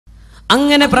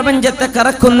അങ്ങനെ പ്രപഞ്ചത്തെ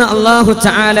കറക്കുന്ന അല്ലാഹു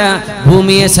തആല,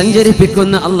 ഭൂമിയെ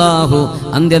സഞ്ചരിപ്പിക്കുന്ന അല്ലാഹു,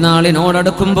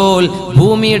 അന്ത്യനാളിനോടടുക്കുമ്പോൾ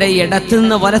ഭൂമിയുടെ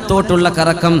ഇടത്തുനിന്ന് വലത്തോട്ടുള്ള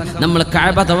കറക്കം, നമ്മൾ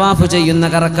കഅബ തവാഫ് ചെയ്യുന്ന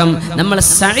കറക്കം, നമ്മൾ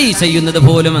സഈ ചെയ്യുന്നത്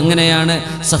പോലും അങ്ങനെയാണ്.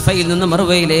 സഫയിൽ നിന്ന്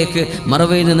മർവയിലേക്ക്,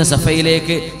 മർവയിൽ നിന്ന്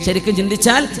സഫയിലേക്ക്. ശരിക്കും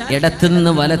ചിന്തിച്ചാൽ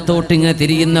ഇടത്തുനിന്ന് വലത്തോട്ട് ഇങ്ങനെ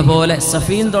തിരിയുന്ന പോലെ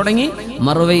സഫീൻ തുടങ്ങി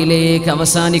മർവയിലേക്ക്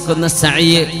അവസാനിക്കുന്ന സഈ,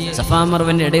 സഫാ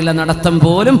മർവന്റെ ഇടയിലെ നടത്തം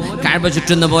പോലും കഅബ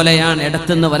ചുറ്റുന്ന പോലെയാണ്,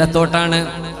 ഇടത്തുനിന്ന് വലത്തോട്ടാണ്.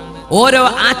 ഓരോ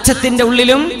ആറ്റത്തിന്റെ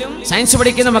ഉള്ളിലും, സയൻസ്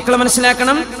പഠിക്കുന്ന മക്കൾ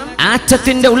മനസ്സിലാക്കണം,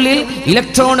 ആറ്റത്തിന്റെ ഉള്ളിൽ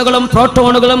ഇലക്ട്രോണുകളും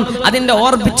പ്രോട്ടോണുകളും അതിന്റെ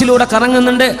ഓർബിറ്റിലൂടെ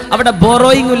കറങ്ങുന്നുണ്ട്. അവിടെ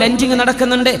ബോറോയിങ്ങും ലെൻഡിങ്ങും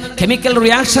നടക്കുന്നുണ്ട്, കെമിക്കൽ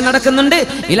റിയാക്ഷൻ നടക്കുന്നുണ്ട്.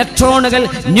 ഇലക്ട്രോണുകൾ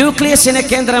ന്യൂക്ലിയസിനെ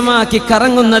കേന്ദ്രമാക്കി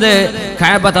കറങ്ങുന്നത്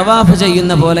കഅബ തവാഫ്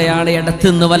ചെയ്യുന്ന പോലെയാണ്,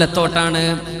 ഇടത്തുനിന്ന് വലത്തോട്ടാണ്.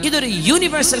 ഇതൊരു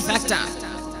യൂണിവേഴ്സൽ ഫാക്റ്റാണ്.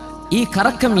 ഈ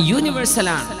കറക്കം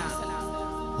യൂണിവേഴ്സലാണ്.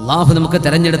 അല്ലാഹു നമുക്ക്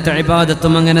തെരഞ്ഞെടുത്ത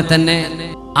ഇബാദത്തും അങ്ങനെ തന്നെ.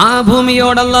 ആ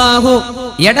ഭൂമിയോട് അല്ലാഹു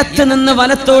ഇടത്ത് നിന്ന്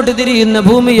വലത്തോട്ട് തിരിയുന്ന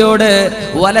ഭൂമിയോട്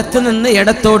വലത്ത് നിന്ന്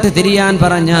ഇടത്തോട്ട് തിരിയാൻ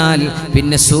പറഞ്ഞാൽ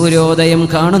പിന്നെ സൂര്യോദയം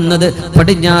കാണുന്നത്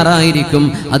പടിഞ്ഞാറായിരിക്കും.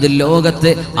 അത്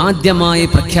ലോകത്ത് ആദ്യമായി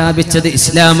പ്രഖ്യാപിച്ചത്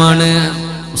ഇസ്ലാമാണ്,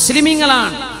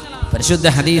 മുസ്ലിമീങ്ങളാണ്. പരിശുദ്ധ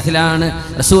ഹദീസിലാണ്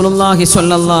റസൂലുള്ളാഹി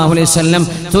സ്വല്ലല്ലാഹു അലൈഹി വസല്ലം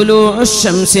തുലൂഉശ്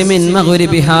ശംസി മിൻ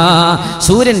മഗ്രിബിഹാ,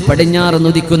 സൂര്യൻ പടിഞ്ഞാറ്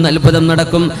ഉദിക്കുന്ന അത്ഭുതം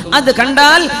നടക്കും. അത്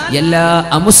കണ്ടാൽ എല്ലാ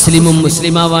അമുസ്ലിമും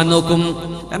മുസ്ലിമാവാൻ നോക്കും.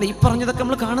 കാരണം ഈ പറഞ്ഞതൊക്കെ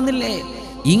നമ്മൾ കാണുന്നില്ലേ?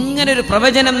 ഇങ്ങനെ ഒരു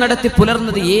പ്രവചനം നടത്തി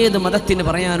പുലർന്നത് ഏത് മതത്തിന്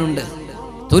പറയാനുണ്ട്?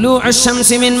 തുലൂഉശ്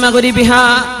ശംസി മിൻ മഗ്രിബിഹാ,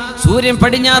 സൂര്യൻ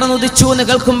പടിഞ്ഞാറ് ഉദിച്ചു എന്ന്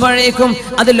കേൾക്കുമ്പോഴേക്കും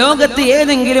അത് ലോകത്ത്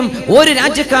ഏതെങ്കിലും ഒരു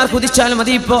രാജ്യക്കാർക്ക് ഉദിച്ചാൽ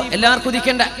മതി. ഇപ്പോ എല്ലാവർക്കും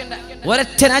ഉദിക്കണ്ട,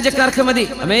 ഒരൊറ്റ രാജ്യക്കാർക്ക് മതി.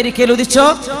 അമേരിക്കയിൽ ഉദിച്ചോ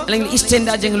അല്ലെങ്കിൽ ഈസ്റ്റേൺ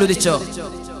രാജ്യങ്ങളിൽ ഉദിച്ചോ,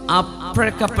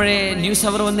 അപ്പോഴേക്കപ്പോഴേ ന്യൂസ്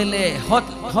അവർ വന്നില്ലേ,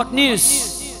 ഹോട്ട് ന്യൂസ്.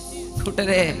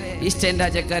 കൂട്ടരെ, ഈസ്റ്റേൺ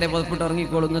രാജ്യക്കാരെ പുറപ്പെട്ട്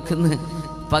ഇറങ്ങിക്കോളൂ, നിൽക്കുന്ന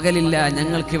പകലില്ല,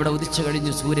 ഞങ്ങൾക്ക് ഇവിടെ ഉദിച്ചു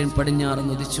കഴിഞ്ഞു, സൂര്യൻ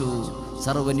പടിഞ്ഞാറെന്ന് ഉദിച്ചു.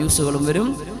 സർവ്വ ന്യൂസുകളും വരും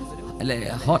അല്ലെ,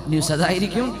 ഹോട്ട് ന്യൂസ്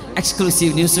അതായിരിക്കും,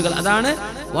 എക്സ്ക്ലൂസീവ് ന്യൂസുകൾ അതാണ്.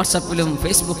 വാട്സപ്പിലും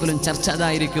ഫേസ്ബുക്കിലും ചർച്ച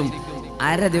അതായിരിക്കും.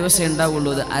 അര ദിവസം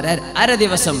ഉണ്ടാവുള്ളൂ, അത് അര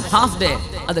ദിവസം, ഹാഫ് ഡേ.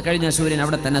 അത് കഴിഞ്ഞ സൂര്യൻ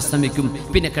അവിടെ തന്നെ അസ്തമിക്കും,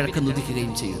 പിന്നെ കിഴക്ക്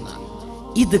ഉദിക്കുകയും ചെയ്യുന്ന.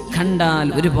 ഇത് കണ്ടാൽ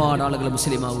ഒരുപാട് ആളുകൾ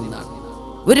മുസ്ലിമാവുന്നതാണ്,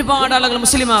 ഒരുപാട് ആളുകൾ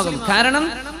മുസ്ലിമാകും. കാരണം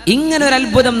ഇങ്ങനെ ഒരു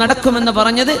അത്ഭുതം നടക്കുമെന്ന്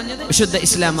പറഞ്ഞത് വിശുദ്ധ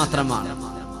ഇസ്ലാം മാത്രമാണ്.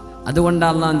 അതുകൊണ്ട്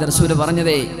അല്ലാഹുവിന്റെ റസൂൽ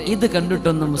പറഞ്ഞതേ, ഇത്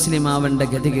കണ്ടിട്ടൊന്നും മുസ്ലിം ആവേണ്ട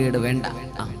ഗതികേട് വേണ്ട,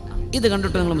 ഇത്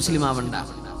കണ്ടിട്ട് നിങ്ങൾ മുസ്ലിം ആവണ്ട.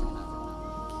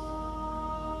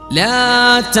 لا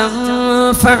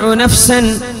تنفع نفسا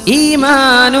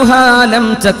إيمانها لم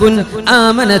تكن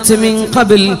آمنت من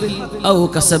قبل أو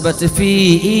كسبت في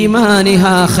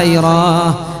إيمانها خيرا.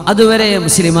 അതുവരെ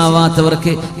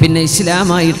മുസ്ലിമാവാത്തവർക്ക് പിന്നെ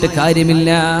ഇസ്ലാമായിട്ട് കാര്യമില്ല.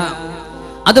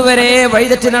 അതുവരെ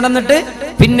വഴിതെറ്റി നടന്നിട്ട്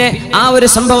പിന്നെ ആ ഒരു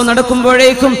സംഭവം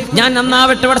നടക്കുമ്പോഴേക്കും ഞാൻ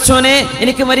നന്നാവട്ടെ പടച്ചോനെ,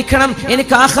 എനിക്ക് മരിക്കണം,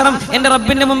 എനിക്ക് ആഖിറം, എന്റെ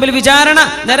റബ്ബിന്റെ മുമ്പിൽ വിചാരണ,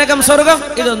 നരകം, സ്വർഗം,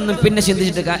 ഇതൊന്നും പിന്നെ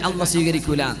ചിന്തിച്ചിട്ട് അല്ലാഹു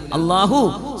സ്വീകരിക്കൂല, അല്ലാഹു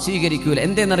സ്വീകരിക്കൂല.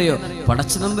 എന്തേന്നറിയോ?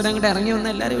 പടച്ച നമ്പർ അങ്ങോട്ട് ഇറങ്ങി വന്ന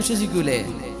എല്ലാവരും വിശ്വസിക്കൂലേ?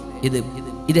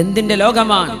 ഇതെന്തിന്റെ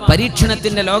ലോകമാണ്?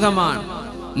 പരീക്ഷണത്തിന്റെ ലോകമാണ്.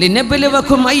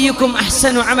 ലിനബ്ലുവകും അയ്യുക്കും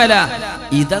അഹ്സനു അമല.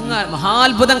 ഇതങ്ങ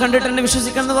മഹാത്ഭുതം കണ്ടിട്ട്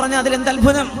വിശ്വസിക്കണം എന്ന് പറഞ്ഞാൽ അതിലെന്ത്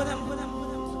അത്ഭുതം?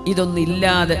 ഇതൊന്നും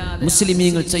ഇല്ലാതെ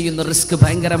മുസ്ലിമീങ്ങൾ ചെയ്യുന്ന റിസ്ക്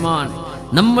ഭയങ്കരമാണ്.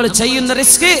 നമ്മൾ ചെയ്യുന്ന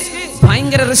റിസ്ക്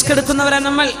ഭയങ്കര റിസ്ക് എടുക്കുന്നവരാണ്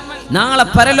നമ്മൾ. നാളെ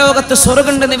പരലോകത്ത്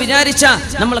സ്വർഗമുണ്ടെന്ന് വിചാരിച്ച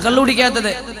നമ്മൾ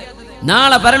കള്ളുടിക്കാത്തത്,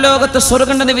 നാളെ പരലോകത്ത്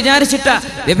സ്വർഗമുണ്ടെന്ന് വിചാരിച്ചിട്ടാ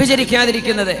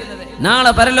വ്യഭിചരിക്കാതിരിക്കുന്നത്,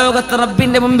 നാളെ പരലോകത്ത്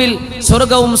റബ്ബിന്റെ മുമ്പിൽ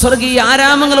സ്വർഗവും സ്വർഗീയ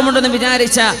ആരാമങ്ങളും ഉണ്ടെന്ന്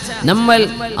വിചാരിച്ച നമ്മൾ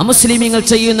അമുസ്ലിമീങ്ങൾ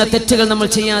ചെയ്യുന്ന തെറ്റുകൾ നമ്മൾ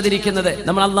ചെയ്യാതിരിക്കുന്നത്,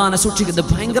 നമ്മൾ അള്ളാഹനെ സൂക്ഷിക്കുന്നത്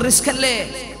ഭയങ്കര റിസ്ക് അല്ലേ?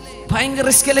 ഭയങ്കര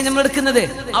റിസ്ക് അല്ലേ നമ്മൾ എടുക്കുന്നത്?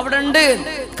 അവിടെ ഉണ്ട്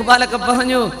ഇഖ്ബാലൊക്കെ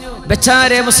പറഞ്ഞു,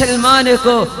 ബച്ചാരെ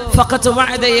മുസൽമാനോ ഫഖത്ത്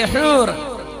വഅദ യഹൂർ.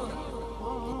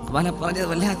 ഇഖ്ബാല പറഞ്ഞത്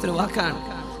വല്ലാത്തൊരു വാക്കാണ്.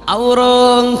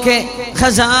 औरों के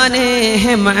खजाने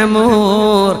हैं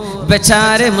मामूर,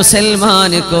 बेचारे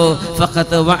मुसलमान को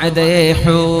फकत वअदे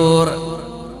हूर.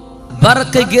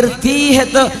 बर्क गिरती है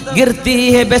तो गिरती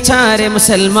है बेचारे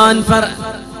मुसलमान पर.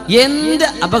 എന്ത്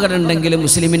അപകടം ഉണ്ടെങ്കിലും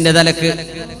മുസ്ലിമിന്റെ തലക്ക്,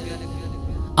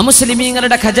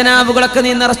 അമുസ്ലിമീങ്ങളുടെ ഖജനാവുകളൊക്കെ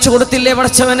നീ നിറച്ചു കൊടുത്തില്ലേ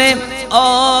പടച്ചവനെ?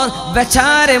 Or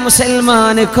ബച്ചാരെ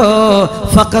മുസൽമാനോ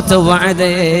ഫഖത്ത് വഅദ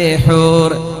who are.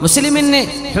 മുസ്ലിമിന്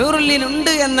ഹൂറുൽ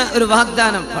ഉണ്ട് എന്ന ഒരു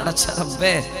വാഗ്ദാനം പടച്ച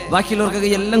റബ്ബേ,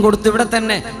 ബാക്കിയുള്ളവർക്ക് എല്ലാം കൊടുത്തു, ഇവിടെ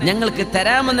തന്നെ ഞങ്ങൾക്ക്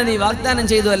തരാമെന്ന് നീ വാഗ്ദാനം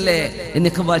ചെയ്തു അല്ലേ എന്ന്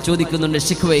ഇഖ്ബാൽ ചോദിക്കുന്നുണ്ട്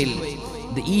ശിഖ്വയിൽ.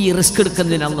 ഈ റിസ്ക്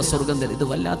എടുക്കുന്നതിന് അല്ലാഹു സ്വർഗം തരും. ഇത്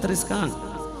വല്ലാത്ത റിസ്ക്കാണ്,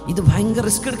 ഇത് ഭയങ്കര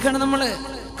റിസ്ക് എടുക്കാണ്. നമ്മള്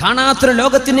കാണാത്തൊരു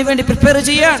ലോകത്തിന് വേണ്ടി പ്രിപ്പയർ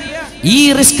ചെയ്യാൻ ഈ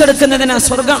റിസ്ക് എടുക്കുന്നതിനാ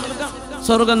സ്വർഗം.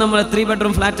 സ്വർഗം നമ്മൾ 3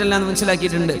 ബെഡ്റൂം ഫ്ലാറ്റ് അല്ലാന്ന്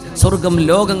മനസ്സിലാക്കിയിട്ടുണ്ട്. സ്വർഗം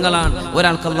ലോകങ്ങളാണ്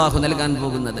ഒരാൾക്ക് അല്ലാഹു നൽകാൻ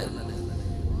പോകുന്നത്.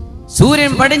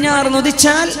 സൂര്യൻ പടിഞ്ഞാറ്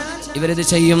ഉദിച്ചാൽ ഇവരിത്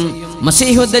ചെയ്യും.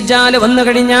 മസീഹു ദജ്ജാൽ വന്നു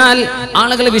കഴിഞ്ഞാൽ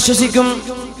ആളുകൾ വിശ്വസിക്കും.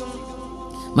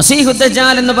 മസീഹു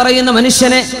ദജ്ജാൽ എന്ന് പറയുന്ന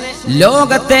മനുഷ്യനെ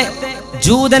ലോകത്തെ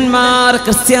ജൂതന്മാർ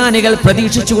ക്രിസ്ത്യാനികൾ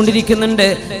പ്രതീക്ഷിച്ചു കൊണ്ടിരിക്കുന്നുണ്ട്,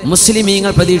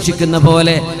 മുസ്ലിമീങ്ങൾ പ്രതീക്ഷിക്കുന്ന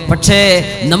പോലെ. പക്ഷേ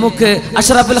നമുക്ക്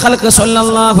അഷ്റഫുൽ ഖൽഖ്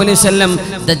സ്വല്ലല്ലാഹു അലൈഹി വസല്ലം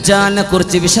ദജ്ജാലിനെ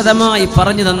കുറിച്ച് വിശദമായി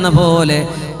പറഞ്ഞു തന്ന പോലെ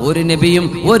ഒരു നബിയും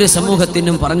ഒരു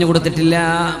സമൂഹത്തിനും പറഞ്ഞു കൊടുത്തിട്ടില്ല.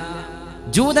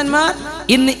 ജൂതന്മാർ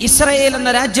ഇന്ന് ഇസ്രായേൽ എന്ന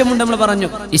രാജ്യമുണ്ട്, നമ്മൾ പറഞ്ഞു.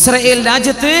 ഇസ്രായേൽ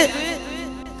രാജ്യത്ത്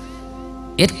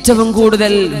ഏറ്റവും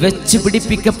കൂടുതൽ വെച്ച്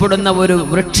പിടിപ്പിക്കപ്പെടുന്ന ഒരു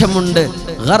വൃക്ഷമുണ്ട്,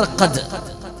 ഗർഖദ്.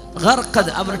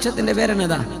 ഗർഖദ്, ആ വൃക്ഷത്തിന്റെ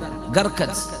പേരെന്നതാ?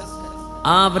 ഗർഖദ്.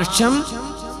 ആ വൃക്ഷം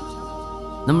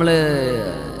നമ്മള്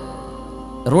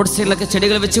റോഡ് സൈഡിലൊക്കെ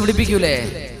ചെടികൾ വെച്ച് പിടിപ്പിക്കൂലേ,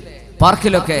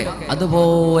 പാർക്കിലൊക്കെ,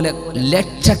 അതുപോലെ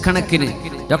ലക്ഷക്കണക്കിന്.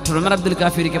 ഡോക്ടർ ഉമർ അബ്ദുൽ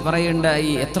കാഫി ഒരിക്കൽ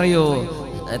പറയുണ്ടായി, എത്രയോ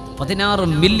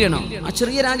 16 മില്യണോ, ആ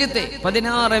ചെറിയ രാജ്യത്തെ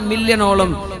 16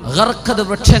 മില്യണോളം ഗർഖദ്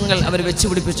വൃക്ഷങ്ങൾ അവർ വെച്ച്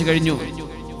പിടിപ്പിച്ചു കഴിഞ്ഞു.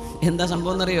 എന്താ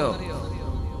സംഭവം എന്നറിയോ?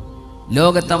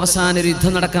 ലോകത്ത് അവസാന ഒരു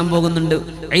യുദ്ധം നടക്കാൻ പോകുന്നുണ്ട്,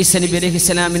 ഈസാ നബി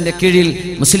അലൈഹിസ്സലാമിന്റെ കീഴിൽ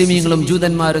മുസ്ലിമീങ്ങളും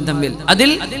ജൂതന്മാരും തമ്മിൽ.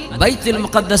 അതിൽ ബൈത്തുൽ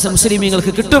മുഖദ്ദസ്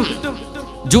മുസ്ലിമീങ്ങൾക്ക് കിട്ടും,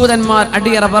 ജൂതന്മാർ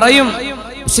അടിയറ പറയും,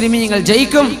 മുസ്ലിമീങ്ങൾ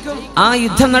ജയിക്കും. ആ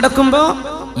യുദ്ധം നടക്കുമ്പോ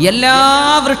എല്ലാ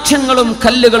വൃക്ഷങ്ങളും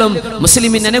കല്ലുകളും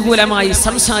മുസ്ലിമിന് അനുകൂലമായി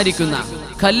സംസാരിക്കുന്ന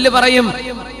കല്ല് പറയും,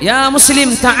 യാ മുസ്ലിം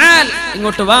തആൽ,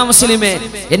 ഇങ്ങോട്ട് വാ മുസ്ലിമേ,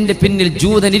 എന്റെ പിന്നിൽ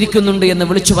ജൂതൻ ഇരിക്കുന്നുണ്ട് എന്ന്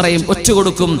വിളിച്ചു പറയും,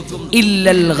 ഒറ്റുകൊടുക്കും.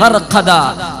 ഇല്ലൽ ഗർഖദ,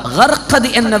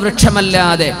 ഗർഖദ് എന്ന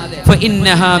വൃക്ഷമല്ലാതെ,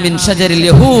 ഫഇന്നഹാ മിൻ ഷജരിൽ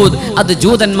യഹൂദ്, അത്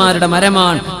ജൂതന്മാരുടെ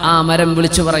മരമാണ്, ആ മരം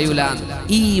വിളിച്ചു പറയൂല.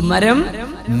 ഈ മരം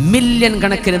മില്യൺ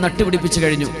കണക്കിന് നട്ടുപിടിപ്പിച്ചു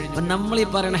കഴിഞ്ഞു. അപ്പൊ നമ്മൾ ഈ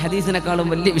പറയുന്ന ഹദീസിനെക്കാളും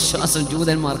വലിയ വിശ്വാസം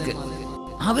ജൂതന്മാർക്ക്.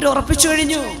 അവർ ഉറപ്പിച്ചു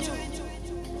കഴിഞ്ഞു.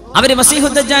 അവര്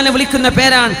മസീഹുദ് ദജ്ജാലിനെ വിളിക്കുന്ന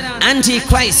പേരാണ് ആന്റി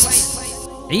ക്രൈസ്റ്റ്,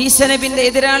 ഈസാ നബിയുടെ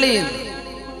എതിരാളി.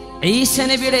 ഈസാ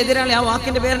നബിയുടെ എതിരാളി, ആ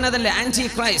വാക്കിന്റെ പേരെന്നതല്ലേ, ആന്റി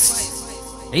ക്രൈസ്റ്റ്.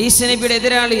 ഈസാ നബിയുടെ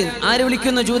എതിരാളി ആര്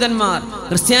വിളിക്കുന്നു? ജൂതന്മാർ.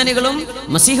 ക്രിസ്ത്യാനികളും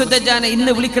മസീഹുദ് ദജ്ജാലിനെ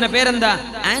ഇന്ന് വിളിക്കുന്ന പേരെന്താ?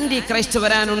 ആന്റി ക്രൈസ്റ്റ്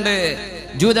വരാനുണ്ട്.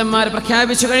 ജൂതന്മാർ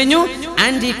പ്രഖ്യാപിച്ചു കഴിഞ്ഞു,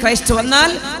 ആന്റി ക്രൈസ്റ്റ് വന്നാൽ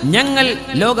ഞങ്ങൾ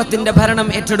ലോകത്തിന്റെ ഭരണം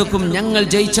ഏറ്റെടുക്കും, ഞങ്ങൾ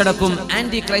ജയിച്ചടക്കും.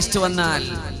 ആന്റി ക്രൈസ്റ്റ് വന്നാൽ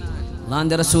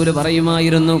അല്ലാഹുവിന്റെ റസൂൽ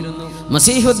പറയുമായിരുന്നു,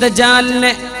 മസീഹുദ്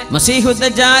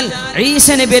ദജ്ജാൽ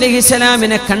ഈസാ നബി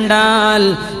അലൈഹിസ്സലാമിനെ കണ്ടാൽ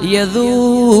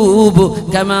യദൂബു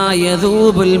കമാ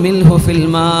യദൂബുൽ മിൽഹു ഫിൽ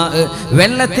മാ,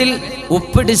 വെള്ളത്തിൽ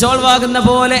ഉപ്പ് ഡിസോൾവ് ആകുന്ന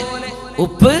പോലെ,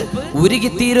 ഉപ്പ്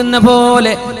ഉരുകിത്തീരുന്ന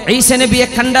പോലെ ഈസാ നബിയെ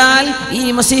കണ്ടാൽ ഈ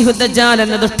മസീഹുദ് ദജ്ജാൽ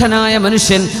എന്ന ദുഷ്ടനായ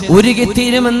മനുഷ്യൻ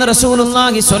ഉരുകിത്തീരുമെന്ന്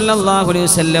റസൂലുള്ളാഹി സ്വല്ലല്ലാഹു അലൈഹി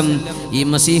വസല്ലം. ഈ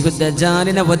മസീഹുദ്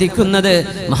ദജ്ജാലിനെ വധിക്കുന്നത്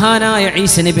മഹാനായ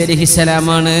ഈസാ നബി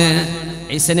അലൈഹിസ്സലാമാണ്.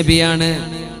 ഈസാ നബിയാണ്.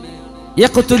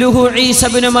 യഖ്തുലുഹു ഈസാ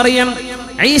ഇബ്നു മറിയം,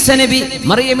 ഈസാ നബി,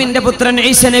 മറിയമിന്റെ പുത്രൻ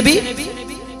ഈസാ നബി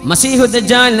മസീഹുദ്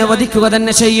ദജ്ജാലിനെ വധിക്കുക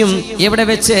തന്നെ ചെയ്യും. എവിടെ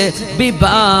വെച്ച്?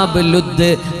 ബിബാബ് ലുദ്,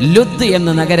 ലുദ് എന്ന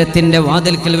നഗരത്തിന്റെ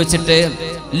വാതിൽക്കൽ വെച്ചിട്ട്.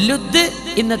 ലുദ്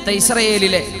ഇന്നത്തെ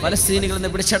ഇസ്രായേലിലെ, പലസ്തീനികൾ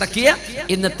നിന്ന് പിടിച്ചടക്കിയ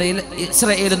ഇന്നത്തെ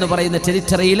ഇസ്രായേൽ എന്ന് പറയുന്ന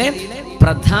ടെറിറ്ററിയിലെ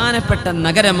പ്രധാനപ്പെട്ട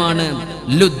നഗരമാണ്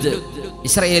ലുദ്.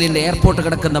 ഇസ്രായേലിന്റെ എയർപോർട്ട്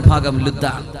കിടക്കുന്ന ഭാഗം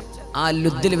ലുദ്ദാണ്. ആ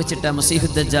ലുദ്ദിൽ വെച്ചിട്ട്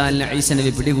മസീഹുദ് ദജ്ജാലിനെ ഈസാ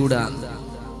നബി പിടികൂടാൻ.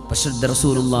 പരിശുദ്ധ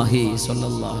റസൂലുള്ളാഹി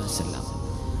സ്വല്ലല്ലാഹു അലൈഹി വസല്ലം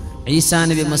ഈസാ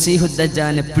നബി മസീഹുദ്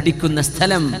ദജ്ജാലിനെ പിടിക്കുന്ന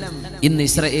സ്ഥലം ഇന്ന്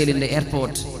ഇസ്രായേലിന്റെ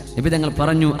എയർപോർട്ട്. നബി തങ്ങൾ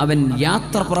പറഞ്ഞു, അവൻ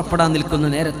യാത്ര പുറപ്പെടാൻ നിൽക്കുന്ന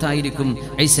നേരത്തായിരിക്കും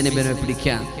ഈസാ നബിയെ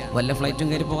പിടിക്കാൻ. വല്ല ഫ്ലൈറ്റും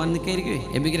കയറി പോകാൻ നിൽക്കായിരിക്കും,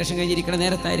 എമിഗ്രേഷൻ കഴിഞ്ഞിരിക്കുന്ന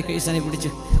നേരത്തായിരിക്കും ഈസാ നബി പിടിച്ച്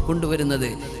കൊണ്ടുവരുന്നത്.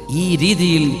 ഈ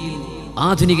രീതിയിൽ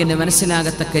ആധുനികന്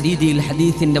മനസ്സിലാകത്തക്ക രീതിയിൽ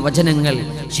ഹദീസിന്റെ വചനങ്ങൾ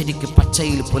ശരിക്ക്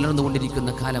പച്ചയിൽ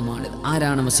പുലർന്നുകൊണ്ടിരിക്കുന്ന കാലമാണ്.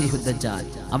 ആരാണ് മസീഹുദ് ദജ്ജാൽ?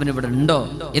 അവനിവിടെ ഉണ്ടോ?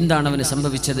 എന്താണ് അവന്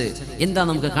സംഭവിച്ചത്? എന്താ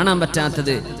നമുക്ക് കാണാൻ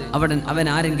പറ്റാത്തത്? അവൻ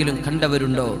ആരെങ്കിലും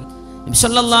കണ്ടവരുണ്ടോ? നബി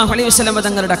സല്ലല്ലാഹു അലൈഹി വസല്ലം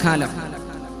തങ്ങളുടെ കാലം,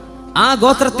 ആ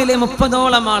ഗോത്രത്തിലെ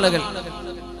 30ഓളം ആളുകൾ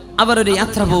അവർ ഒരു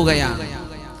യാത്ര പോവുകയാണ്.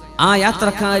 ആ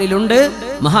യാത്രക്കാരിലുണ്ട്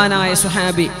മഹാനായ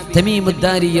സുഹാബി തമീമുദ്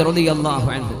ദാരി റളിയല്ലാഹു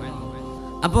അൻഹു.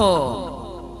 അപ്പോ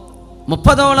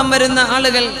 30ഓളം വരുന്ന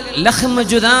ആളുകൾ, ലഹ്മ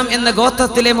ജുദാം എന്ന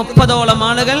ഗോത്രത്തിലെ 30ഓളം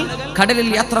ആളുകൾ കടലിൽ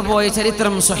യാത്ര പോയ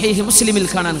ചരിത്രം സ്വഹീഹ് മുസ്ലിമിൽ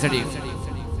കാണാൻ കഴിയും.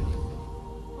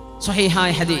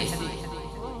 സ്വഹീഹായ ഹദീസ്.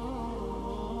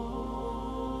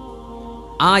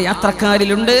 ആ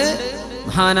യാത്രക്കാരിലുണ്ട്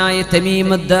മഹാനായ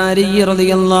തമീമുദ് ദാരി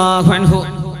റളിയല്ലാഹു അൻഹു.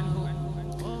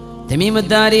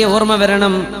 തമീമുദ് ദാരിയെ ഓർമ്മ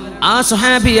വരണം. ആ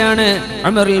സുഹാബിയാണ്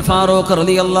ഉമറുൽ ഫാറൂഖ്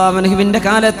റളിയല്ലാഹു അൻഹുവിന്റെ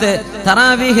കാലത്ത്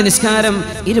തറാവീഹ് നിസ്കാരം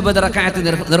 20 റക്അത്ത്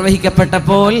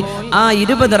നിർവഹിക്കപ്പെട്ടപ്പോൾ ആ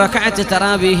 20 റക്അത്ത്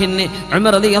തറാവീഹിന്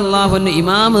ഉമർ റളിയല്ലാഹു അൻഹു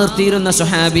ഇമാം നിർത്തിയിരുന്ന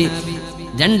സുഹാബി.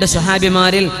 2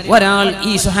 സുഹാബിമാരിൽ ഒരാൾ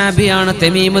ഈ സുഹാബിയാണ്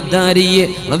തമീമുദ് ദാരി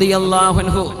റളിയല്ലാഹു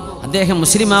അൻഹു. അദ്ദേഹം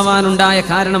മുസ്ലിം ആവാനുണ്ടായ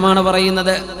കാരണമാണ്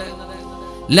പറയുന്നത്.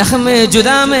 ലഹ്മ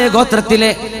ജുദാം ഗോത്രത്തിലെ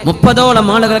 30ഓളം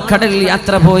ആളുകൾ കടലിൽ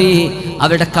യാത്ര പോയി.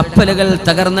 അവരുടെ കപ്പലുകൾ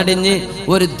തകർന്നടിഞ്ഞ്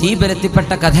ഒരു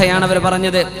ദ്വീപിലെത്തിപ്പെട്ട കഥയാണ് അവർ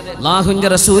പറഞ്ഞത്. അല്ലാഹുവിന്റെ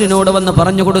റസൂലിനോട് വന്ന്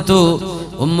പറഞ്ഞു കൊടുത്തു,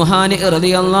 ഉമ്മുഹാനി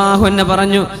റളിയല്ലാഹു അൻഹ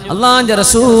പറഞ്ഞു, അല്ലാഹുവിന്റെ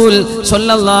റസൂൽ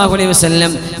സ്വല്ലല്ലാഹു അലൈഹി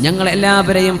വസല്ലം ഞങ്ങൾ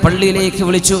എല്ലാവരെയും പള്ളിയിലേക്ക്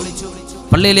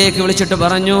വിളിച്ചിട്ട്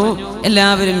പറഞ്ഞു,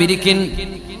 എല്ലാവരും ഇരിക്കിൻ.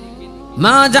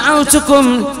 മാ ദഅഉതുകും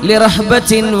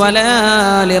ലിറഹ്ബത്തിൻ വലാ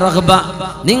ലിറഗ്ബ.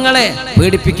 നിങ്ങളെ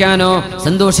പേടിപ്പിക്കാനോ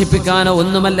സന്തോഷിപ്പിക്കാനോ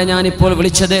ഒന്നുമല്ല ഞാൻ ഇപ്പോൾ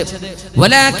വിളിച്ചത്.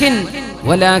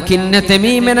 വലാകിൻ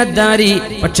തമീമനദ്ദാരി,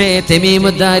 പക്ഷേ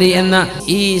തമീമുദ്ദാരി എന്ന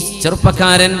ഈ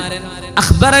ചെറുപ്പക്കാരൻ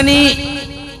അഖ്ബറനി,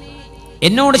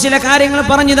 എന്നോട് ചില കാര്യങ്ങൾ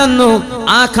പറഞ്ഞു തന്നു.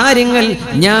 ആ കാര്യങ്ങൾ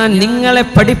ഞാൻ നിങ്ങളെ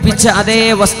പഠിപ്പിച്ച അതേ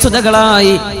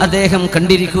വസ്തുതകളായി അദ്ദേഹം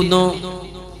കണ്ടിരിക്കുന്നു.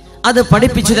 അത്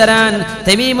പഠിപ്പിച്ചു തരാൻ,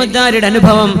 തമീമുദ്ദാരിയുടെ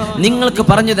അനുഭവം നിങ്ങൾക്ക്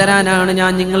പറഞ്ഞു തരാനാണ്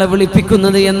ഞാൻ നിങ്ങളെ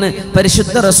വിളിപ്പിക്കുന്നത് എന്ന്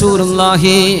പരിശുദ്ധ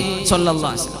റസൂലുള്ളാഹി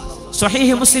സ്വല്ലല്ലാഹു അലൈഹി വസല്ലം.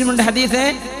 സ്വഹീഹ് മുസ്ലിമിന്റെ ഹദീസ്.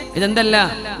 ഇതെന്തല്ല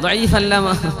ദഈഫല്ല,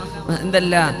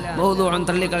 എന്തല്ല മൗദൂഉൻ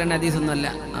തള്ളിക്കളയുന്ന ഹദീസൊന്നുമല്ല.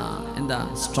 എന്താ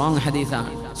സ്ട്രോങ്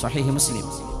ഹദീസാണ് സ്വഹീഹ് മുസ്ലിം.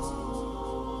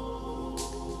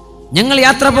 ഞങ്ങൾ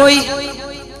യാത്ര പോയി.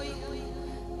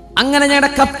 അങ്ങനെ ഞങ്ങളുടെ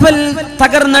കപ്പൽ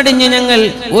തകർന്നടിഞ്ഞ് ഞങ്ങൾ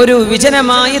ഒരു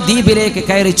വിജനമായ ദ്വീപിലേക്ക്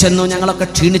കയറി ചെന്നു. ഞങ്ങളൊക്കെ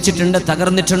ക്ഷീണിച്ചിട്ടുണ്ട്,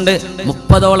 തകർന്നിട്ടുണ്ട്.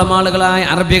 30ഓളം ആളുകളായ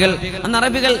അറബികൾ. അന്ന്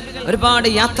അറബികൾ ഒരുപാട്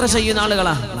യാത്ര ചെയ്യുന്ന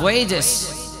ആളുകളാണ്, വോയേജസ്.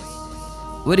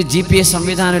 ഒരു GPS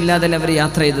സംവിധാനം ഇല്ലാതെ അവർ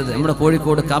യാത്ര ചെയ്തത്. നമ്മുടെ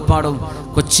കോഴിക്കോട് കാപ്പാടും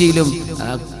കൊച്ചിയിലും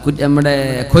നമ്മുടെ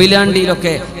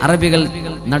കൊയിലാണ്ടിയിലൊക്കെ അറബികൾ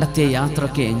നടത്തിയ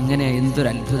യാത്രയൊക്കെ എങ്ങനെ, എന്തൊരു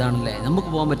അത്ഭുതമാണല്ലേ. നമുക്ക്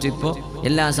പോകാൻ പറ്റും. ഇപ്പോൾ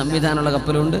എല്ലാ സംവിധാനമുള്ള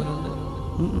കപ്പലുണ്ട്.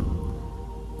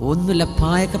 ഒന്നുമില്ല,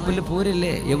 പായക്കപ്പല്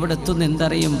പോരല്ലേ, എവിടെ എത്തുന്ന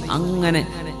എന്തറിയും. അങ്ങനെ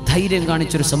ധൈര്യം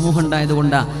കാണിച്ചൊരു സമൂഹം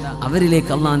ഉണ്ടായതുകൊണ്ടാണ്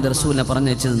അവരിലേക്ക് അല്ലാഹുവിന്റെ റസൂലിനെ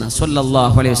പറഞ്ഞയച്ചത്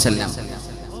സ്വല്ലല്ലാഹു അലൈഹി വസല്ലം.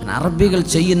 അറബികൾ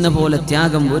ചെയ്യുന്ന പോലെ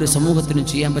ത്യാഗം ഒരു സമൂഹത്തിനും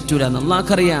ചെയ്യാൻ പറ്റൂല എന്ന്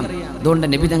അല്ലാഹുക്കറിയാം. അതുകൊണ്ട്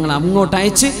നബി തങ്ങൾ അങ്ങോട്ട്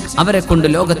അയച്ച് അവരെ കൊണ്ട്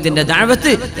ലോകത്തിന്റെ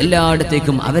ദഅവത്ത്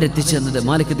എല്ലായിടത്തേക്കും അവരെത്തിച്ചു തന്നത്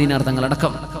മാലിക് ദീനാർ തങ്ങൾ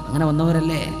അടക്കം. അങ്ങനെ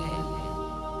വന്നവരല്ലേ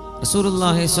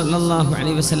റസൂലുള്ളാഹി സ്വല്ലല്ലാഹു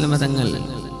അലൈഹി വസല്ലം തങ്ങൾ.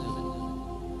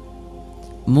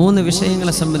 3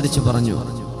 വിഷയങ്ങളെ സംബന്ധിച്ച് പറഞ്ഞു.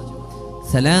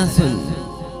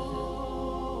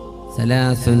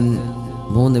 സലാസുൻ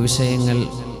 3 വിഷയങ്ങൾ.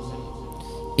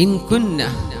 ഇൻ കുന്ന,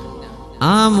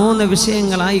 ആ 3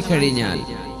 വിഷയങ്ങളായി കഴിഞ്ഞാൽ,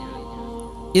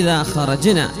 ഇദാ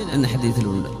ഖറജ്ന എന്ന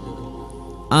ഹദീസിലുണ്ട്,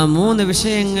 ആ 3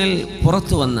 വിഷയങ്ങൾ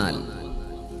പുറത്തു വന്നാൽ,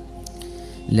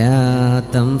 ലാ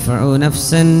തൻഫഉ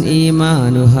നഫ്സൻ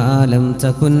ഈമാനുഹാ ലം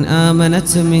തകുൻ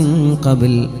ആമനത് മിൻ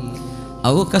ഖബൽ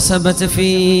ഔ കസബത് ഫീ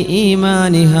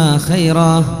ഈമാനിഹാ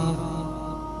ഖൈറാ.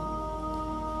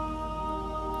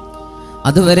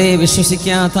 അതുവരെ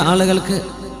വിശ്വസിക്കാത്ത ആളുകൾക്ക്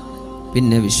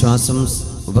പിന്നെ വിശ്വാസം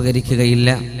ഉപകരിക്കുകയില്ല.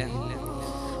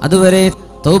 അതുവരെ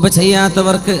തൗബ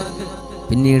ചെയ്യാത്തവർക്ക്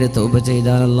പിന്നീട് തൗബ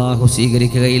ചെയ്താൽ അല്ലാഹു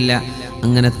സ്വീകരിക്കുകയില്ല.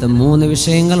 അങ്ങനത്തെ 3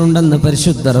 വിഷയങ്ങളുണ്ടെന്ന്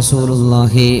പരിശുദ്ധ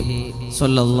റസൂലുള്ളാഹി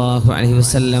സ്വല്ലല്ലാഹു അലൈഹി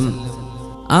വസല്ലം.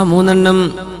 ആ 3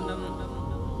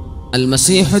 അൽ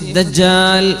മസീഹുദ്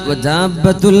ദജ്ജാൽ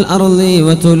വദാബത്തുൽ അർളി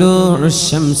വതുലൂഉശ്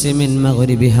ശംസി മിൻ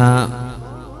മഗ്രിബിഹാ.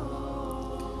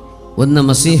 ഒന്ന്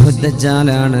മസീഹുദ്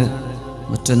ദജ്ജാലാണ്,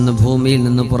 മറ്റൊന്ന് ഭൂമിയിൽ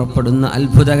നിന്ന് പുറപ്പെടുന്ന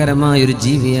അത്ഭുതകരമായൊരു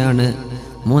ജീവിയാണ്,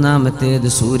 മൂന്നാമത്തേത്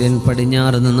സൂര്യൻ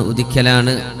പടിഞ്ഞാറ് നിന്ന്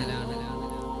ഉദിക്കലാണ്.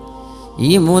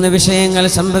 ഈ 3 വിഷയങ്ങൾ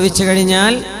സംഭവിച്ചു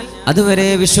കഴിഞ്ഞാൽ അതുവരെ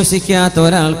വിശ്വസിക്കാത്ത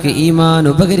ഒരാൾക്ക് ഈമാൻ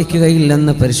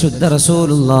ഉപകരിക്കുകയില്ലെന്ന് പരിശുദ്ധ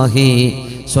റസൂലുള്ളാഹി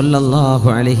സ്വല്ലല്ലാഹു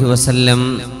അലൈഹി വസല്ലം.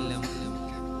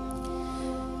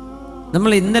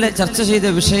 നമ്മൾ ഇന്നലെ ചർച്ച ചെയ്ത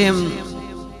വിഷയം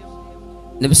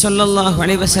നബി സല്ലല്ലാഹു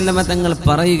അലൈഹി വസല്ലമ തങ്ങൾ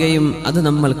പറയുകയും അത്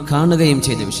നമ്മൾ കാണുകയും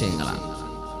ചെയ്ത വിഷയങ്ങളാണ്.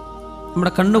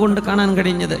 നമ്മുടെ കണ്ണുകൊണ്ട് കാണാൻ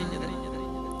കഴിഞ്ഞത്,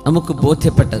 നമുക്ക്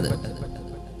ബോധ്യപ്പെട്ടത്.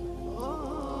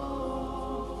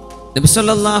 നബി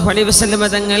സല്ലല്ലാഹു അലൈഹി വസല്ലമ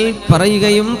തങ്ങൾ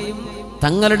പറയുകയും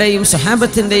തങ്ങളുടെയും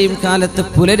സ്വഹാബത്തിന്റെയും കാലത്ത്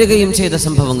പുലരുകയും ചെയ്ത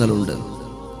സംഭവങ്ങളുണ്ട്.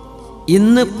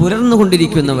 ഇന്ന്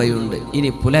പുലർന്നുകൊണ്ടിരിക്കുന്നവയുണ്ട്, ഇനി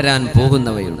പുലരാൻ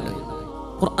പോകുന്നവയുണ്ട്.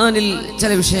 ഖുർആനിൽ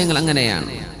ചില വിഷയങ്ങൾ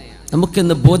അങ്ങനെയാണ്.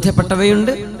 നമുക്കിന്ന്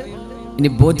ബോധ്യപ്പെട്ടവയുണ്ട്, ഇനി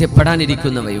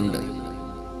ബോധ്യപ്പെടാനിരിക്കുന്നവയുണ്ട്.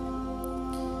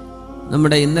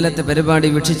 നമ്മുടെ ഇന്നലത്തെ പരിപാടി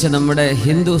വീക്ഷിച്ച നമ്മുടെ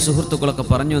ഹിന്ദു സുഹൃത്തുക്കളൊക്കെ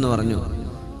പറഞ്ഞു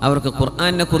അവർക്ക്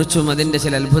ഖുർആനെ കുറിച്ചും അതിൻ്റെ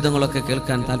ചില അത്ഭുതങ്ങളൊക്കെ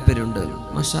കേൾക്കാൻ താല്പര്യമുണ്ട്.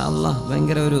 മാഷാ അല്ലാഹ്,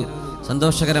 ഭയങ്കര ഒരു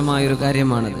സന്തോഷകരമായൊരു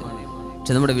കാര്യമാണത്.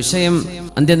 പക്ഷെ നമ്മുടെ വിഷയം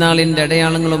അന്ത്യനാളിൻ്റെ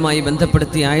അടയാളങ്ങളുമായി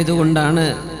ബന്ധപ്പെടുത്തി ആയതുകൊണ്ടാണ്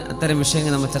അത്തരം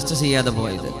വിഷയങ്ങൾ നമ്മൾ ചർച്ച ചെയ്യാതെ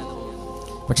പോയത്.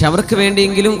 പക്ഷെ അവർക്ക്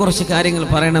വേണ്ടിയെങ്കിലും കുറച്ച് കാര്യങ്ങൾ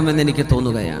പറയണമെന്ന് എനിക്ക്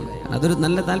തോന്നുകയാണ്. അതൊരു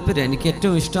നല്ല താല്പര്യം, എനിക്ക്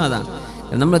ഏറ്റവും ഇഷ്ടം അതാണ്.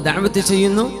 നമ്മൾ ദഅവത്ത്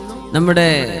ചെയ്യുന്നു, നമ്മുടെ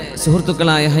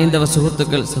സുഹൃത്തുക്കളായ ഹൈന്ദവ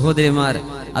സുഹൃത്തുക്കൾ, സഹോദരിമാർ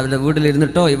അവരുടെ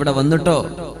വീട്ടിലിരുന്നിട്ടോ ഇവിടെ വന്നിട്ടോ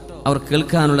അവർ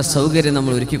കേൾക്കാനുള്ള സൗകര്യം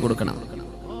നമ്മൾ ഒരുക്കി കൊടുക്കണം.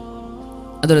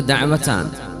 അതൊരു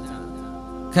ദഅവത്താണ്.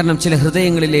 കാരണം ചില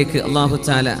ഹൃദയങ്ങളിലേക്ക് അല്ലാഹു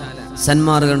തആല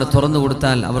സന്മാർഗങ്ങൾ തുറന്നു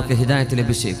കൊടുത്താൽ അവർക്ക് ഹിദായത്ത്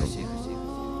ലഭിച്ചേക്കും.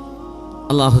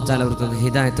 അല്ലാഹു തആല അവർക്ക്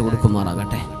ഹിദായത്ത്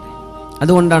കൊടുക്കുമാറാകട്ടെ.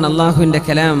 അതുകൊണ്ടാണ് അല്ലാഹുവിൻ്റെ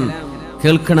കലാം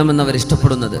കേൾക്കണമെന്ന് അവർ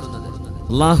ഇഷ്ടപ്പെടുന്നത്.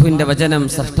 അല്ലാഹുവിൻ്റെ വചനം,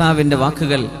 സൃഷ്ടാവിൻ്റെ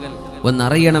വാക്കുകൾ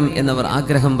ഒന്നറിയണം എന്നവർ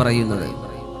ആഗ്രഹം പറയുന്നത്.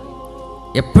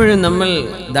 എപ്പോഴും നമ്മൾ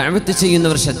ദഅവത്ത്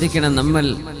ചെയ്യുന്നവർ ശ്രദ്ധിക്കണം, നമ്മൾ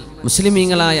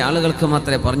മുസ്ലിമീങ്ങളായ ആളുകൾക്ക്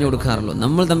മാത്രമേ പറഞ്ഞു കൊടുക്കാറുള്ളൂ.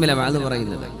 നമ്മൾ തമ്മിലെ വാഴ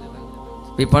പറയുന്നത്.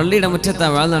 ഈ പള്ളിയുടെ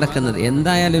മുറ്റത്താണ് വാഴ നടക്കുന്നത്.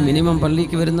 എന്തായാലും മിനിമം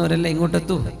പള്ളിക്ക് വരുന്നവരല്ല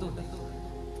ഇങ്ങോട്ടെത്തൂ.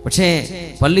 പക്ഷേ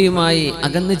പള്ളിയുമായി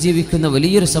അകന്ന് ജീവിക്കുന്ന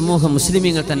വലിയൊരു സമൂഹം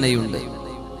മുസ്ലിമീങ്ങൾ തന്നെയുണ്ട്.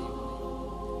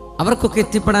 അവർക്കൊക്കെ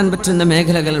എത്തിപ്പെടാൻ പറ്റുന്ന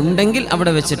മേഖലകൾ ഉണ്ടെങ്കിൽ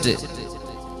അവിടെ വെച്ചിട്ട്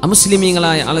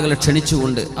അമുസ്ലിമീങ്ങളായ ആളുകളെ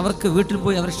ക്ഷണിച്ചുകൊണ്ട് അവർക്ക് വീട്ടിൽ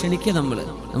പോയി അവരെ ക്ഷണിക്കുക.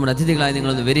 നമ്മുടെ അതിഥികളായി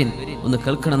നിങ്ങളൊന്ന് വരിൻ, ഒന്ന്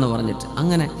കേൾക്കണം എന്ന് പറഞ്ഞിട്ട്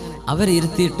അങ്ങനെ അവരെ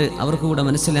ഇരുത്തിയിട്ട് അവർക്ക് കൂടെ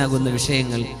മനസ്സിലാകുന്ന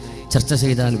വിഷയങ്ങൾ ചർച്ച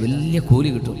ചെയ്താൽ വലിയ കൂലി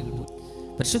കിട്ടും.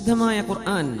 പരിശുദ്ധമായ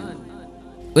ഖുർആൻ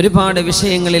ഒരുപാട്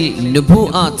വിഷയങ്ങളിൽ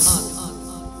നുബൂആത്ത്,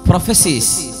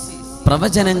 പ്രൊഫസീസ്,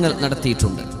 പ്രവചനങ്ങൾ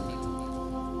നടത്തിയിട്ടുണ്ട്.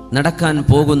 നടക്കാൻ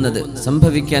പോകുന്നത്,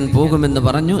 സംഭവിക്കാൻ പോകുമെന്ന്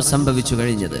പറഞ്ഞു, സംഭവിച്ചു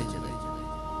കഴിഞ്ഞത്.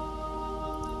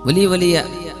 വലിയ വലിയ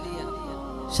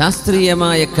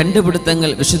ശാസ്ത്രീയമായ കണ്ടുപിടുത്തങ്ങൾ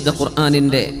വിശുദ്ധ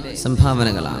ഖുർആനിന്റെ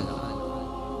സംഭാവനകളാണ്.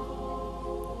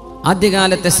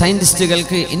 ആദ്യകാലത്തെ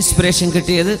സയന്റിസ്റ്റുകൾക്ക് ഇൻസ്പിറേഷൻ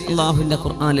കിട്ടിയത് അള്ളാഹുവിന്റെ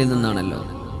ഖുർആനിൽ നിന്നാണല്ലോ.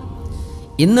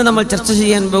 ഇന്ന് നമ്മൾ ചർച്ച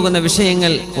ചെയ്യാൻ പോകുന്ന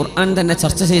വിഷയങ്ങൾ ഖുർആൻ തന്നെ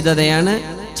ചർച്ച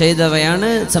ചെയ്തവയാണ്,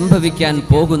 സംഭവിക്കാൻ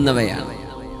പോകുന്നവയാണ്.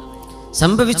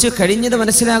 സംഭവിച്ചു കഴിഞ്ഞത്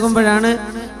മനസ്സിലാകുമ്പോഴാണ്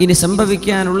ഇനി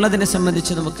സംഭവിക്കാനുള്ളതിനെ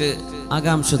സംബന്ധിച്ച് നമുക്ക്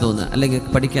ആകാംക്ഷ തോന്നുക, അല്ലെങ്കിൽ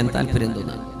പഠിക്കാൻ താല്പര്യം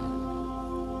തോന്നുക.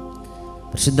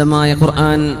 പ്രസിദ്ധമായ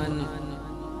ഖുർആൻ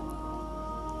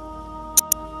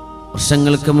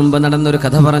വർഷങ്ങൾക്ക് മുമ്പ് നടന്നൊരു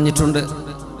കഥ പറഞ്ഞിട്ടുണ്ട്.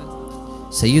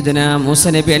 സയ്യിദുനാ മൂസ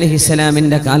നബി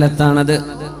അലൈഹിസ്സലാമിന്റെ കാലത്താണത്.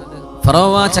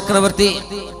 ഫറോവ ചക്രവർത്തി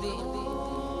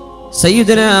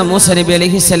സയ്യിദുനാ മൂസ നബി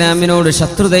അലൈഹിസ്സലാമിനോട്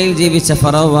ശത്രുതയിൽ ജീവിച്ച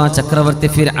ഫറോവ ചക്രവർത്തി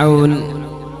ഫിർഔൻ,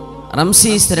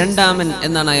 റംസീസ് രണ്ടാമൻ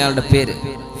എന്നാണ് അയാളുടെ പേര്.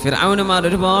 ഫിർഔനുമാർ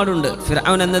ഒരുപാടുണ്ട്.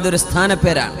 ഫിർഔൻ എന്നതൊരു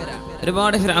സ്ഥാനപ്പേരാണ്.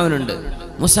 ഒരുപാട് ഫിർഔനുണ്ട്.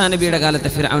 മൂസാ നബിയുടെ കാലത്തെ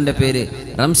ഫിർഔന്റെ പേര്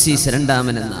റംസീസ്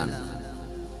രണ്ടാമൻ എന്നാണ്.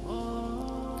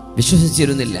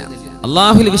 വിശ്വസിച്ചിരുന്നില്ല,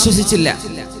 അള്ളാഹുവിൽ വിശ്വസിച്ചില്ല.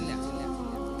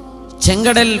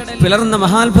 ചെങ്കടൽ പിളർന്ന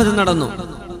മഹാത്ഭുതം നടന്നു.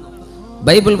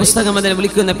 ബൈബിൾ പുസ്തകം അതിനെ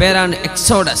വിളിക്കുന്ന പേരാണ്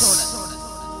എക്സോഡസ്.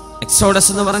 എക്സോഡസ്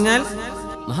എന്ന് പറഞ്ഞാൽ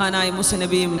മഹാനായ മൂസ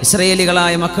നബിയും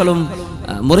ഇസ്രായേലികളായ മക്കളും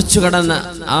മുറിച്ചു കടന്ന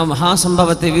ആ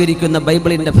മഹാസംഭവത്തെ വിവരിക്കുന്ന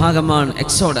ബൈബിളിന്റെ ഭാഗമാണ്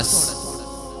എക്സോഡസ്.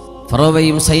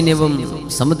 ഫറോവയും സൈന്യവും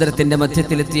സമുദ്രത്തിന്റെ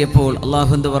മധ്യത്തിലെത്തിയപ്പോൾ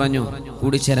അള്ളാഹു എന്ത് പറഞ്ഞു?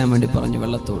 കൂടിച്ചേരാൻ വേണ്ടി പറഞ്ഞു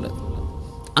വെള്ളത്തോട്.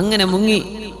 അങ്ങനെ മുങ്ങി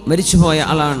മരിച്ചുപോയ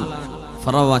ആളാണ്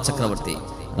ഫറോവ ചക്രവർത്തി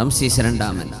റംസീസ്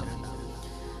രണ്ടാമൻ.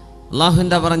 അള്ളാഹു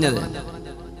എന്താ പറഞ്ഞത്?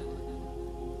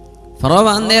 ഫറോവ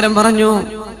അന്നേരം പറഞ്ഞു,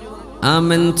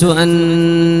 ആമൻതു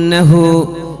അന്നഹു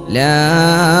ലാ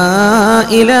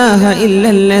ഇലാഹ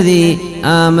ഇല്ലല്ലദീ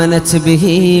ആമനത്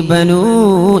ബിഹി ബനൂ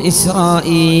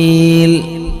ഇസ്രായീൽ.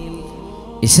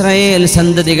 ഇസ്രായേൽ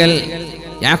സന്തതികൾ,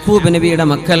 യാക്കൂബ് നബിയുടെ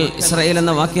മക്കൾ. ഇസ്രായേൽ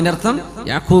എന്ന വാക്കിനർത്ഥം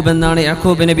യാക്കൂബ് എന്നാണ്.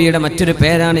 യാക്കൂബ് നബിയുടെ മറ്റൊരു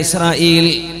പേരാണ് ഇസ്രായേൽ.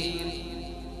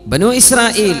 ബനു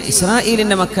ഇസ്രായേൽ,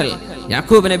 ഇസ്രായേലിന്റെ മക്കൾ,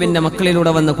 യാക്കൂബ് നബിന്റെ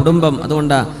മക്കളിലൂടെ വന്ന കുടുംബം.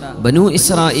 അതുകൊണ്ടാ ബനു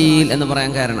ഇസ്രായേൽ എന്ന്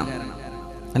പറയാൻ കാരണം.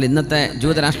 അല്ല, ഇന്നത്തെ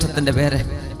ജൂതരാഷ്ട്രത്തിന്റെ പേര്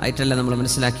ആയിട്ടല്ല നമ്മൾ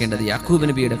മനസ്സിലാക്കേണ്ടത്. യാക്കൂബ്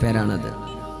നബിയുടെ പേരാണത്.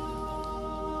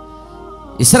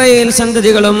 ഇസ്രായേൽ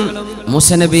സന്തതികളും മൂസ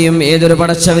നബിയും ഏതൊരു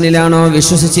പടച്ചവനിലാണോ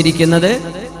വിശ്വസിച്ചിരിക്കുന്നത്,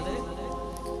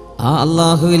 ആ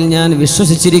അള്ളാഹുവിൽ ഞാൻ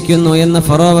വിശ്വസിച്ചിരിക്കുന്നു എന്ന്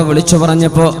ഫറോവ വിളിച്ചു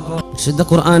പറഞ്ഞപ്പോ വിശുദ്ധ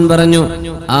ഖുർആൻ പറഞ്ഞു,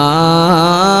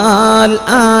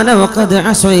 ആന വഖദ്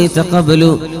അസൈത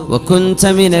ഖബ്ലു വകുൻത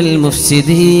മിനൽ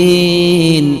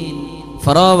മുഫ്സിദീൻ.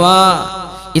 ഫറോവ,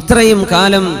 ഇത്രയും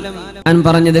കാലം ഞാൻ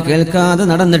പറഞ്ഞത് കേൾക്കാതെ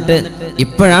നടന്നിട്ട്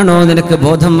ഇപ്പോഴാണോ നിനക്ക്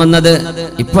ബോധം വന്നത്?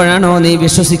 ഇപ്പോഴാണോ നീ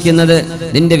വിശ്വസിക്കുന്നത്?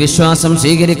 നിന്റെ വിശ്വാസം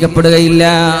സ്വീകരിക്കപ്പെടുകയില്ല.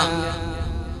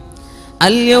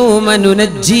 اليوم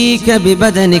ننجيك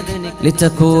ببدنك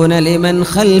لتكون لمن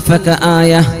خلفك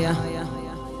آية.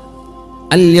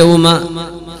 اليوم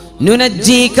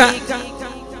ننجيك,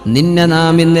 നിന്നെ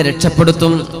നാം ഇന്ന്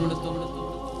രക്ഷപ്പെടുത്തും.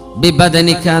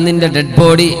 ബിബദനിക, നിന്റെ ഡെഡ്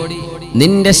ബോഡി,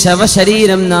 നിന്റെ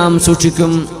ശവശരീരം നാം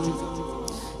സൂക്ഷിക്കും.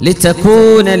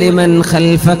 ലിതകൂന ലിമൻ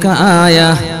ഖൽഫക ആയ,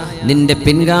 നിന്റെ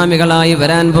പിൻഗാമികളായി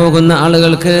വരാൻ പോകുന്ന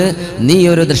ആളുകൾക്ക് നീ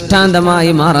ഒരു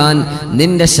ദൃഷ്ടാന്തമായി മാറാൻ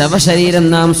നിന്റെ ശവശരീരം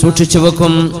നാം സൂക്ഷിച്ചു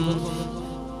വെക്കും.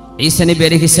 ഈസ നബി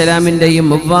അലൈഹിസ്സലാമിന്റെയും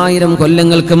 3000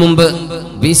 കൊല്ലങ്ങൾക്ക് മുമ്പ്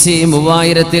BC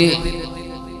 3000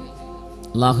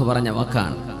 അല്ലാഹു പറഞ്ഞ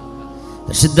വാക്കാണ്.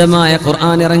 പ്രസിദ്ധമായ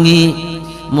ഖുർആൻ ഇറങ്ങി.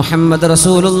 മുഹമ്മദ്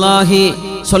റസൂലുള്ളാഹി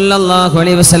സ്വല്ലല്ലാഹു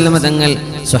അലൈഹി വസല്ലം തങ്ങൾ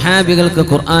സ്വഹാബികൾക്ക്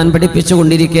ഖുർആൻ പഠിപ്പിച്ചു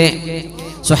കൊണ്ടിരിക്കെ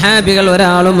സ്വഹാബികൾ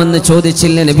ഒരാളും എന്ന്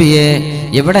ചോദിച്ചില്ല, നബിയെ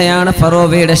എവിടെയാണ്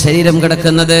ഫറോവയുടെ ശരീരം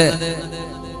കിടക്കുന്നത്?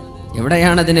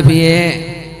 എവിടെയാണത് നബിയെ?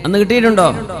 അന്ന് കിട്ടിയിട്ടുണ്ടോ?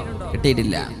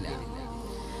 കിട്ടിയിട്ടില്ല.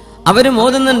 അവരും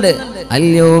ഓതുന്നുണ്ട്,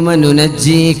 അൽയൗമ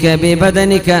നുനജ്ജീക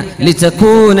ബിബദനിക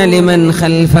ലിതകൂന ലിമൻ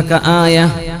ഖൽഫക ആയ.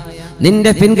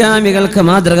 നിന്റെ പിൻഗാമികൾക്ക്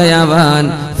മാതൃകയാവാൻ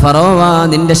ഫറോവ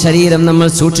നിന്റെ ശരീരം നമ്മൾ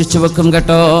സൂക്ഷിച്ചു വെക്കും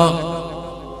കേട്ടോ.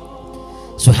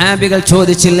 സുഹാബികൾ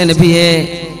ചോദിച്ചില്ല, നബിയെ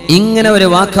ഇങ്ങനെ ഒരു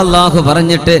വാക്ക് അല്ലാഹു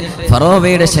പറഞ്ഞിട്ട്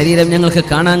ഫറോവയുടെ ശരീരം ഞങ്ങൾക്ക്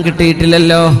കാണാൻ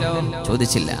കിട്ടിയിട്ടില്ലല്ലോ.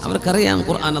 ചോദിച്ചില്ല, അവർക്കറിയാം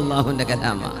ഖുർആൻ അല്ലാഹുവിന്റെ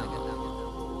കലാമാണ്.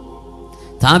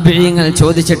 താബിഈങ്ങൾ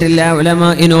ചോദിച്ചിട്ടില്ല,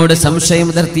 ഉലമാഇനോട് സംശയം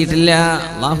ഉയർത്തിയിട്ടില്ല.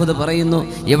 അല്ലാഹു പറയുന്നു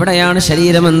എവിടെയാണ്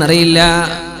ശരീരമെന്നറിയില്ല.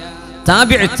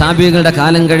 താബിഈകളുടെ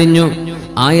കാലം കഴിഞ്ഞു.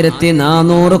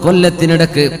 1400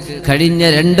 കൊല്ലത്തിനിടക്ക് കഴിഞ്ഞ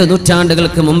 2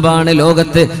 നൂറ്റാണ്ടുകൾക്ക് മുമ്പാണ്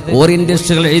ലോകത്ത്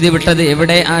ഓറിയന്റലിസ്റ്റുകൾ എഴുതിവിട്ടത്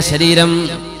എവിടെ ആ ശരീരം.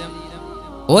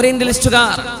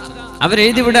 ഓറിയന്റലിസ്റ്റുകാർ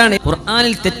അവരെഴുതിവിടാണ്,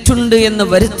 ഖുർആനിൽ തെറ്റുണ്ട് എന്ന്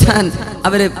വരുത്താൻ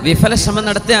അവര് വിഫല ശ്രമം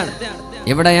നടത്തുകയാണ്.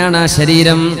 എവിടെയാണ് ആ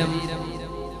ശരീരം?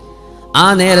 ആ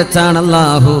നേരത്താണ്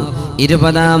അല്ലാഹു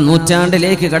 20-ാം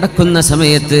നൂറ്റാണ്ടിലേക്ക് കടക്കുന്ന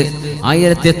സമയത്ത്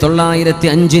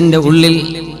 1905 ഉള്ളിൽ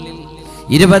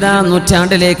 20-ാം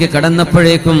നൂറ്റാണ്ടിലേക്ക്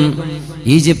കടന്നപ്പോഴേക്കും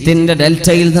ഈജിപ്തിന്റെ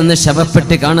ഡെൽറ്റയിൽ നിന്ന്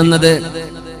ശവപ്പെട്ടി കാണുന്നത്.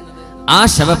 ആ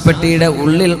ശവപ്പെട്ടിയുടെ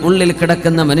ഉള്ളിൽ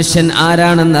കിടക്കുന്ന മനുഷ്യൻ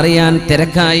ആരാണെന്നറിയാൻ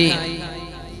തിരക്കായി.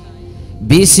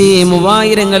 BC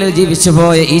 3000-ങ്ങളിൽ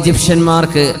ജീവിച്ചുപോയ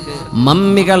ഈജിപ്ഷ്യന്മാർക്ക്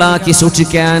മമ്മികളാക്കി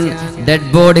സൂക്ഷിക്കാൻ,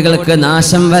 ഡെഡ് ബോഡികൾക്ക്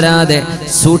നാശം വരാതെ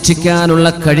സൂക്ഷിക്കാനുള്ള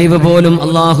കഴിവ് പോലും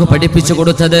അല്ലാഹു പഠിപ്പിച്ചു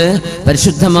കൊടുത്തത്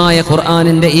പരിശുദ്ധമായ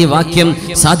ഖുർആനിന്റെ ഈ വാക്യം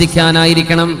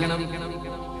സാധിക്കാനായിരിക്കണം.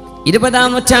 20-ാം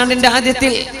നൂറ്റാണ്ടിന്റെ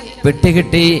ആദ്യത്തിൽ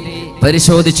പെട്ടി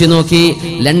പരിശോധിച്ചു നോക്കി.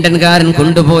 ലണ്ടൻകാരൻ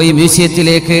കൊണ്ടുപോയി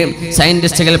മ്യൂസിയത്തിലേക്ക്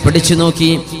സയന്റിസ്റ്റുകൾ പഠിച്ചു നോക്കി.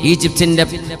 ഈജിപ്തിന്റെ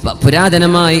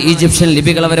പുരാതനമായ ഈജിപ്ഷ്യൻ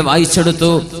ലിപികൾ അവർ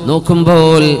വായിച്ചെടുത്തു.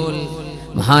 നോക്കുമ്പോൾ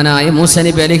മഹാനായ മൂസ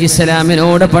നബി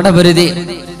അലൈഹിസ്സലാമിനോട് പടപൊരുതി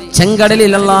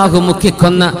ചെങ്കടലിൽ അല്ലാഹു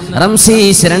മുക്കിക്കൊന്ന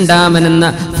റംസീസ് രണ്ടാമൻ എന്ന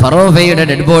ഫറോവയുടെ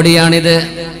ഡെഡ് ബോഡിയാണിത്.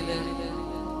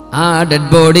 ആ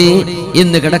ഡെഡ് ബോഡി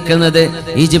ഇന്ന് കിടക്കുന്നത്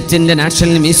ഈജിപ്തിന്റെ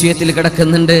നാഷണൽ മ്യൂസിയത്തിൽ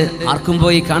കിടക്കുന്നുണ്ട്. ആർക്കും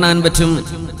പോയി കാണാൻ പറ്റും.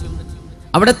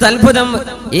 അവിടുത്തെ അത്ഭുതം,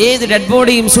 ഏത് ഡെഡ്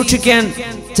ബോഡിയും സൂക്ഷിക്കാൻ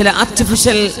ചില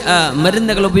ആർട്ടിഫിഷ്യൽ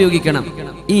മരുന്നുകൾ ഉപയോഗിക്കണം.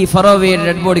 ഈ ഫറോവയുടെ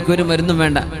ഡെഡ് ബോഡിക്ക് ഒരു മരുന്നും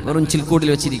വേണ്ട, വെറും ചിൽക്കൂടിൽ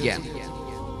വെച്ചിരിക്കുക.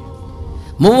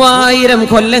 3000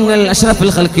 കൊല്ലങ്ങൾ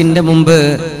അഷ്റഫുൽ ഖൽഖിന്റെ മുമ്പ്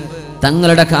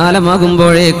തങ്ങളുടെ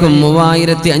കാലമാകുമ്പോഴേക്കും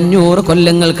 3500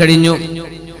 കൊല്ലങ്ങൾ കഴിഞ്ഞു.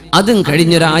 അതും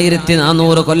കഴിഞ്ഞൊരു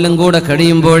 1400 കൊല്ലം കൂടെ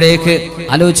കഴിയുമ്പോഴേക്ക്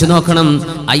ആലോചിച്ച് നോക്കണം,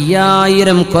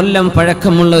 5000 കൊല്ലം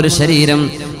പഴക്കമുള്ള ഒരു ശരീരം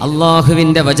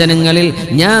അള്ളാഹുവിന്റെ വചനങ്ങളിൽ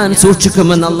ഞാൻ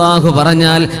സൂക്ഷിക്കുമെന്ന് അള്ളാഹു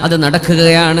പറഞ്ഞാൽ അത്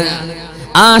നടക്കുകയാണ്.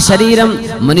 ആ ശരീരം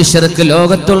മനുഷ്യർക്ക്,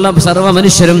 ലോകത്തുള്ള സർവ്വ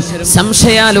മനുഷ്യരും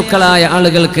സംശയാലുക്കളായ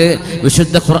ആളുകൾക്ക്,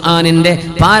 വിശുദ്ധ ഖുർആനിന്റെ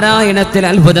പാരായണത്തിൽ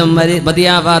അത്ഭുതം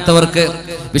മതിയാവാത്തവർക്ക്,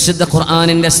 വിശുദ്ധ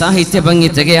ഖുർആനിന്റെ സാഹിത്യ ഭംഗി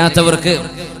തികയാത്തവർക്ക്,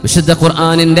 വിശുദ്ധ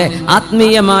ഖുർആനിന്റെ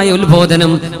ആത്മീയമായ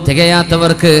ഉത്ബോധനം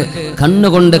തികയാത്തവർക്ക്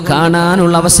കണ്ണുകൊണ്ട്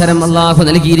കാണാനുള്ള അവസരം അല്ലാഹു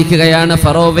നൽകിയിരിക്കുകയാണ്.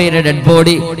 ഫറോവയുടെ ഡെഡ്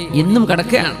ബോഡി ഇന്നും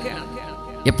കിടക്കുകയാണ്.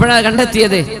 എപ്പോഴാണ്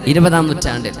കണ്ടെത്തിയത്? 20-ാം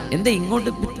നൂറ്റാണ്ടിൽ. എന്താ ഇങ്ങോട്ട്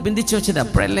ബന്ധിച്ചു വെച്ചത്?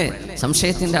 അപ്പോഴല്ലേ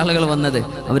സംശയത്തിന്റെ ആളുകൾ വന്നത്.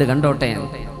 അവര് കണ്ടോട്ടെ.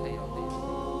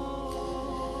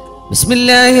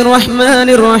 ബിസ്മില്ലാഹിർ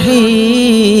റഹ്മാനിർ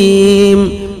റഹീം.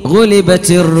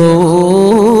 ഗുലിബത്തിർ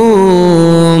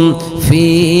റൂം ഫീ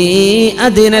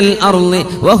അദ്നൽ അർളി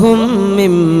വഹും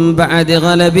മിൻ ബഅദി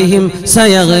ഗലബിഹിം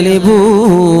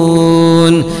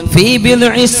സയഗ്ലിബൂൻ ഫീ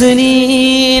ബിദ്ഇ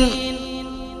സിനീൻ.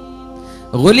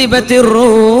 ഗുലിബത്തിർ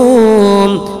റൂം,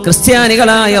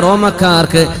 ക്രിസ്ത്യാനികളായ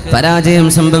റോമക്കാർക്ക് പരാജയം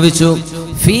സംഭവിച്ചു.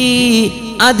 ഫീ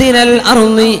അദ്നൽ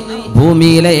അർളി,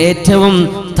 ഭൂമിയിലെ ഏറ്റവും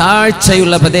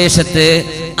താഴ്ചയുള്ള പ്രദേശത്ത്.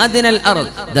 അദ്നൽ അർള്,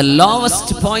 the lowest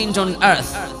point on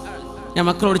earth. ഞാൻ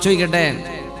മക്കളോട് ചോദിക്കട്ടെ,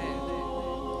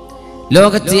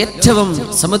 ലോകത്ത് ഏറ്റവും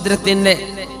സമുദ്രത്തിന്റെ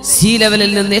സീ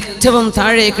ലെവലിൽ നിന്ന് ഏറ്റവും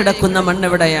താഴെ കിടക്കുന്ന മണ്ണ്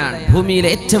എവിടെയാണ്? ഭൂമിയിലെ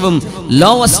ഏറ്റവും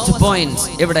ലോവസ്റ്റ് പോയിന്റ്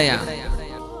എവിടെയാണ്?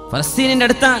 ഫലസ്തീനിന്റെ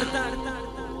അടുത്താണ്.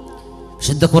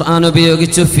 വിശുദ്ധ ഖുർആൻ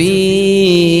ഉപയോഗിച്ചു ഫീ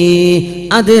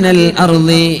അദ്നൽ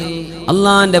അർളി,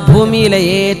 അള്ളാന്റെ ഭൂമിയിലെ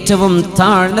ഏറ്റവും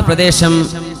താഴ്ന്ന പ്രദേശം.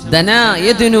 ദനാ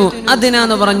യദ്നു, അദ്ന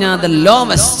എന്ന് പറഞ്ഞാൽ the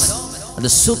lowest, അത്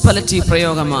സൂപ്പർലേറ്റീവ്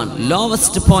പ്രയോഗമാണ്.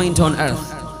 ലോവസ്റ്റ് പോയിന്റ് ഓൺ എർത്ത്,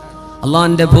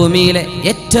 അള്ളാന്റെ ഭൂമിയിലെ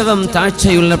ഏറ്റവും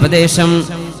താഴ്ചയുള്ള പ്രദേശം.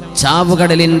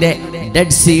 ചാവുകടലിന്റെ,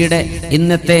 ഡെഡ് സീയുടെ,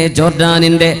 ഇന്നത്തെ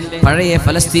ജോർഡാനിന്റെ, പഴയ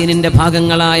ഫലസ്തീനിന്റെ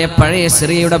ഭാഗങ്ങളായ പഴയ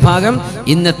സിറിയയുടെ ഭാഗം,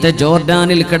 ഇന്നത്തെ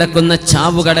ജോർഡാനിൽ കിടക്കുന്ന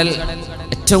ചാവുകടൽ,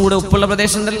 ഏറ്റവും കൂടെ ഉപ്പുള്ള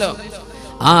പ്രദേശം ഉണ്ടല്ലോ,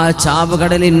 ആ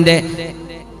ചാവുകടലിന്റെ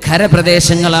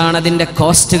കരപ്രദേശങ്ങളാണ്, അതിന്റെ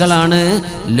കോസ്റ്റുകളാണ്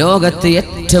ലോകത്ത്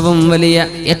ഏറ്റവും വലിയ,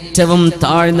 ഏറ്റവും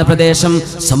താഴ്ന്ന പ്രദേശം.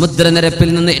 സമുദ്രനിരപ്പിൽ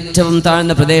നിന്ന് ഏറ്റവും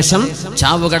താഴ്ന്ന പ്രദേശം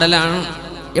ചാവുകടലാണ്.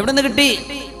 എവിടെ നിന്ന് കിട്ടി?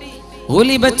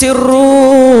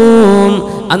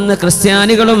 അന്ന്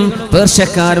ക്രിസ്ത്യാനികളും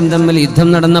പേർഷ്യക്കാരും തമ്മിൽ യുദ്ധം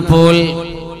നടന്നപ്പോൾ,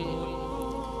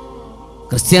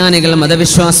 ക്രിസ്ത്യാനികൾ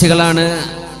മതവിശ്വാസികളാണ്,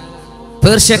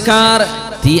 പേർഷ്യക്കാർ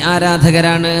തീ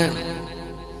ആരാധകരാണ്.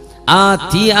 ആ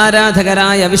തീ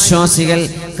ആരാധകരായ വിശ്വാസികൾ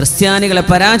ക്രിസ്ത്യാനികളെ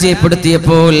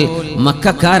പരാജയപ്പെടുത്തിയപ്പോൾ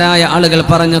മക്കക്കാരായ ആളുകൾ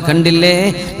പറഞ്ഞു, കണ്ടില്ലേ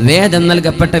വേദം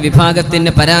നൽകപ്പെട്ട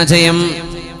വിഭാഗത്തിന്റെ പരാജയം.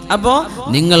 അപ്പോ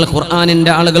നിങ്ങൾ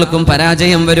ഖുർആനിന്റെ ആളുകൾക്കും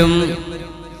പരാജയം വരും.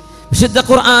 വിശുദ്ധ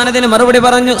ഖുർആൻ അതിന് മറുപടി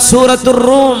പറഞ്ഞു. സൂറത്തുർ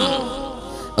റൂം,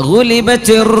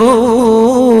 ഗുലിബത്തിർ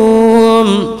റൂം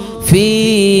ഫീ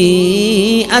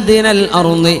അദ്നൽ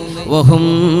അർളി വഹും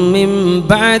മിൻ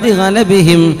ബഅദി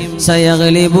ഗലബിഹിം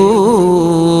സയഗ്ലിബൂൻ.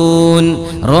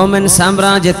 റോമൻ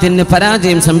സാമ്രാജ്യത്തിന്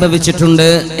പരാജയം സംഭവിച്ചിട്ടുണ്ട്.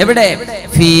 എവിടെ?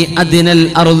 ഫീ അദ്നൽ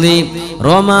അർളി.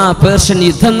 റോമ പേർഷ്യൻ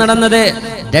യുദ്ധം നടന്നത്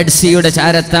ഡെഡ് സീയുടെ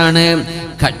ചാരത്താണ്,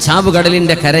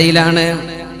 ചാവുകടലിന്റെ കരയിലാണ്.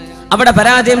 അവിടെ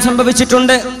പരാജയം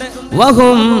സംഭവിച്ചിട്ടുണ്ട്.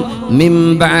 വഹും മിൻ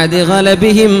ബഅദി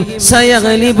ഗലബിഹിം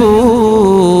സയഗ്ലിബൂൻ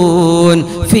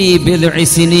ഫീ ബിദ്ഇ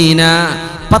സിനീന.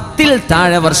 10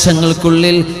 താഴെ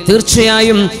വർഷങ്ങൾക്കുള്ളിൽ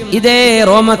തീർച്ചയായും ഇതേ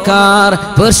റോമക്കാർ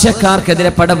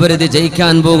പേർഷ്യക്കാർക്കെതിരെ പടപൊരുതി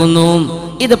ജയിക്കാൻ പോകുന്നു.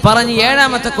 ഇത് പറഞ്ഞ്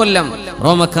 7ാമത്തെ കൊല്ലം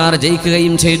റോമക്കാർ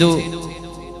ജയിക്കുകയും ചെയ്തു.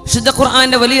 വിശുദ്ധ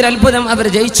ഖുർആന്റെ വലിയൊരു അത്ഭുതം, അവർ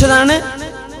ജയിച്ചതാണ്.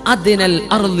 അദ്നൽ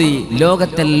അർളി,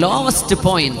 ലോകത്തെ ലോവസ്റ്റ്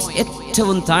പോയിന്റ്,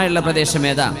 ഏറ്റവും താഴെയുള്ള പ്രദേശം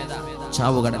ഏതാ?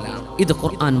 ചാവുകടലാണ്. ഇത്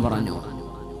ഖുർആൻ പറഞ്ഞു.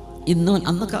 ഇന്ന്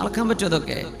അന്നൊക്കെ അളക്കാൻ പറ്റും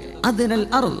അതൊക്കെ. അദ്നൽ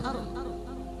അർള്,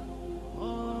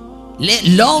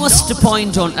 ലോവസ്റ്റ്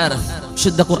പോയിന്റ് ഓൺ എർത്ത്.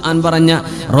 ശുദ്ധ ഖുർആൻ പറഞ്ഞ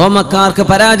റോമക്കാർക്ക്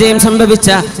പരാജയം സംഭവിച്ച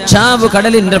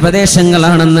ചാവുകടലിന്റെ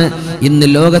പ്രദേശങ്ങളാണെന്ന് ഇന്ന്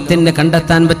ലോകത്തിന്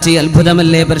കണ്ടെത്താൻ പറ്റിയ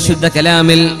അത്ഭുതമല്ലേ പരിശുദ്ധ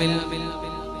കലാമിൽ.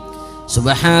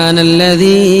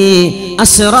 സുബ്ഹാനല്ലദീ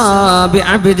അസ്റാ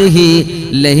ബിഅബ്ദിഹി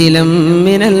ലൈലൻ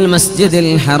മിനൽ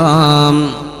മസ്ജിദിൽ ഹറാം.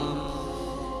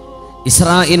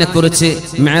 ഇസ്രായിനെ കുറിച്ച്,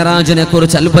 മിഅ്റാജിനെ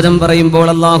കുറിച്ച് അത്ഭുതം പറയുമ്പോൾ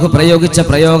അല്ലാഹു പ്രയോഗിച്ച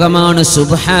പ്രയോഗമാണ്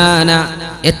സുബ്ഹാന.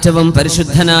 ഏറ്റവും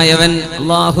പരിശുദ്ധനായവൻ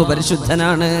അല്ലാഹു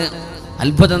പരിശുദ്ധനാണ്.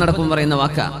 അത്ഭുതം നടക്കും പറയുന്ന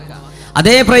വാക്ക.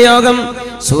 അതേ പ്രയോഗം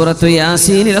സൂറത്തു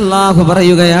യാസീനിൽ അല്ലാഹു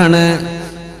പറയുകയാണ്.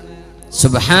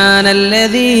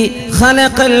 സുബ്ഹാനല്ലദീ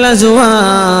ഖലഖൽ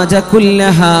അസ്വാജ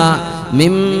കുല്ലഹാ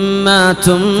മിമ്മാ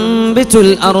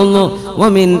തുംബിതുൽ അർളു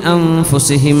വമിൻ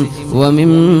അൻഫുസിഹിം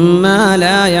വമിമ്മാ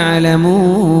ലാ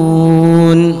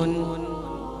യഅലമൂൻ.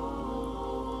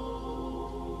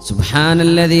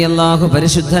 സുബ്ഹാനല്ലദീ, അല്ലാഹു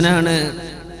പരിശുദ്ധനാണ്.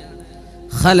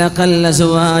 ഖലഖൽ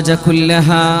അസ്വാജ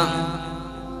കുല്ലഹാ,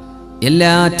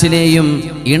 എല്ലാറ്റിനെയും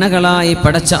ഇണകളായി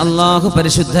പടച്ച അല്ലാഹു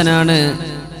പരിശുദ്ധനാണ്.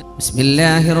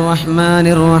 ബിസ്മില്ലാഹിർ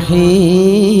റഹ്മാനിർ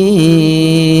റഹീം.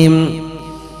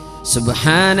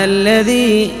 സുബ്ഹാനല്ലദീ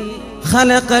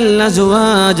ഖലഖൽ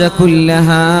അസ്വാജ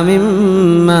കുല്ലഹാ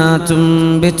മിമ്മാ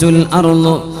തുംബിതുൽ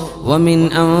അർളു വമിൻ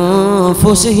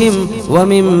അൻഫുസിഹിം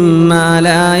വമിമ്മാ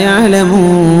ലാ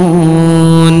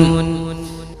യഅലമൂൻ.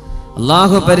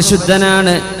 അല്ലാഹു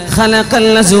പരിശുദ്ധനാണ്. ഖലഖൽ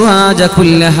അസ്വാജ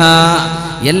കുല്ലഹാ,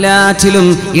 എല്ലാറ്റിലും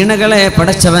ഇണകളെ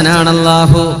പടച്ചവനാണ്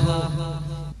അല്ലാഹു.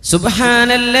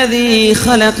 സുബ്ഹാനല്ലദീ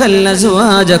ഖലഖൽ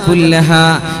അസ്വാജ കുല്ലഹാ,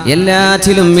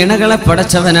 എല്ലാറ്റിലും ഇണകളെ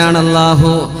പടച്ചവനാണ്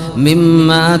അല്ലാഹു.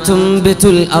 മിമ്മാ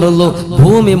തുംബിതുൽ അർളു,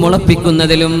 ഭൂമി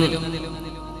മുളപ്പിക്കുന്നതിലും.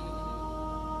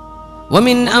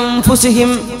 വമിൻ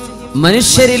അൻഫുസിഹിം,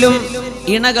 മനുഷ്യരിലും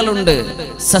ഇണകളുണ്ട്,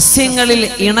 സസ്യങ്ങളിൽ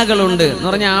ഇണകളുണ്ട് എന്ന്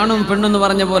പറഞ്ഞ ആണും പെണ്ണെന്ന്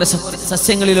പറഞ്ഞ പോലെ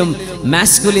സസ്യങ്ങളിലും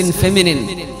masculine feminine,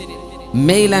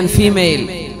 male and female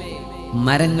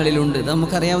മരങ്ങളിലുണ്ട്. ഇത്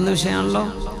നമുക്കറിയാവുന്ന വിഷയമാണല്ലോ.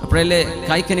 അപ്പോഴല്ലേ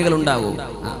കായ്ക്കനികൾ ഉണ്ടാവൂ.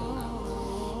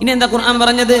 ഇനി എന്താ ഖുർആൻ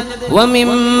പറഞ്ഞത്?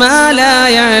 വമിമ്മാ ലാ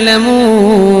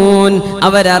യഅലമൂൻ,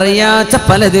 അവരറിയാത്ത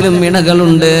പലതിലും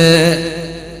ഇണകളുണ്ട്.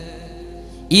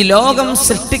 ഈ ലോകം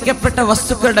സൃഷ്ടിക്കപ്പെട്ട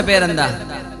വസ്തുക്കളുടെ പേരെന്താ?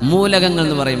 മൂലകങ്ങൾ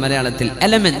എന്ന് പറയും മലയാളത്തിൽ.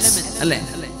 എലമെന്റ്സ് അല്ലെ?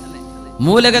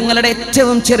 മൂലകങ്ങളുടെ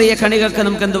ഏറ്റവും ചെറിയ കണികൾക്ക്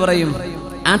നമുക്ക് എന്ത് പറയും?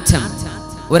 ആറ്റം.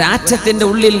 ഒരു ആറ്റത്തിന്റെ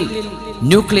ഉള്ളിൽ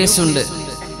ന്യൂക്ലിയസ് ഉണ്ട്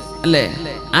അല്ലെ?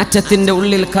 ആറ്റത്തിന്റെ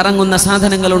ഉള്ളിൽ കറങ്ങുന്ന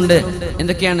സാധനങ്ങളുണ്ട്.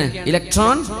 എന്തൊക്കെയാണ്?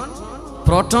 Electron,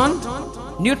 proton,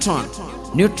 neutron.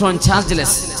 Neutron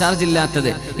chargeless, charge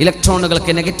ഇല്ലാത്തത്.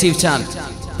 ഇലക്ട്രോണുകൾക്ക് നെഗറ്റീവ് ചാർജ്,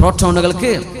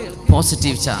 പ്രോട്ടോണുകൾക്ക്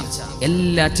പോസിറ്റീവ് ചാർജ്.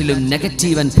 എല്ലാറ്റിലും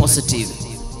നെഗറ്റീവ് ആൻഡ് പോസിറ്റീവ്.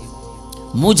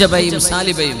 മൂജബയും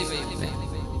സാലിബയും.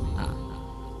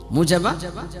 മൂജബ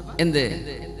എന്ത്?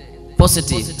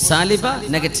 Positive. സാലിബ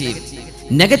negative.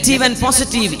 Negative and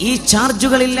positive, ഈ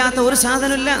ചാർജുകൾ ഇല്ലാത്ത ഒരു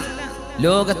സാധനമില്ല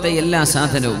ലോകത്തെ എല്ലാ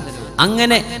സാധനവും.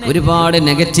 അങ്ങനെ ഒരുപാട്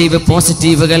നെഗറ്റീവ്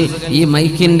പോസിറ്റീവുകൾ ഈ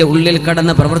മൈക്കിന്റെ ഉള്ളിൽ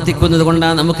കടന്ന് പ്രവർത്തിക്കുന്നത്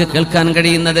കൊണ്ടാണ് നമുക്ക് കേൾക്കാൻ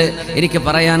കഴിയുന്നത്, എനിക്ക്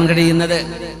പറയാൻ കഴിയുന്നത്.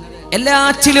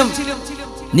 എല്ലാറ്റിലും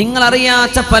നിങ്ങൾ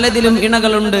അറിയാത്ത പലതിലും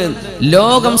ഇണകളുണ്ട്.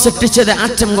 ലോകം സൃഷ്ടിച്ചത്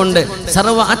ആറ്റം കൊണ്ട്.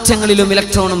 സർവ്വ ആറ്റങ്ങളിലും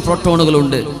ഇലക്ട്രോണും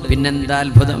പ്രോട്ടോണുകളുണ്ട്. പിന്നെന്താ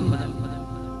അത്ഭുതം!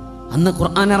 അന്ന്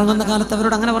ഖുർആൻ ഇറങ്ങുന്ന കാലത്ത്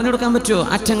അവരോട് അങ്ങനെ പറഞ്ഞു കൊടുക്കാൻ പറ്റുമോ?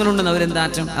 ആറ്റങ്ങളുണ്ടെന്ന്. അവരെന്താ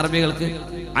ആറ്റം? അറബികൾക്ക്,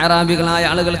 അറാബികളായ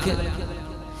ആളുകൾക്ക്.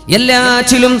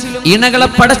 എല്ലാറ്റിലും ഇണകളെ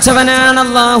പടച്ചവനാണ്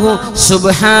അല്ലാഹു.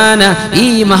 സുബ്ഹാന. ഈ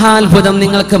മഹാത്ഭുതം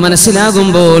നിങ്ങൾക്ക്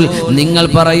മനസ്സിലാകുമ്പോൾ നിങ്ങൾ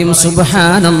പറയും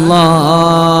സുബ്ഹാനല്ലാഹ്.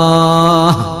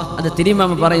 അത് തിരുമ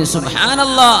പറയും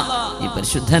സുബ്ഹാനല്ലാഹ്, നീ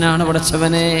പരിശുദ്ധനാണ്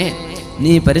പടച്ചവനെ,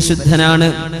 നീ പരിശുദ്ധനാണ്.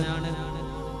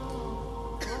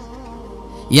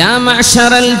 يا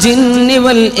معشر الجن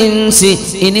والإنس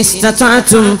إن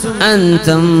استطعتم أن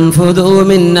تنفذوا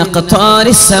من أقطار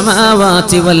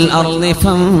السماوات والأرض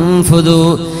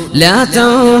فانفذوا لا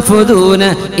تنفذون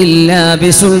إلا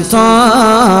بسلطان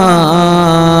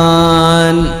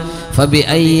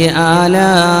فبأي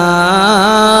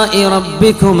آلاء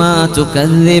ربكما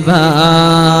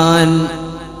تكذبان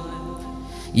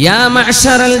يا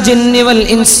معشر الجن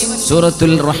والإنس سورة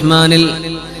الرحمن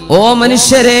ഓ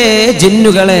മനുഷ്യരെ,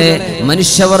 ജിന്നുകളെ,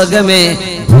 മനുഷ്യവർഗമേ,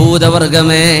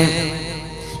 ഭൂതവർഗമേ,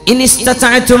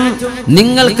 ഇനിസ്തതഅതും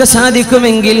നിങ്ങൾക്ക്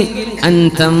സാധിക്കുമെങ്കിൽ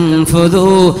അൻതംഫുദു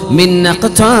മിൻ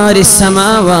അഖ്താരിസ്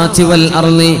സമാവാതി വൽ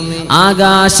അർളി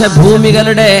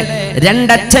ആകാശഭൂമികളുടെ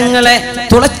രണ്ടറ്റങ്ങളെ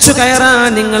തുളച്ചു കയറാൻ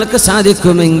നിങ്ങൾക്ക്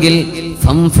സാധിക്കുമെങ്കിൽ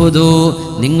ഫംഫുദു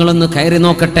നിങ്ങളൊന്ന് കയറി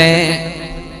നോക്കട്ടെ.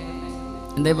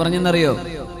 എന്താ പറഞ്ഞെന്നറിയോ?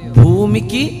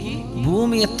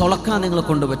 ഭൂമിയെ തുളക്കാൻ നിങ്ങളെ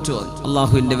കൊണ്ട് പറ്റുമോ?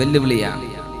 അള്ളാഹുവിന്റെ വെല്ലുവിളിയാണ്.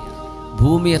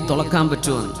 ഭൂമിയെ തുളക്കാൻ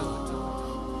പറ്റുമോ?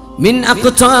 മിൻ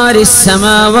അഖ്താരിസ്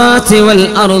സമാവാതി വൽ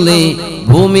അർളി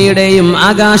ഭൂമിയുടെയും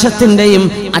ആകാശത്തിന്റെയും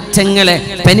അറ്റങ്ങളെ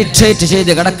പെനിട്രേറ്റ്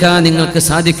ചെയ്ത് കടക്കാൻ നിങ്ങൾക്ക്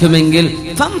സാധിക്കുമെങ്കിൽ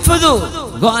ഫംഫുദു,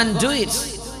 go and do it.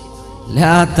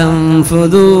 ലാ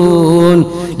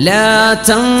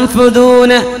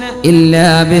തൻഫുദൂന ഇല്ലാ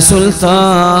ബിസുൽത്താൻ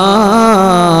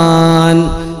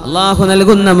അല്ലാഹു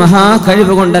നൽകുന്ന മഹാ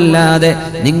കഴിവ് കൊണ്ടല്ലാതെ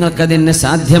നിങ്ങൾക്കതിന്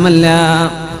സാധ്യമല്ല.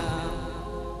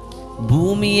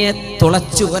 ഭൂമിയെ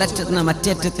തുളച്ചു ഒരറ്റത്തുന്ന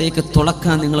മറ്റേറ്റത്തേക്ക്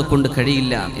തുളക്കാൻ നിങ്ങളെ കൊണ്ട്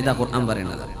കഴിയില്ല. ഇതാ ഖുർആൻ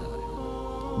പറയുന്നത്.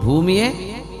 ഭൂമിയെ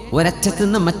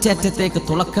ഒരറ്റത്തുനിന്ന് മറ്റേറ്റത്തേക്ക്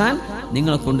തുളക്കാൻ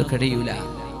നിങ്ങളെ കൊണ്ട് കഴിയൂല.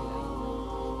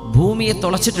 ഭൂമിയെ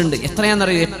തുളച്ചിട്ടുണ്ട്.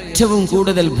 എത്രയാണെന്നറിയോ? ഏറ്റവും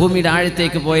കൂടുതൽ ഭൂമിയുടെ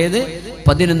ആഴത്തേക്ക് പോയത്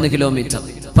 11 കിലോമീറ്റർ.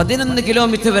 11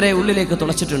 കിലോമീറ്റർ വരെ ഉള്ളിലേക്ക്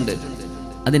തുളച്ചിട്ടുണ്ട്.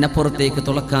 അതിനപ്പുറത്തേക്ക്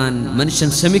തുളക്കാൻ മനുഷ്യൻ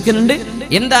ശ്രമിക്കുന്നുണ്ട്.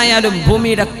 എന്തായാലും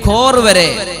ഭൂമിയുടെ കോർ വരെ,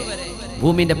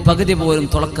 ഭൂമിയുടെ പകുതി പോലും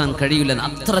തുളക്കാൻ കഴിയില്ല.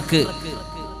 അത്രക്ക്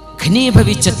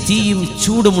ഘനീഭവിച്ച തീയും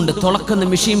ചൂടുമുണ്ട്. തുളക്കുന്ന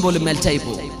മെഷീൻ പോലും മെൽറ്റായി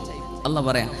പോകും. അല്ലാഹു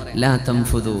പറയാ, ലാ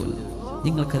തൻഫുദൂൻ,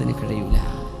 നിങ്ങൾക്കതിന് കഴിയൂല,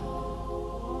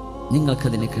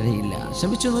 നിങ്ങൾക്കതിന് കഴിയില്ല.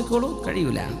 ശ്രമിച്ചു നോക്കിക്കോളൂ,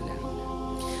 കഴിയൂല.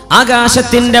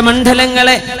 ആകാശത്തിന്റെ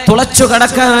മണ്ഡലങ്ങളെ തുളച്ചു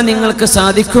കടക്കാൻ നിങ്ങൾക്ക്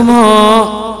സാധിക്കുമോ?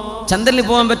 ചന്ദ്രനിൽ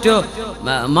പോകാൻ പറ്റുമോ?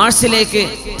 മാർസിലേക്ക്,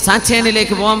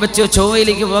 സാറ്റേണിലേക്ക് പോകാൻ പറ്റുമോ?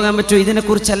 ചൊവ്വയിലേക്ക് പോകാൻ പറ്റുമോ? ഇതിനെ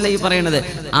കുറിച്ചല്ല ഈ പറയുന്നത്.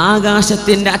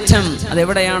 ആകാശത്തിന്റെ അറ്റം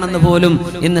അതെവിടെയാണെന്ന് പോലും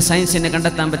ഇന്ന് സയൻസിനെ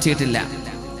കണ്ടെത്താൻ പറ്റിയിട്ടില്ല.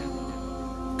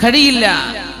 കഴിയില്ല.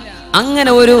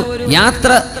 അങ്ങനെ ഒരു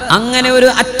യാത്ര, അങ്ങനെ ഒരു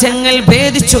അറ്റങ്ങൾ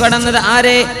ഭേദിച്ചു കടന്നത്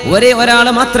ആരെ? ഒരേ ഒരാൾ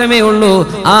മാത്രമേ ഉള്ളൂ.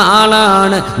 ആ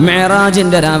ആളാണ്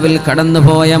മിഅ്റാജിന്റെ രാവിൽ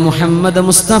കടന്നുപോയ മുഹമ്മദ്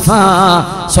മുസ്തഫ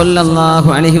സ്വല്ലല്ലാഹു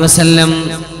അലൈഹി വസല്ലം.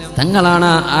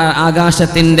 തങ്ങളാണ്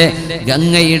ആകാശത്തിന്റെ,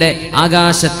 ഗംഗയുടെ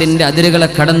ആകാശത്തിന്റെ അതിരുകളെ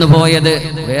കടന്നുപോയത്.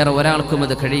 വേറെ ഒരാൾക്കും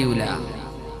അത് കഴിയൂല.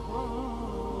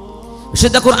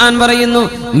 വിശുദ്ധ ഖുർആൻ പറയുന്നു,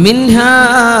 മിൻഹാ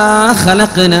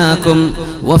ഖലഖനാകും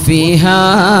വഫീഹാ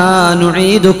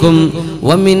നുഈദുകും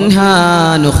വമിൻഹാ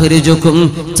നുഖ്രിജുകും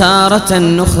താറതൻ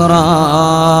ഉഖ്റാ.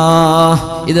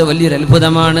 ഇത് വലിയൊരു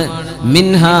അത്ഭുതമാണ്.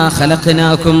 മിൻഹാ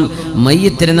ഖലഖനാകും,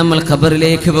 മയ്യിത്തിനെ നമ്മൾ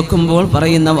ഖബറിലേക്ക് വെക്കുമ്പോൾ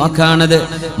പറയുന്ന വാക്കാണത്.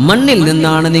 മണ്ണിൽ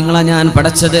നിന്നാണ് നിങ്ങളെ ഞാൻ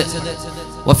പടച്ചത്.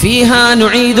 വഫീഹാ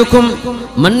നുഈദുകും,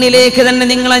 മണ്ണിലേക്ക് തന്നെ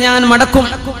നിങ്ങളെ ഞാൻ മടക്കും.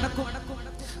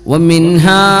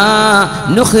 വമിൻഹാ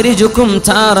നുഖ്രിജുകും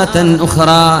താറതൻ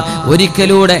ഉഖ്റാ,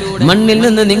 ഒരിക്കലൂടെ മണ്ണിൽ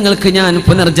നിന്ന് നിങ്ങൾക്ക് ഞാൻ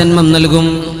പുനർജന്മം നൽകും.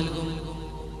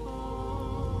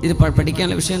 ഇത്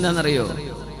പഠിക്കാനുള്ള വിഷയം എന്താണെന്നറിയോ?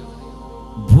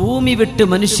 ഭൂമി വിട്ട്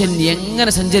മനുഷ്യൻ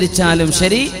എങ്ങനെ സഞ്ചരിച്ചാലും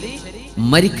ശരി,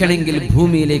 മരിക്കണമെങ്കിൽ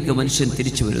ഭൂമിയിലേക്ക് മനുഷ്യൻ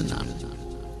തിരിച്ചു വരുന്നതാണ്.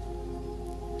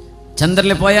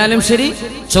 ചന്ദ്രനിൽ പോയാലും ശരി,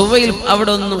 ചൊവ്വയിൽ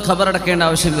അവിടെ ഒന്നും ഖബറടക്കേണ്ട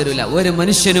ആവശ്യം വരില്ല. ഒരു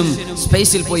മനുഷ്യനും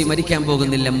സ്പേസിൽ പോയി മരിക്കാൻ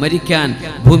പോകുന്നില്ല. മരിക്കാൻ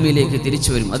ഭൂമിയിലേക്ക് തിരിച്ചു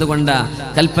വരും. അതുകൊണ്ട്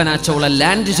കൽപ്പന ചൗള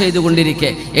ലാൻഡ് ചെയ്തുകൊണ്ടിരിക്കെ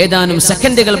ഏതാനും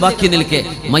സെക്കൻഡുകൾ ബാക്കി നിൽക്കെ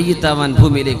മയ്യിത്താവാൻ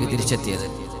ഭൂമിയിലേക്ക് തിരിച്ചെത്തിയത്.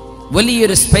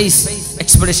 വലിയൊരു സ്പേസ്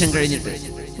എക്സ്പെഡിഷൻ കഴിഞ്ഞിട്ട്.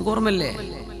 ഓർമ്മല്ലേ?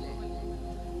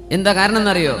 എന്താ കാരണം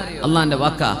എന്നറിയോ? അള്ളാന്റെ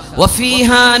വാക്ക,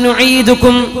 വഫീഹാ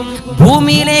നുഈദുകും,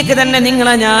 ഭൂമിയിലേക്ക് തന്നെ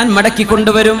നിങ്ങളെ ഞാൻ മടക്കി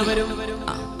കൊണ്ടുവരും.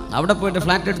 അവിടെ പോയിട്ട്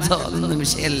ഫ്ലാറ്റ് എടുത്തോ, അതൊന്നും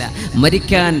വിഷയമല്ല.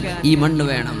 മരിക്കാൻ ഈ മണ്ണ്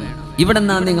വേണം. ഇവിടെ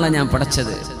നിന്നാണ് നിങ്ങളെ ഞാൻ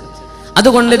പടച്ചത്.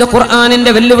 അതുകൊണ്ട് ഇത്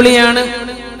ഖുർആനിന്റെ വെല്ലുവിളിയാണ്.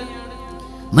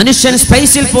 മനുഷ്യൻ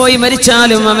സ്പേസിൽ പോയി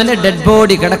മരിച്ചാലും അവന്റെ ഡെഡ്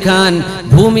ബോഡി കിടക്കാൻ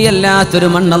ഭൂമിയല്ലാത്തൊരു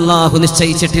മണ്ണ് അല്ലാഹു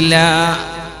നിശ്ചയിച്ചിട്ടില്ല.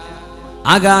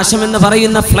 ആകാശം എന്ന്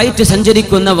പറയുന്ന ഫ്ലൈറ്റ്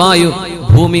സഞ്ചരിക്കുന്ന വായു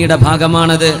ഭൂമിയുടെ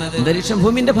ഭാഗമാണത്. അന്തരീക്ഷം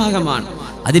ഭൂമിന്റെ ഭാഗമാണ്.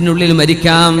 അതിനുള്ളിൽ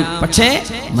മരിക്കാം. പക്ഷേ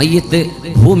മയ്യിത്ത്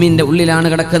ഭൂമിന്റെ ഉള്ളിലാണ്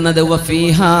കിടക്കുന്നത്.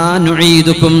 വഫീഹാ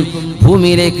നുഈദുകും,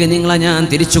 ഭൂമിയിലേക്ക് നിങ്ങളെ ഞാൻ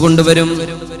തിരിച്ചു കൊണ്ടുവരും.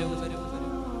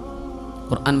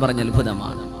 ഖുർആൻ പറഞ്ഞ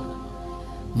അത്ഭുതമാണ്.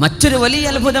 മറ്റൊരു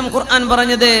വലിയ അത്ഭുതം ഖുർആൻ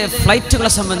പറഞ്ഞത്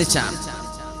ഫ്ലൈറ്റുകളെ സംബന്ധിച്ചാണ്.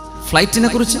 ഫ്ലൈറ്റിനെ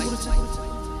കുറിച്ച്.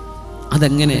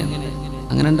 അതെങ്ങനെ?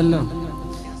 അങ്ങനെ ഉണ്ടല്ലോ,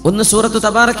 ഒന്ന് സൂറത്തു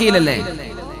തബാറക്കയിലല്ലേ?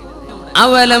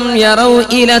 അവലം യറൗ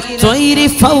ഇല ത്വയ്രി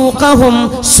ഫൗഖഹും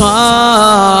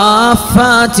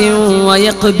സാഫാത്തിൻ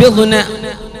വയഖ്ബിദ്ന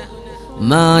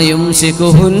മാ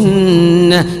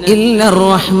യുംസികുഹുന്ന ഇല്ലർ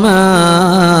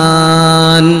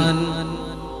റഹ്മാൻ.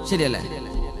 ശരിയല്ലേ?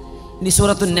 ഇനി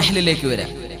സൂറത്തു നഹ്ലിലേക്ക്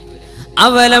വരാം.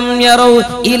 അവലം യറൗ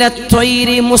ഇല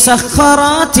ത്വയ്രി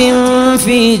മുസഖറാത്തിൻ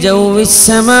ഫീ ജൗവിസ്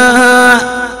സമാ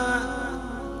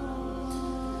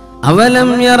അവലം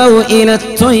യറൗ ഇല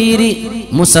ത്വയ്രി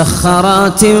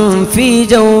മുസഖറാത്തിൻ ഫീ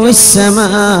ജൗവിസ് സമാ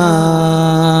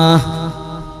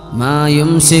മാ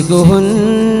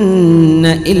യുംസികുഹുന്ന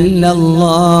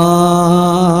ഇല്ലല്ലാഹ്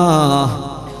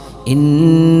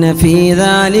ഇന്ന ഫീ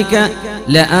ദാലിക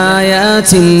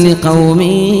ലആയാതിൻ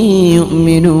ലിഖൗമിൻ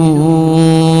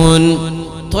യുഅ്മിനൂൻ.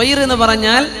 ത്വയ്ർ എന്ന്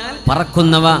പറഞ്ഞാൽ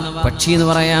പറക്കുന്നവ, പക്ഷി എന്ന്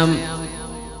പറയാം.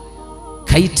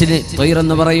 കൈറ്റിന് ത്വയ്ർ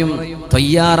എന്ന് പറയും,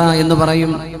 ത്വയ്യാറ എന്ന്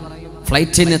പറയും.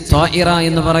 ഫ്ലൈറ്റിന് ത്വായിറ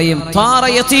എന്ന് പറയും. ത്വാറ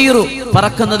യതീറു,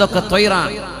 പറക്കുന്നതൊക്കെ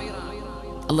ത്വയ്റാണ്.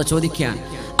 അല്ലാഹ് ചോദിക്കാൻ,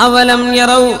 അവലം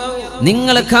യറൗ,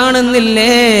 നിങ്ങൾ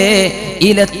കാണുന്നില്ലേ,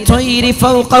 ഇല ത്വയ്രി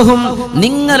ഫൗഖഹും,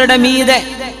 നിങ്ങളുടെ മീതെ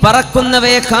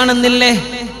പറക്കുന്നവയെ കാണുന്നില്ലേ?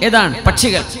 ഏതാണ്?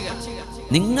 പക്ഷികൾ.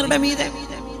 നിങ്ങളുടെ മീതെ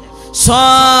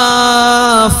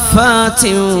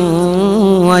സാഫാത്തിൻ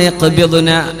വയഖ്ബിദ്ന,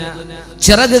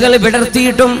 ചിറകുകൾ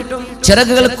വിടർത്തിയിട്ടും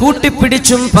ചിറകുകൾ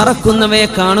കൂട്ടിപ്പിടിച്ചും പറക്കുന്നവയെ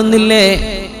കാണുന്നില്ലേ?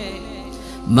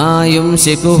 മാ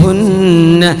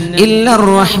യുംസികുഹുന്ന ഇല്ലർ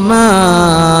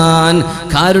റഹ്മാൻ,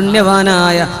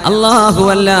 കാരുണ്യവാനായ അല്ലാഹു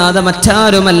അല്ലാതെ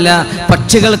മറ്റാരുമല്ല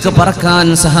പക്ഷികൾക്ക് പറക്കാൻ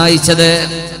സഹായിച്ചത്.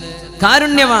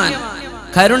 കാരുണ്യവാൻ.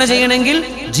 കരുണ ചെയ്യണമെങ്കിൽ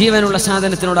ജീവനുള്ള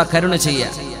സാധനത്തിനോടാ കരുണ ചെയ്യുക.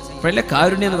 അപ്പോഴല്ലേ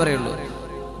കാരുണ്യം എന്ന് പറയുള്ളൂ.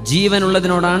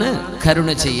 ജീവനുള്ളതിനോടാണ് കരുണ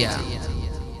ചെയ്യുക.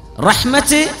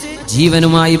 റഹ്മത്ത്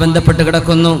ജീവനുമായി ബന്ധപ്പെട്ട്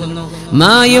കിടക്കുന്നു.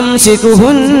 മാ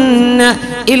യുംസികുഹുന്ന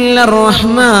ഇല്ലർ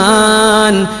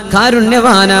റഹ്മാൻ,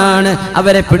 കാരുണ്യവാനാണ്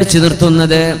അവരെ പിടിച്ചു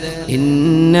നിർത്തുന്നത്.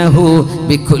 ഇന്നഹു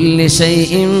ബികുല്ലി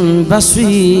ശൈഇൻ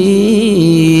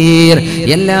ബസീർ,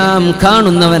 എല്ലാം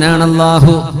കാണുന്നവനാണ്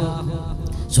അല്ലാഹു.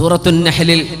 സൂറത്തുൻ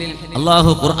നഹ്ലിൽ അല്ലാഹു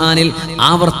ഖുർആനിൽ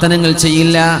ആവർത്തനങ്ങൾ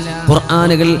ചെയ്യില്ല.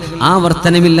 ഖുർആനുകൾ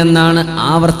ആവർത്തനമില്ലെന്നാണ്.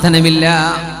 ആവർത്തനമില്ല.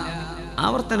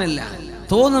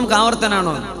 തോന്നും നമുക്ക്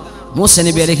ആവർത്തനാണോ? മൂസ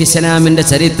നബി അലൈഹിസ്സലാമിന്റെ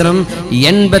ചരിത്രം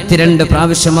 82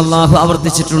 പ്രാവശ്യം അല്ലാഹു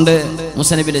ആവർത്തിച്ചിട്ടുണ്ട്. മൂസ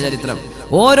നബിയുടെ ചരിത്രം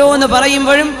ഓരോന്ന്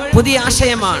പറയുമ്പോഴും പുതിയ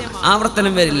ആശയമാണ്,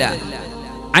 ആവർത്തനം വരില്ല.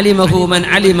 അലിമഹു മൻ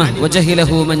അലിമ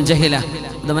വജഹിലഹു മൻ ജഹില,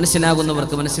 ഇത്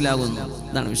മനസ്സിലാകുന്നവർക്ക് മനസ്സിലാകുന്നു.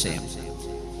 ഇതാണ് വിഷയം.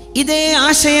 ഇതേ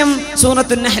ആശയം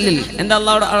സൂറത്തുൻ നഹ്ലിൽ എന്താ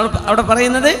അല്ലാഹു അവിടെ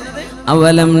പറയുന്നത്?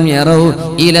 അവലം യറൗ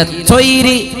ഇല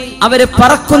ത്വയ്രി, അവര്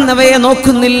പറക്കുന്നവയെ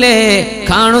നോക്കുന്നില്ലേ,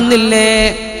 കാണുന്നില്ലേ?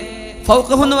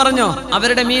 ഫൗഖഹു എന്ന് പറഞ്ഞോ?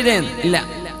 അവരുടെ മീതെ ഇല്ല.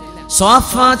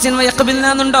 സ്വാഫാത്തിൻ വയഖ്ബിദ്ന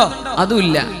എന്നുണ്ടോ?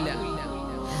 അതുമില്ല.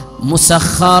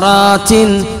 മുസഖറാത്തിൻ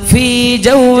ഫീ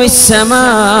ജൗവിസ് സമാ,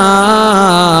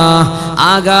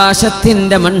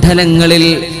 ആകാശത്തിന്റെ മണ്ഡലങ്ങളിൽ.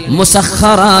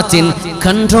 മുസഖറാത്തിൻ,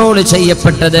 കൺട്രോൾ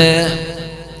ചെയ്യപ്പെട്ടത്.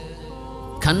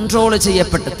 കൺട്രോൾ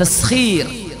ചെയ്യപ്പെട്ട തസ്ഖീർ.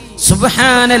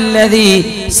 സുബ്ഹാനല്ലദീ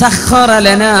സഖറ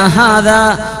ലനാ ഹാദാ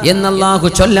എന്നല്ലാഹു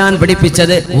ചൊല്ലാൻ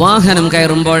പഠിപ്പിച്ചത് വാഹനം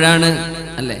കയറുമ്പോഴാണ്,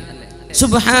 അല്ലേ?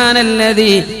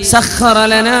 സുബ്ഹാനല്ലദീ സഖറ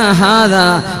ലനാ ഹാദാ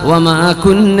വമാ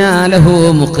കുന്നാ ലഹു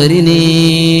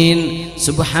മുഖ്രിനീൻ.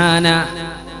 സുബ്ഹാന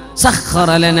സഖറ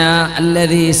ലനാ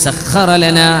അല്ലദീ സഖറ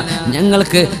ലനാ,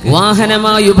 ഞങ്ങൾക്ക്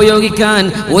വാഹനമായി ഉപയോഗിക്കാൻ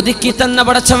ഒതുക്കി തന്ന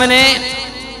പടച്ചവനെ.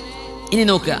 ഇനി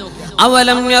നോക്കുക,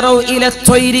 അവലം യറൗ ഇല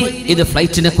ത്വയ്രി, ഇത്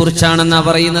ഫ്ലൈറ്റിനെ കുറിച്ചാണെന്നാ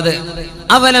പറയുന്നത്.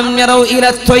 അവലം യറൗ ഇല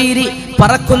ത്വയ്രി,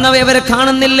 പറക്കുന്നവയെ അവർ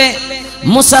കാണുന്നില്ലേ?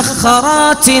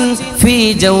 മുസഖറാത്തിൻ ഫീ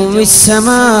ജൗവിസ്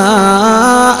സമാ,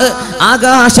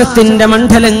 ആകാശത്തിന്റെ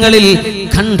മണ്ഡലങ്ങളിൽ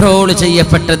കൺട്രോൾ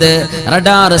ചെയ്യപ്പെട്ടത്.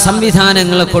 റഡാർ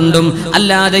സംവിധാനങ്ങൾ കൊണ്ടും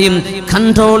അല്ലാതെയും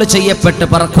കൺട്രോൾ ചെയ്യപ്പെട്ട്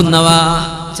പറക്കുന്നവ.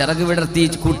 ചിറക് വിടർത്തി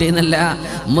കൂട്ടിയെന്നല്ല.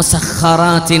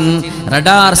 മുസഖറാത്തിൻ,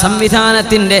 റഡാർ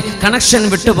സംവിധാനത്തിന്റെ കണക്ഷൻ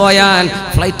വിട്ടുപോയാൽ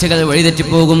ഫ്ലൈറ്റുകൾ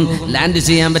വഴിതെറ്റിപ്പോകും, ലാൻഡ്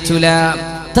ചെയ്യാൻ പറ്റൂല.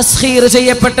 തസ്ഖീർ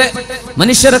ചെയ്യപ്പെട്ട്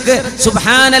മനുഷ്യർക്ക്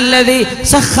സുബ്ഹാനല്ലദീ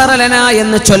സഖറ ലനാ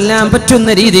എന്ന് ചൊല്ലാൻ പറ്റുന്ന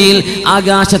രീതിയിൽ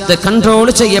ആകാശത്ത് കൺട്രോൾ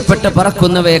ചെയ്യപ്പെട്ട്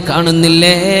പറക്കുന്നവയെ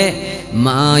കാണുന്നില്ലേ?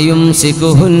 മാ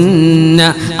യുംസികുഹുന്ന,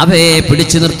 അവയെ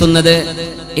പിടിച്ചു നിർത്തുന്നത്.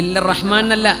 ഇല്ല റഹ്മാൻ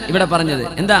എന്നല്ല ഇവിടെ പറഞ്ഞത്.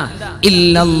 എന്താ?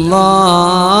 ഇല്ലല്ലാഹ്,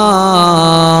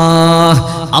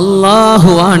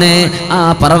 അല്ലാഹു ആണ് ആ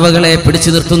പറവകളെ പിടിച്ചു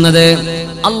നിർത്തുന്നത്.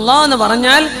 അല്ലാഹ് എന്ന്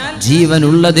പറഞ്ഞാൽ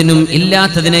ജീവനുള്ളതിനും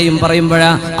ഇല്ലാത്തതിനെയും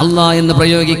പറയുമ്പോഴാ അല്ലാഹ് എന്ന്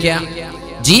പ്രയോഗിക്കുക.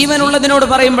 ജീവനുള്ളതിനോട്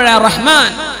പറയുമ്പോഴാ റഹ്മാൻ,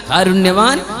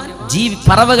 കാരുണ്യവാൻ.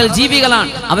 പറവകൾ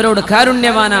ജീവികളാണ്, അവരോട്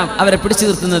കാരുണ്യവാനാ അവരെ പിടിച്ചു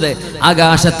നിർത്തുന്നത്.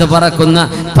 ആകാശത്ത് പറക്കുന്ന,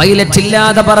 പൈലറ്റ്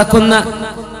ഇല്ലാതെ പറക്കുന്ന,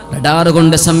 റഡാർ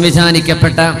കൊണ്ട്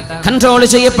സംവിധാനിക്കപ്പെട്ട, കൺട്രോൾ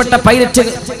ചെയ്യപ്പെട്ട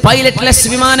പൈലറ്റ്ലെസ്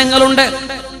വിമാനങ്ങളുണ്ട്.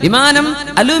 വിമാനം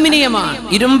അലൂമിനിയമാണ്,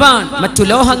 ഇരുമ്പാണ്, മറ്റു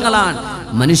ലോഹങ്ങളാണ്.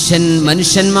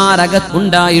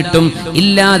 മനുഷ്യന്മാരകത്തുണ്ടായിട്ടും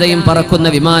ഇല്ലാതെയും പറക്കുന്ന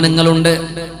വിമാനങ്ങളുണ്ട്.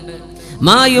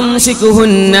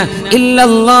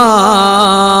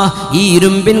 ഈ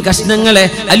ഇരുമ്പിൻ കഷ്ണങ്ങളെ,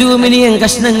 അലൂമിനിയം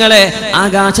കഷ്ണങ്ങളെ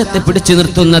ആകാശത്ത് പിടിച്ചു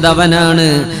നിർത്തുന്നത് അവനാണ്.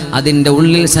 അതിന്റെ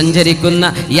ഉള്ളിൽ സഞ്ചരിക്കുന്ന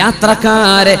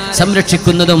യാത്രക്കാരെ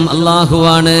സംരക്ഷിക്കുന്നതും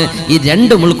അള്ളാഹുവാണ്. ഈ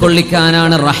രണ്ടും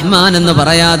ഉൾക്കൊള്ളിക്കാനാണ് റഹ്മാൻ എന്ന്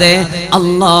പറയാതെ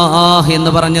അല്ലാഹ്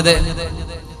എന്ന് പറഞ്ഞത്.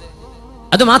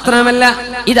 അത് മാത്രമല്ല,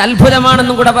 ഇത്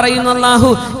അത്ഭുതമാണെന്നും കൂടെ പറയുന്നു അല്ലാഹു.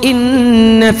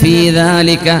 ഇന്ന ഫീ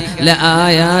ദാലിക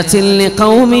ലആയാതിൻ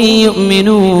ലിഖൗമി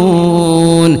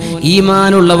യുഅ്മിനൂൻ.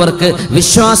 ഈമാനുള്ളവർക്ക്,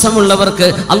 വിശ്വാസമുള്ളവർക്ക്,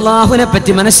 അല്ലാഹുവിനെ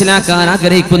പറ്റി മനസ്സിലാക്കാൻ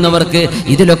ആഗ്രഹിക്കുന്നവർക്ക്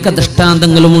ഇതിലൊക്കെ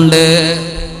ദൃഷ്ടാന്തങ്ങളുമുണ്ട്.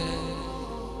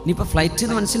 ഇനിയിപ്പോൾ ഫ്ലൈറ്റ്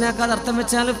എന്ന് മനസ്സിലാക്കാതെ അർത്ഥം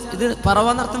വെച്ചാൽ ഇത്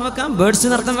പറവാന്ന് അർത്ഥം വെക്കാം,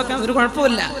 ബേർഡ്സ് അർത്ഥം വെക്കാം, ഒരു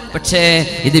കുഴപ്പമില്ല. പക്ഷേ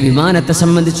ഇത് വിമാനത്തെ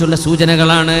സംബന്ധിച്ചുള്ള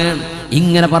സൂചനകളാണ്.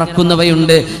 ഇങ്ങനെ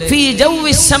പറക്കുന്നവയുണ്ട്. ഫീ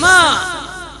ജൗവിസ് സമാ,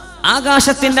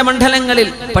 ആകാശത്തിന്റെ മണ്ഡലങ്ങളിൽ.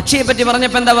 പക്ഷിയെ പറ്റി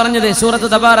പറഞ്ഞപ്പോ എന്താ പറഞ്ഞത്? സൂറത്ത്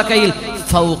തബാറക്കയിൽ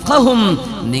ഫൗഖഹും,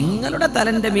 നിങ്ങളുടെ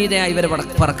തലന്റെ മീതെയായി ഇവർ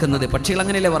പറക്കുന്നത്. പക്ഷികൾ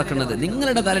അങ്ങനെയല്ലേ പറക്കുന്നത്?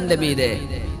 നിങ്ങളുടെ തലന്റെ മീതെ.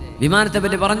 വിമാനത്തെ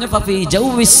പറ്റി പറഞ്ഞു ഫീ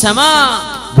ജൗവിസ് സമാ,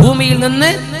 ഭൂമിയിൽ നിന്ന്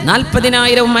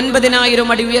 40,000 50,000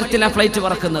 അടി ഉയരത്തിലാണ് ഫ്ലൈറ്റ്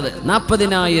പറക്കുന്നത്.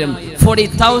 40,000,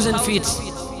 40,000 ഫീറ്റ്,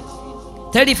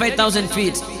 35,000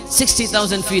 ഫീറ്റ്,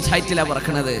 60,000 ഫീറ്റ് ഹൈറ്റിലാണ്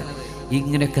പറക്കുന്നത്.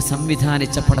 ഇങ്ങനെയൊക്കെ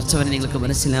സംവിധാനിച്ച പടച്ചവനെ നിങ്ങൾക്ക്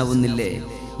മനസ്സിലാവുന്നില്ലേ?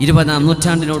 20-ാം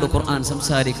നൂറ്റാണ്ടിനോട് ഖുർആൻ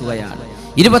സംസാരിക്കുകയാണ്,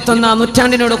 21-ാം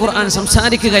നൂറ്റാണ്ടിനോട് ഖുർആൻ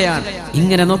സംസാരിക്കുകയാണ്.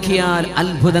 ഇങ്ങനെ നോക്കിയാൽ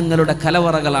അത്ഭുതങ്ങളുടെ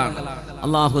കലവറകളാണ്.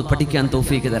 അള്ളാഹു പഠിക്കാൻ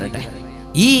തൗഫീക്ക് തരട്ടെ.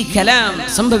 ഈ കലാം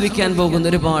സംഭവിക്കാൻ പോകുന്ന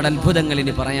ഒരുപാട് അത്ഭുതങ്ങൾ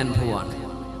ഇനി പറയാൻ പോവാണ്.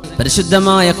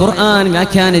 പരിശുദ്ധമായ ഖുർആൻ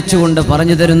വ്യാഖ്യാനിച്ചുകൊണ്ട്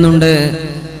പറഞ്ഞു തരുന്നുണ്ട്.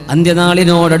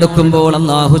 അന്ത്യനാളിനോടടുക്കുമ്പോൾ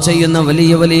അള്ളാഹു ചെയ്യുന്ന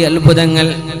വലിയ വലിയ അത്ഭുതങ്ങൾ,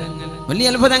 വലിയ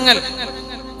അത്ഭുതങ്ങൾ.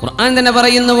 ഖുർആൻ തന്നെ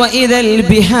പറയുന്നു, വഇദൽ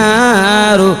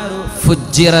ബിഹാറു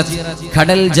ഫുജ്ജിറത്,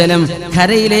 കടൽ ജലം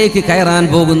കരയിലേക്ക് കയറാൻ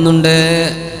പോകുന്നുണ്ട്.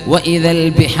 വഇദൽ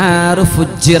ബിഹാറു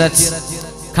ഫുജ്ജിറത്,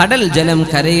 കടൽ ജലം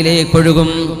കരയിലേക്ക് ഒഴുകും.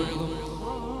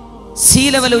 സീ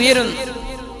ലെവൽ ഉയരും.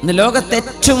 ഇന്ന് ലോകത്തെ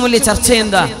ഏറ്റവും വലിയ ചർച്ച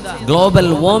എന്താ? Global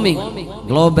warming.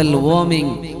 ഗ്ലോബൽ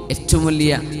വാർമിംഗ് ഏറ്റവും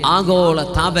വലിയ ആഗോള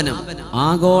താപനം.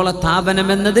 ആഗോള താപനം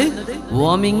എന്നത്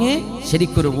വാർമിംഗ്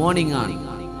ശരിക്കൊരു വാർണിംഗ് ആണ്.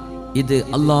 ഇത്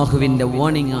അള്ളാഹുവിന്റെ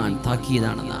വാർണിംഗ് ആണ്,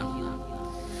 താക്കീതാണെന്നാണ്.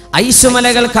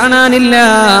 ഐസുമലകൾ കാണാനില്ല,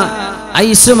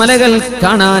 ഐസുമലകൾ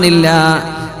കാണാനില്ല.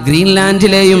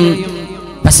 ഗ്രീൻലാൻഡിലെയും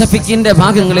പസഫിക്കിന്റെ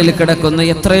ഭാഗങ്ങളിൽ കിടക്കുന്ന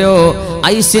എത്രയോ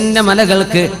ഐസിന്റെ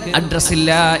മലകൾക്ക് അഡ്രസ് ഇല്ല.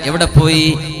 എവിടെ പോയി?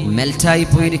 മെൽറ്റായി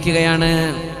പോയിരിക്കുകയാണ്.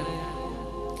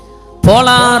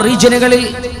 പോളാർ റീജിയനുകളിൽ,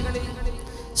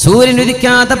 സൂര്യൻ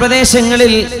ഉദിക്കാത്ത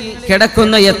പ്രദേശങ്ങളിൽ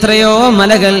കിടക്കുന്ന എത്രയോ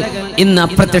മലകൾ ഇന്ന്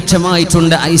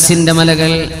അപ്രത്യക്ഷമായിട്ടുണ്ട്. ഐസിന്റെ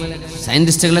മലകൾ.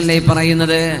 സയന്റിസ്റ്റുകളല്ലേ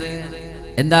പറയുന്നത്.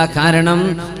 എന്താ കാരണം?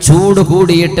 ചൂട്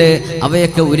കൂടിയിട്ട്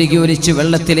അവയൊക്കെ ഉരുകി ഒലിച്ച്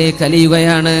വെള്ളത്തിലേക്ക്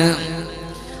അലിയുകയാണ്.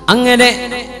 അങ്ങനെ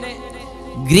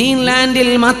ഗ്രീൻലാൻഡിൽ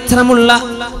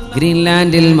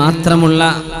മാത്രമുള്ള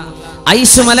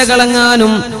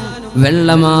ഐസുമലകളെങ്ങാനും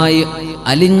വെള്ളമായി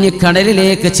അലിഞ്ഞ്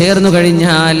കടലിലേക്ക് ചേർന്നു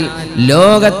കഴിഞ്ഞാൽ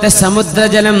ലോകത്തെ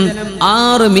സമുദ്രജലം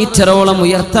 6 മീറ്ററോളം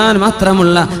ഉയർത്താൻ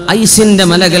മാത്രമുള്ള ഐസിന്റെ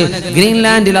മലകൾ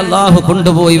ഗ്രീൻലാൻഡിൽ അള്ളാഹു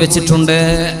കൊണ്ടുപോയി വെച്ചിട്ടുണ്ട്.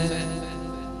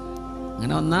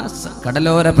 അങ്ങനെ വന്ന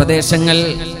കടലോര പ്രദേശങ്ങൾ,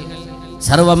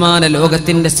 സർവമാന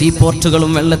ലോകത്തിന്റെ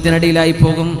സീപോർട്ടുകളും വെള്ളത്തിനടിയിലായി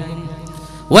പോകും.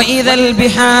 വഇദൽ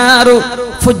ബിഹാറു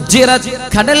ഫുജ്ജിറത്,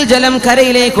 കടൽ ജലം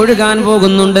കരയിലേക്ക് ഒഴുകാൻ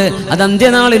പോകുന്നുണ്ട്. അത്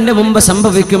അന്ത്യനാളിന്റെ മുമ്പ്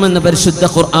സംഭവിക്കുമെന്ന് പരിശുദ്ധ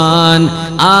ഖുർആൻ.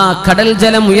 ആ കടൽ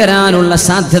ജലം ഉയരാനുള്ള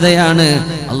സാധ്യതയാണ്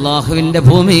അള്ളാഹുവിന്റെ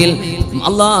ഭൂമിയിൽ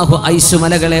അള്ളാഹു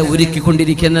ഐസുമലകളെ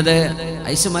ഒരുക്കിക്കൊണ്ടിരിക്കുന്നത്.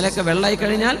 ഐസുമലയൊക്കെ വെള്ളമായി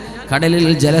കഴിഞ്ഞാൽ കടലിൽ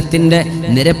ജലത്തിന്റെ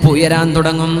നിരപ്പ് ഉയരാൻ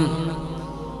തുടങ്ങും.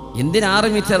 എന്തിന് 6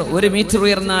 മീറ്റർ? 1 മീറ്റർ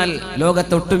ഉയർന്നാൽ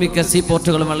ലോകത്തെ ഒട്ടുമിക്ക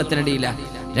സീപോർട്ടുകളും വെള്ളത്തിനടിയില്ല.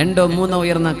 2 3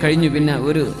 ഉയർന്നാൽ കഴിഞ്ഞു. പിന്നെ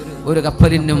ഒരു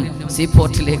കപ്പലിനും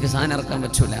സീപോർട്ടിലേക്ക് സാധനം ഇറക്കാൻ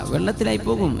പറ്റൂല, വെള്ളത്തിലായി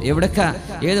പോകും. എവിടൊക്കെ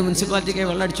ഏത് മുനിസിപ്പാലിറ്റിക്ക്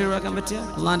വെള്ളം അടിച്ചൊഴിവാക്കാൻ പറ്റുക?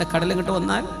 അള്ളാന്റെ കടലിങ്ങോട്ട്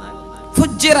വന്നാൽ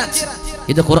ഫുജ്ജിറത്.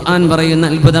 ഇത് ഖുർആൻ പറയുന്ന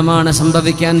അത്ഭുതമാണ്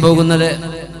സംഭവിക്കാൻ പോകുന്നത്.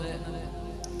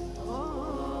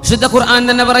 ശുദ്ധ ഖുർആൻ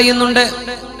തന്നെ പറയുന്നുണ്ട്,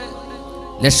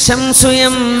 ലശംസു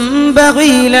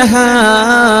യംബഗി ലഹാ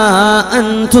അൻ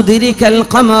തുദ്രികൽ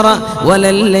ഖമറ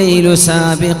വലൽ ലൈലു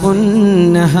സാബിഖുൻ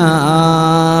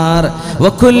നഹാർ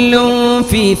വകുല്ലും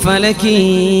ഫീ ഫലകി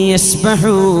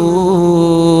യസ്ബഹൂൻ.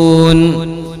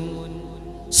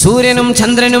 സൂര്യനും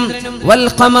ചന്ദ്രനും വൽ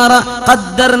ഖമറ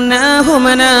ഖദ്ദർനാഹു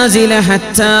മനാസില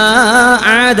ഹത്താ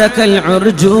ആദ കൽ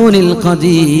ഉർജൂനിൽ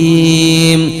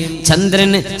ഖദീം.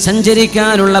 ചന്ദ്രന്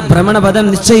സഞ്ചരിക്കാനുള്ള ഭ്രമണപഥം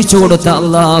നിശ്ചയിച്ചു കൊടുത്ത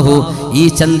അള്ളാഹു ഈ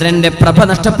ചന്ദ്രന്റെ പ്രഭ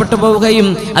നഷ്ടപ്പെട്ടു പോവുകയും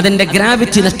അതിന്റെ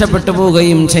ഗ്രാവിറ്റി നഷ്ടപ്പെട്ടു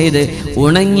പോവുകയും ചെയ്ത്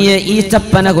ഉണങ്ങിയ ഈ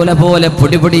ചപ്പന കുല പോലെ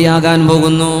പൊടിപൊടിയാകാൻ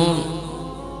പോകുന്നു.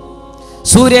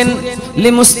 സൂര്യൻ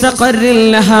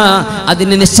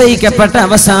അതിന് നിശ്ചയിക്കപ്പെട്ട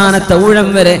അവസാനത്തെ ഊഴം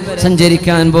വരെ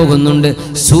സഞ്ചരിക്കാൻ പോകുന്നുണ്ട്.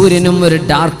 സൂര്യനും ഒരു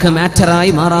ഡാർക്ക്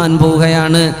മാറ്ററായി മാറാൻ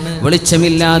പോവുകയാണ്.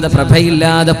 വെളിച്ചമില്ലാതെ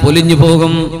പ്രഭയില്ലാതെ പൊലിഞ്ഞു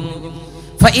പോകും.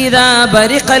 فإذا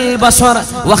برق البصر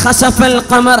وخسف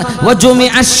القمر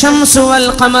وجمع الشمس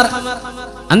والقمر.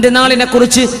 അന്ത്യനാളിനെ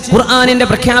കുറിച്ച് ഖുർആനിന്റെ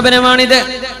പ്രഖ്യാപനമാണിത്.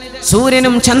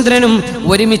 സൂര്യനും ചന്ദ്രനും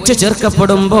ഒരുമിച്ച്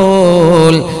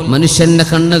ചേർക്കപ്പെടുമ്പോൾ മനുഷ്യന്റെ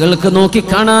കണ്ണുകൾക്ക് നോക്കി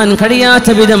കാണാൻ കഴിയാത്ത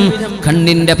വിധം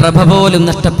കണ്ണിന്റെ പ്രഭ പോലും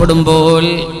നഷ്ടപ്പെടുമ്പോൾ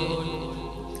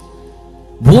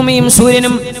ഭൂമിയും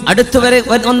സൂര്യനും അടുത്തു വരെ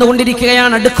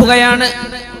വന്നുകൊണ്ടിരിക്കുകയാണ്, അടുക്കുകയാണ്.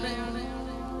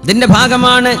 ഇതിന്റെ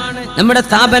ഭാഗമാണ് നമ്മുടെ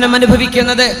താപനം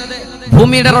അനുഭവിക്കുന്നത്.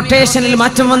 ഭൂമിയുടെ റൊട്ടേഷനിൽ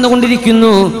മാറ്റം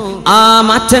വന്നുകൊണ്ടിരിക്കുന്നു. ആ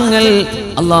മാറ്റങ്ങൾ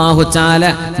അല്ലാഹു തആല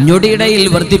ഞൊടിയിടയിൽ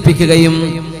വർദ്ധിപ്പിക്കുകയും,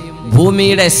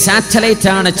 ഭൂമിയുടെ സാറ്റലൈറ്റ്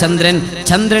ആണ് ചന്ദ്രൻ.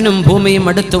 ചന്ദ്രനും ഭൂമിയും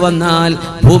അടുത്തു വന്നാൽ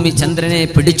ഭൂമി ചന്ദ്രനെ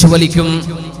പിടിച്ചു വലിക്കും.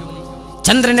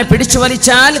 ചന്ദ്രനെ പിടിച്ചു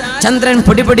വലിച്ചാൽ ചന്ദ്രൻ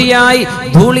പൊടിപൊടിയായി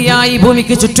ധൂളിയായി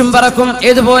ഭൂമിക്ക് ചുറ്റും പറക്കും.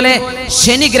 ഏതുപോലെ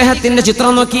ശനിഗ്രഹത്തിന്റെ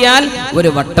ചിത്രം നോക്കിയാൽ ഒരു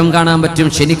വട്ടം കാണാൻ പറ്റും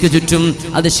ശനിക്ക് ചുറ്റും.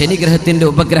 അത് ശനിഗ്രഹത്തിന്റെ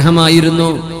ഉപഗ്രഹമായിരുന്നു.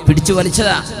 പിടിച്ചു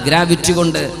വലിച്ചതാ ഗ്രാവിറ്റി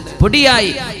കൊണ്ട്.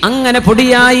 പൊടിയായി, അങ്ങനെ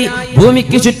പൊടിയായി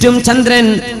ഭൂമിക്ക് ചുറ്റും ചന്ദ്രൻ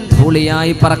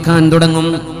ധൂളിയായി പറക്കാൻ തുടങ്ങും.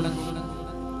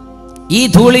 ഈ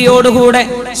ധൂളിയോടുകൂടെ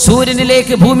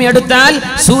സൂര്യനിലേക്ക് ഭൂമി അടുത്താൽ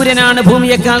സൂര്യനാണ്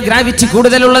ഭൂമിയേക്കാൾ ഗ്രാവിറ്റി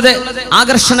കൂടുതലുള്ളത്,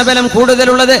 ആകർഷണ ബലം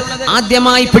കൂടുതലുള്ളത്.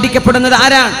 ആദ്യമായി പിടിക്കപ്പെടുന്നത്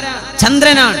ആരാണ്?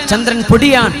 ചന്ദ്രനാണ്. ചന്ദ്രൻ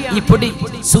പൊടിയാണ്. ഈ പൊടി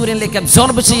സൂര്യനിലേക്ക്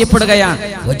അബ്സോർബ് ചെയ്യപ്പെടുകയാണ്.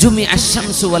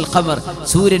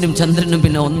 സൂര്യനും ചന്ദ്രനും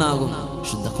പിന്നെ ഒന്നാകും.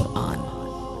 ശുദ്ധ ഖുർആൻ.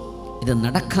 ഇത്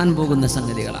നടക്കാൻ പോകുന്ന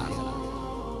സംഗതികളാണ്.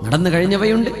 നടന്നു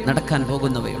കഴിഞ്ഞവയുണ്ട്, നടക്കാൻ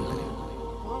പോകുന്നവയുണ്ട്.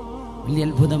 വലിയ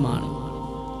അത്ഭുതമാണ്.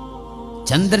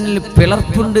 ചന്ദ്രനിൽ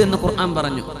പിളർപ്പുണ്ട് എന്ന് ഖുർആൻ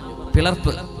പറഞ്ഞു.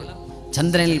 പിളർപ്പ്,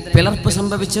 ചന്ദ്രനിൽ പിളർപ്പ്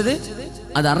സംഭവിച്ചത്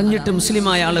അത് അറിഞ്ഞിട്ട്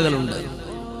മുസ്ലിമായ ആളുകളുണ്ട്.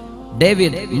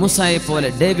 ഡേവിഡ് മൂസയെ പോലെ,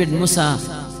 ഡേവിഡ് മൂസ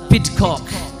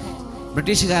പിറ്റ്കോക്ക്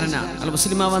ബ്രിട്ടീഷുകാരനാണ്. അയാൾ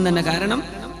മുസ്ലിമാവാൻ തന്നെ കാരണം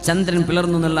ചന്ദ്രൻ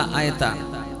പിളർന്നു എന്നുള്ള ആയത്താണ്.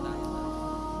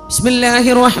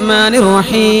 ബിസ്മില്ലാഹിർ റഹ്മാനിർ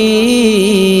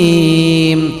റഹീം.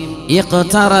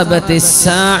 ഇഖ്തറബത്തിസ്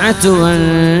സാഅതു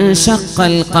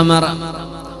വൻശഖൽ ഖമർ.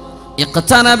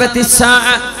 ഇഖ്തറബത്തിസ് സാഅ,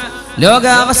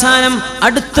 ലോകാവസാനം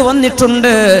അടുത്തു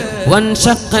വന്നിട്ടുണ്ട്.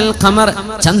 വൻശഖൽ ഖമർ,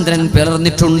 ചന്ദ്രൻ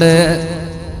പിളർന്നിട്ടുണ്ട്.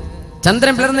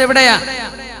 ചന്ദ്രൻ പിളർന്നത് എവിടെയാ?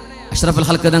 അഷ്റഫുൽ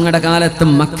ഹൽക്ക് തങ്ങളുടെ കാലത്ത്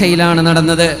മക്കയിലാണ്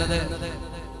നടന്നത്.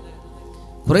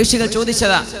 ഖുറൈശികൾ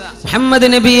ചോദിച്ചതാ, മുഹമ്മദ്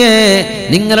നബിയെ,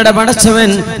 നിങ്ങളുടെ പടച്ചവൻ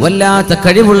വല്ലാത്ത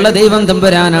കഴിവുള്ള ദൈവം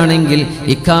തമ്പുരാനാണെങ്കിൽ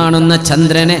ഇക്കാണുന്ന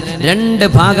ചന്ദ്രനെ 2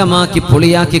 ഭാഗമാക്കി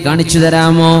പൊളിയാക്കി കാണിച്ചു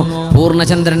തരാമോ?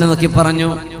 പൂർണ്ണചന്ദ്രനെ നോക്കി പറഞ്ഞു.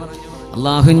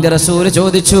 അള്ളാഹുവിന്റെ റസൂൽ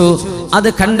ചോദിച്ചു, അത്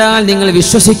കണ്ടാൽ നിങ്ങൾ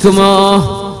വിശ്വസിക്കുമോ?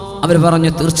 അവർ പറഞ്ഞു,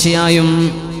 തീർച്ചയായും.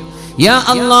 യാ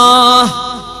അല്ലാഹ്,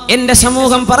 എന്റെ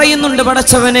സമൂഹം പറയുന്നുണ്ട്,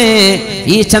 പടച്ചവനെ,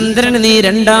 ഈ ചന്ദ്രന് നീ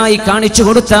 2ആയി കാണിച്ചു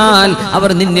കൊടുത്താൽ അവർ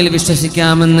നിന്നിൽ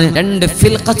വിശ്വസിക്കാമെന്ന്. 2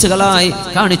 ഫിൽഖത്തുകളായി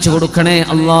കാണിച്ചു കൊടുക്കണേ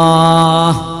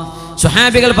അല്ലാഹ്.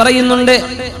 സ്വഹാബികൾ പറയുന്നുണ്ട്,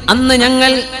 അന്ന്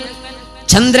ഞങ്ങൾ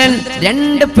ചന്ദ്രൻ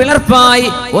 2 പിളർപ്പായി,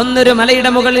 ഒന്നൊരു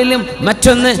മലയുടെ മുകളിലും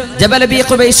മറ്റൊന്ന് ജബൽ അബീ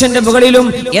ഖുബൈസിന്റെ മുകളിലും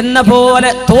എന്ന പോലെ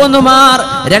തോന്നുമാർ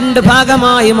 2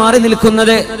 ഭാഗമായി മാറി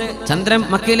നിൽക്കുന്നത്. ചന്ദ്രൻ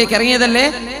മക്കയിലേക്ക് ഇറങ്ങിയതല്ലേ?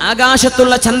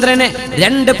 ആകാശത്തുള്ള ചന്ദ്രനെ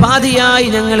 2 പാതിയായി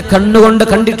ഞങ്ങൾ കണ്ണുകൊണ്ട്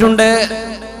കണ്ടിട്ടുണ്ട്.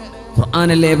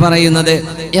 ഖുർആനല്ലേ പറയുന്നത്,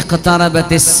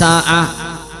 ഇഖ്തറബത്തിസ് സാഅ,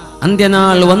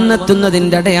 അന്ത്യനാൾ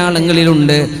വന്നെത്തുന്നതിന്റെ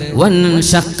അടയാളങ്ങളിലുണ്ട്.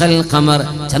 വൻശഖൽ ഖമർ,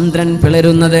 ചന്ദ്രൻ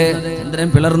പിളരുന്നത്. ചന്ദ്രൻ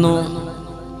പിളർന്നു.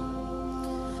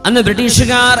 അന്ന്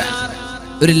ബ്രിട്ടീഷുകാർ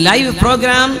ഒരു live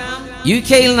programme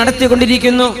UK-യിൽ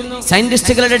നടത്തിക്കൊണ്ടിരിക്കുന്നു.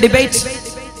 സയന്റിസ്റ്റുകളുടെ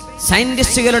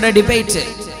debate,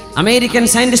 American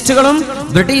സയന്റിസ്റ്റുകളും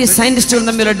British സയന്റിസ്റ്റുകളും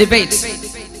തമ്മിലുള്ള ഡിബേറ്റ്.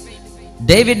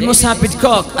 ഡേവിഡ് മൂസ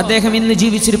പിറ്റ്കോക്ക്, അദ്ദേഹം ഇന്ന്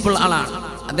ജീവിച്ചിരിപ്പുള്ള ആളാണ്.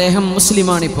 അദ്ദേഹം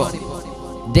മുസ്ലിമാണ്. ഇപ്പോ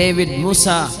ഡേവിഡ് മൂസ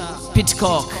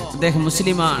പിറ്റ്കോക്ക്, അദ്ദേഹം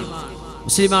മുസ്ലിമാണ്.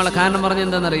 മുസ്ലിമാണുള്ള കാരണം പറഞ്ഞ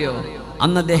എന്താണെന്നറിയോ?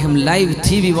 അന്ന് അദ്ദേഹം ലൈവ്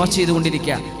TV വാച്ച്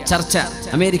ചെയ്തുകൊണ്ടിരിക്കുക. ചർച്ച,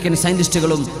 അമേരിക്കൻ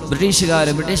സയന്റിസ്റ്റുകളും ബ്രിട്ടീഷുകാർ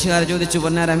ചോദിച്ചു,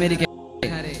 പൊന്നാര അമേരിക്ക,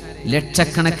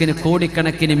 ലക്ഷക്കണക്കിന്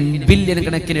കോടിക്കണക്കിന് ബില്യൺ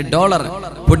കണക്കിന് ഡോളർ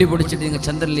പൊടി പൊടിച്ചിട്ട് നിങ്ങൾ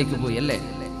ചന്ദ്രനിലേക്ക് പോയി അല്ലേ?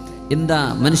 എന്താ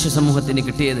മനുഷ്യ സമൂഹത്തിന്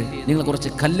കിട്ടിയത്? നിങ്ങൾ കുറച്ച്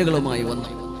കല്ലുകളുമായി വന്നു.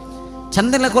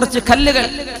 ചന്ദ്രനിലെ കുറച്ച് കല്ലുകൾ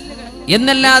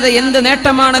എന്നല്ലാതെ എന്ത്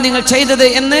നേട്ടമാണ് നിങ്ങൾ ചെയ്തത്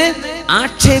എന്ന്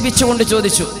ആക്ഷേപിച്ചുകൊണ്ട്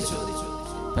ചോദിച്ചു.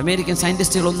 അമേരിക്കൻ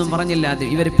സയന്റിസ്റ്റുകളൊന്നും പറഞ്ഞില്ല.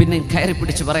 ഇവർ പിന്നെ കയറി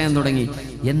പിടിച്ച് പറയാൻ തുടങ്ങി,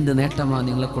 എന്ത് നേട്ടമാണ്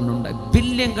നിങ്ങളെ കൊണ്ടുണ്ടായി?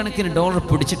 ബില്യൺ കണക്കിന് ഡോളർ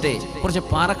പിടിച്ചിട്ടേ കുറച്ച്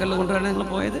പാറക്കല്ല് കൊണ്ടുവരാൻ നിങ്ങൾ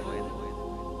പോയത്?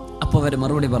 അപ്പോൾ അവർ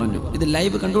മറുപടി പറഞ്ഞു, ഇത്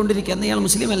ലൈവ് കണ്ടുകൊണ്ടിരിക്കുക. അന്ന് ഇയാൾ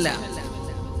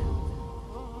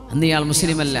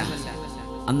മുസ്ലിമല്ല.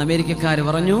 അന്ന് അമേരിക്കക്കാർ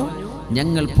പറഞ്ഞു,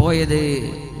 ഞങ്ങൾ പോയത്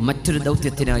മറ്റൊരു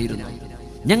ദൗത്യത്തിനായിരുന്നു.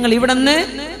 ഞങ്ങൾ ഇവിടുന്ന്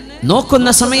നോക്കുന്ന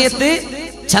സമയത്ത്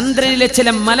ചന്ദ്രനിലെ ചില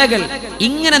മലകൾ,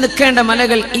 ഇങ്ങനെ നിൽക്കേണ്ട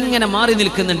മലകൾ ഇങ്ങനെ മാറി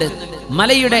നിൽക്കുന്നുണ്ട്.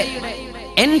 മലയുടെ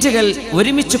എൻഡുകൾ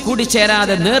ഒരുമിച്ച്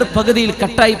കൂടിച്ചേരാതെ നേർപകുതിയിൽ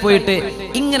കട്ടായി പോയിട്ട്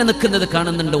ഇങ്ങനെ നിൽക്കുന്നത്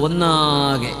കാണുന്നുണ്ട്.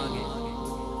 ഒന്നാകെ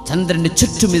ചന്ദ്രന്റെ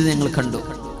ചുറ്റും ഇത് ഞങ്ങൾ കണ്ടു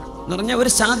എന്ന് പറഞ്ഞ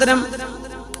ഒരു സാധനം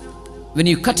when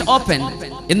you cut open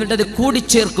എന്നിട്ട് അത്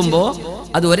കൂടിച്ചേർക്കുമ്പോൾ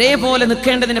അത് ഒരേപോലെ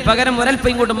നിൽക്കേണ്ടതിന് പകരം ഒരൽപ്പം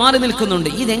ഇങ്ങോട്ട് മാറി നിൽക്കുന്നുണ്ട്.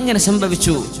 ഇതെങ്ങനെ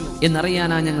സംഭവിച്ചു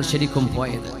എന്നറിയാനാണ് ഞങ്ങൾ ശരിക്കും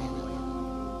പോയത്.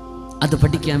 അത്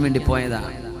പഠിക്കാൻ വേണ്ടി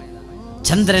പോയതാണ്.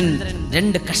 ചന്ദ്രൻ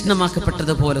 2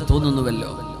 കഷ്ണമാക്കപ്പെട്ടതുപോലെ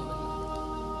തോന്നുന്നുവല്ലോ.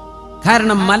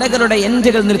 കാരണം മലകളുടെ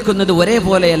എൻഡുകൾ നിൽക്കുന്നത്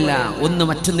ഒരേപോലെയല്ല, ഒന്ന്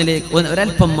മറ്റൊന്നിലേക്ക്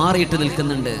ഒരൽപ്പം മാറിയിട്ട്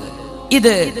നിൽക്കുന്നുണ്ട്.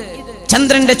 ഇത്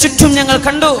ചന്ദ്രന്റെ ചുറ്റും ഞങ്ങൾ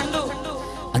കണ്ടു.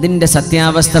 അതിന്റെ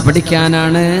സത്യാവസ്ഥ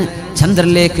പഠിക്കാനാണ്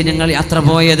ചന്ദ്രനിലേക്ക് ഞങ്ങൾ യാത്ര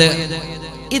പോയത്.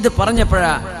 ഇത്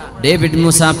പറഞ്ഞപ്പോഴാ ഡേവിഡ്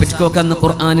മൂസ പിറ്റ്കോക്ക് എന്ന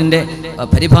ഖുർആനിന്റെ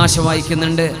പരിഭാഷ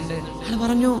വായിക്കുന്നുണ്ട്. അയാൾ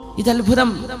പറഞ്ഞു, ഇതത്ഭുതം,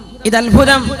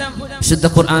 ഇതത്ഭുതം. വിശുദ്ധ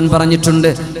ഖുർആൻ പറഞ്ഞിട്ടുണ്ട്,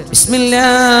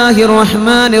 ബിസ്മില്ലാഹിർ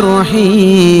റഹ്മാനിർ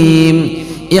റഹീം,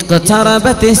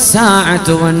 ഇഖ്തറബത്തിസ്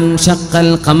സാഅതു വൻഷഖൽ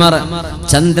ഖമർ.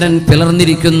 ചന്ദ്രൻ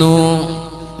പിളർന്നിരിക്കുന്നു,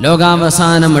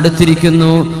 ലോകാവസാനം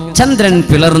അടുത്തിരിക്കുന്നു. ചന്ദ്രൻ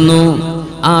പിളർന്നു.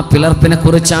 ആ പിളർപ്പിനെ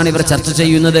കുറിച്ചാണ് ഇവർ ചർച്ച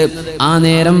ചെയ്യുന്നത്. ആ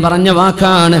നേരം പറഞ്ഞ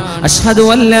വാക്കാണ് അഷ്ഹദു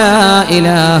അല്ലാ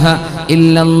ഇലാഹ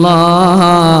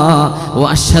ഇല്ലല്ലാഹ് വ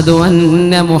അഷ്ഹദു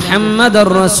അന്ന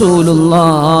മുഹമ്മദർ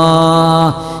റസൂലുള്ളാഹ്.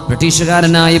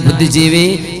 ബ്രിട്ടീഷുകാരനായ ബുദ്ധിജീവി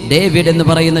ഡേവിഡ് എന്ന്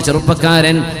പറയുന്ന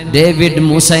ചെറുപ്പക്കാരൻ ഡേവിഡ്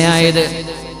മൂസയായത്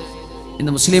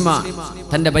ഇന്ന് മുസ്ലിമാ.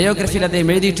 തന്റെ ബയോഗ്രഫിയിൽ അദ്ദേഹം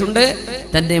എഴുതിയിട്ടുണ്ട്.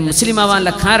 തന്റെ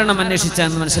മുസ്ലിമാവാനുള്ള കാരണം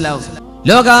അന്വേഷിച്ചാന്ന് മനസ്സിലാവും.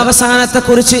 ലോകാവസാനത്തെ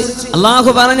കുറിച്ച് അള്ളാഹു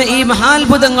പറഞ്ഞ ഈ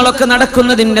മഹാത്ഭുതങ്ങളൊക്കെ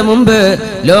നടക്കുന്നതിന്റെ മുമ്പ്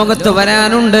ലോകത്ത്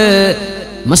വരാനുണ്ട്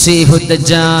മസീഹുദ്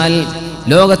ദജ്ജാൽ.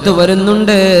 ലോകത്ത്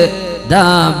വരുന്നുണ്ട്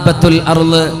ദാബത്തുൽ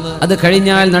അർള്. അത്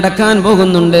കഴിഞ്ഞാൽ നടക്കാൻ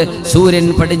പോകുന്നുണ്ട് സൂര്യൻ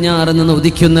പടിഞ്ഞാറ് നിന്ന്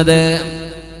ഉദിക്കുന്നത്.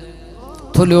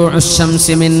 തുലൂഉശ്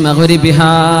ശംസി മിൻ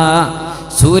മഗ്രിബിഹാ.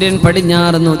 സൂര്യൻ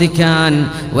പടിഞ്ഞാറ് നിന്ന് ഉദിക്കാൻ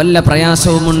വല്ല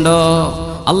പ്രയാസവുമുണ്ടോ?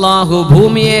 അള്ളാഹു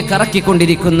ഭൂമിയെ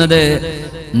കറക്കിക്കൊണ്ടിരിക്കുന്നത്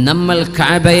നമ്മൾ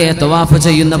കഅബയെ തവാഫ്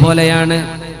ചെയ്യുന്ന പോലെയാണ്.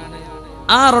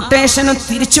 ആ റൊട്ടേഷനെ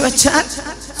തിരിച്ചു വെച്ചാൽ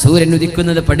സൂര്യൻ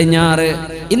ഉദിക്കുന്നത് പടിഞ്ഞാറ്.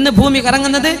 ഇന്ന് ഭൂമി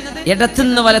കറങ്ങുന്നത്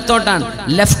ഇടത്തുനിന്ന് വലത്തോട്ടാണ്,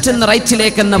 ലെഫ്റ്റ് നിന്ന്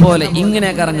റൈറ്റിലേക്ക് എന്ന പോലെ ഇങ്ങനെ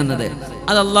കറങ്ങുന്നത്.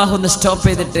 അത് അള്ളാഹു ഒന്ന് സ്റ്റോപ്പ്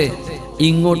ചെയ്തിട്ട്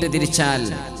ഇങ്ങോട്ട് തിരിച്ചാൽ,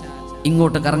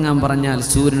 ഇങ്ങോട്ട് കറങ്ങാൻ പറഞ്ഞാൽ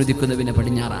സൂര്യൻ ഉദിക്കുന്നത് പിന്നെ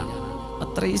പടിഞ്ഞാറാണ്.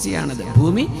 അത്ര ഈസിയാണത്.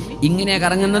 ഭൂമി ഇങ്ങനെ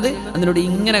കറങ്ങുന്നത്, അതിനോട്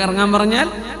ഇങ്ങനെ കറങ്ങാൻ പറഞ്ഞാൽ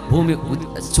ഭൂമി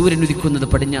സൂര്യൻ ഉദിക്കുന്നത്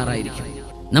പടിഞ്ഞാറായിരിക്കും.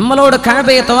 നമ്മളോട്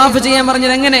കഅബയെ തവാഫ് ചെയ്യാൻ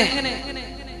പറഞ്ഞത് എങ്ങനെ?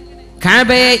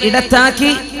 കഅബയെ ഇടത്താക്കി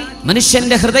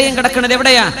മനുഷ്യന്റെ ഹൃദയം കിടക്കുന്നത്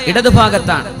എവിടെയാ?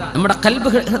 ഇടതുഭാഗത്താണ്. നമ്മുടെ കൽബ്,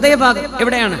 ഹൃദയഭാഗം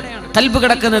എവിടെയാണ്? കൽബ്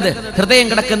കിടക്കുന്നത്, ഹൃദയം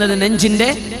കിടക്കുന്നത് നെഞ്ചിന്റെ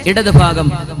ഇടതുഭാഗം.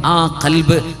 ആ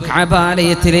കൽബ്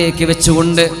കഅബാലയത്തിലേക്ക്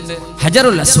വെച്ചുകൊണ്ട്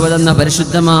ഹജറുൽ അസ്വദ് എന്ന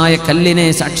പരിശുദ്ധമായ കല്ലിനെ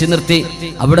സാക്ഷി നിർത്തി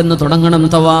അവിടുന്ന് തുടങ്ങണം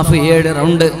തവാഫ്. 7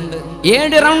 റൗണ്ട്.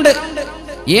 7 റൗണ്ട്.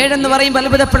 7 എന്ന് പറയുമ്പോൾ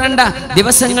അത്ഭുതപ്പെടേണ്ട.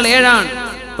 ദിവസങ്ങൾ 7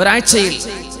 ഒരാഴ്ചയിൽ.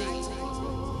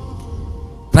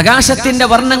 പ്രകാശത്തിന്റെ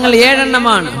വർണ്ണങ്ങൾ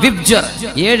 7 വിബ്ജർ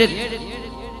 7.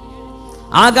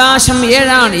 ആകാശം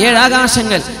 7. 7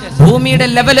 ആകാശങ്ങൾ. ഭൂമിയുടെ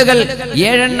ലെവലുകൾ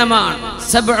 7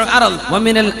 സബ്ഉ അർള്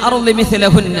വമിനൽ അർളി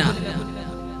മിസ്ലഹുന്ന.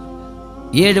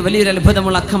 7 വലിയൊരു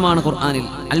അത്ഭുതമുള്ള അക്കമാണ് ഖുർആനിൽ.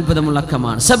 അത്ഭുതമുള്ള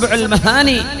അക്കമാണ്. സബ്ഉൽ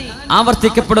മഹാനി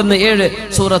ആവർത്തിക്കപ്പെടുന്ന 7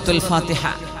 സൂറത്തുൽ ഫാത്തിഹ.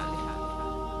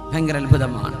 ഭയങ്കര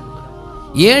അത്ഭുതമാണ്.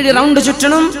 7 റൗണ്ട്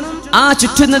ചുറ്റണം. ആ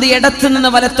ചുറ്റുന്നത് ഇടത്തു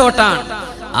നിന്ന് വലത്തോട്ടാണ്.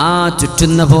 ആ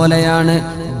ചുറ്റുന്ന പോലെയാണ്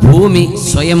ഭൂമി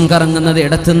സ്വയം കറങ്ങുന്നത്,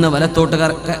 ഇടത്തുനിന്ന് വലത്തോട്ട്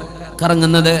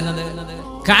കറങ്ങുന്നത്.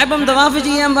 കഅബം തവാഫ്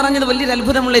ചെയ്യാൻ പറഞ്ഞത് വലിയൊരു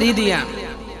അത്ഭുതമുള്ള രീതിയാണ്.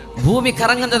 ഭൂമി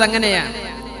കറങ്ങുന്നത് അങ്ങനെയാണ്.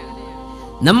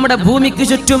 നമ്മുടെ ഭൂമിക്ക്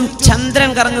ചുറ്റും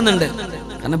ചന്ദ്രൻ കറങ്ങുന്നുണ്ട്.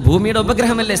 കാരണം ഭൂമിയുടെ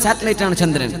ഉപഗ്രഹമല്ലേ, സാറ്റലൈറ്റ് ആണ്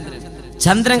ചന്ദ്രൻ.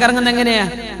 ചന്ദ്രൻ കറങ്ങുന്നത് എങ്ങനെയാ?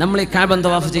 നമ്മൾ ഈ കഅബം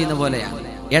തവാഫ് ചെയ്യുന്ന പോലെയാണ്.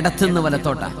 ഇടത്തുനിന്ന്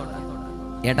വലത്തോട്ടാ,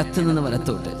 ഇടത്തുനിന്ന്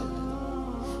വലത്തോട്ട്.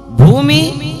 ഭൂമി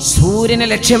സൂര്യനെ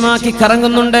ലക്ഷ്യമാക്കി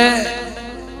കറങ്ങുന്നുണ്ട്.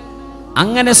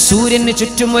 അങ്ങനെ സൂര്യന്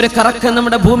ചുറ്റും ഒരു കറക്കം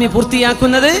നമ്മുടെ ഭൂമി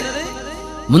പൂർത്തിയാക്കുന്നത്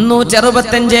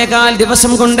 365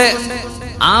 ദിവസം കൊണ്ട്.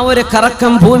 ആ ഒരു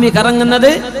കറക്കം ഭൂമി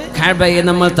കറങ്ങുന്നത് കഅബയെ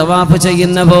നമ്മൾ തവാഫ്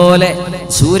ചെയ്യുന്ന പോലെ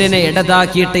സൂര്യനെ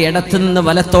ഇടതാക്കിയിട്ട് ഇടത്തുനിന്ന്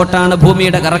വലത്തോട്ടാണ്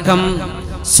ഭൂമിയുടെ കറക്കം.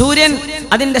 സൂര്യൻ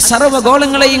അതിന്റെ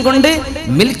സർവ്വഗോളങ്ങളെയും കൊണ്ട്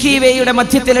മിൽക്കി വേയുടെ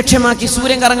മധ്യത്തെ ലക്ഷ്യമാക്കി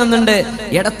സൂര്യൻ കറങ്ങുന്നുണ്ട്,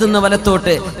 ഇടത്തുനിന്ന്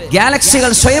വലത്തോട്ട്.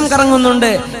 ഗാലക്സികൾ സ്വയം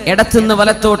കറങ്ങുന്നുണ്ട്, ഇടത്തുനിന്ന്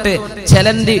വലത്തോട്ട്.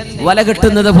 ചെലന്തി വല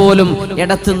കെട്ടുന്നത് പോലും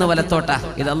ഇടത്തുനിന്ന് വലത്തോട്ടാ.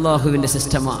 ഇത് അല്ലാഹുവിന്റെ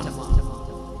സിസ്റ്റമാണ്.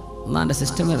 അല്ലാഹുവിന്റെ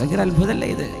സിസ്റ്റം ഭയങ്കര അത്ഭുതമല്ലേ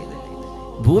ഇത്?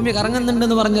 ഭൂമി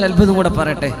കറങ്ങുന്നുണ്ടെന്ന് പറഞ്ഞൊരു അത്ഭുതം കൂടെ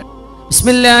പറയട്ടെ.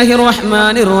 ബിസ്മില്ലാഹിർ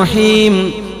റഹ്മാനിർ റഹീം.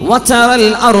 വതറൽ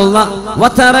അർള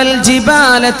വതറൽ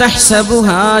ജിബാല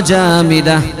തഹ്സബുഹാ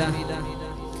ജാമിദ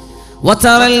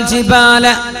وترى الجبال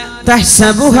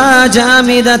تحسبها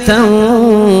جامدة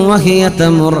وهي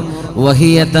تمر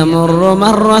വഹിയ തമുറു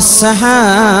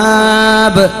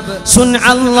മർറസ്സഹാബ്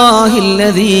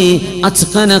സുൻഅല്ലാഹില്ലദീ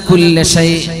അത്ഖന കുല്ല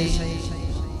ഷൈ.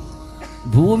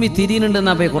 ഭൂമി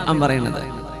തിരിയുന്നുണ്ടെന്നാ ഖുർആൻ പറയുന്നത്.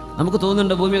 നമുക്ക്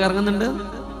തോന്നുന്നുണ്ട് ഭൂമി കറങ്ങുന്നുണ്ട്?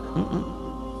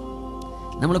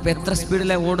 നമ്മളിപ്പോൾ എത്ര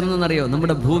സ്പീഡിലാണ് ഓടുന്നതെന്നറിയോ?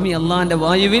 നമ്മുടെ ഭൂമി അള്ളാഹിന്റെ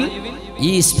വായുവിൽ,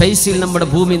 ഈ സ്പേസിൽ നമ്മുടെ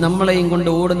ഭൂമി നമ്മളെയും കൊണ്ട്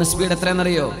ഓടുന്ന സ്പീഡ്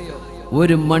എത്രയാണെന്നറിയോ?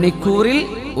 ഒരു മണിക്കൂറിൽ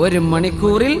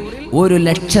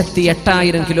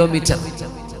 1,08,000 കിലോമീറ്റർ.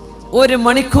 ഒരു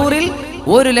മണിക്കൂറിൽ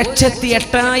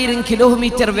 1,08,000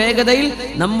 കിലോമീറ്റർ വേഗതയിൽ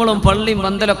നമ്മളും പള്ളിയും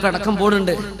പന്തലൊക്കെ അടക്കം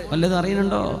പോകുന്നുണ്ട്. വല്ലതും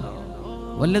അറിയുന്നുണ്ടോ?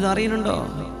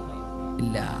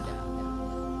 ഇല്ല.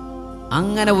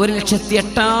 അങ്ങനെ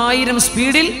 1,08,000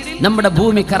 സ്പീഡിൽ നമ്മുടെ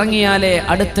ഭൂമി കറങ്ങിയാലേ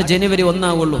അടുത്ത ജനുവരി 1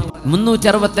 ആവുള്ളൂ.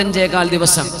 365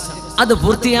 ദിവസം. അത്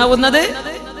പൂർത്തിയാവുന്നത്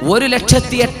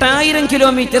 1,08,000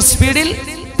 കിലോമീറ്റർ സ്പീഡിൽ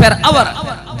പെർ അവർ.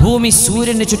 ഭൂമി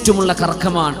സൂര്യന് ചുറ്റുമുള്ള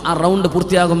കറക്കമാണ്. ആ റൗണ്ട്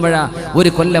പൂർത്തിയാകുമ്പോഴാ ഒരു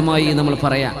കൊല്ലമായി നമ്മൾ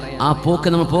പറയാം. ആ പോക്ക്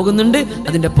നമ്മൾ പോകുന്നുണ്ട്.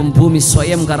 അതിൻ്റെ ഒപ്പം ഭൂമി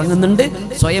സ്വയം കറങ്ങുന്നുണ്ട്,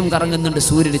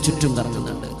 സൂര്യന് ചുറ്റും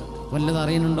കറങ്ങുന്നുണ്ട്. വല്ലതും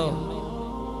അറിയുന്നുണ്ടോ?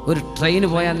 ഒരു ട്രെയിൻ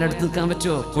പോയാൽ അടുത്ത് നിൽക്കാൻ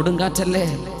പറ്റുമോ? കൊടുങ്കാറ്റല്ലേ.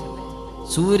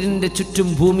 സൂര്യന്റെ ചുറ്റും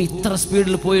ഭൂമി ഇത്ര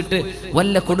സ്പീഡിൽ പോയിട്ട്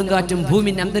വല്ല കൊടുങ്കാറ്റും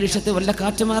ഭൂമിന്റെ അന്തരീക്ഷത്തിൽ വല്ല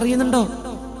കാറ്റും അറിയുന്നുണ്ടോ?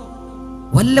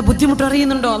 വല്ല ബുദ്ധിമുട്ട്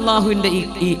അറിയുന്നുണ്ടോ? അള്ളാഹുവിന്റെ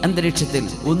ഈ അന്തരീക്ഷത്തിൽ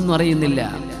ഒന്നും അറിയുന്നില്ല.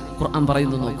 ഖുർആൻ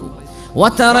പറയുന്നു, നോക്കൂ.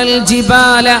 വതറൽ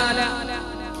ജിബാല,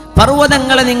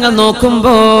 പർവ്വതങ്ങളെ നിങ്ങൾ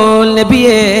നോക്കുമ്പോൾ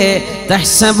നബിയേ,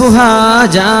 തഹ്സബുഹാ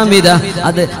ജാമിദ,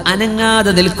 അത്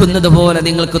അനങ്ങാതെ നിൽക്കുന്നത് പോലെ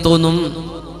നിങ്ങൾക്ക് തോന്നും.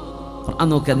 ഖുർആൻ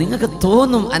നോക്കുക, നിങ്ങൾക്ക്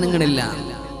തോന്നും അനങ്ങണില്ല.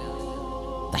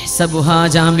 തഹ്സബുഹാ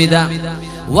ജാമിദ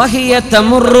വഹിയ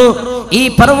തമുറു, ഈ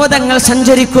പർവ്വതങ്ങൾ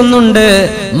സഞ്ചരിക്കുന്നുണ്ട്.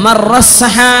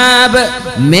 മർറസ്സഹാബ്,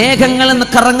 മേഘങ്ങൾ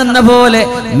കറങ്ങുന്ന പോലെ,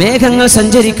 മേഘങ്ങൾ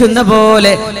സഞ്ചരിക്കുന്ന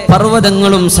പോലെ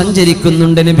പർവ്വതങ്ങളും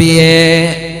സഞ്ചരിക്കുന്നുണ്ട് നബിയേ.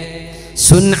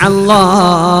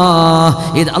 സുൻഅല്ലാഹ്,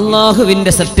 ഇത്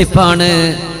അല്ലാഹുവിന്റെ സൃഷ്ടിപ്പാണ്,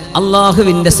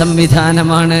 അല്ലാഹുവിന്റെ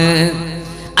സംവിധാനമാണ്.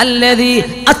 അല്ലദീ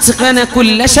അത്ഖന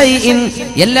കുല്ല ഷൈഇൻ,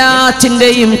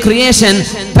 എല്ലാറ്റിന്റെയും ക്രിയേഷൻ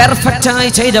പെർഫെക്റ്റ് ആയി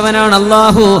ചെയ്തവനാണ്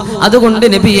അല്ലാഹു. അതുകൊണ്ട്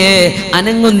നബിയെ,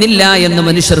 അനങ്ങുന്നില്ല എന്ന്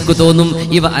മനുഷ്യർക്ക് തോന്നും.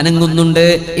 ഇവ അനങ്ങുന്നുണ്ട്.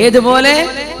 ഏതുപോലെ?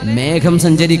 മേഘം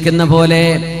സഞ്ചരിക്കുന്ന പോലെ.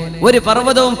 ഒരു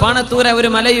പർവ്വതവും പാണത്തൂര ഒരു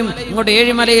മലയും ഇങ്ങോട്ട്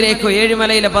ഏഴിമലയിലേക്കോ,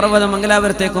 ഏഴിമലയിലെ പർവ്വതം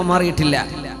മംഗലാപുരത്തേക്കോ മാറിയിട്ടില്ല.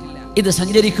 ഇത്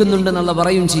സഞ്ചരിക്കുന്നുണ്ടെന്നുള്ള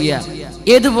പറയും ചെയ്യാം.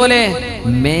 ഏതുപോലെ?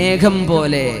 മേഘം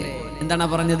പോലെ. എന്താണ്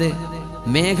പറഞ്ഞത്?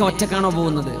 മേഘം ഒറ്റക്കാണോ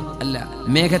പോകുന്നത്? അല്ല.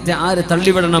 മേഘത്തെ ആര്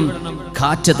തള്ളിവിടണം?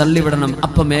 കാറ്റ് തള്ളിവിടണം.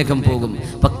 അപ്പൊ മേഘം പോകും.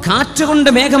 അപ്പൊ കാറ്റ് കൊണ്ട്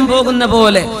മേഘം പോകുന്ന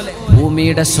പോലെ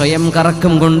ഭൂമിയുടെ സ്വയം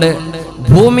കറക്കം കൊണ്ട്,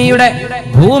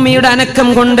 ഭൂമിയുടെ അനക്കം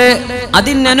കൊണ്ട്,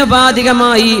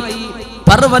 അതിനനുപാതികമായി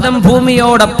പർവ്വതം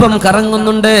ഭൂമിയോടൊപ്പം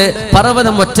കറങ്ങുന്നുണ്ട്.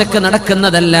 പർവ്വതം ഒറ്റക്ക്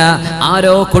നടക്കുന്നതല്ല,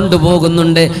 ആരോ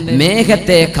കൊണ്ടുപോകുന്നുണ്ട്.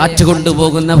 മേഘത്തെ കാറ്റ്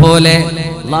കൊണ്ടുപോകുന്ന പോലെ.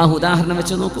 അല്ലാഹു ഉദാഹരണം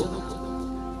വെച്ച് നോക്കൂ.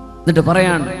 എന്നിട്ട്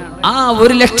പറയാണ്, ആ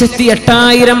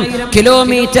 1,08,000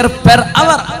 കിലോമീറ്റർ പെർ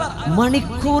അവർ,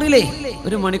 മണിക്കൂറിലെ.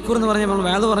 ഒരു മണിക്കൂർ എന്ന് പറഞ്ഞാൽ നമ്മൾ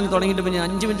വേദ പറഞ്ഞു തുടങ്ങിയിട്ട് പിന്നെ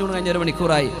 5 മിനിറ്റ് കൊണ്ട് കഴിഞ്ഞ ഒരു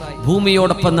മണിക്കൂറായി.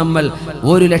 ഭൂമിയോടൊപ്പം നമ്മൾ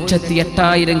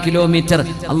 1,08,000 കിലോമീറ്റർ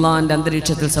അള്ളാഹിന്റെ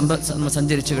അന്തരീക്ഷത്തിൽ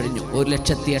സഞ്ചരിച്ചു കഴിഞ്ഞു.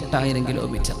 1,08,000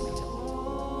 കിലോമീറ്റർ.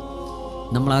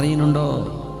 നമ്മൾ അറിയുന്നുണ്ടോ?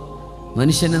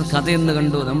 മനുഷ്യനെ കഥയെന്ന്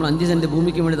കണ്ടു. നമ്മൾ 5 സെന്റ്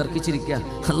ഭൂമിക്ക് വേണ്ടി തർക്കിച്ചിരിക്കുക.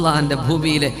 അള്ളാഹിന്റെ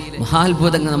ഭൂമിയിലെ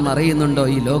മഹാത്ഭുതങ്ങൾ നമ്മൾ അറിയുന്നുണ്ടോ?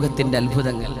 ഈ ലോകത്തിന്റെ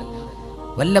അത്ഭുതങ്ങൾ.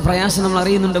 വല്ല പ്രയാസം നമ്മൾ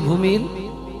അറിയുന്നുണ്ട്? ഭൂമിയിൽ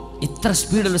ഇത്ര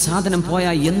സ്പീഡിൽ സാധനം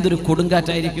പോയാൽ എന്തൊരു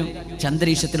കൊടുങ്കാറ്റായിരിക്കും.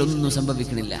 അന്തരീക്ഷത്തിലൊന്നും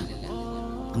സംഭവിക്കണില്ല.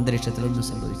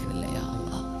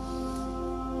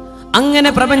 അങ്ങനെ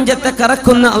പ്രപഞ്ചത്തെ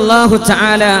കറക്കുന്ന അല്ലാഹു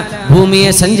തആല,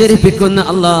 ഭൂമിയെ സഞ്ചരിപ്പിക്കുന്ന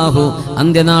അല്ലാഹു,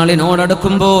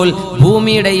 അന്ത്യനാളിനോടടുക്കുമ്പോൾ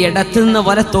ഭൂമിയുടെ ഇടത്തുനിന്ന്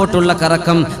വലത്തോട്ടുള്ള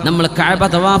കറക്കം, നമ്മൾ കഅബ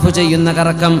തവാഫ് ചെയ്യുന്ന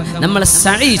കറക്കം, നമ്മൾ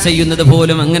സഈ ചെയ്യുന്നത്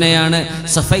പോലും അങ്ങനെയാണ്.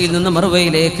 സഫയിൽ നിന്ന്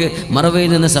മർവയിലേക്ക്,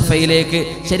 മർവയിൽ നിന്ന് സഫയിലേക്ക്.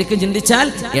 ശരിക്കും ചിന്തിച്ചാൽ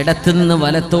ഇടത്തുനിന്ന്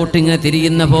വലത്തോട്ട് ഇങ്ങനെ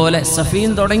തിരിയുന്ന പോലെ സഫീൻ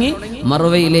തുടങ്ങി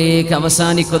മർവയിലേക്ക്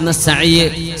അവസാനിക്കുന്ന സഈ,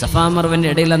 സഫാ മർവന്റെ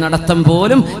ഇടയിലെ നടത്തം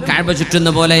പോലും കഅബ ചുറ്റുന്ന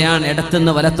പോലെയാണ്.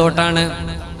 ഇടത്തുനിന്ന് വലത്തോട്ടാണ്.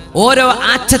 ഓരോ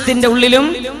ആറ്റത്തിന്റെ ഉള്ളിലും,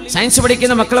 സയൻസ്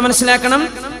പഠിക്കുന്ന മക്കൾ മനസ്സിലാക്കണം,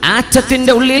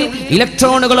 ആറ്റത്തിന്റെ ഉള്ളിൽ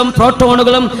ഇലക്ട്രോണുകളും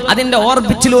പ്രോട്ടോണുകളും അതിന്റെ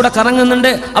ഓർബിറ്റിലൂടെ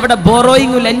കറങ്ങുന്നുണ്ട്. അവിടെ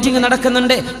ബോറോയിങ് ലെൻഡിങ്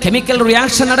നടക്കുന്നുണ്ട്, കെമിക്കൽ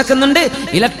റിയാക്ഷൻ നടക്കുന്നുണ്ട്.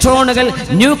 ഇലക്ട്രോണുകൾ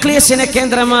ന്യൂക്ലിയസിനെ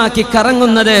കേന്ദ്രമാക്കി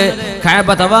കറങ്ങുന്നത് കഅബ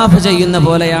തവാഫ് ചെയ്യുന്ന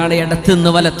പോലെയാണ്.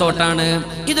 ഇടത്തുനിന്ന് വലത്തോട്ടാണ്.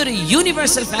 ഇതൊരു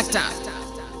യൂണിവേഴ്സൽ ഫാക്റ്റാണ്.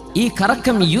 ഈ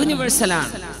കറക്കം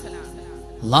യൂണിവേഴ്സലാണ്.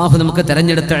 അല്ലാഹു നമുക്ക്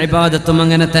തെരഞ്ഞെടുത്ത ഇബാദത്തും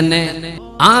അങ്ങനെ തന്നെ.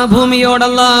 ആ ഭൂമിയോട്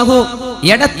അല്ലാഹു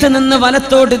ഇടത്ത് നിന്ന്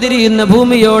വലത്തോട്ട് തിരിയുന്ന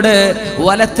ഭൂമിയോട്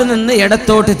വലത്ത് നിന്ന്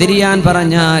ഇടത്തോട്ട് തിരിയാൻ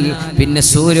പറഞ്ഞാൽ പിന്നെ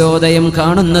സൂര്യോദയം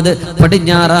കാണുന്നത്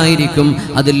പടിഞ്ഞാറായിരിക്കും.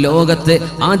 അത് ലോകത്ത്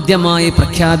ആദ്യമായി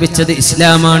പ്രഖ്യാപിച്ചത്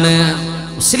ഇസ്ലാമാണ്,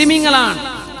 മുസ്ലിമീങ്ങളാണ്.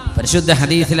 പരിശുദ്ധ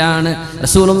ഹദീസിലാണ്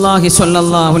റസൂലുള്ളാഹി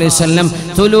സ്വല്ലല്ലാഹു അലൈഹി വസല്ലം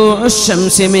തുലൂഉശ്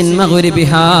ശംസി മിൻ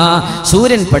മഗ്രിബിഹാ,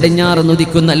 സൂര്യൻ പടിഞ്ഞാറ്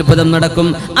ഉദിക്കുന്ന അത്ഭുതം നടക്കും.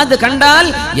 അത് കണ്ടാൽ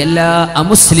എല്ലാ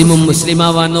അമുസ്ലിമും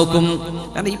മുസ്ലിമാവാൻ നോക്കും.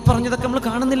 കാരണം ഈ പറഞ്ഞതൊക്കെ നമ്മൾ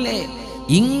കാണുന്നില്ലേ?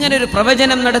 ഇങ്ങനെ ഒരു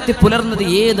പ്രവചനം നടത്തി പുലർന്നത്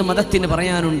ഏത് മതത്തിന്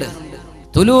പറയാനുണ്ട്?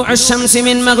 തുലൂഉശ് ശംസി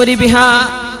മിൻ മഗ്രിബിഹാ,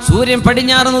 സൂര്യൻ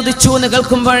പടിഞ്ഞാറ് ഉദിച്ചു എന്ന്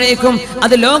കേൾക്കുമ്പോഴേക്കും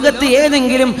അത് ലോകത്ത്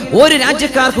ഏതെങ്കിലും ഒരു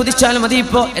രാജ്യക്കാർക്ക് ഉദിച്ചാലും മതി.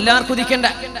 ഇപ്പോ എല്ലാവർക്കും ഉദിക്കണ്ട,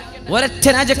 ഒരൊറ്റ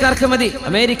രാജ്യക്കാർക്ക് മതി.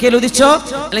 അമേരിക്കയിൽ ഉദിച്ചോ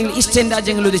അല്ലെങ്കിൽ ഈസ്റ്റേൺ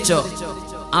രാജ്യങ്ങളിൽ ഉദിച്ചോ,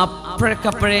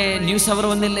 അപ്പോഴേക്കപ്പോഴേ ന്യൂസ് അവർ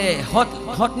വന്നില്ലേ?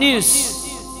 Hot news.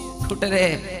 കൂട്ടരെ,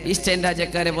 ഈസ്റ്റേൺ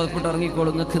രാജ്യക്കാരെ പുറപ്പെട്ട്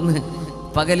ഇറങ്ങിക്കോളും, നിൽക്കുന്ന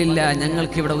പകലില്ല,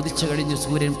 ഞങ്ങൾക്ക് ഇവിടെ ഉദിച്ചു കഴിഞ്ഞു,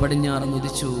 സൂര്യൻ പടിഞ്ഞാറന്ന്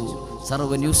ഉദിച്ചു.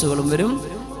 സർവ്വ ന്യൂസുകളും വരും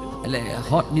അല്ലേ?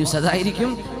 ഹോട്ട് ന്യൂസ് അതായിരിക്കും,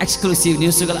 എക്സ്ക്ലൂസീവ്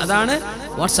ന്യൂസുകൾ അതാണ്.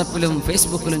 വാട്സപ്പിലും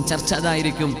ഫേസ്ബുക്കിലും ചർച്ച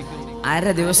അതായിരിക്കും. അര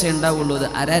ദിവസം ഉണ്ടാവുള്ളൂ,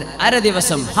 അത് അര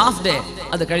ദിവസം, ഹാഫ് ഡേ.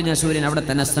 അത് കഴിഞ്ഞാൽ സൂര്യൻ അവിടെ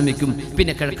തന്നെ അസ്തമിക്കും,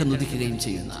 പിന്നെ കിഴക്ക് ഉദിക്കുകയും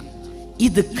ചെയ്യുന്ന.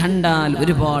 ഇത് കണ്ടാൽ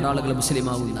ഒരുപാട് ആളുകൾ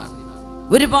മുസ്ലിമാകുന്നതാണ്.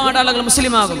 ഒരുപാട് ആളുകൾ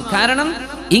മുസ്ലിമാകും. കാരണം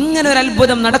ഇങ്ങനെ ഒരു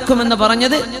അത്ഭുതം നടക്കുമെന്ന്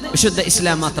പറഞ്ഞത് വിശുദ്ധ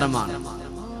ഇസ്ലാം മാത്രമാണ്.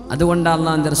 അതുകൊണ്ടാണ്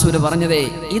അല്ലാഹുവിന്റെ റസൂൽ പറഞ്ഞതേ,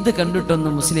 ഇത്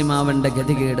കണ്ടിട്ടൊന്നും മുസ്ലിം ആവേണ്ട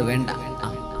ഗതികേട് വേണ്ട.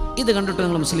 ഇത് കണ്ടിട്ട്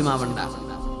നിങ്ങൾ മുസ്ലിം ആവണ്ട.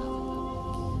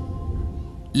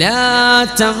 لا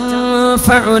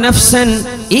تنفع نفسا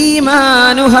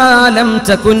إيمانها لم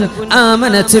تكن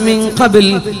آمنت من قبل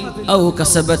أو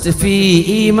كسبت في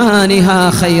إيمانها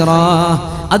خيرا.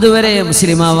 അതുവരെ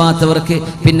മുസ്ലിമാവാത്തവർക്ക്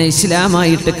പിന്നെ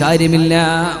ഇസ്ലാമായിട്ട് കാര്യമില്ല.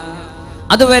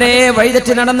 അതുവരെ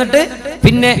വഴിതെറ്റി നടന്നിട്ട്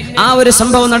പിന്നെ ആ ഒരു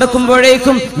സംഭവം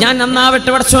നടക്കുമ്പോഴേക്കും ഞാൻ നന്നാവട്ടെ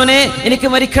പടച്ചോനെ, എനിക്ക്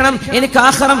മരിക്കണം, എനിക്ക്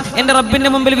ആഖിറം, എന്റെ റബ്ബിന്റെ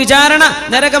മുമ്പിൽ വിചാരണ,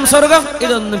 നരകം, സ്വർഗം,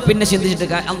 ഇതൊന്നും പിന്നെ ചിന്തിച്ചിട്ട്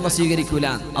അള്ളാഹ് സ്വീകരിക്കൂല.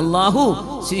 അള്ളാഹു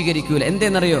സ്വീകരിക്കൂല.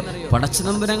 എന്തേന്നറിയോ? പടച്ച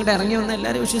നമ്പുരാൻ അങ്ങോട്ട് ഇറങ്ങി വന്ന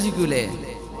എല്ലാവരും വിശ്വസിക്കൂലേ?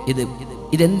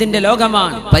 ഇതെന്തിന്റെ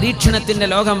ലോകമാണ്? പരീക്ഷണത്തിന്റെ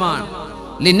ലോകമാണ്.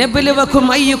 ലിനബ്ലുവകും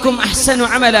അയ്യുക്കും അഹ്സനു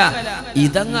അമല.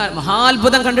 ഇതങ്ങ്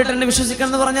മഹാത്ഭുതം കണ്ടിട്ടുണ്ട് വിശ്വസിക്കണം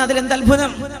എന്ന് പറഞ്ഞാൽ അതിലെന്ത്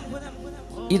അത്ഭുതം?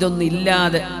 ഇതൊന്നും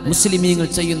ഇല്ലാതെ മുസ്ലിമീങ്ങൾ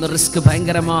ചെയ്യുന്ന റിസ്ക്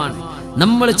ഭയങ്കരമാണ്.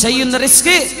 നമ്മൾ ചെയ്യുന്ന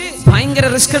റിസ്ക് ഭയങ്കര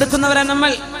റിസ്ക് എടുക്കുന്നവരാണ്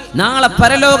നമ്മൾ. നാളെ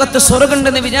പരലോകത്ത്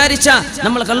സ്വർഗ്ഗമുണ്ടെന്ന് വിചാരിച്ച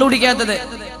നമ്മൾ കള്ളുടിക്കാത്തത്,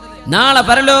 നാളെ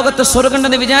പരലോകത്ത്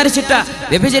സ്വർഗ്ഗമുണ്ടെന്ന് വിചാരിച്ചിട്ടാ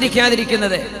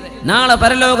വ്യഭിചരിക്കാതിരിക്കുന്നത്, നാളെ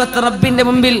പരലോകത്ത് റബ്ബിന്റെ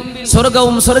മുമ്പിൽ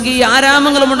സ്വർഗവും സ്വർഗീയ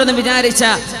ആരാമങ്ങളും ഉണ്ടെന്ന് വിചാരിച്ച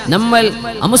നമ്മൾ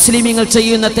അമുസ്ലിമീങ്ങൾ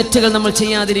ചെയ്യുന്ന തെറ്റുകൾ നമ്മൾ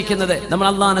ചെയ്യാതിരിക്കുന്നത്, നമ്മൾ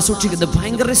അള്ളാഹിനെ സൂക്ഷിക്കുന്നത്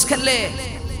ഭയങ്കര റിസ്ക് അല്ലേ?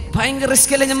 ഭയങ്കര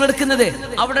റിസ്ക് അല്ലേ നമ്മൾ എടുക്കുന്നത്?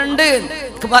 അവിടെ ഉണ്ട്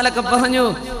ഇഖ്ബാലൊക്കെ പറഞ്ഞു,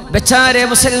 ബച്ചാരെ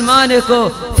മുസൽമാനോ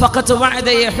ഫഖത്ത് വഅദ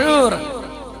യഹൂർ.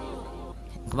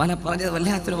 ഇഖ്ബാല പറഞ്ഞത്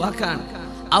വല്ലാത്തൊരു വാക്കാണ്.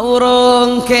 औरों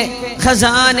के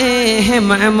खजाने हैं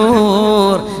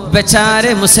मामूर,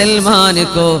 बेचारे मुसलमान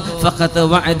को फकत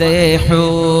वअदे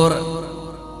हूर.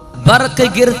 बर्क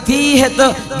गिरती है तो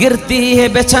गिरती है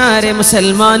बेचारे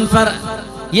मुसलमान पर.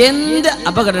 എന്ത്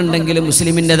അപകടം ഉണ്ടെങ്കിലും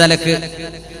മുസ്ലിമിന്റെ തലക്ക്,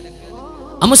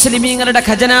 അമുസ്ലിമീങ്ങളുടെ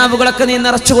ഖജനാവുകളൊക്കെ നീ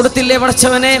നിറച്ചു കൊടുത്തില്ലേ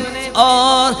പടച്ചവനെ?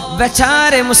 Or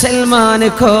ബച്ചാരെ മുസൽമാൻ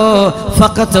co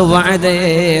ഫഖത്ത് വഅദേ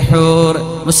who are.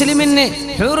 മുസ്ലിമിന്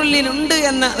ഹൂറുൽ ഉണ്ട്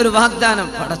എന്ന ഒരു വാഗ്ദാനം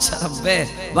പടച്ച റബ്ബേ,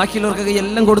 ബാക്കിയുള്ളവർക്കൊക്കെ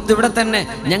എല്ലാം കൊടുത്തു, ഇവിടെ തന്നെ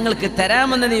ഞങ്ങൾക്ക്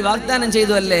തരാമെന്ന് നീ വാഗ്ദാനം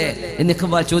ചെയ്തു അല്ലേ എന്ന്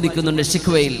ഇഖ്ബാൽ ചോദിക്കുന്നുണ്ട്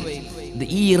ശിഖ്വയിൽ.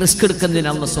 ഈ റിസ്ക് എടുക്കുന്നതിന്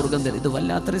അല്ലാഹ് സ്വർഗ്ഗം തരും. ഇത്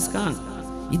വല്ലാത്ത റിസ്ക്കാണ്.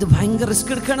 ഇത് ഭയങ്കര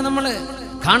റിസ്ക് എടുക്കുകയാണ്. നമ്മള്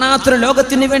കാണാത്തൊരു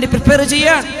ലോകത്തിന് വേണ്ടി പ്രിപ്പയർ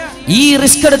ചെയ്യാൻ ഈ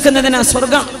റിസ്ക് എടുക്കുന്നതിനാ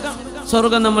സ്വർഗം.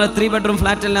 സ്വർഗം നമ്മൾ 3 ബെഡ്റൂം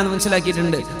ഫ്ലാറ്റ് അല്ല എന്ന്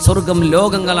മനസ്സിലാക്കിയിട്ടുണ്ട്. സ്വർഗം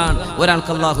ലോകങ്ങളാണ്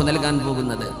ഒരാൾക്ക് അല്ലാഹു നൽകാൻ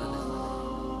പോകുന്നത്.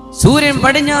 സൂര്യൻ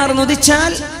പടിഞ്ഞാറ്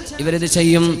ഉദിച്ചാൽ ഇവരിത്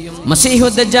ചെയ്യും. മസീഹു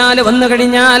ദജ്ജാൽ വന്നു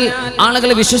കഴിഞ്ഞാൽ ആളുകൾ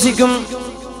വിശ്വസിക്കും.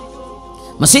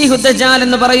 മസീഹു ദജ്ജാൽ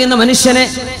എന്ന് പറയുന്ന മനുഷ്യനെ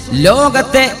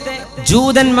ലോകത്തെ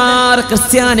ജൂതന്മാർ,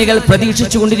 ക്രിസ്ത്യാനികൾ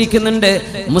പ്രതീക്ഷിച്ചു കൊണ്ടിരിക്കുന്നുണ്ട്,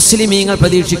 മുസ്ലിമീങ്ങൾ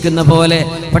പ്രതീക്ഷിക്കുന്ന പോലെ.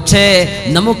 പക്ഷേ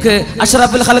നമുക്ക്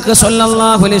അഷ്റഫുൽ ഖൽഖ്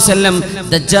സ്വല്ലല്ലാഹു അലൈഹി വസല്ലം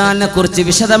ദജ്ജാലിനെ കുറിച്ച്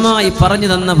വിശദമായി പറഞ്ഞു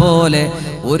തന്ന പോലെ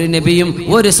ഒരു നബിയും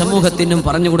ഒരു സമൂഹത്തിനും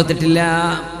പറഞ്ഞു കൊടുത്തിട്ടില്ല.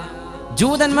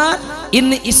 ജൂതന്മാർ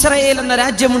ഇന്ന് ഇസ്രായേൽ എന്ന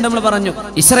രാജ്യമുണ്ട്, നമ്മൾ പറഞ്ഞു.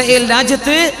 ഇസ്രായേൽ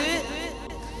രാജ്യത്ത്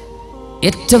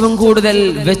ഏറ്റവും കൂടുതൽ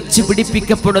വെച്ച്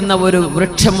പിടിപ്പിക്കപ്പെടുന്ന ഒരു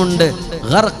വൃക്ഷമുണ്ട്,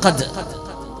 ഗർഖദ്.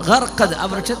 ഗർഖദ്, ആ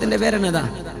വൃക്ഷത്തിന്റെ പേരെന്നതാ?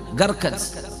 ഗർഖദ്.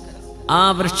 ആ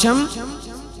വൃക്ഷം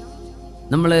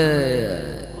നമ്മള്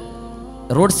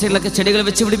റോഡ് സൈഡിലൊക്കെ ചെടികൾ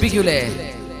വെച്ച് പിടിപ്പിക്കൂലേ,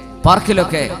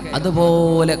 പാർക്കിലൊക്കെ,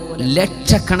 അതുപോലെ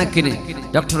ലക്ഷക്കണക്കിന്.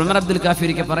 ഡോക്ടർ ഉമർ അബ്ദുൽ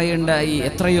കാഫിരിക്ക് പറയുണ്ടായി,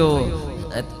 എത്രയോ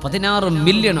 16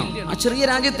 മില്യണോ, ആ ചെറിയ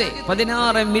രാജ്യത്തെ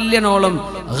 16 മില്യണോളം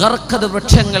ഗർഖദ്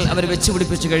വൃക്ഷങ്ങൾ അവർ വെച്ച്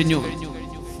പിടിപ്പിച്ചു കഴിഞ്ഞു.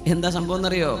 എന്താ സംഭവം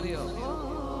എന്നറിയോ?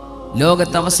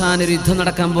 ലോകത്ത് അവസാന ഒരു യുദ്ധം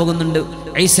നടക്കാൻ പോകുന്നുണ്ട്.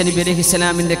 ഈസാ നബി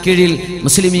അലൈഹിസ്സലാമിന്റെ കീഴിൽ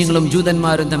മുസ്ലിമീങ്ങളും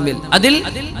ജൂതന്മാരും തമ്മിൽ. അതിൽ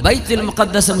ബൈത്തുൽ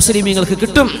മുഖദ്ദസ് മുസ്ലിമീങ്ങൾക്ക്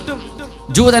കിട്ടും.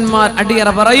 ജൂതന്മാർ അടിയറ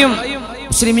പറയും,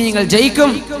 മുസ്ലിമീങ്ങൾ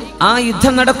ജയിക്കും. ആ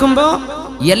യുദ്ധം നടക്കുമ്പോ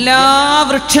എല്ലാ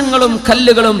വൃക്ഷങ്ങളും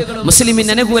കല്ലുകളും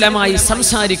മുസ്ലിമിന് അനുകൂലമായി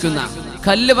സംസാരിക്കുന്ന,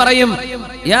 കല്ല് പറയും,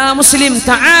 യാ മുസ്ലിം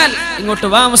തആൽ, ഇങ്ങോട്ട്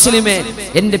വാ മുസ്ലിമേ,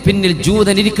 എന്റെ പിന്നിൽ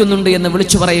ജൂതൻ ഇരിക്കുന്നുണ്ട് എന്ന്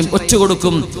വിളിച്ചു പറയും, ഒച്ചു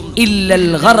കൊടുക്കും. ഇല്ലൽ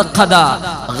ഗർഖദ,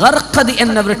 ഗർഖദ്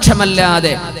എന്ന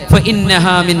വൃക്ഷമല്ലാതെ,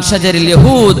 ഫഇന്നഹാ മിൻ ഷജരിൽ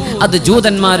യഹൂദ്, അത്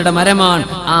ജൂതന്മാരുടെ മരമാണ്,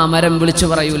 ആ മരം വിളിച്ചു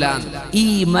പറയൂല. ഈ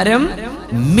മരം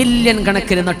മില്യൺ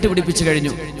കണക്കിന് നട്ടുപിടിപ്പിച്ചു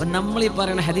കഴിഞ്ഞു. അപ്പൊ നമ്മൾ ഈ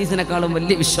പറയുന്ന ഹദീസിനെക്കാളും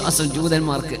വലിയ വിശ്വാസം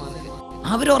ജൂതന്മാർക്ക്.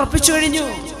 അവർ ഉറപ്പിച്ചു കഴിഞ്ഞു.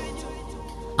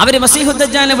 അവര് മസീഹു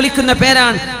ദജ്ജാലിനെ വിളിക്കുന്ന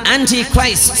പേരാണ് ആന്റി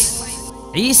ക്രൈസ്റ്റ്,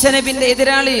 ഈസ നബിയുടെ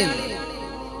എതിരാളി.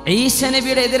 ഈസ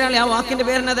നബിയുടെ എതിരാളി, ആ വാക്കിന്റെ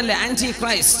പേരെന്നതല്ലേ, ആന്റി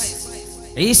ക്രൈസ്റ്റ്.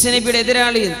 ഈസ നബിയുടെ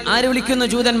എതിരാളി ആര് വിളിക്കുന്നു?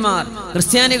 ജൂതന്മാർ.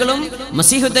 ക്രിസ്ത്യാനികളും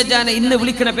മസീഹു ദജ്ജാലിനെ ഇന്ന്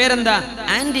വിളിക്കുന്ന പേരെന്താ?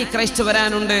 ആന്റി ക്രൈസ്റ്റ്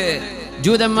വരാനുണ്ട്.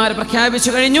 ജൂതന്മാർ പ്രഖ്യാപിച്ചു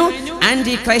കഴിഞ്ഞു,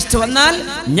 ആന്റി ക്രൈസ്റ്റ് വന്നാൽ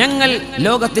ഞങ്ങൾ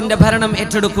ലോകത്തിന്റെ ഭരണം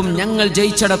ഏറ്റെടുക്കും, ഞങ്ങൾ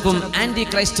ജയിച്ചടക്കും. ആന്റി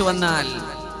ക്രൈസ്റ്റ് വന്നാൽ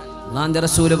അല്ലാഹുവിന്റെ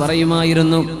റസൂൽ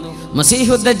പറയുമായിരുന്നു,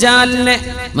 മസീഹു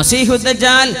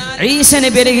ദജ്ജാൽ ഈസ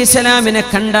നബി അലൈഹിസ്സലാമിനെ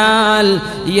കണ്ടാൽ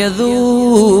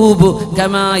യദൂബു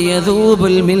കമാ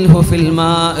യദൂബുൽ മിൽഹു ഫിൽ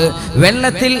മാ,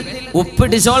 വെള്ളത്തിൽ ഉപ്പ്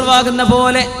ഡിസോൾവ് ആകുന്ന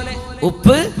പോലെ,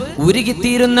 ഉപ്പ്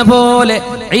ഉരുകിത്തീരുന്ന പോലെ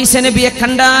ഈസ നബിയെ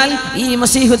കണ്ടാൽ ഈ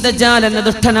മസീഹു ദജ്ജാൽ എന്ന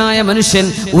ദുഷ്ടനായ മനുഷ്യൻ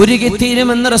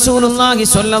ഉരുകിത്തീരുമെന്ന് റസൂലുള്ളാഹി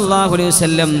സ്വല്ലല്ലാഹു അലൈഹി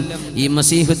വസല്ലം. ഈ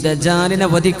മസീഹു ദജ്ജാലിനെ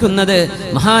വധിക്കുന്നത്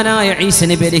മഹാനായ ഈസ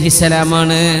നബി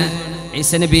അലൈഹിസ്സലാമാണ്.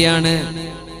 ഈസ നബിയാണ്.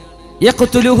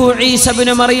 യഖ്തുലുഹു ഈസ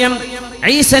ഇബ്നു മറിയം,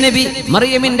 ഈസ നബി,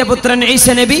 മറിയമിന്റെ പുത്രൻ ഈസ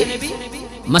നബി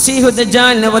മസീഹു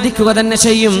ദജ്ജാലിനെ വധിക്കുക തന്നെ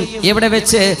ചെയ്യും. എവിടെ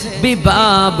വെച്ച്?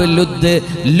 ബിബാബ് ലുദ്,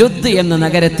 ലുദ് എന്ന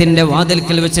നഗരത്തിന്റെ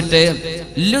വാതിൽക്കൽ വെച്ചിട്ട്.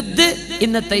 ലുദ്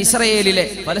ഇന്നത്തെ ഇസ്രായേലിലെ,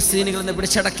 പലസ്തീനികൾ നിന്ന്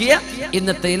പിടിച്ചടക്കിയ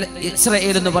ഇന്നത്തെ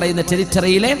ഇസ്രായേൽ എന്ന് പറയുന്ന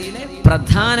ടെറിറ്ററിയിലെ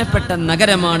പ്രധാനപ്പെട്ട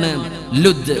നഗരമാണ്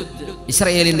ലുദ്.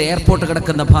 ഇസ്രായേലിന്റെ എയർപോർട്ട്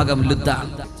കിടക്കുന്ന ഭാഗം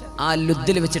ലുദ്ദാണ്. ആ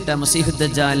ലുദ്ദിൽ വെച്ചിട്ട് മസീഹു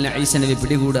ദജ്ജാലിനെ ഈസ നബി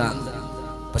പിടികൂടാ.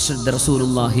 പരിശുദ്ധ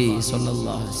റസൂലുള്ളാഹി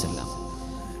സ്വല്ലല്ലാഹു അലൈഹി വസല്ലം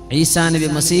ഈസാ നബി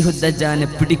മസീഹു ദജ്ജാലിനെ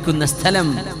പിടിക്കുന്ന സ്ഥലം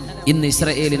ഇന്ന്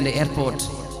ഇസ്രായേലിന്റെ എയർപോർട്ട്.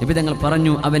 നബി തങ്ങൾ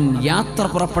പറഞ്ഞു, അവൻ യാത്ര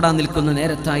പുറപ്പെടാൻ നിൽക്കുന്ന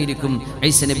നേരത്തായിരിക്കും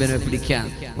ഈസ നബിയെ പിടിക്കാൻ.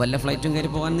 വല്ല ഫ്ലൈറ്റും കയറി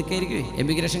പോകാൻ നിൽക്കായിരിക്കും,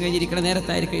 എമിഗ്രേഷൻ കഴിഞ്ഞിരിക്കുന്ന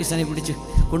നേരത്തായിരിക്കും ഈസാ നബി പിടിച്ച്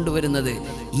കൊണ്ടുവരുന്നത്.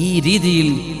 ഈ രീതിയിൽ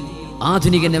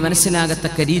ആധുനികന്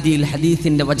മനസ്സിലാകത്തക്ക രീതിയിൽ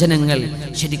ഹദീസിന്റെ വചനങ്ങൾ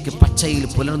ശരിക്ക് പച്ചയിൽ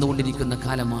പുലർന്നുകൊണ്ടിരിക്കുന്ന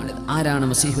കാലമാണ്. ആരാണ്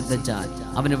മസീഹു ദജ്ജാൽ?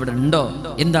 അവനിവിടെ ഉണ്ടോ?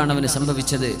 എന്താണ് അവന്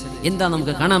സംഭവിച്ചത്? എന്താ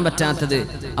നമുക്ക് കാണാൻ പറ്റാത്തത്?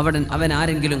 അവൻ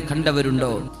ആരെങ്കിലും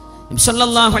കണ്ടവരുണ്ടോ? നബി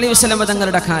സല്ലല്ലാഹു അലൈഹി വസല്ലം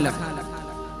തങ്ങളുടെ കാലം,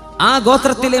 ആ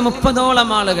ഗോത്രത്തിലെ 30ഓളം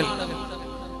ആളുകൾ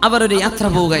അവർ ഒരു യാത്ര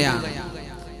പോവുകയാണ്.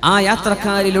 ആ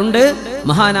യാത്രക്കാരിലുണ്ട്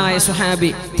മഹാനായ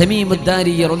സുഹാബി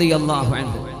തമീമുദ്ദാരി റളിയല്ലാഹു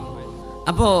അൻഹു.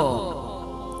 അപ്പോ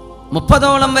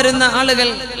 30ഓളം വരുന്ന ആളുകൾ,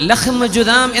 ലഖ്മ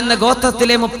ജുദാം എന്ന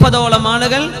ഗോത്രത്തിലെ 30ഓളം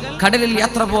ആളുകൾ കടലിൽ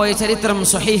യാത്ര പോയ ചരിത്രം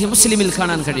സ്വഹീഹ് മുസ്ലിമിൽ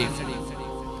കാണാൻ കഴിയും.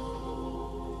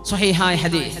 സ്വഹീഹായ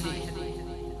ഹദീസ്.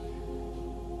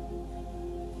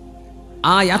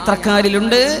 ആ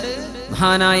യാത്രക്കാരിലുണ്ട്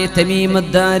മഹാനായ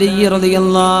തമീമുദ്ദാരി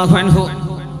റളിയല്ലാഹു അൻഹു.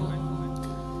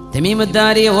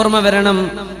 തമീമുദ്ദാരിയെ ഓർമ്മ വരണം.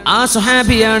 ആ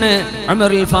സുഹാബിയാണ്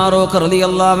ഉമറുൽ ഫാറൂഖ്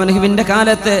റളിയല്ലാഹു അൻഹുവിന്റെ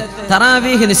കാലത്ത്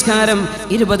തറാവീഹ് നിസ്കാരം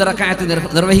 20 റക്അത്ത്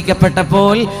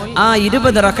നിർവഹിക്കപ്പെട്ടപ്പോൾ ആ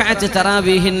 20 റക്അത്ത്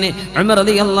തറാവീഹിന് ഉമർ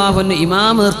റളിയല്ലാഹു അൻഹു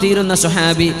ഇമാം നിർത്തിയിരുന്ന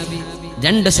സുഹാബി.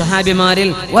 2 സുഹാബിമാരിൽ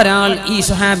ഒരാൾ ഈ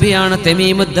സുഹാബിയാണ്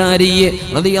തമീമുദ്ദാരി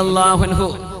റളിയല്ലാഹു അൻഹു.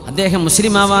 അദ്ദേഹം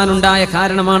മുസ്ലിം ആവാനുണ്ടായ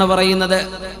കാരണമാണ് പറയുന്നത്.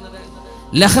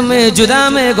 ലഹ്മ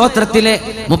ജുദാമ ഗോത്രത്തിലെ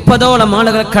 30ഓളം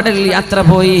ആളുകൾ കടലിൽ യാത്ര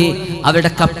പോയി.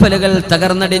 അവരുടെ കപ്പലുകൾ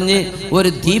തകർന്നടിഞ്ഞ് ഒരു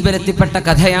ദ്വീപിലെത്തിപ്പെട്ട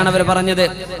കഥയാണ് അവർ പറഞ്ഞത്.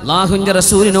 അല്ലാഹുവിന്റെ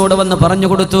റസൂലിനോട് വന്ന് പറഞ്ഞു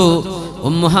കൊടുത്തു.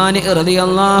 ഉമ്മു ഹാനി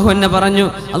റളിയല്ലാഹു അൻഹ പറഞ്ഞു,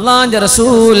 അല്ലാഹുവിന്റെ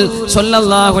റസൂൽ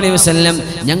സ്വല്ലല്ലാഹു അലൈഹി വസല്ലം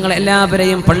ഞങ്ങൾ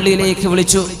എല്ലാവരെയും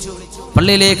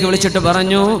പള്ളിയിലേക്ക് വിളിച്ചിട്ട്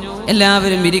പറഞ്ഞു,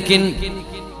 എല്ലാവരും ഇരിക്കിൻ.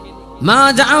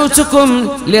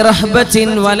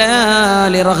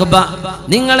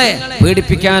 നിങ്ങളെ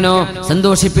പേടിപ്പിക്കാനോ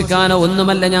സന്തോഷിപ്പിക്കാനോ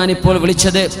ഒന്നുമല്ല ഞാനിപ്പോൾ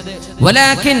വിളിച്ചത്.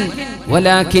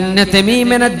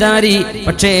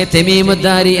 പക്ഷേ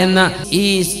തമീമുദ്ദാരി എന്ന ഈ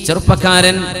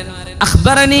ചെറുപ്പക്കാരൻ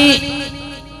അഖ്ബറനി,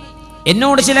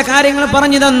 എന്നോട് ചില കാര്യങ്ങൾ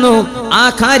പറഞ്ഞു തന്നു. ആ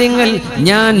കാര്യങ്ങൾ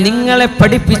ഞാൻ നിങ്ങളെ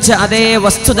പഠിപ്പിച്ച അതേ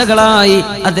വസ്തുതകളായി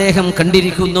അദ്ദേഹം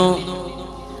കണ്ടിരിക്കുന്നു.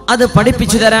 അത്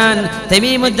പഠിപ്പിച്ചു തരാൻ,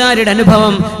 തമീമുദ്ദാരിയുടെ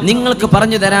അനുഭവം നിങ്ങൾക്ക്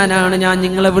പറഞ്ഞു തരാനാണ് ഞാൻ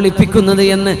നിങ്ങളെ വിളിപ്പിക്കുന്നത്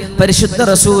എന്ന് പരിശുദ്ധ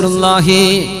റസൂലുള്ളാഹി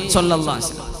സ്വല്ലല്ലാഹു അലൈഹി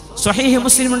വസല്ലം. സ്വഹീഹ്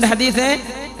മുസ്ലിമിന്റെ ഹദീസ്.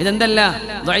 ഇതെന്തല്ല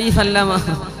ദഈഫല്ല,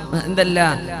 എന്തല്ല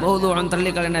മൗദൂഅൻ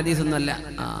തള്ളിക്കളയുന്ന ഹദീസൊന്നുമല്ല.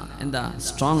 എന്താ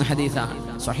സ്ട്രോങ് ഹദീസാണ്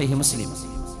സ്വഹീഹ് മുസ്ലിം.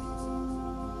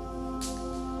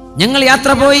 ഞങ്ങൾ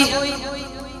യാത്ര പോയി.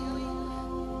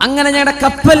 അങ്ങനെ ഞങ്ങളുടെ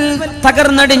കപ്പൽ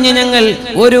തകർന്നടിഞ്ഞ് ഞങ്ങൾ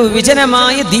ഒരു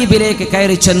വിജനമായ ദ്വീപിലേക്ക്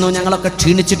കയറി ചെന്നു. ഞങ്ങളൊക്കെ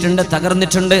ക്ഷീണിച്ചിട്ടുണ്ട്,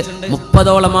 തകർന്നിട്ടുണ്ട്.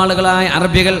 30ഓളം ആളുകളായ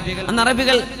അറബികൾ. അന്ന്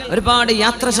അറബികൾ ഒരുപാട്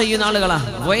യാത്ര ചെയ്യുന്ന ആളുകളാ,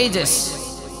 വോയേജസ്.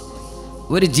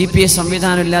 ഒരു GPS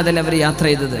സംവിധാനം ഇല്ലാതെ അവർ യാത്ര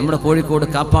ചെയ്തത്. നമ്മുടെ കോഴിക്കോട്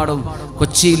കാപ്പാടും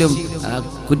കൊച്ചിയിലും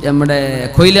നമ്മുടെ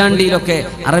കൊയിലാണ്ടിയിലൊക്കെ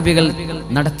അറബികൾ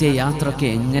നടത്തിയ യാത്രയൊക്കെ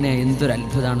എങ്ങനെ എന്തൊരു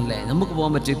അത്ഭുതമാണല്ലേ. നമുക്ക്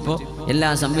പോകാൻ പറ്റും. ഇപ്പോൾ എല്ലാ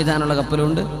സംവിധാനമുള്ള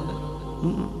കപ്പലുണ്ട്.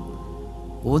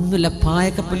 ഒന്നുമില്ല,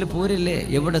 പായക്കപ്പലിൽ പോരില്ലേ,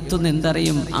 എവിടെ എത്തുന്ന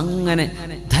എന്തറിയും. അങ്ങനെ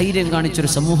ധൈര്യം കാണിച്ചൊരു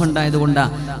സമൂഹം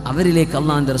ഉണ്ടായതുകൊണ്ടാണ് അവരിലേക്ക്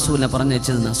അള്ളാഹുവിൻ്റെ റസൂലിനെ പറഞ്ഞു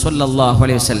വെച്ചതെന്ന് സ്വല്ലല്ലാഹു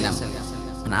അലൈഹി വസല്ലം.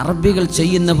 അറബികൾ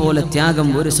ചെയ്യുന്ന പോലെ ത്യാഗം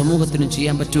ഒരു സമൂഹത്തിനും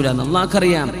ചെയ്യാൻ പറ്റൂല എന്ന്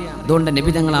അള്ളാഹ്ക്കറിയാം. അതുകൊണ്ട്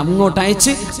നബി തങ്ങൾ അങ്ങോട്ട്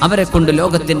അയച്ച് അവരെ കൊണ്ട്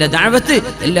ലോകത്തിന്റെ ദഅവത്ത്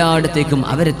എല്ലായിടത്തേക്കും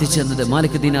അവരെത്തിച്ചു തന്നത്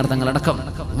മാലിക് ദീനാർ തങ്ങളടക്കം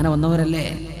അങ്ങനെ വന്നവരല്ലേ.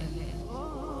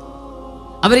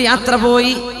 അവർ യാത്ര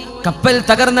പോയി, കപ്പൽ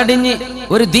തകർന്നടിഞ്ഞ്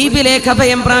ഒരു ദ്വീപിലേക്ക്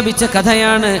അഭയം പ്രാപിച്ച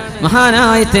കഥയാണ്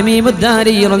മഹാനായ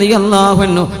തമീമുദ്ദാരി റളിയല്ലാഹു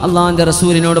അൻഹു അള്ളാഹുവിന്റെ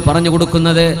റസൂലിനോട് പറഞ്ഞു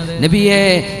കൊടുക്കുന്നത്. നബിയെ,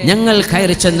 ഞങ്ങൾ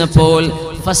കയറി ചെന്നപ്പോൾ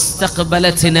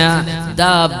ഫസ്തഖ്ബലത്നാ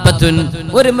ദാബത്തുൻ,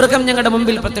 ഒരു മൃഗം ഞങ്ങളുടെ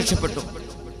മുമ്പിൽ പ്രത്യക്ഷപ്പെട്ടു.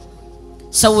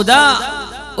 സൗദാ,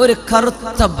 ഒരു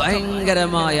കറുത്ത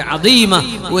ഭയങ്കരമായ അദീമ,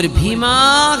 ഒരു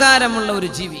ഭീമാകാരമുള്ള ഒരു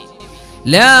ജീവി.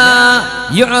 ലാ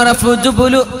യുഅറഫു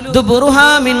ദുബുറുഹാ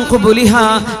മിൻ ഖുബുലിഹാ,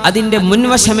 അതിന്റെ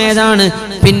മുൻവശമേതാണ്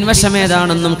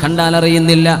പിൻവശമേതാണെന്നും കണ്ടാൽ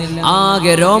അറിയുന്നില്ല.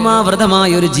 ആകെ രോമാവൃതമായ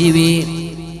ഒരു ജീവി.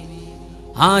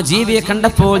 ആ ജീവിയെ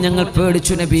കണ്ടപ്പോൾ ഞങ്ങൾ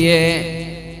പേടിച്ചു നബിയെ.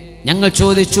 ഞങ്ങൾ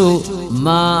ചോദിച്ചു,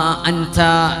 മാ അൻത,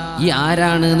 ഈ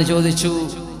ആരാണ് എന്ന് ചോദിച്ചു.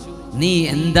 നീ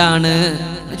എന്താണ്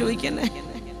ചോദിക്കന്നെ.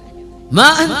 മാ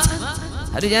അൻത,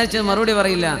 അത് വിചാരിച്ചത് മറുപടി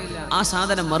പറയില്ല. ആ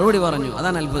സാധനം മറുപടി പറഞ്ഞു.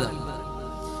 അതാണ് അത്ഭുതം.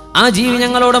 ആ ജീവി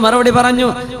ഞങ്ങളോട് മറുപടി പറഞ്ഞു,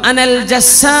 അനൽ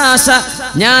ജസ്സാസ,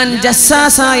 ഞാൻ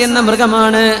ജസ്സാസ എന്ന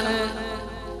മൃഗമാണ്.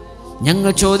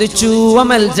 ഞങ്ങൾ ചോദിച്ചു,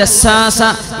 വമൽ ജസ്സാസ,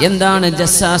 എന്താണ്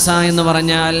ജസ്സാസ എന്ന്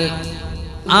പറഞ്ഞാൽ?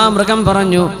 ആ മൃഗം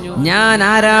പറഞ്ഞു, ഞാൻ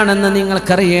ആരാണെന്ന്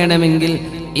നിങ്ങൾക്കറിയണമെങ്കിൽ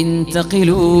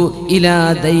ഇൻതഖിലൂ ഇലാ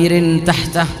ദൈരിൻ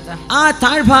തഹ്ത, ആ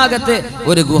താഴ്ഭാഗത്ത്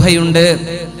ഒരു ഗുഹയുണ്ട്,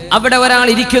 അവിടെ ഒരാൾ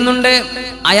ഇരിക്കുന്നുണ്ട്.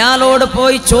 അയാളോട്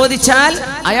പോയി ചോദിച്ചാൽ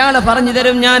അയാൾ പറഞ്ഞു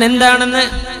തരും ഞാൻ എന്താണെന്ന്.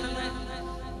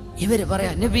 ഇവര്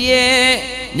പറയാ, നബിയേ,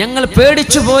 ഞങ്ങൾ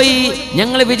പേടിച്ചു പോയി.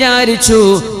 ഞങ്ങൾ വിചാരിച്ചു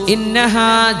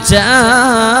ഇന്നഹാ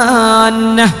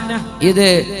ജാന്ന, ഇത്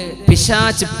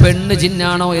പിശാച് പെണ്ണ്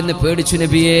ജിന്നാണോ എന്ന് പേടിച്ചു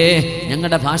നബിയേ.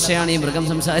 ഞങ്ങളുടെ ഭാഷയാണ് ഈ മൃഗം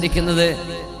സംസാരിക്കുന്നത്.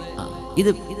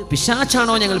 ഇത്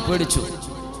പിശാച്ചാണോ ഞങ്ങൾ പേടിച്ചു.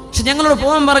 പക്ഷെ ഞങ്ങളോട്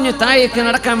പോകാൻ പറഞ്ഞു, താഴേക്ക്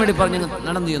നടക്കാൻ വേണ്ടി പറഞ്ഞു.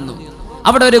 നടന്നു ചെന്നു.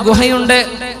 അവിടെ ഒരു ഗുഹയുണ്ട്.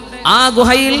 ആ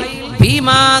ഗുഹയിൽ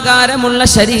ഭീമാകാരമുള്ള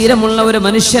ശരീരമുള്ള ഒരു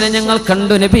മനുഷ്യനെ ഞങ്ങൾ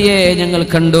കണ്ടു നബിയേ, ഞങ്ങൾ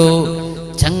കണ്ടു.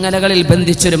 ചങ്ങലകളിൽ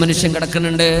ബന്ധിച്ചൊരു മനുഷ്യൻ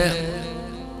കിടക്കുന്നുണ്ട്.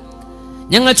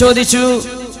 ഞങ്ങൾ ചോദിച്ചു,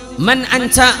 മൻ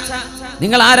അൻത,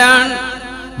 നിങ്ങൾ ആരാണ്?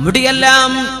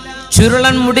 മുടിയെല്ലാം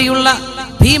ചുരുളൻ മുടിയുള്ള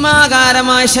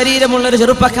ഭീമാകാരമായ ശരീരമുള്ള ഒരു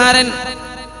ചെറുപ്പക്കാരൻ,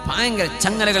 ഭയങ്കര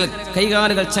ചങ്ങലകൾ,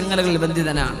 കൈകാലുകൾ ചങ്ങലകളിൽ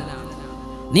ബന്ധിതനാണ്.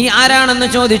 നീ ആരാണെന്ന്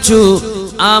ചോദിച്ചു.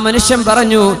 ആ മനുഷ്യൻ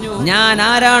പറഞ്ഞു, ഞാൻ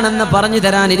ആരാണെന്ന് പറഞ്ഞു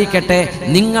തരാനിരിക്കട്ടെ,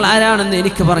 നിങ്ങൾ ആരാണെന്ന്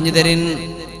എനിക്ക് പറഞ്ഞു തരിൻ.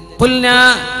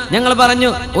 ഞങ്ങൾ പറഞ്ഞു,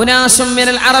 ഉനാസും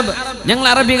മിനൽ അറബ്, ഞങ്ങൾ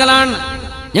അറബികളാണ്.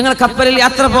 ഞങ്ങൾ കപ്പലിൽ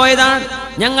യാത്ര പോയതാണ്.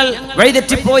 ഞങ്ങൾ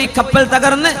വഴിതെറ്റിപ്പോയി, കപ്പൽ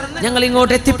തകർന്ന് ഞങ്ങൾ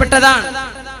ഇങ്ങോട്ട് എത്തിപ്പെട്ടതാണ്.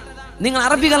 നിങ്ങൾ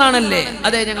അറബികളാണല്ലേ?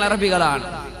 അതെ, ഞങ്ങൾ അറബികളാണ്.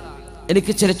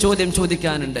 എനിക്ക് ചില ചോദ്യം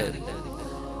ചോദിക്കാനുണ്ട്.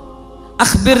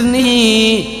 അഖ്ബിർനി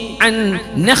അൻ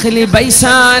നഖ്ലി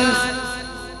ബൈസാൻ,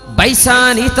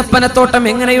 ബൈസാൻ ഈത്തപ്പനത്തോട്ടം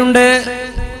എങ്ങനെയുണ്ട്?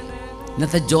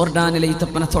 ഇന്നത്തെ ജോർഡാനിലെ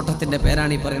ഈത്തപ്പനത്തോട്ടത്തിന്റെ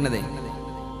പേരാണ് ഈ പറയുന്നത്.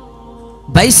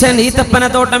 ബൈസൻ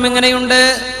ഈത്തപ്പനത്തോട്ടം എങ്ങനെയുണ്ട്?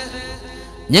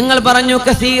 ഞങ്ങൾ പറഞ്ഞു,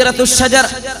 കസീറത്തു ഷജർ,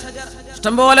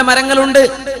 ഇഷ്ടംപോലെ മരങ്ങളുണ്ട്,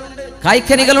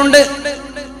 കായ്ക്കനികളുണ്ട്.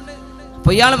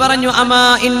 അപ്പൊ ഇയാൾ പറഞ്ഞു, അമാ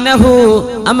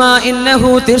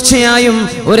ഇന്നഹു, തീർച്ചയായും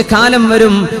ഒരു കാലം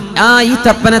വരും, ആ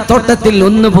ഈത്തപ്പനത്തോട്ടത്തിൽ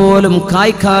ഒന്നുപോലും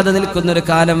കായ്ക്കാതെ നിൽക്കുന്ന ഒരു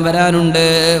കാലം വരാനുണ്ട്.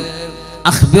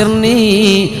 അഖ്ബിർനി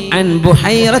അൻ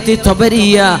ബുഹൈറത്തി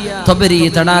തൊബരിയ, തൊബരി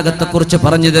തടാകത്തെ കുറിച്ച്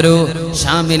പറഞ്ഞു തരൂ.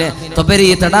 ഷാമിലെ തൊബരി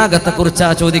തടാകത്തെ കുറിച്ചാ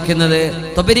ചോദിക്കുന്നത്.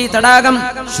 തൊബരി തടാകം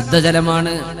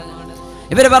ശുദ്ധജലമാണ്.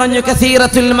 ഇവര് പറഞ്ഞു,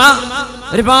 കസീറത്തുൽ മാ,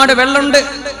 ഒരുപാട് വെള്ളമുണ്ട്.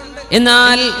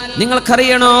 എന്നാൽ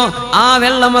നിങ്ങൾക്കറിയണോ, ആ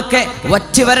വെള്ളമൊക്കെ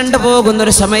വറ്റി വരണ്ടു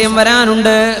പോകുന്നൊരു സമയം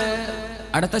വരാനുണ്ട്.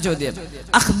 അടുത്ത ചോദ്യം,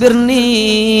 അഖ്ബിർനി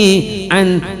അൻ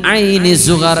ഐനി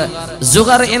സുഗർ,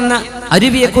 സുഗർ എന്ന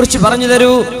അരുവിയെ കുറിച്ച് പറഞ്ഞു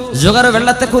തരൂ. സുഗർ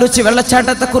വെള്ളത്തെക്കുറിച്ച്,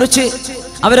 വെള്ളച്ചാട്ടത്തെക്കുറിച്ച്.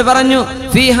 അവര് പറഞ്ഞു,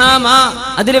 ഫീഹാ മാ,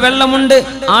 അതിൽ വെള്ളമുണ്ട്,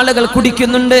 ആളുകൾ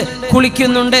കുടിക്കുന്നുണ്ട്,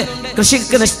 കുളിക്കുന്നുണ്ട്,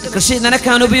 കൃഷി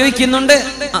നനക്കാൻ ഉപയോഗിക്കുന്നുണ്ട്.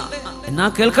 എന്നാ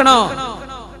കേൾക്കണോ,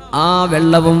 ആ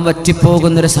വെള്ളവും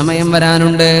വറ്റിപ്പോകുന്നൊരു സമയം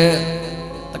വരാനുണ്ട്.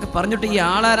 അതൊക്കെ പറഞ്ഞിട്ട് ഈ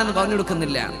ആളാരെന്ന് പറഞ്ഞു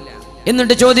കൊടുക്കുന്നില്ല.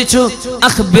 എന്നിട്ട് ചോദിച്ചു,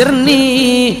 അഖ്ബിർനി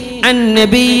അൻ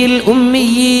നബിയിൽ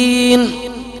ഉമ്മിയീൻ,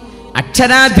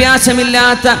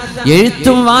 അക്ഷരാഭ്യാസമില്ലാത്ത,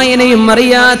 എഴുത്തും വായനയും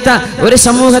അറിയാത്ത ഒരു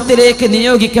സമൂഹത്തിലേക്ക്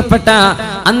നിയോഗിക്കപ്പെട്ട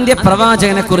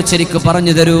അന്ത്യപ്രവാചകനെ കുറിച്ച് എനിക്ക്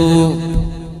പറഞ്ഞു തരൂ.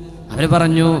 അവര്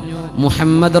പറഞ്ഞു,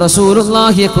 മുഹമ്മദ്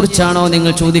റസൂലുള്ളാഹിയെ കുറിച്ചാണോ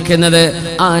നിങ്ങൾ ചോദിക്കുന്നത്?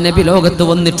 ആ നബി ലോകത്ത്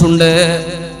വന്നിട്ടുണ്ട്,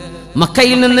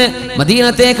 മക്കയിൽ നിന്ന്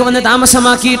മദീനത്തേക്ക് വന്ന്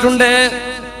താമസമാക്കിയിട്ടുണ്ട്.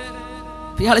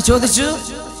 ഇയാൾ ചോദിച്ചു,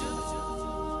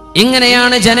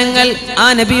 എങ്ങനെയാണ് ജനങ്ങൾ ആ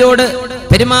നബിയോട്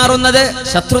പെരുമാറുന്നത്?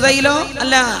 ശത്രുതയിലോ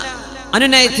അല്ല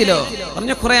അനുനയത്തിലോ?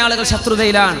 പറഞ്ഞു, കുറെ ആളുകൾ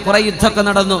ശത്രുതയിലാണ്, കുറെ യുദ്ധമൊക്കെ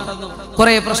നടന്നു,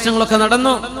 കുറെ പ്രശ്നങ്ങളൊക്കെ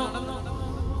നടന്നു,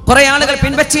 കുറെ ആളുകൾ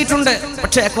പിൻപറ്റിയിട്ടുണ്ട്.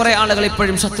 പക്ഷേ കുറെ ആളുകൾ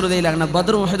ഇപ്പോഴും ശത്രുതയിലാണ്.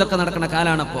 ബദർ ഉഹദൊക്കെ നടക്കുന്ന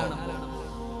കാലാണപ്പോ.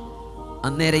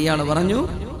 അന്നേരം ഇയാൾ പറഞ്ഞു,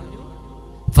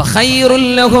 ഫഖൈറുൽ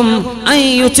ലഹും അൻ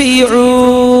യുതീഊ,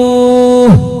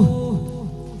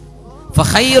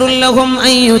 ഫഖൈറുൽ ലഹും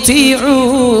അൻ യുതീഊ,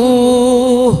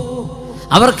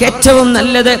 അവർക്ക് ഏറ്റവും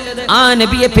നല്ലത് ആ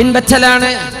നബിയെ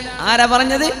പിൻപറ്റലാണ്. ആരാ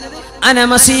പറഞ്ഞത്? അന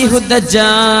മസീഹുദ്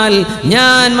ദജ്ജാൽ,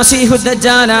 ഞാൻ മസീഹുദ്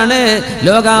ദജ്ജാലാണ്.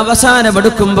 ലോകാവസാനം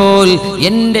അടുക്കുമ്പോൾ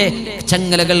എന്റെ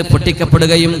ചങ്ങലകൾ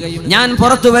പൊട്ടിക്കപ്പെടുകയും ഞാൻ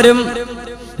പുറത്തു വരും,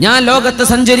 ഞാൻ ലോകത്ത്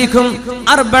സഞ്ചരിക്കും.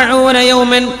 40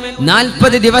 യൗമൻ,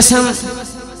 40 ദിവസം.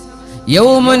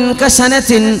 യൗമുൻ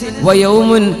കസനത്തിൻ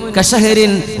വയൗമുൻ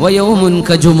കശഹരിൻ വയൗമുൻ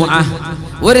കജുമുഅ,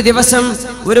 ഒരു ദിവസം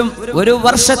ഒരു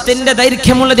വർഷത്തിന്റെ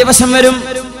ദൈർഘ്യമുള്ള ദിവസം വരും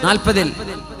 40-ൽ.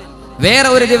 വേറെ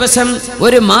ഒരു ദിവസം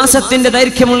ഒരു മാസത്തിന്റെ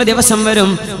ദൈർഘ്യമുള്ള ദിവസം വരും.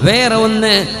 വേറെ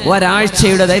ഒന്ന്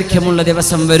ഒരാഴ്ചയുടെ ദൈർഘ്യമുള്ള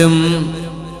ദിവസം വരും.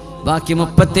 ബാക്കി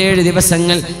 37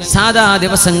 ദിവസങ്ങൾ സാധാ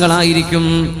ദിവസങ്ങളായിരിക്കും.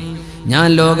 ഞാൻ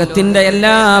ലോകത്തിന്റെ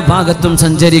എല്ലാ ഭാഗത്തും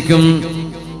സഞ്ചരിക്കും.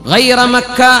 ഗൈറ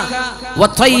മക്ക വ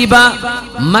ത്വയ്ബ,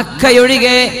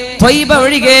 മക്കയൊഴികെ ത്വയ്ബ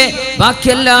ഒഴികെ ബാക്കി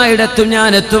എല്ലായിടത്തും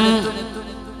ഞാനെത്തും.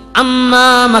 അമ്മാ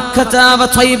മക്കത വ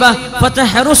ത്വയ്ബ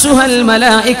ഫതഹറുസുഹൽ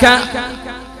മലായിക,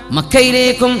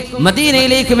 മക്കയിലേക്കും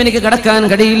മദീനയിലേക്കും എനിക്ക് കടക്കാൻ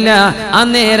കഴിയില്ല.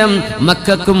 അന്നേരം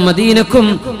മക്കക്കും മദീനക്കും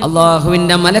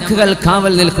അള്ളാഹുവിന്റെ മലക്കുകൾ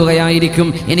കാവൽ നിൽക്കുകയായിരിക്കും,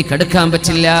 എനിക്കടുക്കാൻ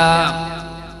പറ്റില്ല.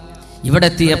 ഇവിടെ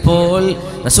എത്തിയപ്പോൾ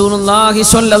റസൂലുള്ളാഹി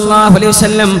സ്വല്ലല്ലാഹു അലൈഹി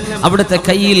വസല്ലം അവിടുത്തെ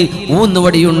കയ്യിൽ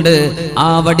ഊന്നുവടിയുണ്ട്. ആ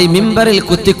വടി മിമ്പറിൽ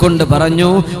കുത്തിക്കൊണ്ട് പറഞ്ഞു,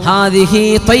 ഹാദിഹി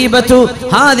ത്വയ്ബതു,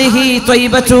 ഹാദിഹി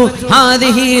ത്വയ്ബതു,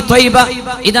 ഹാദിഹി ത്വയ്ബ,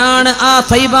 ഇതാണ് ആ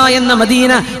ത്വയ്ബ എന്ന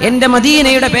മദീന. എന്റെ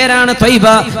മദീനയുടെ പേരാണ് ത്വയ്ബ,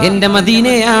 എന്റെ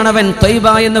മദീനയാണവൻ ത്വയ്ബ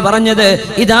എന്ന് പറഞ്ഞത്.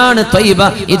 ഇതാണ് ത്വയ്ബ,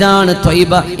 ഇതാണ്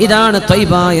ത്വയ്ബ, ഇതാണ്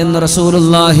ത്വയ്ബ എന്ന്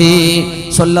റസൂലുള്ളാഹി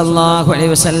സ്വല്ലല്ലാഹു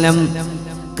അലൈഹി വസല്ലം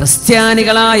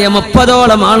ക്രിസ്ത്യാനികളായ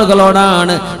 30ഓളം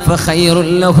ആളുകളോടാണ്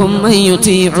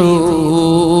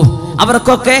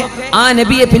അവർക്കൊക്കെ ആ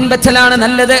നബിയെ പിൻപറ്റലാണ്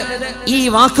നല്ലത്. ഈ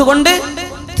വാക്കുകൊണ്ട്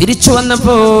തിരിച്ചു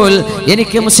വന്നപ്പോൾ,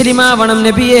 എനിക്ക് മുസ്ലിമാവണം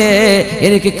നബിയെ,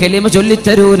 എനിക്ക് കലിമ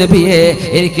ചൊല്ലിത്തരൂ നബിയെ,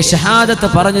 എനിക്ക് ഷഹാദത്ത്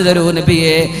പറഞ്ഞു തരൂ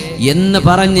നബിയെ എന്ന്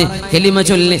പറഞ്ഞ് കലിമ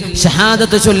ചൊല്ലി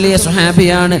ഷഹാദത്ത് ചൊല്ലിയ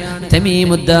സ്വഹാബിയാണ്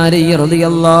തമീമുദ്ദാരി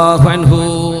റളിയല്ലാഹു അൻഹു.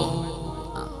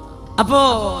 അപ്പോ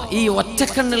ഈ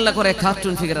ഒറ്റക്കണ്ണുള്ള കുറെ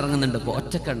കാർട്ടൂൺ ഫിഗർ ഇറങ്ങുന്നുണ്ട് ഇപ്പോ,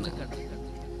 ഒറ്റക്കണ്ണ്.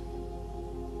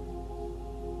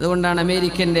 അതുകൊണ്ടാണ്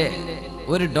അമേരിക്കന്റെ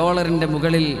 $1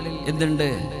 മുകളിൽ എന്തുണ്ട്?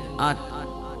 ആ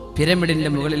പിരമിഡിന്റെ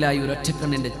മുകളിലായി ഒരു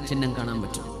ഒറ്റക്കണ്ണിന്റെ ചിഹ്നം കാണാൻ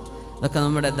പറ്റും. അതൊക്കെ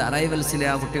നമ്മുടെ അറൈവൽസിലെ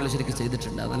ആ കുട്ടികൾ ശരിക്കും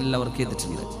ചെയ്തിട്ടുണ്ട്, നല്ല വർക്ക്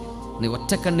ചെയ്തിട്ടുണ്ട്.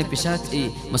 ഒറ്റക്കണ്ണ് പിശാച് ഈ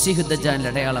മസീഹുദ്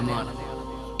ദജ്ജാലിന്റെ അടയാളമാണ്.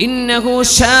 ഇന്നഹു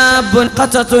ശാബുൻ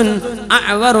ഖതതുൻ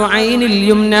അഅവറു ഐനിൽ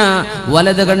യുംന,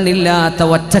 വലത് കണ്ണില്ലാത്ത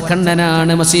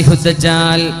ഒറ്റക്കണ്ണനാണ് മസീഹുദ്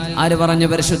ദജ്ജാൽ. ആര് പറഞ്ഞു?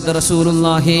 പരിശുദ്ധ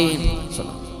റസൂലുള്ളാഹി.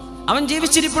 അവൻ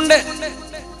ജീവിച്ചിരിപ്പുണ്ട്.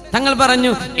 തങ്ങൾ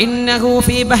പറഞ്ഞു, ഇന്നഹു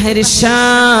ഫീ ബഹരിൽ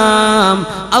ശാം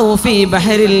ഔ ഫീ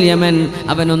ബഹരിൽ യമൻ,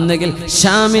 അവൻ ഒന്നുകിൽ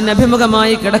ഷാമിന്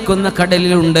അഭിമുഖമായി കിടക്കുന്ന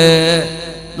കടലിലുണ്ട്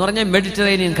എന്ന് പറഞ്ഞാൽ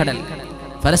മെഡിറ്ററേനിയൻ കടൽ.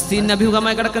 ഫലസ്തീനിന്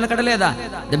അഭിമുഖമായി കിടക്കുന്ന കടൽ ഏതാ?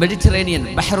 ദ മെഡിറ്ററേനിയൻ,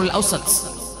 ബഹറുൽ ഔസത്ത്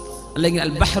അല്ലെങ്കിൽ അൽ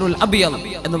ബഹറുൽ അബിയദ്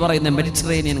എന്ന് പറയുന്ന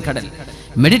മെഡിറ്ററേനിയൻ കടൽ.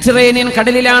 മെഡിറ്ററേനിയൻ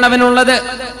കടലിലാണ് അവനുള്ളത്.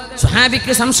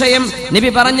 സുഹാബിക്ക് സംശയം, നബി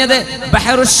പറഞ്ഞത്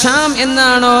ബഹറുൽ ഷാം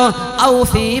എന്നാണോ ഔ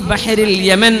ഫീ ബഹരിൽ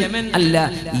യമൻ, അല്ല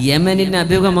യമനിന്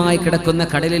അഭിമുഖമായി കിടക്കുന്ന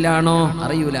കടലിലാണോ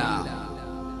അറിയൂല.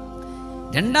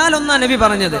 രണ്ടാലൊന്നാ നബി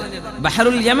പറഞ്ഞത്,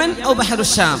 ബഹറുൽ യമൻ ഔ ബഹറുൽ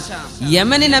ഷാം.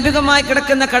 യമനിന് അഭിമുഖമായി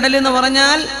കിടക്കുന്ന കടൽ എന്ന്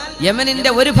പറഞ്ഞാൽ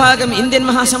യമനിന്റെ ഒരു ഭാഗം ഇന്ത്യൻ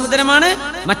മഹാസമുദ്രമാണ്,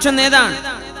 മറ്റൊന്ന് ഏതാണ്?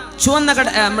 ചുവന്ന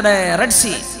നമ്മുടെ റെഡ്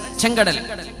സീ, ചെങ്കടൽ.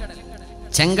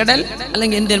 ചെങ്കടൽ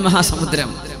അല്ലെങ്കിൽ ഇന്ത്യൻ മഹാസമുദ്രം,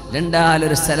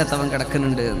 രണ്ടാലൊരു സ്ഥലത്ത് അവൻ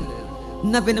കിടക്കുന്നുണ്ട്.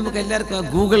 എന്നാ പിന്നെ നമുക്ക് എല്ലാവർക്കും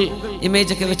ഗൂഗിൾ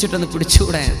ഇമേജ് ഒക്കെ വെച്ചിട്ടൊന്ന്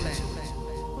പിടിച്ചുകൂടെ?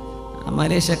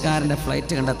 മലേഷ്യക്കാരന്റെ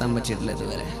ഫ്ലൈറ്റ് കണ്ടെത്താൻ പറ്റിയിട്ടില്ല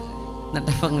ഇതുവരെ.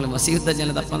 എന്നിട്ടപ്പങ്ങൾ മസീഹുദ്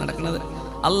ദജ്ജാൽ തപ്പ നടക്കുന്നത്.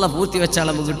 അള്ള പൂർത്തി വെച്ചാൽ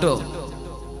നമുക്ക് കിട്ടുമോ?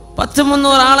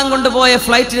 100-300 ആളം കൊണ്ടുപോയ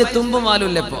ഫ്ലൈറ്റിന് തുമ്പും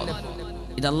വാലുമില്ല ഇപ്പോ.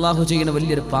 ഇത് അള്ളാഹു ചെയ്യുന്ന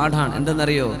വലിയൊരു പാഠാണ്.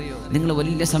 എന്തെന്നറിയോ? നിങ്ങൾ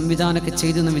വലിയ സംവിധാനമൊക്കെ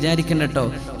ചെയ്തെന്ന് വിചാരിക്കണ്ട കേട്ടോ.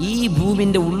 ഈ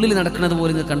ഭൂമിന്റെ ഉള്ളിൽ നടക്കുന്നത്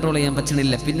പോലും നിങ്ങൾ കൺട്രോൾ ചെയ്യാൻ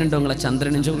പറ്റണില്ല. പിന്നുണ്ടോ നിങ്ങളെ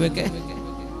ചന്ദ്രനും ചൊവ്വയൊക്കെ?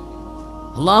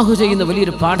 അള്ളാഹു ചെയ്യുന്ന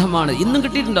വലിയൊരു പാഠമാണ്. ഇന്നും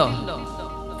കിട്ടിയിട്ടുണ്ടോ?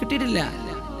 കിട്ടിയിട്ടില്ല.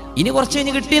 ഇനി കുറച്ച്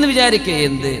കഴിഞ്ഞ് കിട്ടിയെന്ന് വിചാരിക്കേ.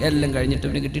 എന്ത് എല്ലാം കഴിഞ്ഞിട്ട്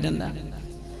പിന്നെ കിട്ടിയിട്ടെന്താ?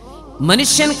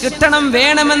 മനുഷ്യൻ കിട്ടണം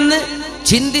വേണമെന്ന്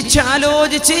ചിന്തിച്ച്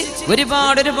ആലോചിച്ച്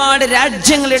ഒരുപാട്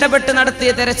രാജ്യങ്ങൾ ഇടപെട്ട് നടത്തിയ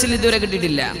തെരച്ചിൽ ഇതുവരെ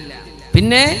കിട്ടിയിട്ടില്ല.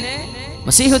 പിന്നെ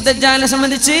മസീഹു ദജ്ജാലിനെ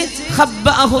സംബന്ധിച്ച്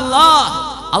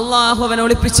അള്ളാഹു അവനെ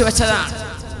ഒളിപ്പിച്ചു വെച്ചതാണ്.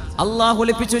 അള്ളാഹു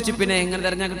ഒളിപ്പിച്ചു വെച്ച് പിന്നെ എങ്ങനെ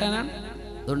തെരഞ്ഞാൽ കിട്ടാനാണ്?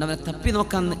 അതുകൊണ്ട് അവനെ തപ്പി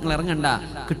നോക്കാൻ നിങ്ങൾ ഇറങ്ങണ്ട,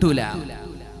 കിട്ടൂല.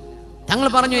 തങ്ങൾ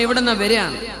പറഞ്ഞു എവിടെന്നാ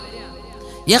വരികയാണ്?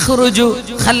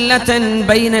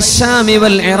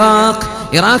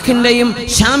 ഇറാഖിന്റെയും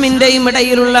ഷാമിന്റെയും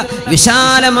ഇടയിലുള്ള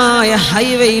വിശാലമായ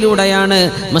ഹൈവേയിലൂടെയാണ്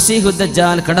മസീഹു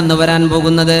ദജ്ജാൽ കടന്നു വരാൻ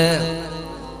പോകുന്നത്.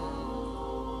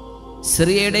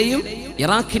 സിറിയയുടെയും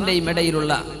ഇറാഖിന്റെയും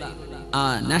ഇടയിലുള്ള ആ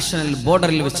നാഷണൽ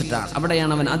ബോർഡറിൽ വെച്ചിട്ടാണ്,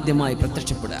 അവിടെയാണ് അവൻ ആദ്യമായി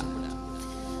പ്രത്യക്ഷപ്പെടുക.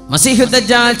 മസീഹു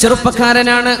ദജ്ജാൽ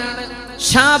ചെറുപ്പക്കാരനാണ്,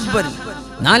 ഷാബൻ,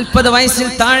 40 വയസ്സിൽ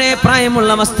താഴെ പ്രായമുള്ള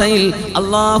അവസ്ഥയിൽ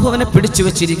അള്ളാഹു അവനെ പിടിച്ചു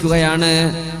വെച്ചിരിക്കുകയാണ്.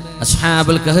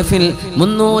 അസ്ഹാബുൽ കഹ്ഫിൽ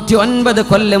 309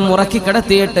 കൊല്ലം ഉറക്കി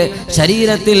കിടത്തിയിട്ട്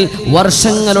ശരീരത്തിൽ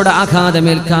വർഷങ്ങളുടെ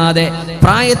ആഘാതമേൽക്കാതെ,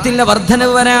 പ്രായത്തിന്റെ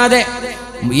വർധനവ് വരാതെ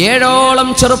 7ഓളം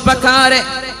ചെറുപ്പക്കാരെ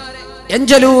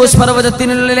എഞ്ചലൂസ്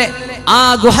പർവ്വതത്തിനുള്ളിലെ ആ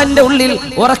ഗുഹന്റെ ഉള്ളിൽ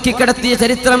ഉറക്കിക്കിടത്തിയ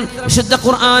ചരിത്രം വിശുദ്ധ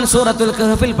ഖുർആൻ സൂറത്തുൽ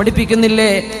കഹ്ഫിൽ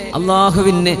പഠിപ്പിക്കുന്നില്ലേ?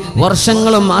 അള്ളാഹുവിന്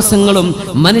വർഷങ്ങളും മാസങ്ങളും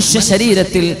മനുഷ്യ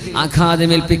ശരീരത്തിൽ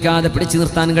ആഘാതമേൽപ്പിക്കാതെ പിടിച്ചു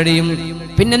നിർത്താൻ കഴിയും.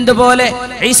 പിന്നെന്തുപോലെ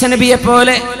ഈസ നബിയെ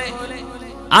പോലെ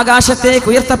ആകാശത്തേക്ക്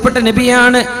ഉയർത്തപ്പെട്ട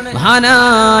നബിയാണ്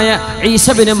മഹാനായ ഈസ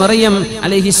ഇബ്നു മറിയം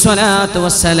അലൈഹിസ്സലാത്തു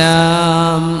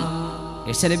വസ്സലാം.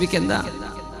 ഈസ നബിക്ക് എന്താ,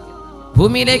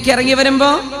 ഭൂമിയിലേക്ക് ഇറങ്ങി വരുമ്പോ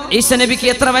ഈസ നബിക്ക്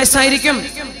എത്ര വയസ്സായിരിക്കും?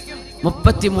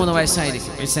 33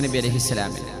 വയസ്സായിരിക്കും ഈസ നബി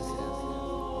അലൈഹിസ്സലാമിന്.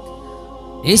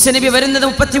 ഈസ നബി വരുന്നത്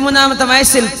 33ാമത്തെ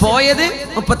വയസ്സിൽ, പോയത്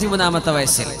 33ാമത്തെ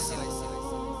വയസ്സിൽ.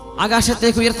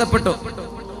 ആകാശത്തേക്ക് ഉയർത്തപ്പെട്ടു.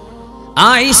 ആ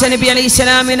ഈസ നബി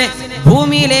അലൈഹിസ്സലാമിനെ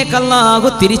ഭൂമിയിലേക്ക് അല്ലാഹു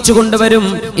തിരിച്ചു കൊണ്ടുവരും.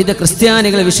 ഇത്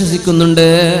ക്രിസ്ത്യാനികൾ വിശ്വസിക്കുന്നുണ്ട്.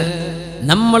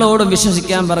 നമ്മളോടും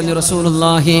വിശ്വസിക്കാൻ പറഞ്ഞു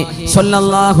റസൂലുള്ളാഹി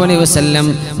സ്വല്ലല്ലാഹു അലൈഹി വസല്ലം.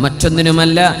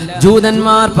 മറ്റൊന്നിനുമല്ല,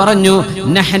 ജൂതന്മാർ പറഞ്ഞു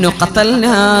നഹ്നു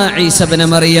ഖതൽനാ ഈസ ഇബ്നു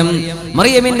മറിയം,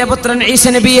 മറിയമിന്റെ പുത്രൻ ഈസ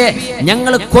നബിയെ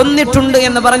ഞങ്ങൾ കൊന്നിട്ടുണ്ട്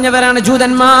എന്ന് പറഞ്ഞവരാണ്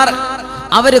ജൂതന്മാർ.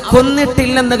 അവര്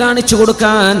കൊന്നിട്ടില്ലെന്ന് കാണിച്ചു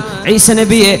കൊടുക്കാൻ ഈസ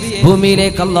നബിയെ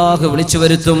ഭൂമിയിലേക്ക് അല്ലാഹു വിളിച്ചു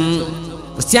വരുത്തും.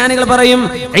 ക്രിസ്ത്യാനികൾ പറയും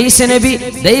ഈസ നബി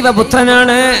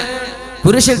ദൈവപുത്രനാണ്,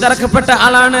 കുരിശിൽ തറക്കപ്പെട്ട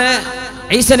ആളാണ്,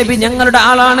 ഈസ നബി ഞങ്ങളുടെ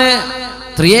ആളാണ്.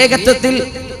 ത്രിയേകത്വത്തിൽ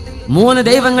 3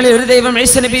 ദൈവങ്ങളിൽ ഒരു ദൈവം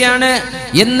ഈസ നബിയാണ്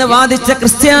എന്ന് വാദിച്ച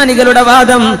ക്രിസ്ത്യാനികളുടെ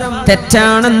വാദം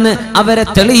തെറ്റാണെന്ന് അവരെ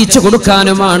തെളിയിച്ചു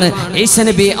കൊടുക്കാനുമാണ് ഈസ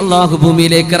നബി അള്ളാഹു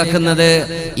ഭൂമിയിലേക്ക് ഇറക്കുന്നത്.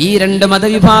 ഈ 2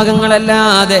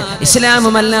 മതവിഭാഗങ്ങളല്ലാതെ,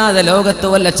 ഇസ്ലാമുമല്ലാതെ ലോകത്ത്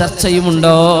വല്ല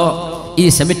ചർച്ചയുമുണ്ടോ? ഈ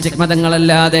സെമിറ്റിക്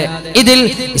മതങ്ങളല്ലാതെ. ഇതിൽ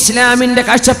ഇസ്ലാമിന്റെ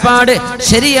കാഴ്ചപ്പാട്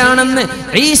ശരിയാണെന്ന്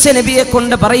ഈസ നബിയെ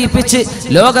കൊണ്ട് പറയിപ്പിച്ച്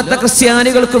ലോകത്തെ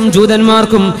ക്രിസ്ത്യാനികൾക്കും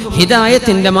ജൂതന്മാർക്കും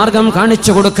ഹിദായത്തിന്റെ മാർഗം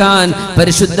കാണിച്ചു കൊടുക്കാൻ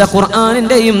പരിശുദ്ധ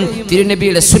ഖുർആനിന്റെയും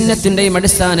തിരുനബിയുടെ സുന്നത്തിന്റെയും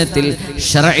അടിസ്ഥാനത്തിൽ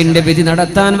ശറഇന്റെ വിധി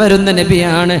നടത്താൻ വരുന്ന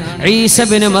നബിയാണ് ഈസ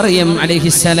ഇബ്നു മറിയം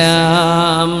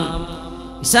അലൈഹിസ്സലാം.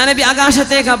 ഈസാ നബി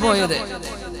ആകാശത്തേക്കാ പോയത്,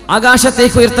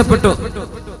 ആകാശത്തേക്ക് ഉയർത്തപ്പെട്ടു.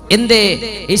 എന്തേ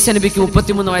ഈസ നബിക്ക്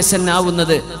 33 വയസ്സന്നെ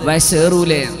ആവുന്നത്?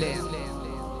 വയസ്സേറൂലേ?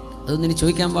 അതൊന്നും ഇനി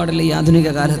ചോദിക്കാൻ പാടില്ല ഈ ആധുനിക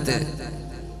കാലത്ത്.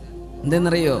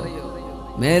 എന്തെന്നറിയോ?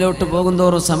 മേലോട്ട്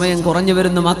പോകുന്തോറും സമയം കുറഞ്ഞു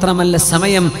വരുന്നു. മാത്രമല്ല,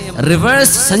 സമയം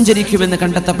റിവേഴ്സ് സഞ്ചരിക്കുമെന്ന്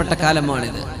കണ്ടെത്തപ്പെട്ട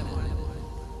കാലമാണിത്.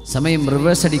 സമയം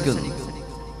റിവേഴ്സ് അടിക്കുന്നു,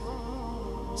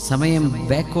 സമയം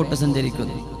ബാക്കോട്ട്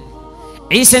സഞ്ചരിക്കുന്നു.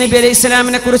 ഈസ നബി അലൈഹി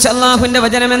ഇസ്ലാമിനെ കുറിച്ച് അള്ളാഹുവിന്റെ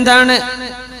വചനം എന്താണ്?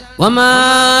 വമാ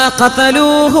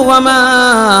ഖതലൂഹു വമാ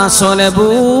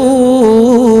സ്വലബൂഹു.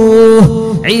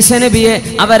 ഈസ നബിയെ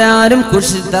അവരാരും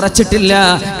കുരിശിൽ തറച്ചിട്ടില്ല,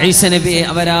 ഈസ നബിയെ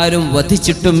അവരാരും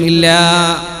വധിച്ചിട്ടും ഇല്ല.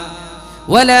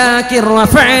 വലാകിൻ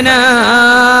റഫഅനാ,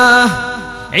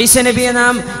 ഈസ നബിയെ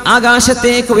നാം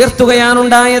ആകാശത്തേക്ക് ഉയർത്തുകയാണ്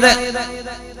ഉണ്ടായത്.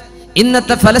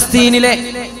 ഇന്നത്തെ ഫലസ്തീനിലെ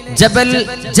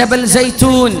ജബൽ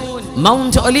സൈത്തൂൻ,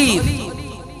 മൗണ്ട് ഒലീവ്,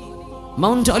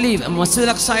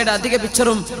 മസ്ജിദുൽ അഖ്സയുടെ അധിക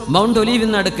പിക്ചറും മൗണ്ട് ഒലീവിൽ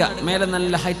നിന്ന് എടുക്കുക. മേലെ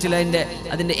നല്ല ഹൈറ്റിൽ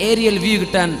അതിന്റെ ഏരിയൽ വ്യൂ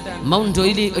കിട്ടാൻ മൗണ്ട്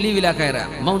ഒലീവിലാ കയറുക.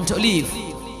 മൗണ്ട് ഒലീവ്,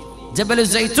 ജബൽ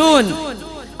സൈത്തൂൻ,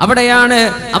 അവിടെയാണ്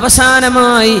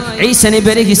അവസാനമായി ഈസ നബി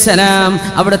അലൈഹിസ്സലാം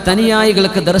അവിടെ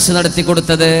തനിയായികൾക്ക് ദർസ് നടത്തി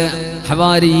കൊടുത്തത്.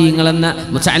 ഹവാരിയീങ്ങൾ എന്ന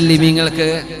മുതഅല്ലിമീങ്ങൾക്ക്.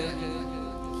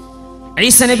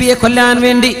 ഈസ നബിയെ കൊല്ലാൻ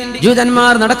വേണ്ടി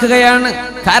ജൂതന്മാർ നടക്കുകയാണ്.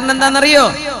 കാരണം എന്താണെന്നറിയോ?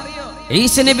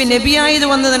 ഈസ നബി നബിയായത്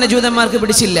വന്ന് തന്നെ ജൂതന്മാർക്ക്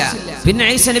പിടിച്ചില്ല. പിന്നെ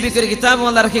ഈസ നബിക്ക് ഒരു കിതാബ്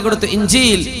വന്ന് ഇറക്കി കൊടുത്തു,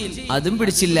 ഇൻജീൽ, അതും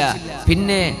പിടിച്ചില്ല.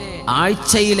 പിന്നെ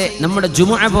ആഴ്ചയിലെ നമ്മുടെ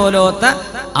ജുമുഅ പോലത്തെ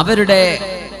അവരുടെ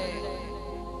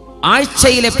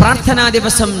ആഴ്ചയിലെ പ്രാർത്ഥനാ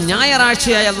ദിവസം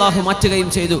ഞായറാഴ്ചയായി അള്ളാഹു മാറ്റുകയും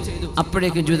ചെയ്തു.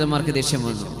 അപ്പോഴേക്കും ജൂതന്മാർക്ക് ദേഷ്യം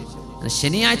വന്നു.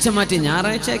 ശനിയാഴ്ച മാറ്റി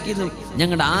ഞായറാഴ്ചയാക്കിയതും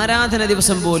ഞങ്ങളുടെ ആരാധന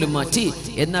ദിവസം പോലും മാറ്റി,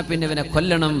 എന്നാ പിന്നെ ഇവനെ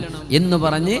കൊല്ലണം എന്ന്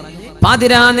പറഞ്ഞ്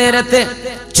പാതിരാ നേരത്തെ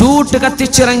ചൂട്ട്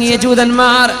കത്തിച്ചിറങ്ങിയ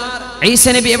ജൂതന്മാർ ഈസ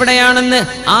നബി എവിടെയാണെന്ന്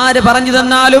ആര് പറഞ്ഞു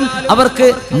തന്നാലും അവർക്ക്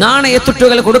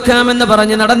നാണയത്തുട്ടുകൾ കൊടുക്കാമെന്ന്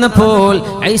പറഞ്ഞ് നടന്നപ്പോൾ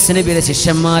ഈസ നബിയുടെ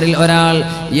ശിഷ്യന്മാരിൽ ഒരാൾ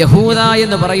യഹൂദ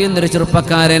എന്ന് പറയുന്നൊരു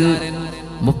ചെറുപ്പക്കാരൻ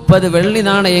 30 വെള്ളി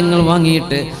നാണയങ്ങൾ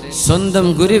വാങ്ങിയിട്ട് സ്വന്തം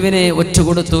ഗുരുവിനെ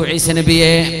ഒറ്റുകൊടുത്തു ഈസ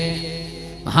നബിയെ.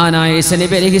 മഹാനായ ഈസ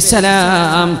നബി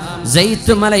അലൈഹിസ്സലാം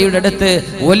സൈത്ത് മലയുടെ അടുത്ത്,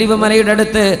 ഒലിവ് മലയുടെ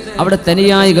അടുത്ത് അവിടെ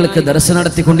തനിയായികൾക്ക് ദർശനം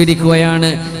നടത്തിക്കൊണ്ടിരിക്കുകയാണ്.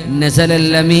 നസലൽ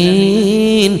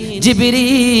അമീൻ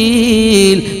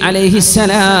ജിബ്രീൽ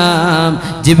അലൈഹിസ്സലാം,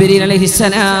 ജിബ്രീൽ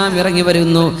അലൈഹിസ്സലാം ഇറങ്ങി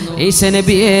വരുന്നു. ഈസ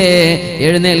നബിയെ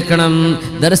എഴുന്നേൽക്കണം,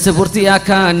 ദർസ്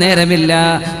പൂർത്തിയാക്കാൻ നേരമില്ല,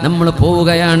 നമ്മൾ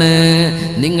പോവുകയാണ്.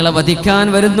 നിങ്ങളെ വധിക്കാൻ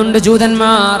വരുന്നുണ്ട്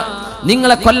ജൂതന്മാർ,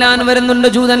 നിങ്ങളെ കൊല്ലാൻ വരുന്നുണ്ട്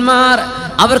ജൂതന്മാർ.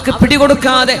 അവർക്ക്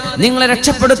പിടികൊടുക്കാതെ നിങ്ങളെ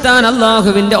രക്ഷപ്പെടുത്താൻ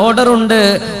അള്ളാഹുവിന്റെ ഓർഡറുണ്ട്.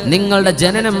 നിങ്ങളുടെ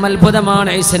ജനനം അത്ഭുതമാണ്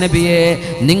ഈസ നബിയെ,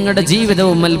 നിങ്ങളുടെ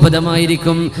ജീവിതവും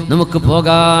അത്ഭുതമായിരിക്കും. നമുക്ക്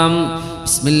പോകാം.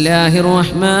 ബിസ്മില്ലാഹിർ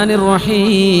റഹ്മാനിർ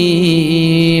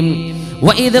റഹീം.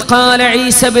 വഇദ് ഖാല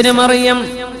ഈസ ഇബ്നു മറിയം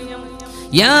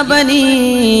യാ ബനീ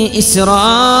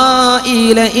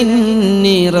ഇസ്രായീല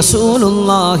ഇന്നി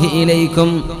റസൂലുള്ളാഹി ഇലൈക്കും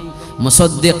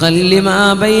മുസദ്ദിഖൻ ലിമാ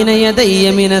ബൈന യദയ്യ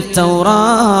മിനത്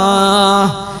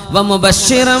തൗറാഹ്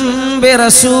ومبشرا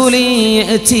برسول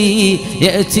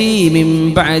يأتي من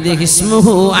بعده اسمه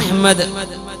أحمد.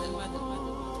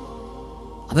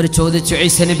 അവർ ചോദിച്ചു,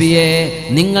 ഈസ നബിയെ,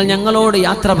 നിങ്ങൾ ഞങ്ങളോട്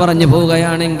യാത്ര പറഞ്ഞു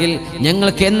പോവുകയാണെങ്കിൽ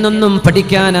ഞങ്ങൾക്ക് എന്നെന്നും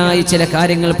പഠിക്കാനായി ചില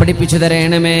കാര്യങ്ങൾ പഠിപ്പിച്ചു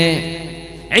തരണമേ.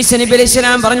 ഈസ നബി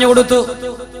അലൈഹിസ്സലാം പറഞ്ഞു കൊടുത്തു,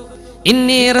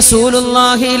 ഇന്നി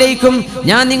റസൂലുള്ളാഹി ഇലൈക്കും,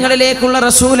 ഞാൻ നിങ്ങളിലേക്കുള്ള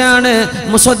റസൂലാണ്.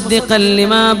 മുസദ്ദിഖൻ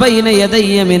ലിമാ ബൈന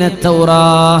യദയ്യ മിനത്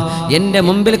തൗറാഹ്, എൻ്റെ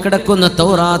മുമ്പിൽ കിടക്കുന്ന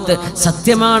തൗറാത്ത്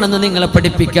സത്യമാണെന്ന് നിങ്ങളെ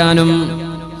പഠിപ്പിക്കാനും.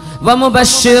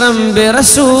 വമുബശ്ശിറൻ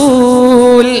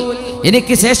ബിറസൂൽ,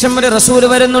 എനിക്ക് ശേഷം ഒരു റസൂൽ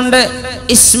വരുന്നുണ്ട്.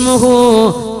 ഇസ്മുഹു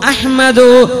അഹ്മദു,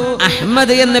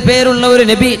 അഹ്മദ് എന്ന പേരുള്ള ഒരു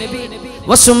നബി.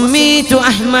 വസുമ്മീതു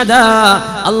അഹ്മദ,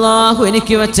 അല്ലാഹു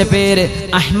എനിക്ക് വെച്ച പേര്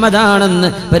അഹ്മദാണെന്ന്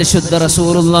പരിശുദ്ധ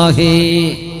റസൂലുള്ളാഹി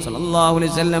സ്വല്ലല്ലാഹു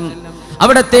അലൈഹി വസല്ലം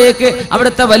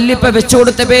അവിടുത്തെ വല്ലിപ്പ വെച്ചു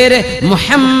കൊടുത്ത പേര്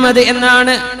മുഹമ്മദ്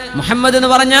എന്നാണ്. മുഹമ്മദ് എന്ന്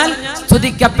പറഞ്ഞാൽ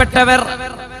സ്തുതിക്കപ്പെട്ടവർ,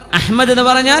 അഹ്മദ് എന്ന്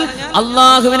പറഞ്ഞാൽ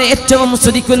അള്ളാഹുവിനെ ഏറ്റവും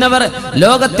സ്തുതിക്കുന്നവർ.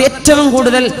 ലോകത്തെ ഏറ്റവും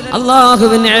കൂടുതൽ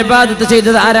അള്ളാഹുവിനെ ഇബാദത്ത്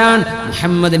ചെയ്തത് ആരാണ്?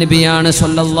 മുഹമ്മദ് നബിയാണ്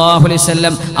സ്വല്ലല്ലാഹു അലൈഹി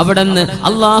വസല്ലം. അവിടുന്ന്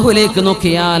അള്ളാഹുലേക്ക്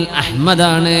നോക്കിയാൽ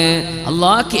അഹ്മദാണ്.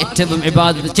 അള്ളാഹ്ക്ക് ഏറ്റവും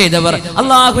ഇബാദത്ത് ചെയ്തവർ,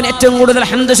 അള്ളാഹുവിന് ഏറ്റവും കൂടുതൽ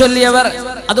ഹംദ് ചൊല്ലിയവർ.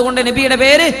 അതുകൊണ്ട് നബിയുടെ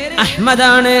പേര്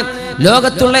അഹ്മദാണ്.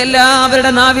 ലോകത്തുള്ള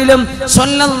എല്ലാവരുടെ നാവിലും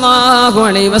സ്വല്ലല്ലാഹു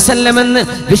അലൈഹി വസല്ലം എന്ന്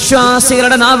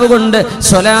വിശ്വാസികളുടെ നാവ് കൊണ്ട്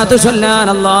സ്വലാത്ത് ചൊല്ലാൻ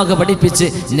അള്ളാഹു പഠിപ്പിച്ച്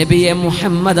നബിയെ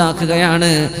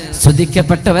മുഹമ്മദാക്കുകയാണ്.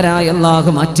 സ്തുതിക്കപ്പെട്ടവരായി അള്ളാഹു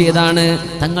മാറ്റിയതാണ്.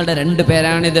 തങ്ങളുടെ 2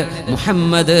 പേരാണിത്,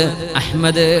 മുഹമ്മദ്,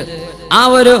 അഹ്മദ്. ആ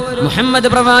ഒരു മുഹമ്മദ്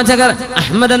പ്രവാചകർ,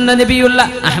 അഹ്മദ് എന്ന നബിയുള്ള,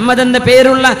 അഹ്മദ് എന്ന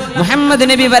പേരുള്ള മുഹമ്മദ്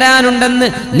നബി വരാനുണ്ടെന്ന്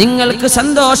നിങ്ങൾക്ക്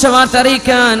സന്തോഷവാർത്ത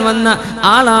അറിയിക്കാൻ വന്ന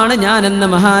ആളാണ് ഞാൻ എന്ന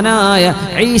മഹാനായ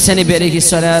ഈസ നബി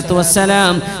അലൈഹിസ്സലാത്തു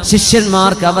വസ്സലാം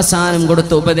ശിഷ്യന്മാർക്ക് അവസാനം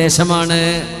കൊടുത്ത ഉപദേശമാണ്.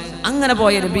 അങ്ങനെ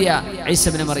പോയ നബിയ ഈസ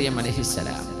ഇബ്നു മറിയം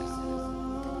അലൈഹിസ്സലാം.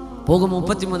 പോകും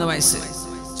 33 വയസ്സ്.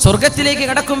 സ്വർഗത്തിലേക്ക്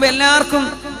കടക്കുമ്പോൾ എല്ലാവർക്കും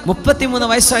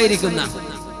 33 വയസ്സായിരിക്കുന്ന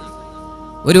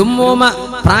ഒരു ഉമ്മ,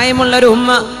 പ്രായമുള്ള ഒരു ഉമ്മ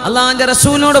അള്ളാന്റെ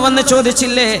റസൂലിനോട് വന്ന്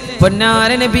ചോദിച്ചില്ലേ, പൊന്നാര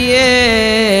നബിയേ,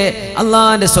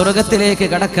 അള്ളാന്റെ സ്വർഗത്തിലേക്ക്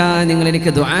കടക്കാൻ നിങ്ങൾ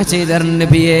എനിക്ക് ദുആ ചെയ്തു തരണം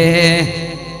നബിയേ.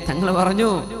 തങ്ങൾ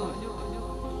പറഞ്ഞു,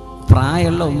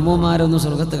 പ്രായമുള്ള ഉമ്മമാരൊന്നും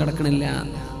സ്വർഗത്ത് കിടക്കണില്ല.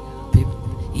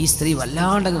 ഈ സ്ത്രീ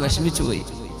വല്ലാണ്ടങ്ങ് വിഷമിച്ചു പോയി,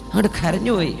 അങ്ങോട്ട്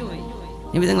കരഞ്ഞുപോയി.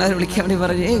 നബി തങ്ങളെ വിളിക്കാൻ വേണ്ടി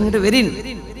പറഞ്ഞു, ഇങ്ങോട്ട് വരീൻ.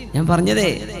 ഞാൻ പറഞ്ഞതേ,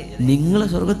 നിങ്ങൾ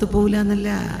സ്വർഗത്ത് പോകില്ല എന്നല്ല,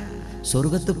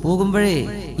 സ്വർഗത്ത് പോകുമ്പോഴേ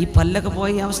ഈ പല്ലൊക്കെ പോയ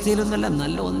അവസ്ഥയിലൊന്നുമല്ല,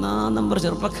 നല്ല 1-ാം നമ്പർ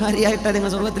ചെറുപ്പക്കാരിയായിട്ടാണ് നിങ്ങൾ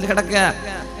സ്വർഗത്തിൽ കിടക്കുക.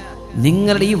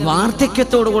 നിങ്ങളുടെ ഈ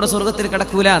വാർദ്ധക്യത്തോടുകൂടെ സ്വർഗത്തിൽ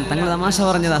കിടക്കൂല. തങ്ങൾ തമാശ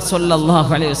പറഞ്ഞതാ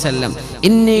സ്വല്ലല്ലാഹു അലൈഹി വസല്ലം.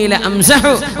 ഇന്നി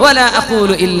ലഅംസഹു വലാ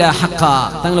അഖൂലു ഇല്ലാ ഹഖാ.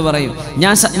 തങ്ങൾ പറയും,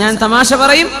 ഞാൻ തമാശ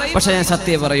പറയും, പക്ഷെ ഞാൻ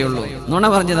സത്യം പറയുള്ളൂ, നുണ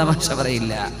പറഞ്ഞ തമാശ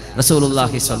പറയില്ല.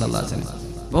 റസൂലുള്ളാഹി സ്വല്ലല്ലാഹു അലൈഹി വസല്ലം.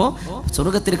 അപ്പോ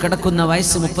സ്വർഗത്തിൽ കിടക്കുന്ന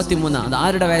വയസ്സ് 33. അത്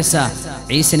ആരുടെ വയസ്സാ?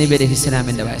 ഈസ നബി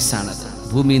അലൈഹിസ്സലാമിന്റെ വയസ്സാണത്.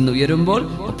 ഭൂമിയിൽ നിന്ന് ഉയരുമ്പോൾ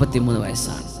 33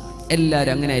 വയസ്സാണ്.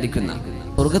 എല്ലാവരും അങ്ങനെ ആയിരിക്കുന്ന.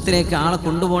 സ്വർഗത്തിലേക്ക് ആളെ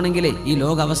കൊണ്ടുപോകണമെങ്കിൽ ഈ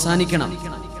ലോകം അവസാനിക്കണം.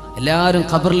 എല്ലാവരും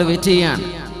ഖബറിൽ വെയിറ്റ് ചെയ്യാണ്.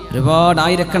 ഒരുപാട്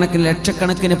ആയിരക്കണക്കിന്,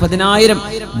 ലക്ഷക്കണക്കിന്, 10,000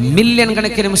 മില്യൺ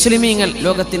കണക്കിന് മുസ്ലിമീങ്ങൾ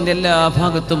ലോകത്തിന്റെ എല്ലാ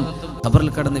ഭാഗത്തും ഖബറിൽ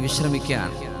കിടന്ന്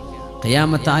വിശ്രമിക്കുകയാണ്.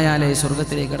 ഖിയാമത്തായാലേ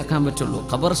സ്വർഗത്തിലേക്ക് കടക്കാൻ പറ്റുള്ളൂ.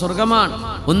 ഖബർ സ്വർഗമാണ്.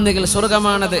 ഒന്നുകിൽ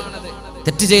സ്വർഗമാണത്,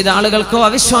 തെറ്റ് ചെയ്ത ആളുകൾക്കോ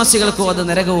അവിശ്വാസികൾക്കോ അത്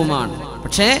നരകവുമാണ്.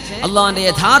 പക്ഷേ അള്ളാഹിന്റെ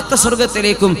യഥാർത്ഥ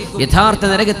സ്വർഗത്തിലേക്കും യഥാർത്ഥ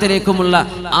നരകത്തിലേക്കുമുള്ള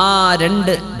ആ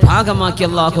 2 ഭാഗമാക്കി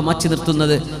അള്ളാഹു മാറ്റി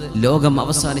നിർത്തുന്നത് ലോകം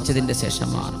അവസാനിച്ചതിന്റെ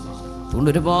ശേഷമാണ്. അതുകൊണ്ട്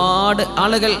ഒരുപാട്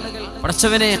ആളുകൾ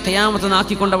പടച്ചവനെ ഖിയാമത്ത്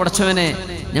നാക്കിക്കൊണ്ട പടച്ചവനെ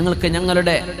ഞങ്ങൾക്ക്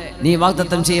ഞങ്ങളുടെ നീ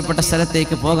വാഗ്ദത്തം ചെയ്യപ്പെട്ട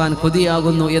സ്ഥലത്തേക്ക് പോകാൻ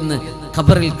കൊതിയാകുന്നു എന്ന്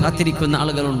ഖബറിൽ കാത്തിരിക്കുന്ന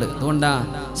ആളുകളുണ്ട്. അതുകൊണ്ടാ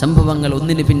സംഭവങ്ങൾ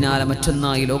ഒന്നിന് പിന്നാലെ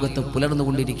മറ്റൊന്നായി ലോകത്ത്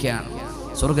പുലർന്നുകൊണ്ടിരിക്കുകയാണ്.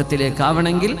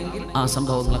 സ്വർഗത്തിലേക്കാവണമെങ്കിൽ ആ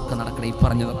സംഭവങ്ങളൊക്കെ നടക്കണം, ഈ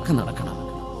പറഞ്ഞതൊക്കെ നടക്കണം.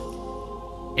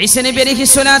 ഈസ നബി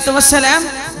അലൈഹിസ്സലാത്തു വസ്സലാം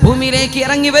ഭൂമിയിലേക്ക്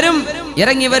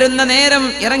ഇറങ്ങി വരുന്ന നേരം,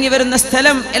 ഇറങ്ങി വരുന്ന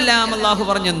സ്ഥലം എല്ലാം അല്ലാഹു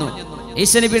പറഞ്ഞു.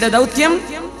 ഈസ നബിയുടെ ദൗത്യം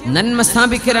നന്മ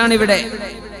സ്ഥാപിക്കലാണ്. ഇവിടെ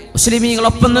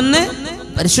മുസ്ലിമീങ്ങളൊപ്പം നിന്ന്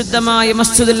പരിശുദ്ധമായ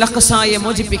മസ്ജിദുൽ അഖ്സയെ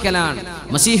മോചിപ്പിക്കലാണ്,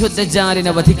 മസീഹുദ്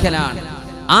ദജ്ജാലിനെ വധിക്കലാണ്.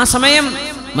 ആ സമയം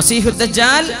മസീഹുദ്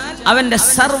ദജ്ജാൽ അവന്റെ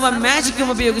സർവ്വ മാജിക്കും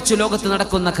ഉപയോഗിച്ച് ലോകത്ത്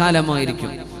നടക്കുന്ന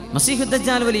കാലമായിരിക്കും. മസീഹുദ്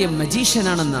ദജ്ജാൽ വലിയ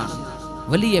മജീഷ്യനാണെന്നാണ്,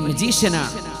 വലിയ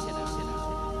മജീഷ്യനാണ്.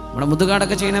 നമ്മുടെ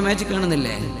മുതുകാടൊക്കെ ചെയ്യുന്ന മാജിക്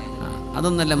കാണുന്നില്ലേ,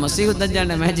 അതൊന്നല്ല മസീഹുദ്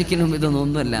ദജ്ജാലിന്റെ മാജിക്കിനും ഇതൊന്നും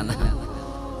ഒന്നുമല്ല.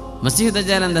 മസീഹുദ്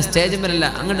ദജ്ജാൽ എന്താ സ്റ്റേജ് മേലല്ല,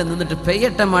 അങ്ങോട്ട് നിന്നിട്ട്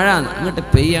പെയ്യട്ടെ മഴ, അങ്ങോട്ട്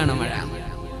പെയ്യാണ് മഴ.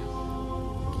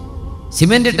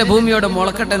 സിമെന്റ് ഇട്ട ഭൂമിയോട്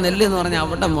മുളക്കട്ടെ നെല്ല് എന്ന് പറഞ്ഞാൽ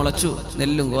അവിടെ മുളച്ചു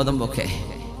നെല്ലും ഗോതമ്പൊക്കെ.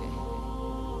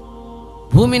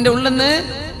 ഭൂമിന്റെ ഉള്ളിൽ നിന്ന്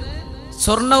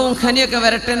സ്വർണവും ഖനിയൊക്കെ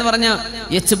വരട്ടെ എന്ന് പറഞ്ഞ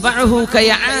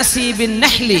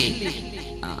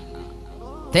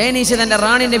തേനീച്ച തന്റെ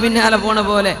റാണിന്റെ പിന്നാലെ പോണ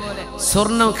പോലെ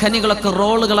സ്വർണ്ണ ഖനികളൊക്കെ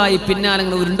റോളുകളായി പിന്നാലെ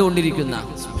ഉരുണ്ടുകൊണ്ടിരിക്കുന്ന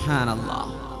സുബ്ഹാനല്ലാഹ്.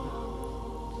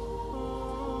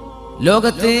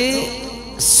 ലോകത്ത്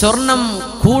സ്വർണം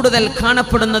കൂടുതൽ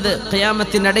കാണപ്പെടുന്നത്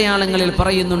ഖിയാമത്തിന്റെ അടയാളങ്ങളിൽ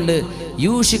പറയുന്നുണ്ട്.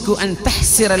 യൂഷികു അൻ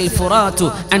തഹ്സിറൽ ഫുറാതു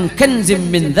അൻ കൻസിൻ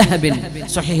മിൻ ദഹബിൻ.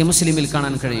 സ്വഹീഹ് മുസ്ലിമിൽ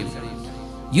കാണാൻ കഴിയും.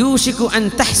 യൂഷികു അൻ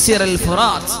തഹ്സിറൽ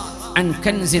ഫുറാത്ത് അൻ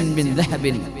കൻസിൻ മിൻ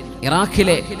ദഹബിൻ.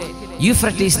 ഇറാഖിലെ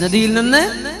യൂഫ്രട്ടീസ് നദിയിൽ നിന്ന്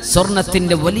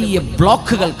സ്വർണത്തിന്റെ വലിയ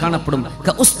ബ്ലോക്കുകൾ കാണപ്പെടും.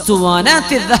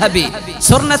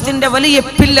 സ്വർണത്തിന്റെ വലിയ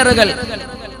പില്ലറുകൾ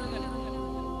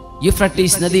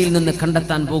യൂഫ്രട്ടീസ് നദിയിൽ നിന്ന്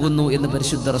കണ്ടെത്താൻ പോകുന്നു എന്ന്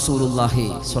പരിശുദ്ധ റസൂലുള്ളാഹി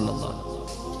സ്വല്ലല്ലാഹു.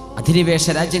 അധിനിവേശ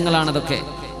രാജ്യങ്ങളാണതൊക്കെ.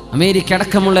 അമേരിക്ക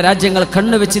അടക്കമുള്ള രാജ്യങ്ങൾ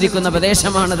കണ്ണുവെച്ചിരിക്കുന്ന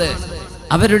പ്രദേശമാണത്.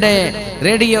 അവരുടെ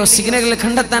റേഡിയോ സിഗ്നലുകൾ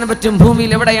കണ്ടെത്താൻ പറ്റും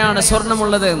ഭൂമിയിൽ എവിടെയാണ്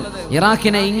സ്വർണമുള്ളത്.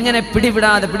 ഇറാഖിനെ ഇങ്ങനെ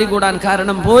പിടികൂടാൻ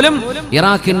കാരണം പോലും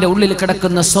ഇറാഖിന്റെ ഉള്ളിൽ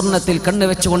കിടക്കുന്ന സ്വർണത്തിൽ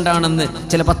കണ്ണുവെച്ചുകൊണ്ടാണെന്ന്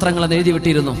ചില പത്രങ്ങൾ അത്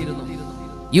എഴുതിവിട്ടിരുന്നു.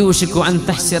 യൂഷികു അൻ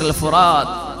തഹ്സിറൽ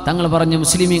ഫുറാത്ത്. തങ്ങൾ പറഞ്ഞു,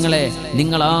 മുസ്ലിമീങ്ങളെ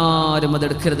നിങ്ങൾ ആരും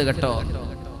അതെടുക്കരുത് കേട്ടോ.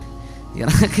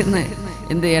 ഇറാഖിന്ന്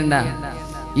എന്ത് ചെയ്യണ്ട,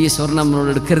 ഈ സ്വർണം നമ്മളോട്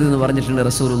എടുക്കരുതെന്ന് പറഞ്ഞിട്ടുണ്ട്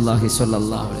റസൂലുള്ളാഹി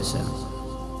സ്വല്ലല്ലാഹു അലൈഹി വസല്ലം.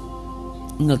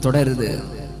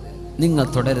 നിങ്ങൾ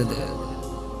തുടരുത്.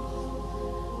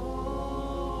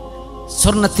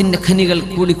 സ്വർണത്തിന്റെ ഖനികൾ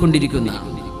കൂടിക്കൊണ്ടിരിക്കുന്ന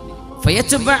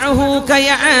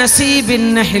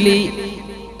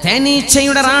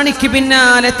തേനീച്ചയുടെ റാണിക്ക്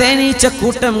പിന്നാലെ തേനീച്ച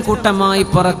കൂട്ടമായി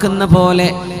പറക്കുന്ന പോലെ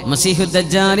മസീഹുദ്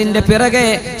ദജ്ജാലിന്റെ പിറകെ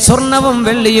സ്വർണവും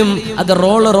വെള്ളിയും അത്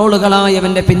റോളുകളായി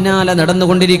അവന്റെ പിന്നാലെ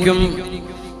നടന്നുകൊണ്ടിരിക്കും.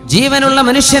 ജീവനുള്ള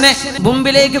മനുഷ്യനെ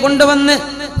മുമ്പിലേക്ക് കൊണ്ടുവന്ന്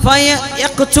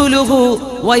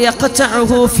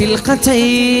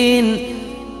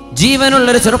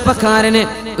ജീവനുള്ളൊരു ചെറുപ്പക്കാരന്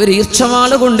ഒരു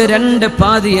ഈർച്ചവാള് കൊണ്ട് 2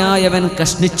 പാതിയായി അവൻ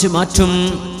കഷ്ണിച്ചു മാറ്റും.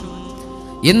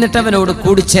 എന്നിട്ട് അവനോട്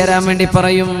കൂടിച്ചേരാൻ വേണ്ടി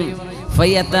പറയും.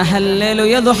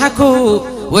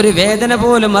 ഒരു വേദന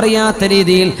പോലും അറിയാത്ത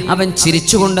രീതിയിൽ അവൻ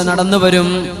ചിരിച്ചുകൊണ്ട് നടന്നു വരും.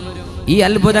 ഈ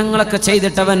അത്ഭുതങ്ങളൊക്കെ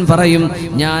ചെയ്തിട്ടവൻ പറയും,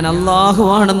 ഞാൻ അല്ലാഹു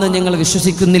ആണെന്ന് നിങ്ങൾ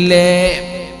വിശ്വസിക്കുന്നില്ലേ?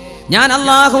 ഞാൻ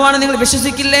അല്ലാഹു ആണെന്ന് നിങ്ങൾ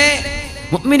വിശ്വസിക്കില്ലേ?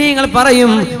 മുഅ്മിനീങ്ങൾ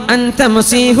പറയും, അൻത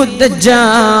മസീഹുദ്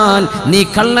ദജ്ജാൽ, നീ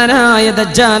കള്ളനായ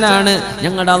ദജ്ജാലാണ്.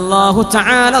 ഞങ്ങളുടെ അല്ലാഹു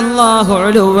തആല അല്ലാഹു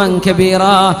ഉലുവൻ കബീറ,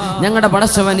 ഞങ്ങളുടെ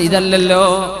പടച്ചവൻ ഇതല്ലല്ലോ.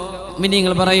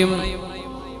 മുഅ്മിനീങ്ങൾ പറയും,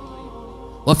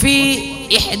 വഫീ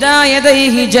ഇഹ്ദാ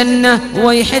യദൈഹി ജന്ന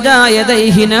വഇഹ്ദാ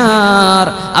യദൈഹി നാർ.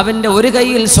 അവന്റെ ഒരു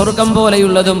കൈയിൽ സ്വർഗം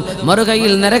പോലെയുള്ളതും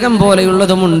മറുകൈയിൽ നരകം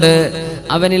പോലെയുള്ളതുമുണ്ട്.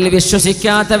 അവനിൽ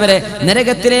വിശ്വസിക്കാത്തവരെ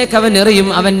നരകത്തിലേക്ക് അവൻ എറിയും,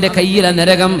 അവന്റെ കയ്യിലെ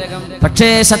നരകം. പക്ഷേ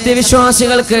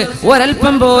സത്യവിശ്വാസികൾക്ക്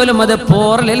ഒരൽപ്പം പോലും അത്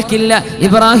പോറലേൽക്കില്ല.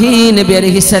 ഇബ്രാഹിം നബി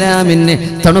അലൈഹിസ്സലാമിന്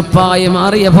തണുപ്പായി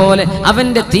മാറിയ പോലെ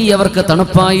അവന്റെ തീ അവർക്ക്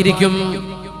തണുപ്പായിരിക്കും.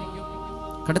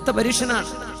 കടുത്ത പരീക്ഷണാണ്.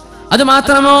 അത്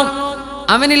മാത്രമോ,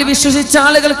 അവനിൽ വിശ്വസിച്ച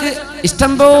ആളുകൾക്ക്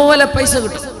ഇഷ്ടം പോലെ പൈസ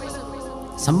കിട്ടും,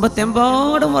 സമ്പത്ത്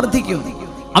എമ്പാടും വർദ്ധിക്കും,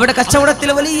 അവിടെ കച്ചവടത്തിൽ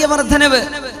വലിയ വർധനവ്.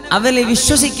 അവനിൽ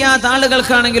വിശ്വസിക്കാത്ത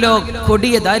ആളുകൾക്കാണെങ്കിലോ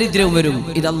കൊടിയ ദാരിദ്ര്യവും വരും.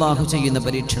 ഇത് അല്ലാഹു ചെയ്യുന്ന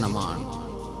പരീക്ഷണമാണ്.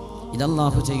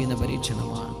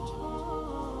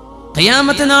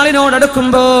 ഖിയാമത്ത്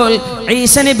നാളിനോടടുക്കുമ്പോൾ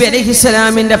ഈസ നബി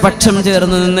അലൈഹിസ്സലാമിന്റെ പക്ഷം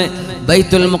ചേർന്ന് നിന്ന്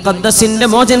ബൈത്തുൽ മുഖദ്ദസിന്റെ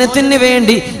മോചനത്തിന്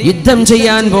വേണ്ടി യുദ്ധം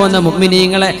ചെയ്യാൻ പോകുന്ന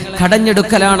മുഅ്മിനീങ്ങളെ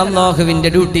കടഞ്ഞെടുക്കലാണ് അല്ലാഹുവിന്റെ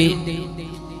ഡ്യൂട്ടി.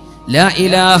 ലാ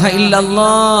ഇലാഹ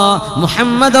ഇല്ലല്ലാഹ്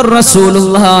മുഹമ്മദുർ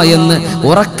റസൂലുള്ളാഹ് എന്ന്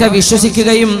ഉറക്കെ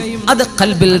വിശ്വസിക്കുകയും അത്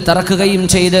ഖൽബിൽ തറക്കുകയും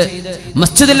ചെയ്ത്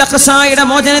മസ്ജിദുൽ അഖ്സായുടെ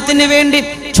മോചനത്തിന് വേണ്ടി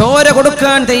ചോര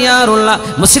കൊടുക്കാൻ തയ്യാറുള്ള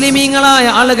മുസ്ലിമീങ്ങളായ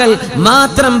ആളുകൾ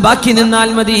മാത്രം ബാക്കി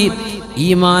നിന്നാൽ മതി.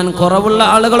 ഈമാൻ കുറവുള്ള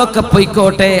ആളുകളൊക്കെ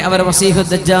പൊയ്ക്കോട്ടെ, അവർ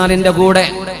മസീഹുദ് ദജ്ജാലിന്റെ കൂടെ.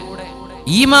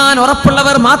 ഈമാൻ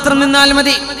ഉറപ്പുള്ളവർ മാത്രം നിന്നാൽ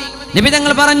മതി. നബി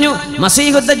തങ്ങൾ പറഞ്ഞു,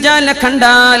 മസീഹുദ് ദജ്ജാലിനെ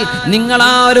കണ്ടാൽ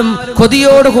നിങ്ങളാരും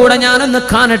കൊതിയോടുകൂടെ ഞാനൊന്ന്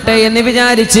കാണട്ടെ എന്ന്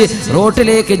വിചാരിച്ച്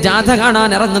റോട്ടിലേക്ക് ജാഥ കാണാൻ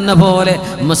ഇറങ്ങുന്ന പോലെ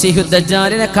മസീഹുദ്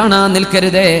ദജ്ജാലിനെ കാണാൻ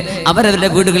നിൽക്കരുതേ. അവരവരുടെ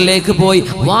വീടുകളിലേക്ക് പോയി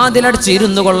വാതിലടച്ച്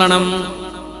ഇരുന്നു കൊള്ളണം.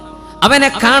 അവനെ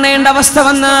കാണേണ്ട അവസ്ഥ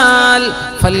വന്നാൽ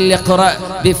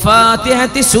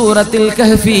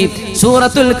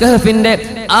സൂറത്തുൽ കഹ്ഫിന്റെ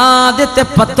ആദ്യത്തെ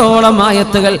 10ഓളം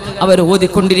ആയത്തുകൾ അവർ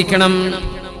ഓതിക്കൊണ്ടിരിക്കണം.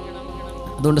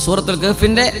 അതുകൊണ്ട് സൂറത്തുൽ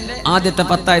കഹ്ഫിന്റെ ആദ്യത്തെ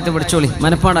 10 ആയത്ത് പഠിച്ചോളി,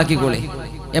 മനപ്പാടാക്കിക്കോളി.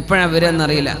 എപ്പോഴാ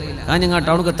വരെന്നറിയില്ല. കാഞ്ഞങ്ങാട്ട്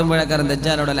ടൗണിൽ എത്തുമ്പോഴേക്കാരൻ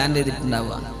ദജ്ജാൽ അവിടെ ലാൻഡ്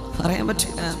ചെയ്തിട്ടുണ്ടാവുക, പറയാൻ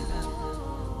പറ്റില്ല.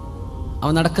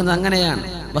 അവൻ നടക്കുന്നത് അങ്ങനെയാണ്.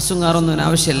 ബസ്സും കാറൊന്നും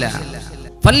ആവശ്യമില്ല.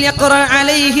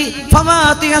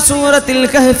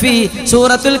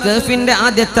 സൂറത്തുൽ കഹ്ഫിന്റെ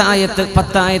ആദ്യത്തെ ആയത്ത്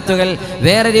 10 ആയത്തുകൾ.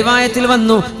 വേറെ റിവായത്തിൽ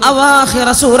വന്നു അവാഖിറ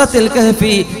സൂറത്തുൽ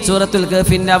കഹ്ഫി, സൂറത്തുൽ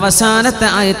കഹ്ഫിന്റെ അവസാനത്തെ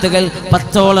ആയത്തുകൾ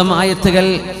 10ഓളം ആയത്തുകൾ.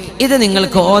 ഇത്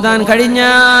നിങ്ങൾക്ക് ഓതാൻ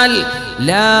കഴിഞ്ഞാൽ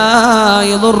ലാ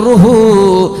യദുറുഹു,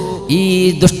 ഈ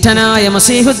ദുഷ്ടനായ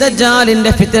മസീഹുദ്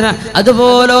ദജ്ജാലിന്റെ ഫിത്ന,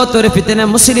 അതുപോലത്തൊരു ഫിത്ന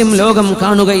മുസ്ലിം ലോകം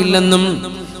കാണുകയില്ലെന്നും,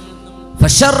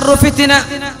 ഫശർറു ഫിത്ന,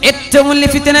 ഏറ്റവും വലിയ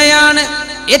ഫിത്നയാണ്,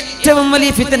 ഏറ്റവും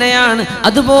വലിയ ഫിത്നയാണ്,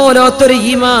 അതുപോലത്തൊരു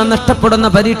ഈമാൻ നഷ്ടപ്പെടുന്ന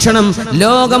പരീക്ഷണം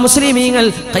ലോക മുസ്ലിമീങ്ങൾ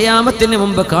ഖിയാമത്തിന്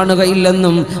മുമ്പ്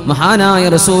കാണുകയില്ലെന്നും മഹാനായ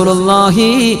റസൂലുള്ളാഹി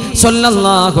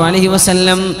സ്വല്ലല്ലാഹു അലൈഹി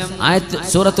വസല്ലം. ആയത്ത്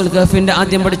സൂറത്തുൽ കഹ്ഫിന്റെ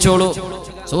ആദ്യം പഠിച്ചോളൂ.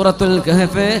 സൂറത്തുൽ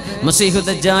കഹ്ഫ് മസീഹുദ്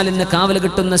ദജ്ജാലിന് കാവൽ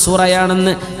കിട്ടുന്ന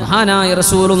സൂറയാണെന്ന് മഹാനായ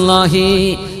റസൂലുള്ളാഹി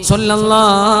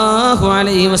സ്വല്ലല്ലാഹു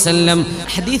അലൈഹി വസല്ലം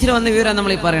ഹദീസിൽ വന്ന വിവരം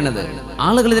നമ്മൾ ഈ പറയുന്നത്.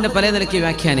 ആളുകൾ ഇതിനെ പല നിലയ്ക്ക്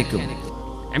വ്യാഖ്യാനിക്കും.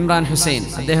 ഇമ്രാൻ ഹുസൈൻ,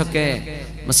 അദ്ദേഹമൊക്കെ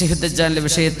മസീഹുദ് ദജ്ജാലിന്റെ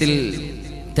വിഷയത്തിൽ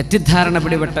തെറ്റിദ്ധാരണ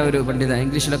പിടിപെട്ട ഒരു പണ്ഡിത,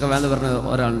 ഇംഗ്ലീഷിലൊക്കെ വേണ്ട പറഞ്ഞ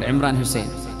ഒരാളുണ്ട്, ഇമ്രാൻ ഹുസൈൻ.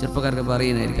 ചെറുപ്പക്കാർക്ക്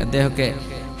പറയുന്നതായിരിക്കും. അദ്ദേഹമൊക്കെ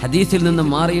ഹദീസിൽ നിന്ന്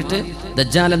മാറിയിട്ട്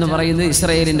ദജ്ജാൽ എന്ന് പറയുന്നത്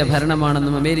ഇസ്രായേലിന്റെ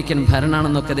ഭരണമാണെന്നും അമേരിക്കൻ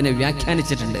ഭരണമാണെന്നൊക്കെ അതിനെ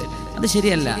വ്യാഖ്യാനിച്ചിട്ടുണ്ട്. അത്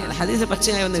ശരിയല്ല. ഹദീസ്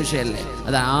പച്ചയായ വന്ന വിഷയമല്ലേ.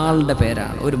 അത് ആളുടെ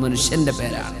പേരാണ്, ഒരു മനുഷ്യന്റെ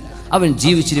പേരാണ്. അവൻ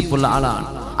ജീവിച്ചിരിപ്പുള്ള ആളാണ്.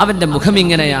 അവന്റെ മുഖം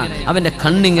ഇങ്ങനെയാണ്, അവന്റെ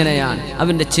കണ്ണിങ്ങനെയാണ്,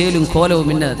 അവന്റെ ചേലും കോലവും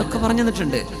ഇന്ന, അതൊക്കെ പറഞ്ഞു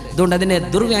തന്നിട്ടുണ്ട്. അതുകൊണ്ട് അതിനെ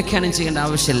ദുർവ്യാഖ്യാനം ചെയ്യേണ്ട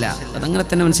ആവശ്യമില്ല. അതങ്ങനെ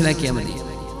തന്നെ മനസ്സിലാക്കിയാൽ മതി.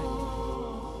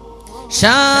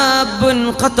 ഷാബുൻ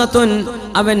ഖത്തത്തുൻ,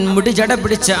 അവൻ മുടി ജട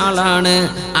പിടിച്ച ആളാണ്.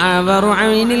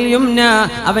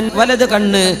 അവൻ വലത്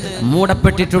കണ്ണ്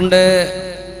മൂടപ്പെട്ടിട്ടുണ്ട്.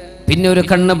 പിന്നെ ഒരു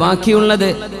കണ്ണ് ബാക്കിയുള്ളത്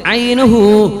ഐനുഹു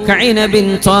കൈനബിൻ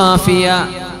ത്വാഫിയ,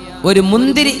 ഒരു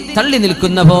മുന്തിരി തള്ളി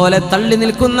നിൽക്കുന്ന പോലെ തള്ളി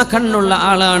നിൽക്കുന്ന കണ്ണുള്ള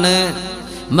ആളാണ്.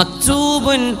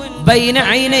 മക്തൂബുൻ ബൈന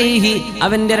ഐനൈഹി,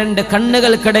 അവന്റെ 2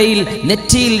 കണ്ണുകൾക്കിടയിൽ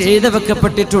നെറ്റിയിൽ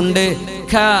എഴുതവെക്കപ്പെട്ടിട്ടുണ്ട്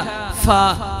ഖ ഫ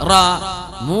റ,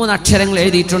 3 അക്ഷരങ്ങൾ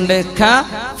എഴുതിയിട്ടുണ്ട്. ഖ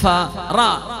ഫ റ,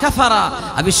 കഫറ,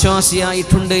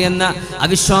 അവിശ്വാസിയായിട്ടുണ്ട് എന്ന,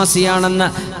 അവിശ്വാസിയാണെന്ന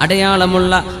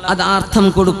അടയാളമുള്ള, അത് അർത്ഥം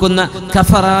കൊടുക്കുന്ന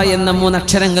കഫറ എന്ന 3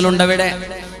 അക്ഷരങ്ങളുണ്ട് അവിടെ.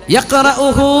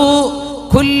 യഖറഉഹു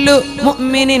കുല്ലു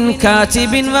മുഅ്മിനിൻ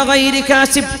കാതിബിൻ വഗൈരി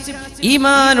കാതിബ്,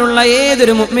 ഈമാനുള്ള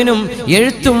ഏതൊരു മുഅ്മിനും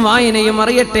എഴുത്തും വായനയും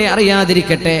അറിയട്ടെ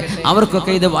അറിയാതിരിക്കട്ടെ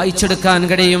അവർക്കൊക്കെ ഇത് വായിച്ചെടുക്കാൻ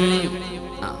കഴിയും.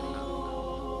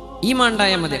 ഈമാൻ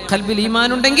ഉണ്ടായാൽ മതി. ഖൽബിൽ ഈമാൻ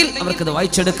ഉണ്ടെങ്കിൽ അവർക്കത്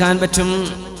വായിച്ചെടുക്കാൻ പറ്റും.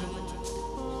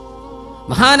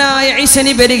 മഹാനായ ഈസാ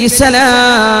നബി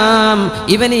അലൈഹിസ്സലാം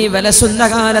ഇവൻ ഈ വലസുന്ന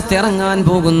കാലത്ത് ഇറങ്ങാൻ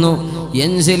പോകുന്നു.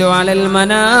 യൻസിലു അലൽ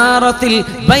മനാറത്തിൽ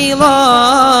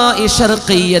ബൈളാഇ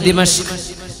ശർഖിയ ദിമഷ്ക്,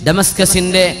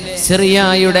 ഡമസ്കസിന്റെ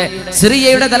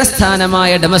സിറിയയുടെ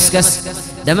തലസ്ഥാനമായ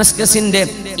ഡമസ്കസിന്റെ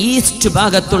ഈസ്റ്റ്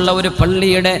ഭാഗത്തുള്ള ഒരു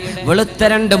പള്ളിയുടെ വെളുത്ത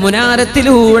 2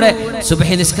 മുനാരത്തിലൂടെ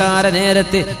സുബ്ഹി നിസ്കാര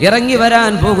നേരത്ത് ഇറങ്ങി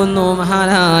വരാൻ പോകുന്നു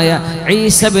മഹാനായ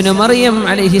ഈസാ ഇബ്നു മറിയം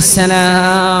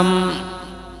അലൈഹിസ്സലാം.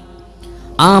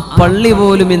 ആ പള്ളി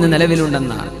പോലും ഇന്ന്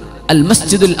നിലവിലുണ്ടെന്നാണ്. അൽ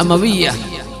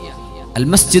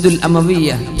മസ്ജിദുൽ അമവിയ്യ,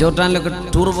 ജോർഡാനിലൊക്കെ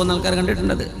ടൂർ പോകുന്ന ആൾക്കാർ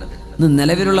കണ്ടിട്ടുണ്ട്. ഇന്ന്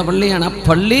നിലവിലുള്ള പള്ളിയാണ്. ആ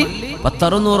പള്ളി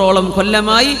 10-600ഓളം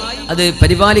കൊല്ലമായി അത്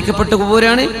പരിപാലിക്കപ്പെട്ടു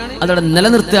പോരാണ്, അതവിടെ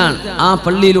നിലനിർത്തുകയാണ്. ആ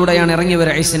പള്ളിയിലൂടെയാണ് ഇറങ്ങി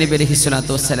വരിക ഈസാ നബി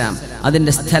അലൈഹിസ്സലാത്തു വസ്സലാം.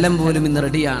 അതിന്റെ സ്ഥലം പോലും ഇന്ന്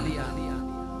റെഡിയാണ്.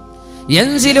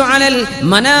 യൻസിലു അലൽ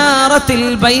മനാറത്തിൽ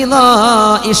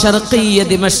ബൈളാഇ ശർഖിയ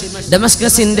ദിമഷ്ക്,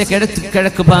 ഡമസ്കസിന്റെ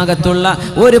കിഴക്ക് ഭാഗത്തുള്ള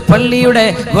ഒരു പള്ളിയുടെ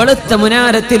വെളുത്ത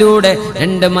മുനാരത്തിലൂടെ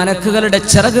 2 മലക്കുകളുടെ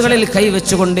ചിറകുകളിൽ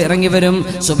കൈവച്ചുകൊണ്ട് ഇറങ്ങി വരും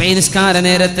സുബ്ഹി നിസ്കാര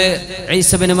നേരത്ത്.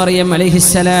 ഈസാ ഇബ്നു മറിയം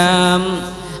അലൈഹിസ്സലാം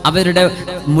അവരുടെ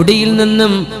മുടിയിൽ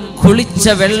നിന്നും കുളിച്ച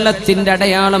വെള്ളത്തിന്റെ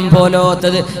അടയാളം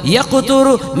പോലോത്തത്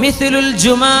യഖ്തുറു മിസ്ലുൽ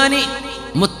ജുമാനി,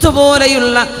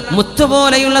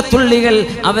 മുത്തുപോലെയുള്ള തുള്ളികൾ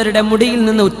അവരുടെ മുടിയിൽ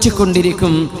നിന്ന്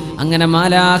ഉറ്റിക്കൊണ്ടിരിക്കും. അങ്ങനെ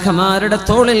മാലാഖമാരുടെ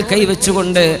തോളിൽ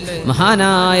കൈവച്ചുകൊണ്ട്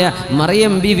മഹാനായ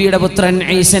മറിയം ബീവിയുടെ പുത്രൻ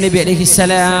ഈസാ നബി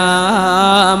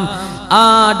അലൈഹിസ്സലാം ആ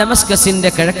ഡമസ്കസിന്റെ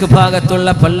കിഴക്ക് ഭാഗത്തുള്ള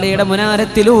പള്ളിയുടെ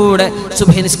മുനാരത്തിലൂടെ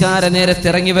സുബ്ഹി നിസ്കാര നേരത്ത്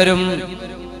ഇറങ്ങി വരും.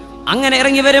 അങ്ങനെ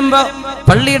ഇറങ്ങി വരുമ്പോ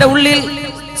പള്ളിയുടെ ഉള്ളിൽ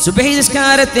സുബ്ഹി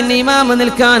നിസ്കാരത്തിന് ഇമാം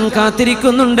നിൽക്കാൻ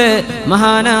കാത്തിരിക്കുന്നുണ്ട്.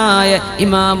 മഹാനായ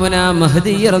ഇമാമുന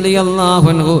മഹ്ദി റളിയല്ലാഹു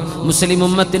അൻഹു, മുസ്ലിം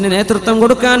ഉമ്മത്തിന് നേതൃത്വം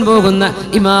കൊടുക്കാൻ പോകുന്ന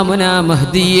ഇമാമുന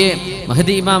മഹ്ദിയെ.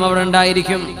 മഹ്ദി ഇമാം അവിടെ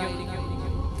ഉണ്ടായിരിക്കും.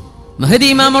 മഹ്ദി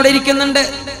ഇമാം അവിടെ ഇരിക്കുന്നുണ്ട്.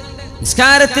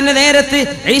 നിസ്കാരത്തിന്റെ നേരത്ത്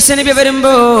ഈസാ നബി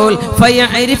വരുമ്പോൾ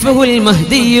ഫയഅരിഫുൽ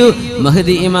മഹ്ദിയു,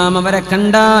 മഹ്ദി ഇമാം അവരെ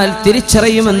കണ്ടാൽ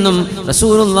തിരിച്ചറിയുമെന്നും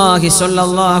റസൂലുള്ളാഹി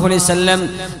സ്വല്ലല്ലാഹു അലൈഹി വസല്ലം.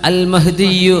 അൽ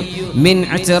മഹ്ദിയു മിൻ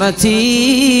അത്റതി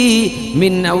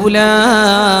മിൻ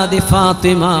ഔലാദി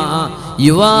ഫാത്തിമ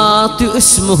യുവാതി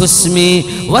ഇസ്മുഹു ഇസ്മി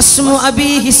വസ്മു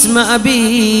അബീഹി ഇസ്മ അബീ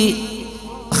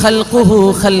ഖൽഖുഹു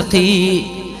ഖൽഖി.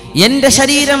 എന്റെ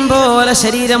ശരീരം പോലെ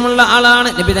ശരീരമുള്ള ആളാണ്.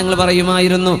 നബി തങ്ങൾ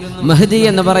പറയുമായിരുന്നു, മഹ്ദി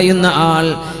എന്ന് പറയുന്ന ആൾ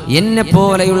എന്നെ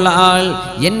പോലെയുള്ള ആൾ.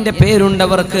 എന്റെ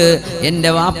പേരുണ്ടവർക്ക്, എന്റെ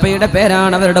വാപ്പയുടെ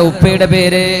പേരാണ് അവരുടെ ഉപ്പയുടെ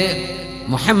പേര്,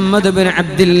 മുഹമ്മദ് ബിൻ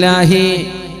അബ്ദുല്ലാഹി.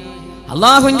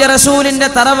 അല്ലാഹുവിന്റെ റസൂലിന്റെ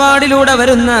തറവാടിലൂടെ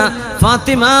വരുന്ന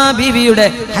ഫാത്തിമ ബീവിയുടെ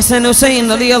ഹസൻ ഹുസൈൻ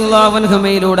റളിയല്ലാഹു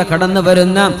അൻഹുമയിലൂടെ കടന്നു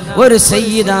വരുന്ന ഒരു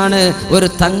സയ്യിദാണ്, ഒരു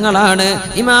തങ്ങളാണ്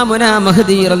ഇമാമുന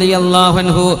മഹ്ദി റളിയല്ലാഹു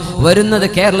അൻഹു. വരുന്നത്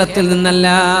കേരളത്തിൽ നിന്നല്ല,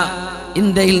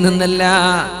 ഇന്ത്യയിൽ നിന്നല്ല,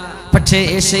 പക്ഷേ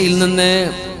ഏഷ്യയിൽ നിന്ന്.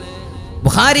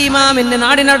 ബുഖാരി ഇമാമിന്റെ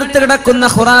നാടിനടുത്ത് കിടക്കുന്ന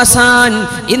ഖുറാസാൻ,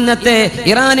 ഇന്നത്തെ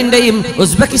ഇറാനിന്റെയും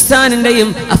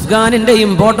ഉസ്ബെക്കിസ്ഥാനിന്റെയും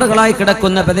അഫ്ഗാനിന്റെയും ബോർഡറുകളായി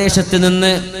കിടക്കുന്ന പ്രദേശത്ത്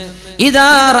നിന്ന് ഇദാ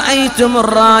റഅയ്തുമുർ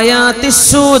റായാത്തിസ്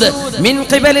സൂദ് മിൻ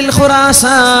ഖിബലിൽ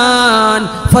ഖുറാസാൻ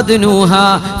ഫദ്നൂഹാ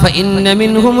ഫഇന്ന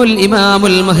മിൻഹുമുൽ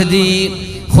ഇമാമുൽ മഹ്ദി.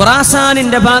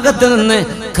 ഖുറാസാനിന്റെ ഭാഗത്ത് നിന്ന്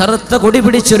കറുത്ത കൊടി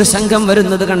പിടിച്ചൊരു സംഘം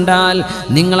വരുന്നത് കണ്ടാൽ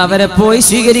നിങ്ങൾ അവരെ പോയി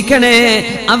സ്വീകരിക്കണേ,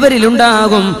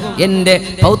 അവരിലുണ്ടാകും എന്റെ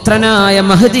പൗത്രനായ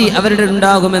മഹ്ദി, അവരുടെ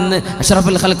ഉണ്ടാകുമെന്ന്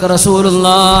അഷ്റഫുൽ ഖൽഖ്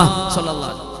റസൂലുള്ളാഹി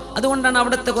സ്വല്ലല്ലാഹു. അതുകൊണ്ടാണ്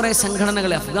അവിടുത്തെ കുറെ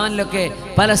സംഘടനകൾ, അഫ്ഗാനിലൊക്കെ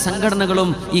പല സംഘടനകളും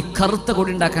ഈ കറുത്ത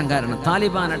കൊടി ഉണ്ടാക്കാൻ കാരണം.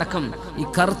 താലിബാൻ അടക്കം ഈ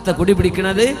കറുത്ത കൊടി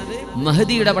പിടിക്കുന്നത്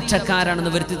മഹ്ദിയുടെ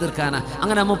പക്ഷക്കാരാണെന്ന് വരുത്തി തീർക്കാനാണ്.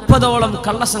 അങ്ങനെ 30ഓളം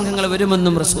കള്ളസംഘങ്ങൾ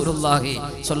വരുമെന്നും റസൂലുള്ളാഹി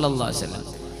സ്വല്ലല്ലാഹു അലൈഹി വസല്ലം.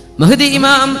 മഹ്ദി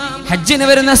ഇമാം ഹജ്ജിന്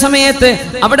വരുന്ന സമയത്ത്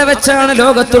അവിടെ വെച്ചാണ്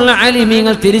ലോകത്തുള്ള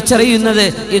ആലിമീങ്ങൾ തിരിച്ചറിയുന്നത്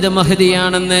ഇത്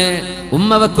മഹ്ദിയാണെന്ന്.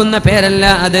 ഉമ്മ വെക്കുന്ന പേരല്ല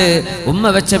അത്, ഉമ്മ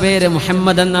വെച്ച പേര്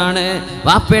മുഹമ്മദ് എന്നാണ്,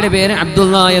 വാപ്പയുടെ പേര്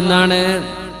അബ്ദുള്ള എന്നാണ്.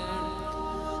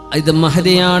 ഇത്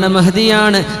മഹ്ദിയാണ്,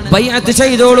 മഹ്ദിയാണ്, ബൈഅത്ത്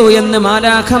ചെയ്തോളൂ എന്ന്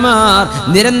മാലാഖമാർ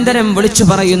നിരന്തരം വിളിച്ചു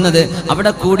പറയുന്നത്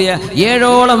അവിടെ കൂടിയ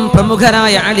 7ഓളം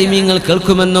പ്രമുഖരായ ആലിമീങ്ങൾ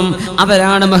കേൾക്കുമെന്നും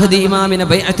അവരാണ് മഹ്ദി ഇമാമിനെ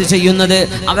ബൈഅത്ത് ചെയ്യുന്നത്,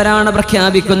 അവരാണ്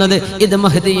പ്രഖ്യാപിക്കുന്നത് ഇത്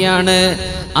മഹ്ദിയാണ്.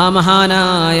 ആ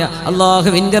മഹാനായ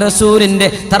അല്ലാഹുവിന്റെ റസൂലിന്റെ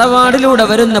തറവാടിലൂടെ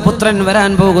വരുന്ന പുത്രൻ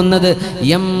വരാൻ പോകുന്നത്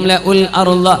യംലഉൽ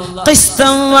അർള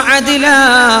ഖിസ്തൻ വഅദിലാ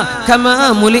കമാ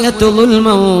മുലിഅതു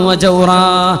ദുൽമൻ വജൗറാ.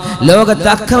 ലോകത്തെ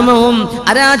അക്രമവും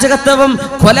അരാജകത്വവും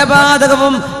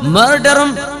കൊലപാതകവും മർഡറും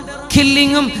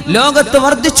കില്ലിങ്ങും ലോകത്ത്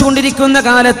വർദ്ധിച്ചുകൊണ്ടിരിക്കുന്ന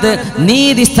കാലത്ത്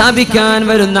നീതി സ്ഥാപിക്കാൻ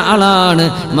വരുന്ന ആളാണ്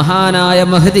മഹാനായ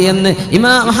മഹ്ദി എന്ന്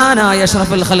മഹാനായ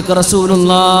അഷ്റഫുൽ ഖൽഖ്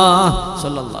റസൂലുള്ളാഹി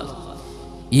സ്വല്ലല്ലാഹു.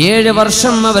 7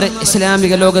 വർഷം അവർ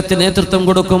ഇസ്ലാമിക ലോകത്തിന് നേതൃത്വം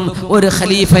കൊടുക്കും. ഒരു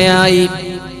ഖലീഫയായി,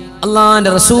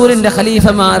 അള്ളാന്റെ റസൂലിന്റെ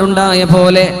ഖലീഫമാരുണ്ടായ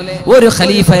പോലെ ഒരു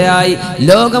ഖലീഫയായി,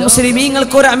 ലോക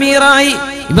മുസ്ലിമീങ്ങൾക്ക് ഒരു അമീറായി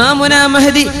ഇമാമുന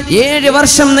മഹ്ദി 7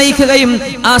 വർഷം നയിക്കുകയും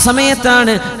ആ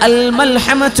സമയത്താണ് അൽ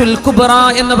മൽഹമത്തുൽ കുബ്ര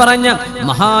എന്ന് പറഞ്ഞ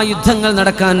മഹായുദ്ധങ്ങൾ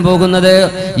നടക്കാൻ പോകുന്നത്.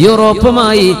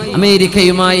 യൂറോപ്പുമായി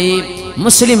അമേരിക്കയുമായി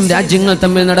മുസ്ലിം രാജ്യങ്ങൾ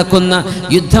തമ്മിൽ നടക്കുന്ന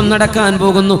യുദ്ധം നടക്കാൻ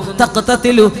പോകുന്നു.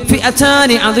 തഖ്തതിലു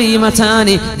ഫിഅതാനി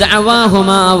അദീമതാനി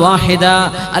ദഅവാഹുമാ വാഹിദ.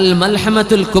 അൽ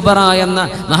മൽഹമത്തുൽ കുബ്ര എന്ന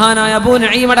മഹാനായ അബൂ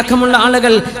നഈം അടക്കമുള്ള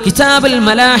ആളുകൾ കിതാബുൽ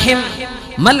മലാഹിം,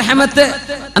 മൽഹമത്ത്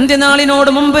അന്ത്യനാളിനോട്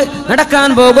മുമ്പ് നടക്കാൻ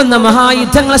പോകുന്ന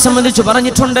മഹായുദ്ധങ്ങളെ സംബന്ധിച്ച്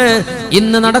പറഞ്ഞിട്ടുണ്ട്.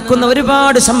 ഇന്ന് നടക്കുന്ന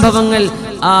ഒരുപാട് സംഭവങ്ങൾ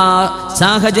ആ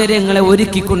സാഹചര്യങ്ങളെ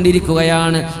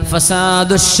ഒരുക്കിക്കൊണ്ടിരിക്കുകയാണ്.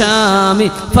 ഫസാദുശ്ശാമി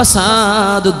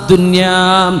ഫസാദുദ്ദുന്യാ.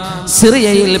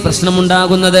 സിറിയയിൽ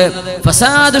പ്രശ്നമുണ്ടാകുന്നത്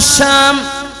ഫസാദുശ്ശാം,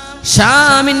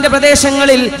 ഷാമിന്റെ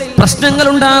പ്രദേശങ്ങളിൽ പ്രശ്നങ്ങൾ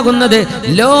ഉണ്ടാകുന്നത്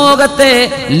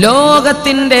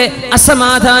ലോകത്തിന്റെ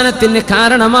അസമാധാനത്തിന്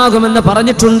കാരണമാകുമെന്ന്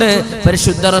പറഞ്ഞിട്ടുണ്ട്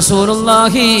പരിശുദ്ധ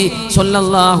റസൂലുള്ളാഹി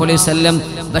സ്വല്ലല്ലാഹു അലൈഹി വസല്ലം.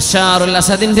 ബഷാറുൽ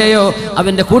അസദിന്റെയോ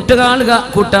അവന്റെ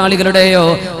കൂട്ടാളികളുടെയോ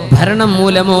ഭരണം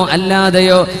മൂലമോ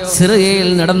അല്ലാതെയോ സിറിയയിൽ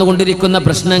നടന്നുകൊണ്ടിരിക്കുന്ന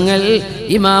പ്രശ്നങ്ങൾ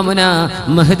ഇമാമുന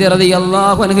മഹ്ദി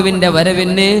റളിയല്ലാഹു അൻഹുവിന്റെ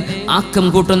വരവിന് ആക്കം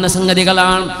കൂട്ടുന്ന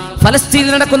സംഗതികളാണ്.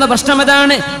 ഫലസ്തീനിൽ നടക്കുന്ന പ്രശ്നം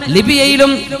അതാണ്.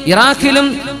 ലിബിയയിലും ഇറാഖിലും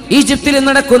ഈജിപ്തിലും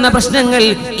നടക്കുന്ന പ്രശ്നങ്ങൾ,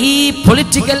 ഈ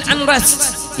പൊളിറ്റിക്കൽ അൺറസ്റ്റ്,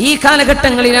 ഈ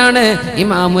കാലഘട്ടങ്ങളിലാണ്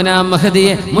ഇമാമുന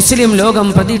മഹ്ദിയെ മുസ്ലിം ലോകം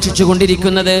പ്രതീക്ഷിച്ചു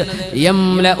കൊണ്ടിരിക്കുന്നത്.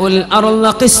 യംലഉൽ അർള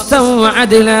ഖിസ്തൻ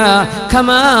വഅദ്ലാ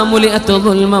കമാ മുലിഅതു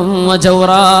ദുൽമൻ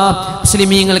വജൗറാ.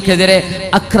 മുസ്ലിമീങ്ങൾക്കെതിരെ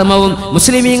അക്രമവും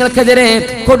മുസ്ലിമീങ്ങൾക്കെതിരെ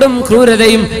കൊടും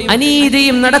ക്രൂരതയും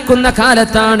അനീതിയും നടക്കുന്ന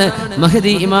കാലത്താണ്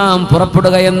മഹ്ദി ഇമാം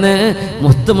പുറപ്പെടുകയെന്ന്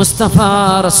മുസ്തഫ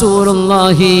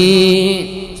റസൂലുള്ളാഹി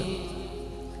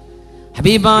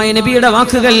ഹബീബായ നബിയുടെ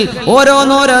വാക്കുകൾ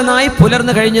ഓരോന്നോരോന്നായി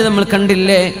പുലർന്നു കഴിഞ്ഞ് നമ്മൾ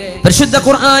കണ്ടില്ലേ? പരിശുദ്ധ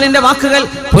ഖുർആനിന്റെ വാക്കുകൾ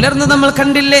പുലർന്ന് നമ്മൾ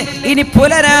കണ്ടില്ലേ? ഇനി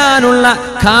പുലരാനുള്ള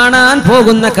കാണാൻ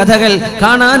പോകുന്ന കഥകൾ,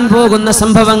 കാണാൻ പോകുന്ന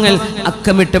സംഭവങ്ങൾ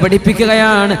അക്കമിട്ട്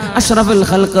പഠിപ്പിക്കുകയാണ് അഷ്റഫുൽ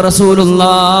ഖൽഖ്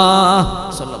റസൂലുള്ളാഹ്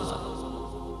സ്വല്ലല്ലാഹു.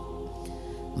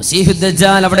 മസീഹുദ്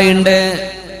ദജ്ജാൽ അവിടെയുണ്ട്,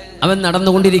 അവൻ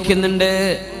നടന്നുകൊണ്ടിരിക്കുന്നുണ്ട്.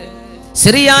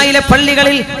 സിറിയയിലെ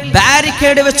പള്ളികളിൽ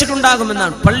ബാരിക്കേഡ്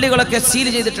വെച്ചിട്ടുണ്ടാകുമെന്നാണ്. പള്ളികളൊക്കെ സീൽ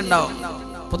ചെയ്തിട്ടുണ്ടാവും,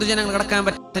 പൊതുജനങ്ങൾ കടക്കാൻ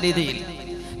പറ്റാത്ത രീതിയിൽ.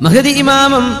 മഹദി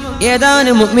ഇമാമും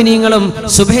ഏതാനും മുഅ്മിനീങ്ങളും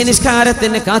സുബ്ഹി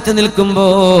നിസ്കാരത്തിന് കാത്തു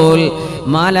നിൽക്കുമ്പോൾ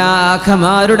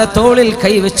മാലാഖമാരുടെ തോളിൽ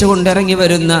കൈവച്ചുകൊണ്ട് ഇറങ്ങി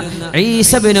വരുന്ന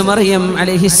ഈസ ഇബ്നു മറിയം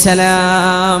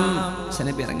അലൈഹിസ്സലാം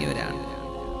നബി ഇറങ്ങി വരാണ്.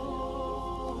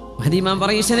 മഹദി ഇമാം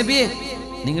പറയും, ഈസ നബിയെ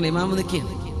നിങ്ങൾ ഇമാം നിൽക്കുക,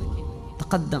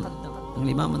 തഖദ്ദം, നിങ്ങൾ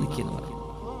ഇമാം നിൽക്കുക എന്ന് പറയും.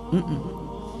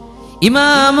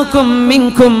 ഇമാമുക്കും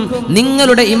മിൻകും,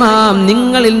 നിങ്ങളുടെ ഇമാം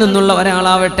നിങ്ങളിൽ നിന്നുള്ള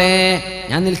ഒരാളാവട്ടെ,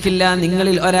 ഞാൻ നിൽക്കില്ല,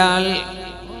 നിങ്ങളിൽ ഒരാൾ.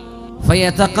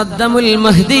 ഫയതഖദ്ദമുൽ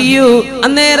മഹ്ദിയു,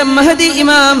 അന്നേരം മഹദി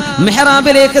ഇമാം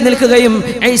മിഹ്റാബിലേക്ക് നിൽക്കുകയും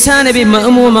ഈസാ നബി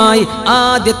മഅ്മൂമായി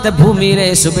ആദ്യത്തെ ഭൂമിയിലെ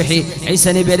സുബ്ഹി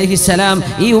ഈസാ നബി അലൈഹിസ്സലാം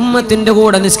ഈ ഉമ്മത്തിന്റെ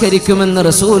കൂടെ നിസ്കരിക്കുമെന്ന്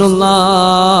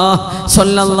റസൂലുള്ളാഹ്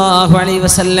സ്വല്ലല്ലാഹു അലൈഹി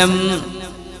വസല്ലം.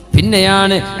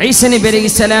 പിന്നെയാണ് ഈസാ നബി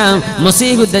അലൈഹിസ്സലാം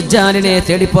മസീഹുദ് ദജ്ജാലിനെ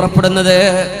തേടി പുറപ്പെടുന്നത്.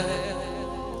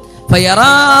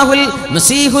 ഫയറാഹുൽ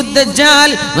മസീഹുദ് ദജ്ജാൽ,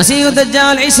 മസീഹുദ്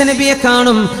ദജ്ജാൽ ഈസാ നബിയെ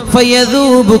കാണും.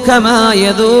 ഫയദൂബു കമാ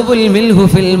യദൂബുൽ മിൽഹു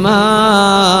ഫിൽ മാ,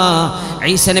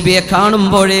 ഈസാ നബിയെ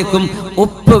കാണുമ്പോഴേക്കും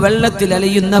ഉപ്പ് വെള്ളത്തിൽ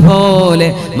അലിയുന്ന പോലെ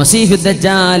മസീഹുദ്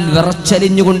ദജ്ജാൽ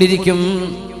വിറച്ചലിഞ്ഞുകൊണ്ടിരിക്കും.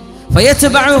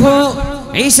 ഫയത്ബഉഹു,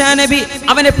 ഈസാ നബി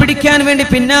അവനെ പിടിക്കാൻ വേണ്ടി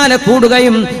പിന്നാലെ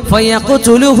കൂടുകയും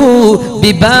ഫയഖ്തുലുഹു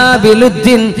ബിബാബി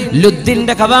ലുദ്ദിൻ,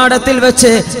 ലുദ്ദിന്റെ കവാടത്തിൽ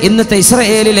വെച്ച്, ഇന്നത്തെ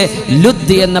ഇസ്രായേലിലെ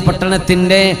ലുദ് എന്ന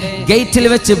പട്ടണത്തിന്റെ ഗേറ്റിൽ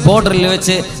വെച്ച്, ബോർഡറിൽ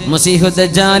വെച്ച് മസീഹുദ്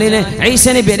ദജ്ജാലിനെ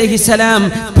ഈസാ നബി അലൈഹിസ്സലാം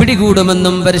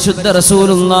പിടികൂടുമെന്നും പരിശുദ്ധ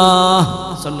റസൂലുള്ളാഹ്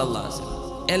സ്വല്ലല്ലാഹു അലൈഹി വസല്ലം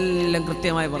എല്ലാം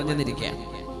കൃത്യമായി പറഞ്ഞു തന്നിരിക്കുകയാണ്.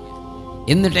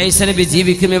 എന്നിട്ട് ഈസാ നബി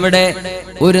ജീവിക്കും ഇവിടെ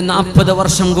ഒരു 40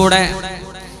 വർഷം കൂടെ.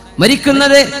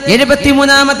 മരിക്കുന്നത്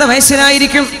 73-ാമത്തെ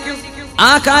വയസ്സിലായിരിക്കും.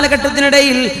 ആ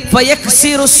കാലഘട്ടത്തിനിടയിൽ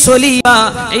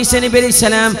ഈസാ നബി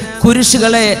അലൈഹിസ്സലാം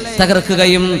കുരിശുകളെ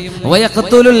തകർക്കുകയും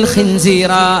വയഖ്തുലുൽ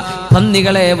ഖിൻസീറ,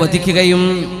 പന്നികളെ വധിക്കുകയും.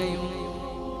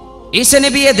 ഈസാ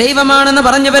നബിയെ ദൈവമാണെന്ന്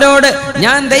പറഞ്ഞവരോട്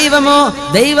ഞാൻ ദൈവമോ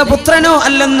ദൈവപുത്രനോ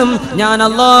അല്ലെന്നും ഞാൻ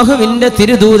അല്ലാഹുവിന്റെ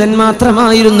തിരുദൂതൻ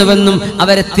മാത്രമായിരുന്നുവെന്നും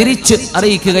അവരെ തിരിച്ചു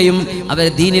അറിയിക്കുകയും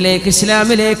അവരെ ദീനിലേക്ക്,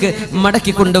 ഇസ്ലാമിലേക്ക്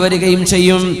മടക്കി കൊണ്ടുവരികയും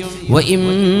ചെയ്യും.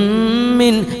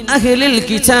 വഇമ്മിൻ അഹ്ലിൽ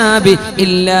കിതാബി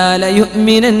ഇല്ലാ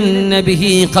ലയുഅ്മിനന്ന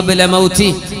ബിഹി ഖബ്ല മൗതി,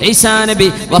 ഈസാ നബി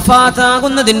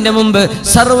വഫാത്താകുന്നതിന്റെ മുമ്പ്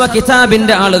സർവ്വ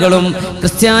കിതാബിന്റെ ആളുകളും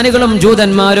ക്രിസ്ത്യാനികളും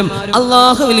ജൂതന്മാരും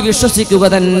അല്ലാഹുവിൽ വിശ്വസിക്കുക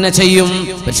തന്നെ ചെയ്യും.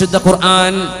 പരിശുദ്ധ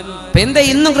ഖുർആൻ. എന്താ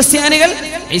ഇന്നും ക്രിസ്ത്യാനികൾ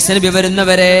ഈസാ നബി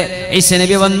വരുന്നവരെ, ഈസാ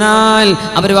നബി വന്നാൽ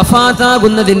അവർ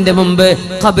വഫാത്താകുന്നതിന്റെ മുമ്പ്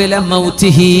ഖബ്ല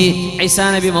മൗതിഹി, ഈസാ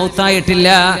നബി മൗത്തായിട്ടില്ല,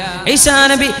 ഈസാ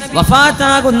നബി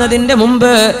വഫാത്താകുന്നതിന്റെ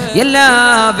മുമ്പ് എല്ലാ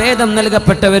വേദം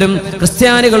നൽകപ്പെട്ടവരും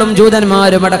ക്രിസ്ത്യാനികളും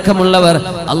ജൂതന്മാരും അടക്കമുള്ളവർ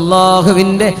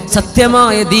അല്ലാഹുവിന്റെ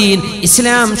സത്യമായ ദീൻ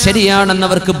ഇസ്ലാം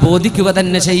ശരിയാണെന്നവർക്ക് ബോധിക്കുക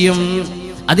തന്നെ ചെയ്യും.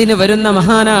 അതിന് വരുന്ന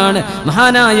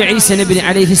മഹാനായ ഈസാ നബി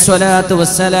അലൈഹിസ്സലാത്തു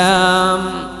വസ്സലാം.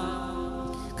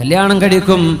 കല്യാണം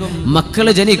കഴിക്കും,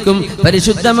 മക്കള് ജനിക്കും.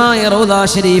 പരിശുദ്ധമായ റൗള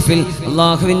ഷരീഫിൽ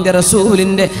അല്ലാഹുവിന്റെ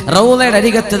റസൂലിന്റെ റൗളയുടെ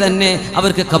അരികത്ത് തന്നെ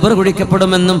അവർക്ക് ഖബർ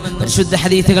കുഴിക്കപ്പെടുമെന്നും പരിശുദ്ധ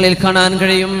ഹദീസുകളിൽ കാണാൻ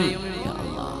കഴിയും.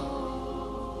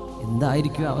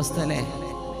 എന്തായിരിക്കും അവസ്ഥ അല്ലേ?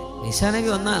 ഈസാ നബി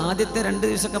വന്ന ആദ്യത്തെ 2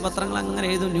 ദിവസമൊക്കെ പത്രങ്ങൾ അങ്ങനെ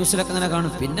എഴുതും, ന്യൂസിലൊക്കെ അങ്ങനെ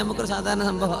കാണും. പിന്നെ നമുക്കൊരു സാധാരണ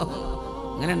സംഭവം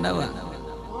അങ്ങനെ ഉണ്ടാവുക.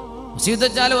 മസീഹുദ്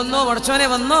ദജ്ജാൽ വന്നോ, പടച്ചോനെ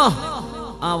വന്നോ,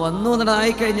 വന്നു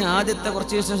എന്നതായി കഴിഞ്ഞ് ആദ്യത്തെ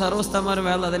കുറച്ച് ദിവസം സർവ്വസ്ഥന്മാരും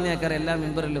വേള തന്നെയാക്കാറ് എല്ലാ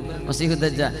മെമ്പറിലും മസീഹുദ്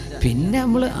ദജ്ജാൽ. പിന്നെ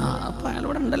നമ്മള് അപ്പൊ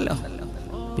അയാളിവിടെ ഉണ്ടല്ലോ,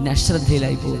 പിന്നെ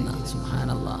അശ്രദ്ധയിലായി പോകുന്ന.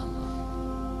 സുബ്ഹാനല്ലാഹ്,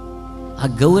 ആ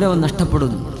ഗൗരവം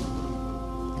നഷ്ടപ്പെടുന്നു.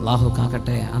 അല്ലാഹു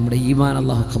കാക്കട്ടെ, നമ്മുടെ ഈമാൻ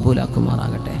അല്ലാഹു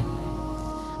ഖബൂലാക്കുമാറാകട്ടെ.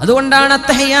 അതുകൊണ്ടാണ്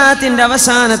അത്തഹിയാത്തിന്റെ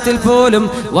അവസാനത്തിൽ പോലും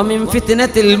വമിൻ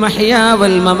ഫിത്നത്തിൽ മഹ്യാ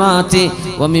വൽ മമാതി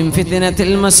വമിൻ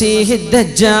ഫിത്നത്തിൽ മസീഹിദ്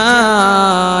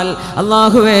ദജ്ജാൽ,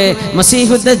 അല്ലാഹുവേ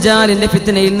മസീഹുദ് ദജ്ജാലിന്റെ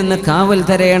ഫിത്നയിൽ നിന്ന് കാവൽ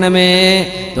തരയണമേ.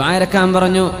 ദുആ ഇറക്കാൻ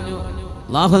പറഞ്ഞു.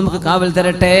 അല്ലാഹു നമുക്ക് കാവൽ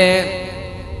തരട്ടെ.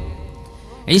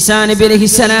 ഈസാ നബി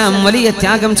അലൈഹിസ്സലാം വലിയ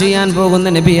ത്യാഗം ചെയ്യാൻ പോകുന്ന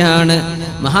നബിയാണ്.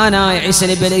 മഹാനായ ഈസാ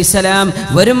നബി അലൈഹിസ്സലാം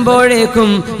വരുമ്പോഴേക്കും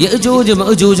യഅജൂജ്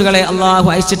മഅജൂജുകളെ അല്ലാഹു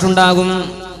അയച്ചിട്ടുണ്ടാകും.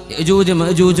 യഅജൂജ്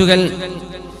മഅജൂജുകൾ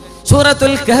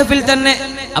സൂറത്തുൽ കഹ്ഫിൽ തന്നെ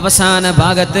അവസാന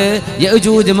ഭാഗത്ത്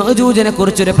യഅജൂജ് മഅജൂജിനെ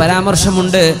കുറിച്ചൊരു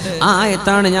പരാമർശമുണ്ട്. ആ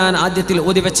ആയത്താണ് ഞാൻ ആദ്യത്തിൽ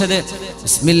ഓതി വെച്ചത്.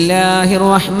 ബിസ്മില്ലാഹിർ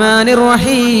റഹ്മാനിർ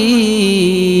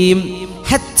റഹീം.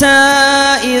 ഹത്ത حتى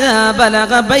إذا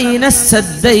بلغ بين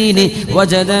السدين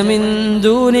وجد من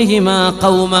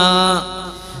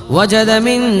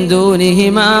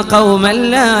دونهما قوما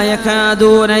لا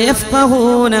يكادون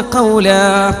يفقهون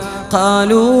قولا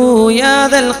قالوا يا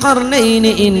ذا القرنين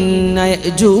إن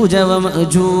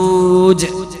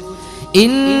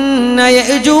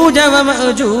يأجوج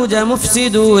ومأجوج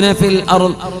مفسدون في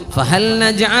الأرض فهل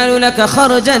نجعل لك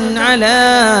خرجا على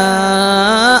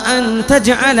أن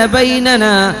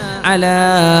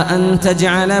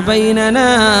تجعل بيننا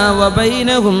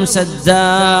وبينهم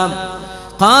سدا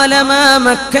قال ما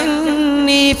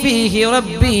مكني فيه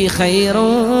ربي خير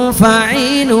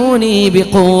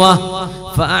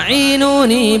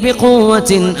فأعينوني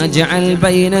بقوة أجعل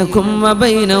بينكم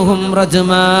وبينهم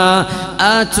ردما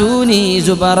آتوني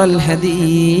زبر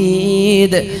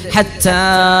الحديد حتى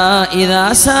إذا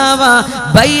ساوى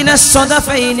بين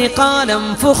الصدفين قال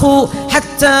انفخوا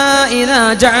حتى إذا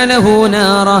جعله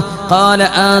نارا قال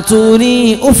آتوني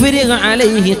أفرغ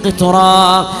عليه قطرا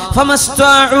فما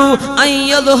استطاعوا أن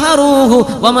يظهروه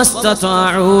وما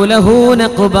استطاعوا له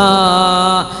نقبا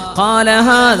قال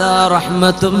هذا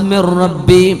رحمة من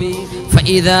ربي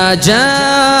فإذا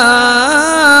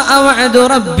جاء وعد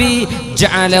ربي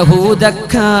جعله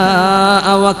دكاء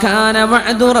وكان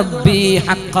وعد ربي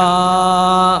حقا.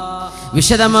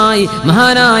 വിശദമായി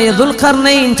മഹാനായ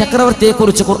ദുൽഖർനൈൻ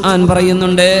ചക്രവർത്തിയെക്കുറിച്ച് ഖുർആൻ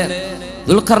പറയുന്നുണ്ട്.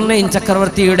 ദുൽഖർനൈൻ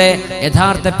ചക്രവർത്തിയുടെ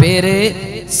യഥാർത്ഥ പേര്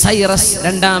സൈറസ്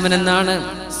രണ്ടാമൻ എന്നാണ്.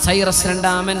 സൈറസ്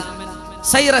രണ്ടാമൻ,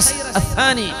 സൈറസ്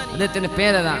അഥാനി അദ്ദേഹത്തിന്റെ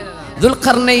പേരതാണ്.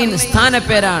 ദുൽഖർനൈൻ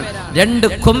സ്ഥാനപ്പേരാണ്. രണ്ട്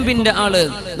കൊമ്പിന്റെ ആള്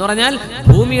എന്ന് പറഞ്ഞാൽ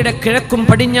ഭൂമിയുടെ കിഴക്കും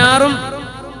പടിഞ്ഞാറും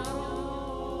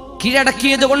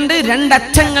കീഴടക്കിയത് കൊണ്ട്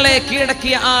രണ്ടറ്റങ്ങളെ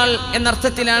കീഴടക്കിയ ആൾ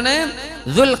എന്നർത്ഥത്തിലാണ്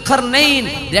ദുൽഖർനൈൻ,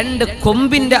 രണ്ട്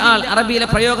കൊമ്പിന്റെ ആൾ. അറബിയിലെ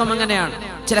പ്രയോഗം അങ്ങനെയാണ്,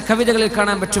 ചില കവിതകളിൽ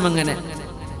കാണാൻ പറ്റും അങ്ങനെ.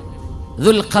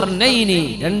 ദുൽഖർനൈനി,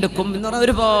 രണ്ട് കൊമ്പ് എന്ന് പറഞ്ഞാൽ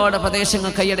ഒരുപാട് പ്രദേശങ്ങൾ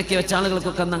കൈയടക്കി വെച്ച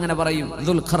ആളുകൾക്കൊക്കെ അങ്ങനെ പറയും.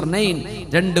 ദുൽഖർനൈൻ,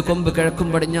 രണ്ട് കൊമ്പ് കിഴക്കും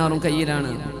പടിഞ്ഞാറും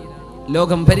കയ്യിലാണ്.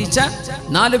 ലോകം ഭരിച്ച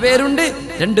 4 പേരുണ്ട്.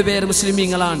 2 പേർ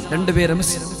മുസ്ലിമീങ്ങളാണ്, 2 പേർ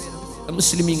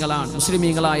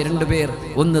മുസ്ലിമീങ്ങളായ 2 പേർ.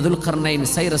 ഒന്ന് ദുൽഖർനൈൻ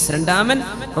സൈറസ് രണ്ടാമൻ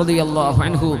റളിയല്ലാഹു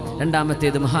അൻഹു,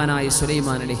 രണ്ടാമത്തേത് മഹാനായ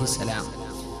സുലൈമാൻ അലൈഹിസ്സലാം.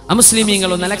 അമുസ്ലിമീങ്ങൾ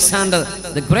ഒന്ന് അലക്സാണ്ടർ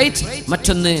ദി ഗ്രേറ്റ്,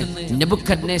 മറ്റൊന്ന്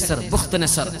നെബുക്കദ്നേസർ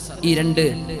ബുഖ്തനസർ. ഈ 2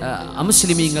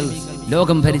 അമുസ്ലിമീങ്ങൾ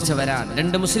ലോകം ഭരിച്ചവരാണ്.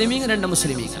 2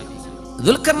 മുസ്ലിമീങ്ങൾ.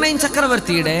 ദുൽഖർനൈൻ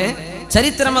ചക്രവർത്തിയുടെ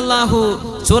ചരിത്രം അല്ലാഹു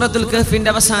സൂറത്തുൽ കഹ്ഫിന്റെ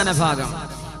അവസാന ഭാഗം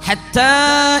ഹത്താ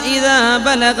ഇദാ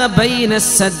ബലഗ ബൈന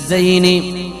السدين,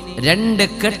 2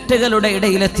 കെട്ടുകളുടെ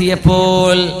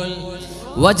ഇടയിലെത്തിയപ്പോൾ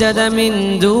വജദ മിൻ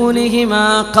ദൂനിഹിമാ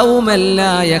ഖൗമൻ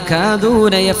ലാ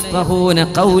യകാദൂന യഫ്ഖഹൂന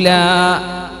ഖൗലാ.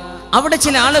 അവിടെ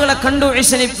ചില ആളുകളെ കണ്ടു.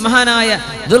 മഹാനായ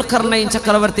ദുൽഖർനൈൻ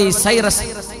ചക്രവർത്തി സൈറസ്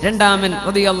രണ്ടാമൻ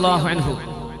റളിയല്ലാഹു അൻഹു.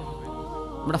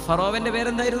 നമ്മുടെ ഫറോവന്റെ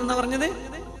പേരെന്തായിരുന്നു എന്നാ പറഞ്ഞത്?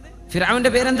 ഫിർഔന്റെ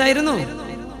പേരെന്തായിരുന്നു?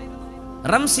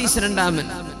 റംസീസ് രണ്ടാമൻ.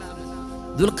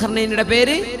 ദുൽഖർനൈനിന്റെ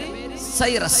പേര്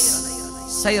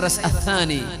സൈറസ്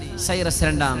അഥാനി, സൈറസ്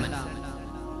രണ്ടാമൻ.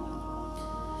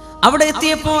 അവിടെ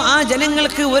എത്തിയപ്പോ ആ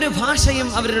ജനങ്ങൾക്ക് ഒരു ഭാഷയും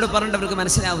അവരോട് പറഞ്ഞവർക്ക്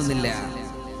മനസ്സിലാവുന്നില്ല.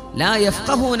 ലാ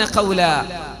യഫ്ഖഹൂന ഖൗലാ.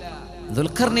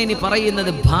 ദുൽഖർനൈനി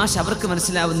പറയുന്നത് ഭാഷ അവർക്ക്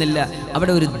മനസ്സിലാവുന്നില്ല.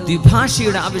 അവിടെ ഒരു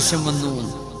ദ്വിഭാഷയുടെ ആവശ്യം വന്നു.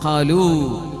 ഖാലൂ,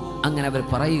 അങ്ങനെ അവർ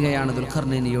പറയുകയാണ്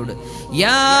ദുൽഖർനൈനിയോട്,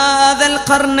 യാ ദൽ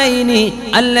ഖർനൈനി,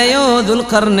 അല്ലയോ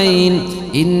ദുൽഖർനൈൻ,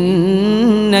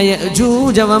 ഇന്ന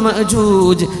യഅജൂജ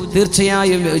വമഅജൂജ്,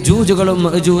 തീർച്ചയായും യഅജൂജുകളും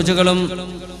മഅജൂജുകളും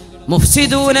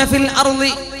മുഫ്സിദൂന ഫിൽ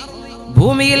അർളി,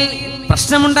 ഭൂമിയിൽ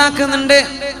പ്രശ്നമുണ്ടാക്കുന്നുണ്ട്,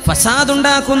 ഫസാദ്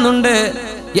ഉണ്ടാക്കുന്നുണ്ട്.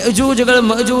 യഅജൂജുകളും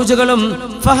മഅജൂജുകളും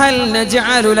ഫഹൽ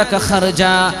നജഅലു ലക ഖർജ,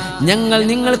 ഞങ്ങൾ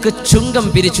നിങ്ങൾക്ക് ചുങ്കം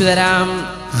പിരിച്ചു തരാം.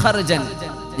 ഖർജൻ,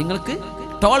 നിങ്ങൾക്ക്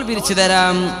ടോൾ പിരിച്ചു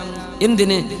തരാം.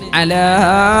 എന്തിന്? അലാ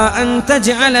അൻ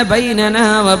തജഅല ബൈനനാ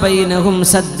വബൈനഹും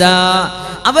സദ്ദാ,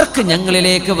 അവർക്ക്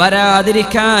ഞങ്ങളിലേക്ക്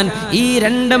വരാതിരിക്കാൻ ഈ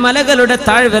 2 മലകളുടെ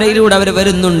താഴ്വരയിലൂടെ അവർ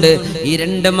വരുന്നുണ്ട്. ഈ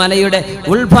 2 മലയുടെ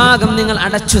ഉൾഭാഗം നിങ്ങൾ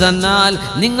അടച്ചു തന്നാൽ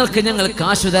നിങ്ങൾക്ക് ഞങ്ങൾ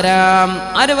കാശു തരാം.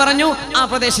 ആര് പറഞ്ഞു? ആ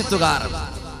പ്രദേശത്തുകാർ.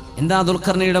 എന്താ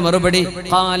ദുൽഖർനൈനിയുടെ മറുപടി?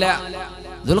 ഖാല,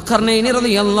 ദുൽഖർനൈൻ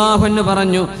റളിയല്ലാഹു അൻഹു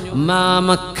പറഞ്ഞു, മാ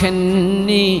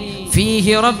മക്കന്നി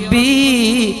ഫീഹി റബ്ബി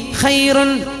ഖൈറുൻ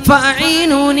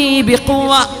ഫഅഈനൂനി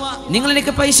ബിഖുവ, നിങ്ങൾ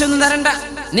എനിക്ക് പൈസ ഒന്നും തരണ്ട,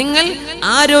 നിങ്ങൾ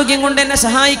ആരോഗ്യം കൊണ്ട് എന്നെ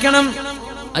സഹായിക്കണം.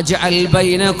 അജ്അൽ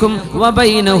ബൈനകും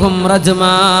വബൈനഹും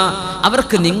റജ്മാ,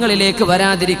 അവർക്ക് നിങ്ങളിലേക്ക്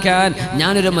വരാതിരിക്കാൻ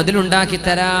ഞാനൊരു മതിലുണ്ടാക്കി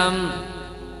തരാം.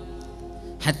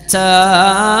 حتى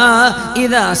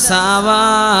إذا ساوى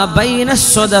بين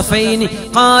الصدفين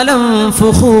قال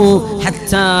انفخوا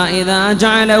حتى إذا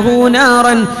جعله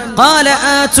نارا قال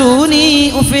آتوني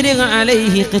أفرغ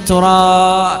عليه قطرا.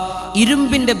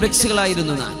 ഇരുമ്പിന്റെ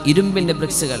ബ്രിക്സുകളായിരുന്നു. ഇരുമ്പിന്റെ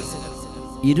ബ്രിക്സുകൾ,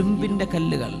 ഇരുമ്പിന്റെ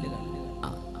കല്ലുകൾ.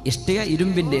 ഇഷ്ടിക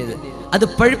ഇരുമ്പിൻ്റെത്. അത്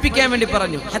പഴുപ്പിക്കാൻ വേണ്ടി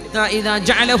പറഞ്ഞു. ഹത്താ ഇദാ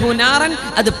ജഅലഹു നാറൻ,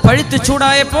 അത് പഴുത്ത്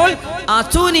ചൂടായപ്പോൾ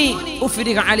ആതൂനി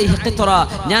ഉഫ്രിഗ അലൈഹി ഖിത്റ,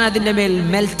 ഞാൻ അതിന്റെ മേൽ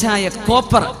മെൽറ്റായ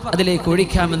കോപ്പർ അതിലേക്ക്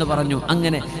ഒഴിക്കാമെന്ന് പറഞ്ഞു.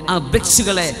 അങ്ങനെ ആ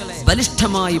ബ്രിക്സുകളെ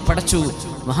ബലിഷ്ഠമായി പടച്ചു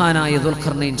മഹാനായ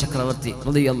ദുൽഖർനൈൻ ചക്രവർത്തി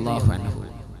റളിയല്ലാഹു അൻഹു.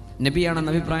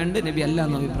 നബിയാണെന്ന് അഭിപ്രായമുണ്ട്, നബി അല്ല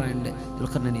എന്ന അഭിപ്രായമുണ്ട്.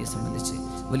 ദുൽഖർനൈനെ സംബന്ധിച്ച്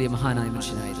വലിയ മഹാനായ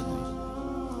മനുഷ്യനായിരുന്നു.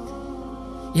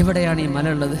 എവിടെയാണ് ഈ മല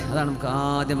ഉള്ളത്? അതാണ് നമുക്ക്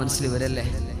ആദ്യം മനസ്സിൽ വരല്ലേ.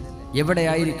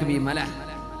 എവിടെയായിരിക്കും ഈ മല?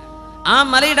 ആ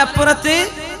മലയുടെ അപ്പുറത്ത്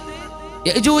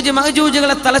യജൂജ്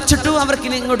മഅജൂജുകളെ തളച്ചിട്ടു. അവർക്ക്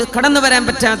ഇങ്ങോട്ട് കടന്നു വരാൻ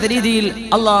പറ്റാത്ത രീതിയിൽ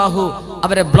അള്ളാഹു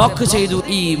അവരെ ബ്ലോക്ക് ചെയ്തു.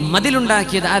 ഈ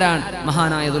മതിലുണ്ടാക്കിയത് ആരാണ്?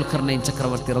 മഹാനായ ദുൽഖർനൈൻ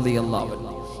ചക്രവർത്തി റളിയല്ലാഹു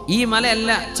അൻഹു. ഈ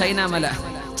മലയല്ല ചൈന മല,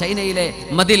 ചൈനയിലെ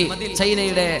മതിൽ,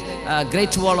 ചൈനയുടെ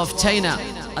ഗ്രേറ്റ് വാൾ ഓഫ് ചൈന,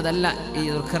 അതല്ല ഈ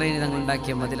ദുൽഖർനൈൻ തങ്ങൾ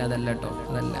ഉണ്ടാക്കിയ മതിൽ, അതല്ല കേട്ടോ,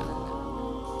 അതല്ല.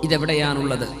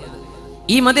 ഇതെവിടെയാണുള്ളത്?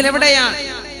 ഈ മതിൽ എവിടെയാണ്?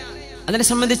 അതിനെ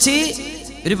സംബന്ധിച്ച്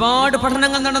ഒരുപാട്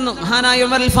പഠനങ്ങൾ നടന്നു. മഹാനായ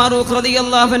ഉമർ അൽ ഫാറൂഖ്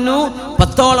റളിയല്ലാഹു അൻഹു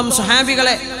 10ഓളം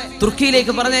സ്വഹാബികളെ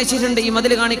തുർക്കിയിലേക്ക് പറഞ്ഞയച്ചിട്ടുണ്ട് ഈ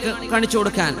മതിൽ കാണിച്ചു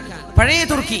കൊടുക്കാൻ. പഴയ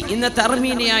തുർക്കി, ഇന്നത്തെ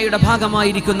അർമീനിയയുടെ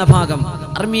ഭാഗമായിരിക്കുന്ന ഭാഗം,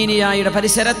 അർമീനിയയുടെ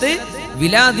പരിസരത്ത്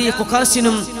വിലാദി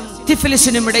ഖുഖാസിനും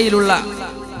തിഫ്ലിസിനും ഇടയിലുള്ള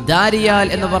ദാരിയാൽ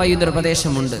എന്ന് പറയുന്ന ഒരു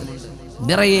പ്രദേശമുണ്ട്.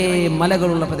 നിറയെ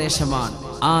മലകളുള്ള പ്രദേശമാണ്.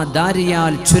 ആ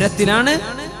ദാരിയാൽ ചുരത്തിലാണ്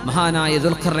മഹാനായ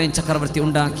ദുൽഖർനൈൻ ചക്രവർത്തി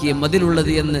ഉണ്ടാക്കിയ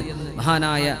മതിലുള്ളത് എന്ന്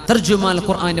മഹാനായ തർജുമാൽ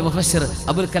ഖുർആന്റെ മുഫസ്സിർ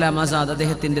അബുൽ കലാം ആസാദ്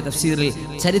അദ്ദേഹത്തിന്റെ തഫ്സീറിൽ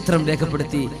ചരിത്രം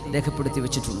രേഖപ്പെടുത്തി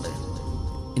വെച്ചിട്ടുണ്ട്.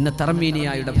 ഇന്നത്തെ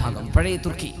അർമീനിയയുടെ ഭാഗം, പഴയ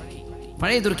തുർക്കി,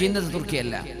 ഇന്നത്തെ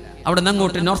തുർക്കിയല്ല. അവിടെ നിന്ന്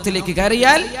അങ്ങോട്ട് നോർത്തിലേക്ക്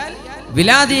കയറിയാൽ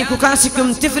വിലാദി ഖുഖാസിക്കും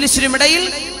തിഫ്ലിസിനും ഇടയിൽ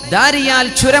ദാരിയാൽ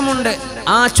ചുരമുണ്ട്.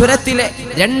 ആ ചുരത്തിലെ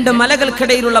 2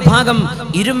 മലകൾക്കിടയിലുള്ള ഭാഗം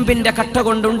ഇരുമ്പിന്റെ കട്ട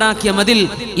കൊണ്ടുണ്ടാക്കിയ മതിൽ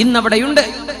ഇന്നവിടെയുണ്ട്.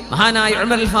 മഹാനായ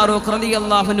ഉമർ അൽ ഫാറൂഖ്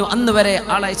റളിയല്ലാഹു അൻഹു അന്ന് വരെ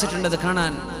ആളയച്ചിട്ടുണ്ട്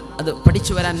കാണാൻ, അത്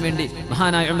പഠിച്ചു വരാൻ വേണ്ടി.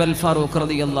 മഹാനായ ഉമർ അൽ ഫാറൂഖ്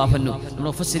റളിയല്ലാഹു അൻഹു നമ്മുടെ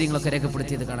മുഫസ്സിരീങ്ങളൊക്കെ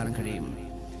രേഖപ്പെടുത്തിയത് കാണാൻ കഴിയും.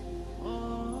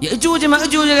 യജൂജ്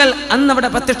മഅജൂജുകൾ അന്നവിടെ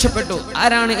പ്രത്യക്ഷപ്പെട്ടു.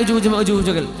 ആരാണ് യജൂജ്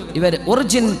മഅജൂജുകൾ? ഇവർ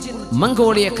origin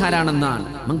മംഗോളിയക്കാരാണെന്നാണ്.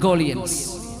 Mongolians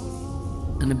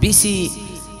BC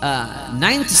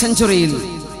 9th സെഞ്ചുറിയിൽ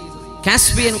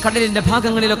Caspian കടലിന്റെ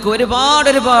ഭാഗങ്ങളിലൊക്കെ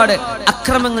ഒരുപാട്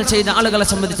അക്രമങ്ങൾ ചെയ്ത ആളുകളെ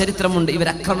സംബന്ധിച്ച് ചരിത്രമുണ്ട്. ഇവർ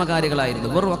അക്രമകാരികളായിരുന്നു,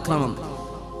 വെറും അക്രമം.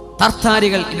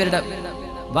 തർത്താരികൾ ഇവരുടെ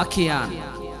ബാക്കിയാണ്.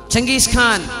 ചെങ്കീസ്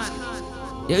ഖാൻ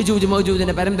യജൂജ്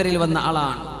മഅജൂജിന്റെ പരമ്പരയിൽ വന്ന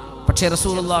ആളാണ്. പക്ഷേ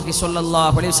റസൂലുള്ളാഹി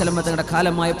സ്വല്ലല്ലാഹു അലൈഹി വസല്ലം തങ്ങളുടെ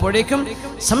കാലമായപ്പോഴേക്കും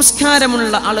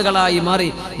സംസ്കാരമുള്ള ആളുകളായി മാറി.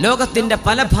 ലോകത്തിന്റെ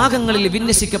പല ഭാഗങ്ങളിൽ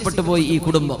വിന്യസിക്കപ്പെട്ടു പോയി ഈ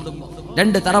കുടുംബം.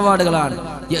 2 തറവാടുകളാണ്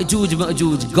യജൂജ്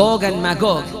മഅജൂജ്, Gogh and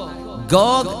Magog.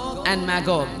 Gogh and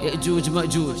Magog, യജൂജ്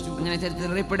മഅജൂജ്, അങ്ങനെ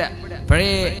ചരിത്രത്തിൽ അറിയപ്പെടുക.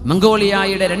 പഴയ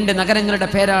മംഗോളിയയുടെ 2 നഗരങ്ങളുടെ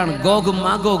പേരാണ് ഗോഗും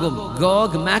മാഗോഗും.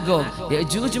 Gogh Magog,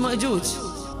 യജൂജ് മഅജൂജ്.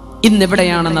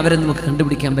 ഇന്നെവിടെയാണെന്ന് അവരെ നമുക്ക്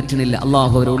കണ്ടുപിടിക്കാൻ പറ്റുന്നില്ല.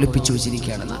 അള്ളാഹു അവരെ ഒളിപ്പിച്ചു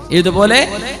വെച്ചിരിക്കുകയാണെന്ന്. ഇതുപോലെ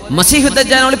മസീഹു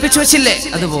ദജ്ജാൽ ഒളിപ്പിച്ചു വെച്ചില്ലേ,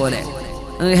 അതുപോലെ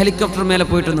ഹെലികോപ്റ്റർ മേലെ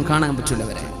പോയിട്ടൊന്നും കാണാൻ പറ്റില്ല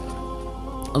അവരെ.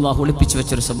 അള്ളാഹു ഒളിപ്പിച്ചു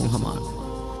വെച്ചൊരു സമൂഹമാണ്.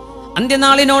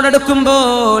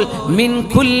 അന്ത്യനാളിനോടടുക്കുമ്പോൾ മിൻ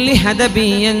കുല്ലി ഹദബിൻ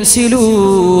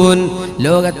യൻസിലൂൻ,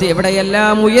 ലോകത്ത്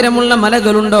എവിടെയെല്ലാം ഉയരമുള്ള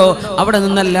മലകളുണ്ടോ അവിടെ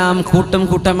നിന്നെല്ലാം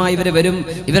കൂട്ടമായി ഇവർ വരും.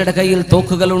 ഇവരുടെ കയ്യിൽ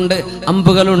തോക്കുകളുണ്ട്,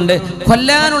 അമ്പുകളുണ്ട്,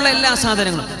 കൊല്ലാനുള്ള എല്ലാ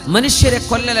സാധനങ്ങളും. മനുഷ്യരെ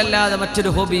കൊല്ലലല്ലാതെ മറ്റൊരു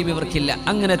ഹോബിയും ഇവർക്കില്ല.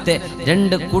 അങ്ങനത്തെ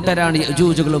 2 കൂട്ടരാണ്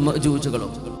യജൂജുകളും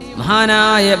മഅജൂജുകളും.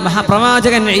 മഹാനായ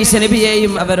മഹാപ്രവാചകൻ ഈസ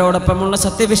നബിയെയും അവരോടൊപ്പമുള്ള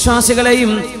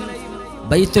സത്യവിശ്വാസികളെയും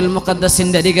ബൈത്തുൽ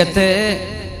മുഖദ്ദസിന്റെ അരികത്ത്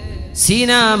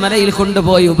സീനാ മലയിൽ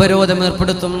കൊണ്ടുപോയി ഉപരോധം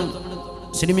ഏർപ്പെടുത്തും.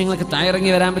 മുസ്ലിമീങ്ങൾക്ക്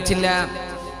താഴെയിറങ്ങി വരാൻ പറ്റില്ല.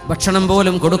 ഭക്ഷണം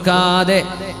പോലും കൊടുക്കാതെ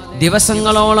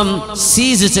ദിവസങ്ങളോളം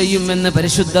സീസ് ചെയ്യുമെന്ന്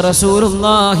പരിശുദ്ധ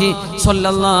റസൂലുള്ളാഹി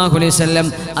സ്വല്ലല്ലാഹു അലൈഹി വസല്ലം.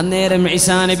 അന്നേരം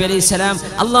ഈസാ നബി അലൈഹിസ്സലാം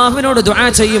അല്ലാഹുവിനോട് ദുആ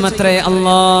ചെയ്യുമത്രേ,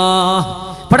 അല്ലാഹ്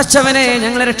പടച്ചവനെ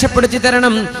ഞങ്ങളെ രക്ഷപ്പെടുത്തി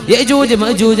തരണം, യജൂജ്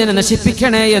മഅജൂജിനെ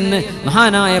നശിപ്പിക്കണേ എന്ന്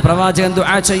മഹാനായ പ്രവാചകൻ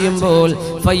ദുആ ചെയ്യുമ്പോൾ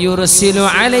ഫയുർസിലു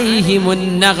അലൈഹിമുൻ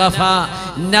നഗഫ,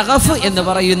 നഗഫ് എന്ന്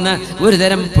പറയുന്ന ഒരു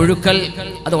തരം പുഴുക്കൾ,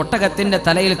 അത് ഒട്ടകത്തിന്റെ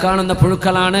തലയിൽ കാണുന്ന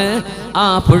പുഴുക്കളാണ്. ആ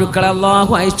പുഴുക്കളെ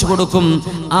അല്ലാഹു അയച്ചു കൊടുക്കും.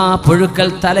 ആ പുഴുക്കൾ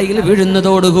തലയിൽ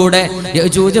വീഴുന്നതോടുകൂടെ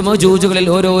യജൂജ് മഅജൂജുകളിൽ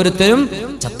ഓരോരുത്തരും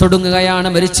ചത്തൊടുങ്ങുകയാണ്,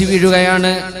 മരിച്ചു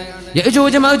വീഴുകയാണ്.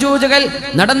 യജൂജ് മഅജൂജുകൾ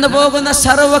നടന്നു പോകുന്ന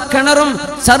സർവ്വ കിണറും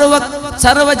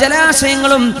സർവ്വ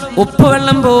ജലാശയങ്ങളും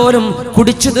ഉപ്പുവെള്ളം പോലും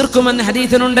കുടിച്ചു തീർക്കുമെന്ന്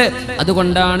ഹദീസിലുണ്ട്.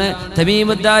 അതുകൊണ്ടാണ്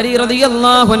തമീമുദ്ദാരി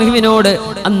റളിയല്ലാഹു അൻഹുവിനോട്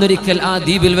അന്നൊരിക്കൽ ആ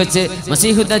ദ്വീപിൽ വെച്ച്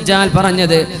മസീഹു ദജ്ജാൽ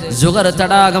പറഞ്ഞത്, സുഗർ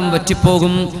തടാകം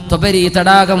വറ്റിപ്പോകും, തൊബരി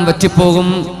തടാകം വറ്റിപ്പോകും.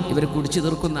 ഇവർ കുടിച്ചു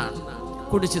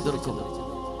തീർക്കും.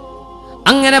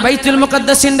 അങ്ങനെ ബൈത്തുൽ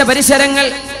മുഖദ്ദസിന്റെ പരിസരങ്ങൾ,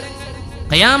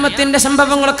 ഖിയാമത്തിന്റെ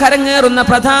സംഭവങ്ങളൊക്കെ അരങ്ങേറുന്ന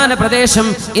പ്രധാന പ്രദേശം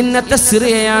ഇന്നത്തെ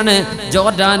സിറിയയാണ്,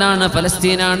 ജോർഡാനാണ്,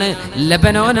 ഫലസ്തീനാണ്,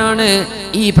 ലെബനോനാണ്.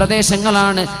 ഈ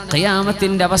പ്രദേശങ്ങളാണ്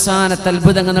ഖിയാമത്തിന്റെ അവസാനത്തെ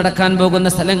അത്ഭുതങ്ങൾ നടക്കാൻ പോകുന്ന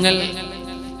സ്ഥലങ്ങൾ.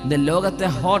 ഇന്ന് ലോകത്തെ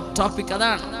ഹോട്ട് ടോപ്പിക്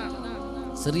അതാണ്.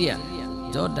 സിറിയ,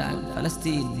 ജോർഡാൻ,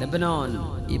 ഫലസ്തീൻ, ലെബനോൻ,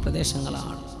 ഈ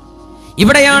പ്രദേശങ്ങളാണ്.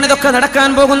 ഇവിടെയാണ് ഇതൊക്കെ നടക്കാൻ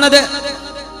പോകുന്നത്.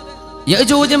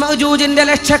 യജൂജ് മഅജൂജിന്റെ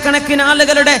ലക്ഷക്കണക്കിന്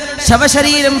ആളുകളുടെ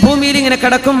ശവശരീരം ഭൂമിയിൽ ഇങ്ങനെ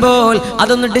കിടക്കുമ്പോൾ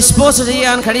അതൊന്ന് ഡിസ്പോസ്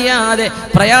ചെയ്യാൻ കഴിയാതെ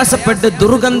പ്രയാസപ്പെട്ട്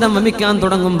ദുർഗന്ധം വമിക്കാൻ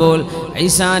തുടങ്ങുമ്പോൾ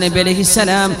ഈസാ നബി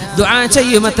അലൈഹിസ്സലാം ദുആ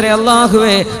ചെയ്യുമത്രേ,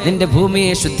 അല്ലാഹുവേ നിന്റെ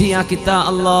ഭൂമിയെ ശുദ്ധിയാക്കിത്താ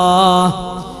അല്ലാഹ്.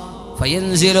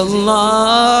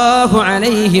 ഫയൻസിലുല്ലാഹു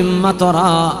അലൈഹിം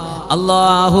മതറാ,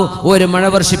 അല്ലാഹു ഒരു മഴ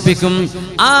വർഷിപ്പിക്കും.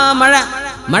 ആ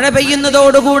മഴ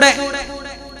പെയ്യുന്നതോടുകൂടെ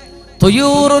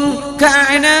തുയൂറുൻ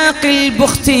കഅനാഖിൽ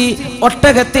ബുഖ്തി,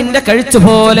 ഒട്ടകത്തിന്റെ കഴുത്ത്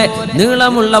പോലെ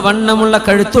നീളമുള്ള വണ്ണമുള്ള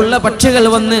കഴുത്തുള്ള പക്ഷികൾ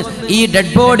വന്ന് ഈ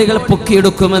ഡെഡ് ബോഡികൾ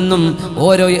പൊക്കിയെടുക്കുമെന്നും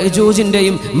ഓരോ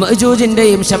യജൂജിന്റെയും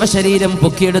മഅജൂജിന്റെയും ശവശരീരം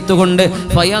പൊക്കിയെടുത്തുകൊണ്ട്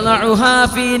ഫയളഉഹാ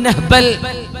ഫീ നഹ്ബൽ,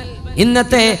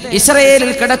 ഇന്നത്തെ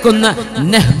ഇസ്രായേലിൽ കിടക്കുന്ന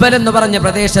നഹ്ബൽ എന്ന് പറഞ്ഞ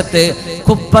പ്രദേശത്ത്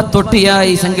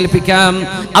കുപ്പത്തൊട്ടിയായി സങ്കല്പിക്കാം.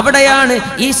 അവിടെയാണ്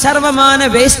ഈ സർവമാന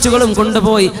വേസ്റ്റുകളും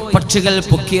കൊണ്ടുപോയി പക്ഷികൾ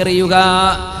പൊക്കിയെറിയുക.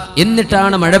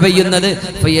 എന്നിട്ടാണ് മഴ പെയ്യുന്നത്.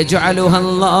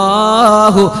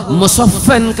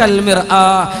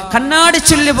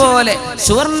 കണ്ണാടിച്ചുല്ല് പോലെ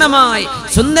സുവർണമായി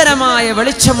സുന്ദരമായ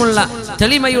വെളിച്ചമുള്ള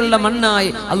തെളിമയുള്ള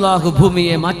മണ്ണായി അള്ളാഹു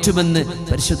ഭൂമിയെ മാറ്റുമെന്ന്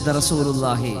പരിശുദ്ധ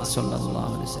റസൂലുള്ളാഹി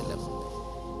സ്വല്ലല്ലാഹു അലൈഹി വസല്ലം.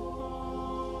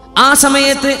 ആ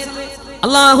സമയത്ത്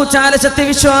അല്ലാഹു തആല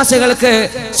സത്യവിശ്വാസികൾക്ക്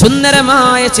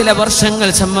സുന്ദരമായ ചില വർഷങ്ങൾ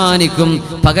സമ്മാനിക്കും.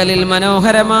 പകലിൽ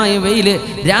മനോഹരമായ വെയില്,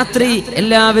 രാത്രി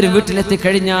എല്ലാവരും വീട്ടിലെത്തി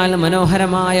കഴിഞ്ഞാൽ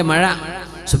മനോഹരമായ മഴ.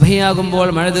 സുബഹിയാകുമ്പോൾ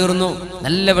മഴ തീർന്നു,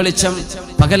 നല്ല വെളിച്ചം,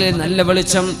 പകലിൽ നല്ല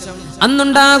വെളിച്ചം.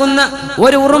 അന്നുണ്ടാകുന്ന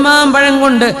ഒരു ഉറുമാമ്പഴം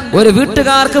കൊണ്ട് ഒരു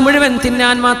വീട്ടുകാർക്ക് മുഴുവൻ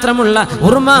തിന്നാൻ മാത്രമുള്ള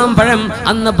ഉറുമാമ്പഴം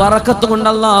അന്ന് ബറക്കത്ത് കൊണ്ട്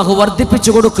അല്ലാഹു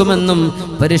വർദ്ധിപ്പിച്ചു കൊടുക്കുമെന്നും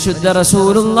പരിശുദ്ധ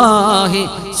റസൂലുള്ളാഹി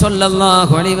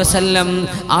സ്വല്ലല്ലാഹു അലൈഹി വസല്ലം.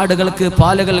 ആടുകൾക്ക്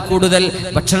പാലുകൾ കൂടുതൽ,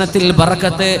 ഭക്ഷണത്തിൽ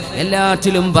ബറക്കത്ത്,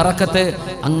 എല്ലാറ്റിലും ബറക്കത്ത്.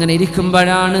 അങ്ങനെ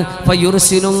ഇരിക്കുമ്പോഴാണ്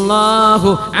ഫയുർസിലുല്ലാഹു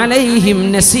അലൈഹിം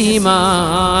നസീമാ,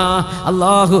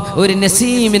 അല്ലാഹു ഒരു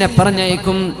നസീമിനെ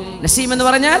പറഞ്ഞയക്കും. നസീം എന്ന്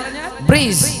പറഞ്ഞാൽ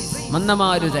ബ്രീസ്,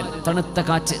 മന്ദമാരുതൽ, തണുത്ത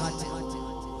കാറ്റ്.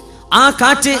 ആ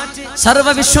കാറ്റ്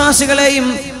സർവവിശ്വാസികളെയും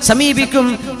സമീപിക്കും.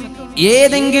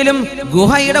 ഏതെങ്കിലും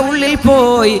ഗുഹയുടെ ഉള്ളിൽ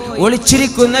പോയി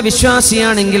ഒളിച്ചിരിക്കുന്ന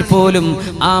വിശ്വാസിയാണെങ്കിൽ പോലും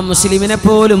ആ മുസ്ലിമിനെ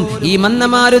പോലും ഈ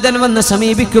മന്ദമാരുതൻ വന്ന്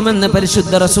സമീപിക്കുമെന്ന്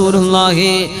പരിശുദ്ധ റസൂലുള്ളാഹി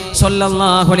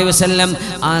സ്വല്ലല്ലാഹു അലൈഹി വസല്ലം.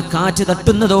 ആ കാറ്റ്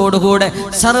തട്ടുന്നതോടുകൂടെ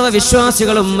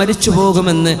സർവവിശ്വാസികളും മരിച്ചു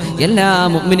പോകുമെന്ന്, എല്ലാ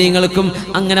മുഅ്മിനീങ്ങൾക്കും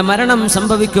അങ്ങനെ മരണം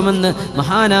സംഭവിക്കുമെന്ന്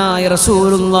മഹാനായ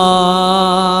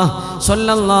റസൂലുള്ളാഹി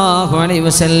സ്വല്ലല്ലാഹു അലൈഹി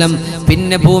വസല്ലം.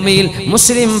 പിന്നെ ഭൂമിയിൽ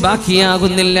മുസ്ലിം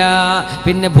ബാക്കിയാകുന്നില്ല,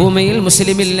 പിന്നെ ഭൂമിയിൽ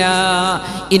മുസ്ലിമില്ല.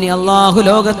 ഇനി അല്ലാഹു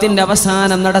ലോകത്തിന്റെ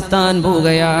അവസാനം നടത്താൻ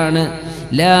പോവുകയാണ്.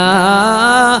 ലാ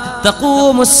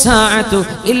തഖൂമുസ്സാഅതു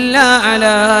ഇല്ലാ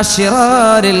അലാ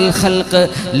ശിറാരിൽ ഖൽഖ്,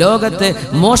 ലോകത്ത്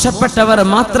മോശപ്പെട്ടവർ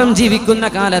മാത്രം ജീവിക്കുന്ന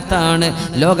കാലത്താണ്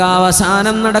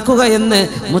ലോകാവസാനം നടക്കുകയെന്ന്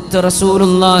മുത്ത്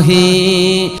റസൂലുള്ളാഹി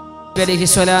അലൈഹി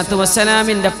സ്വലാത്തു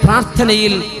വസ്സലാമിന്റെ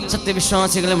പ്രാർത്ഥനയിൽ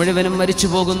സത്യവിശ്വാസികൾ മുഴുവനും മരിച്ചു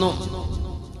പോകുന്നു.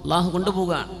 അല്ലാഹു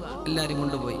കൊണ്ടുപോകാൻ, എല്ലാവരും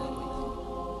കൊണ്ടുപോയി.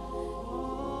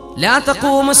 لا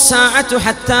تقوم الساعة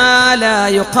حتى لا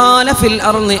يقال في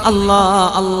الأرض الله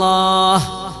الله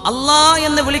الله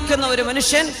എന്ന് വിളിക്കുന്ന ഒരു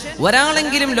മനുഷ്യൻ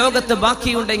ഒരാളെങ്കിലും ലോകത്ത്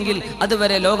ബാക്കിയുണ്ടെങ്കിൽ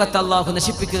അതുവരെ ലോകത്ത് അല്ലാഹു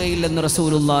നശിപ്പിക്കുകയില്ലെന്ന്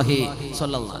റസൂലുള്ളാഹി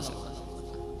സ്വല്ലല്ലാഹു അലൈഹി വസല്ലം.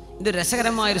 ഇത്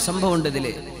രസകരമായൊരു സംഭവമുണ്ട്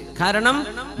ഇതില്. കാരണം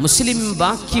മുസ്ലിം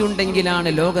ബാക്കിയുണ്ടെങ്കിലാണ്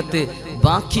ലോകത്ത്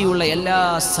ബാക്കിയുള്ള എല്ലാ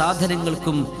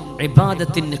സാധനങ്ങൾക്കും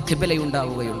ഇബാദത്തിന്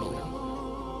ഖിബലയുണ്ടാവുകയുള്ളൂ.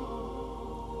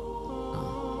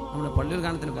 നമ്മുടെ പള്ളിയിൽ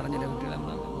കാണത്തിന് പറഞ്ഞില്ലേ കുട്ടികളെ,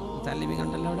 താലിമി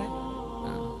കണ്ടല്ലോ അവിടെ.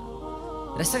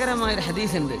 രസകരമായൊരു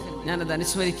ഹദീസ് ഉണ്ട്, ഞാനത്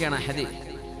അനുസ്മരിക്കുകയാണ്. ഹദീസ്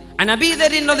عن أبي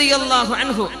ذر رضي الله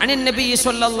عنه عن النبي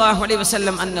صلى الله عليه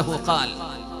وسلم أنه قال,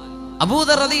 അബൂ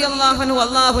ദർ റളിയല്ലാഹു അൻഹു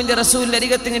അല്ലാഹുവിന്റെ റസൂലിന്റെ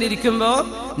അരികത്ത് ഇങ്ങനെ ഇരിക്കുമ്പോൾ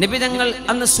നബി തങ്ങൾ,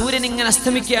 അന്ന് സൂര്യൻ ഇങ്ങനെ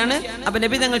അസ്തമിക്കുകയാണ്. അപ്പോൾ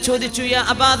നബി തങ്ങൾ ചോദിച്ചു, യാ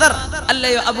അബാ ദർ,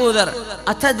 അല്ലയോ അബൂ ദർ,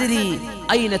 അതദ്രി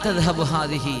ഐന തദ്ഹബു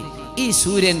ഹാദിഹി, ഈ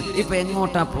സൂര്യൻ ഇപ്പൊ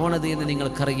എങ്ങോട്ടാ പോണത് എന്ന്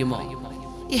നിങ്ങൾക്കറിയുമോ?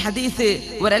 ഈ ഹദീസ്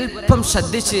ഒരൽപ്പം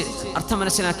ശ്രദ്ധിച്ച് അർത്ഥം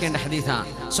മനസ്സിലാക്കേണ്ട ഹദീസാണ്.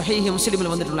 സ്വഹീഹ് മുസ്ലിമിൽ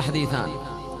വന്നിട്ടുള്ള ഹദീസാണ്.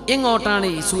 എങ്ങോട്ടാണ്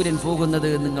ഈ സൂര്യൻ പോകുന്നത്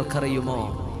എന്ന് നിങ്ങൾക്കറിയുമോ?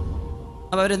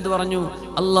 അപ്പോൾ അവരെന്ത് പറഞ്ഞു?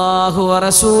 അല്ലാഹു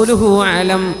വറസൂലുഹു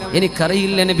അലം,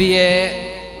 എനിക്കറിയില്ല നബിയേ.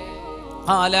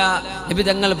 ഖാല, നബി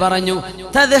തങ്ങൾ പറഞ്ഞു,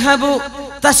 തദ്ഹബു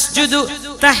തസ്ജുദു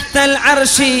തഹ്തൽ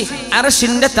അർശി,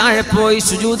 അർശിന്റെ താഴെ പോയി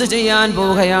സുജൂദ് ചെയ്യാൻ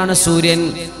പോവുകയാണ് സൂര്യൻ.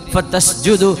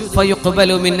 ഫതസ്ജുദു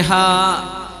ഫയുഖ്ബലു മിൻഹാ,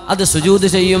 അത് സുജൂദ്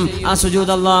ചെയ്യും, ആ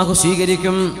സുജൂദ് അല്ലാഹു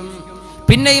സ്വീകരിക്കും.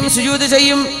 പിന്നെയും സുജൂദ്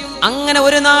ചെയ്യും. അങ്ങനെ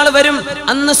ഒരു നാൾ വരും,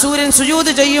 അന്ന് സൂര്യൻ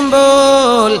സുജൂദ്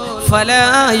ചെയ്യുമ്പോൾ ഫലാ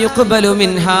യുഖ്ബലു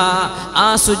മിൻഹാ, ആ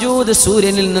സുജൂദ്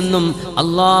സൂര്യനിൽ നിന്നും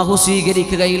അല്ലാഹു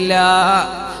സ്വീകരിക്കുകയില്ല.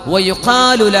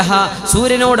 വയുഖാലു ലഹ,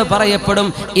 സൂര്യനോട് പറയപ്പെടും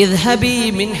ഇദ്ഹബി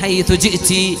മിൻ ഹൈതു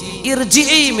ജിഇതി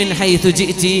ഇർജിഇ മിൻ ഹൈതു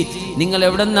ജിഇതി, നിങ്ങൾ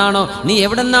നീ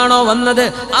എവിടെന്നാണോ വന്നത്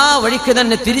ആ വഴിക്ക്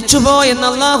തന്നെ തിരിച്ചുപോ എന്ന്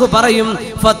അല്ലാഹു പറയും.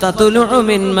 ഫതതുലു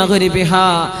മിൻ മഗ്രിബിഹാ,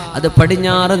 അത്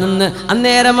പടിഞ്ഞാറ് നിന്ന്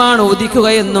അന്നേരമാണ്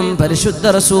ഉദിക്കുകയെന്നും പരിശുദ്ധ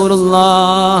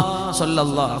റസൂലുള്ളാഹി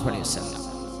സ്വല്ലല്ലാഹു അലൈഹി വസല്ലം.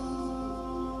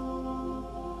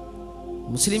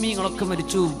 മുസ്ലിമീങ്ങളൊക്കെ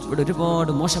മരിച്ചു, ഇവിടെ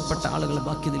ഒരുപാട് മോശപ്പെട്ട ആളുകൾ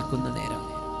ബാക്കി നിൽക്കുന്ന നേരം.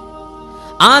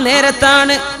 ആ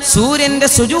നേരത്താണ് സൂര്യന്റെ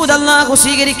സുജൂദ് അല്ലാഹു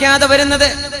സ്വീകരിക്കാതെ വരുന്നത്.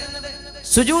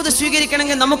 സുജൂദ്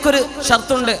സ്വീകരിക്കണമെങ്കിൽ നമുക്കൊരു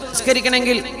ഷർത്തുണ്ട്.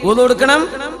 നിസ്കരിക്കണമെങ്കിൽ വുളു എടുക്കണം,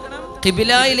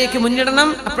 ഖിബിലയിലേക്ക് മുന്നിടണം,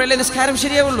 അപ്പോഴല്ലേ നിസ്കാരം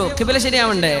ശരിയാവുള്ളൂ. ഖിബില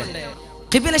ശരിയാവണ്ടേ?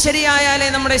 ഖിബില ശരിയായാലേ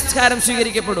നമ്മുടെ നിസ്കാരം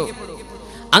സ്വീകരിക്കപ്പെടൂ.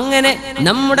 അങ്ങനെ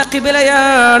നമ്മുടെ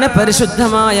ഖിബിലയാണ്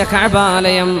പരിശുദ്ധമായ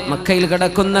കഅബാലയം. മക്കയിൽ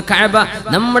കിടക്കുന്ന കഅബ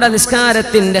നമ്മുടെ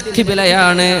നിസ്കാരത്തിന്റെ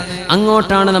ഖിബിലയാണ്.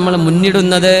 അങ്ങോട്ടാണ് നമ്മൾ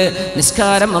മുന്നിടുന്നത്.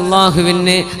 നിസ്കാരം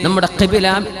അല്ലാഹുവിന്, നമ്മുടെ ഖിബില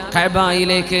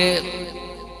കഅബയിലേക്ക്.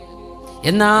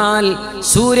 എന്നാൽ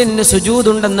സൂര്യന്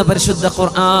സുജൂദുണ്ടെന്ന് പരിശുദ്ധ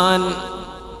ഖുർആൻ,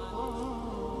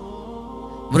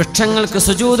 വൃക്ഷങ്ങൾക്ക്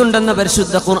സുജൂദുണ്ടെന്ന്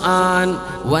പരിശുദ്ധ ഖുർആൻ.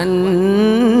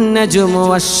 വന്നജുമു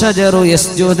വശജറു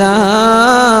യസ്ജുദാൻ,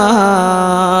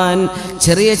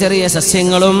 ചെറിയ ചെറിയ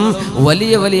സസ്യങ്ങളും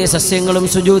വലിയ വലിയ സസ്യങ്ങളും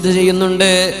സുജൂദ്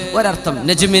ചെയ്യുന്നുണ്ട്. ഒരർത്ഥം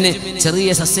നജ്മിന്, ചെറിയ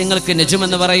സസ്യങ്ങൾക്ക് നജ്ം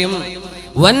എന്ന് പറയും.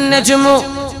 വന്നജുമു,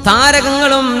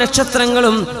 താരകങ്ങളും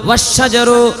നക്ഷത്രങ്ങളും,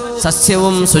 വശജറു,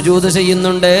 സസ്യവും സുജൂദ്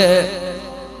ചെയ്യുന്നുണ്ട്.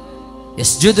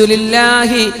 യസ്ജുദു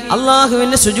ലില്ലാഹി,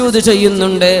 അല്ലാഹുവിന് സുജൂദ്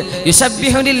ചെയ്യുന്നുണ്ട്.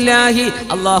 യുസബ്ബിഹു ലില്ലാഹി,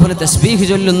 അല്ലാഹുവിന് തസ്ബീഹ്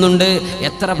ചൊല്ലുന്നുണ്ട്.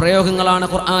 എത്ര പ്രയോഗങ്ങളാണ്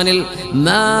ഖുർആനിൽ.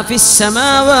 മാ ഫിസ്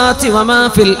സമാവാതി വമാ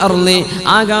ഫിൽ അർളി,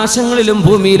 ആകാശങ്ങളിലും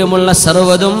ഭൂമിയിലുമുള്ള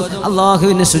സർവ്വതും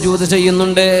അല്ലാഹുവിന് സുജൂദ്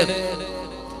ചെയ്യുന്നുണ്ട്.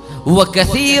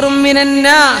 വകസീറും മിനൻ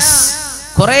നാസ്,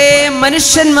 കുറേ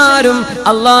മനുഷ്യന്മാരും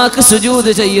അല്ലാഹുക്ക്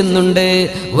സുജൂദ് ചെയ്യുന്നുണ്ട്.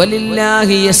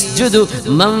 വലില്ലാഹി യസ്ജുദു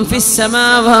മൻ ഫിസ്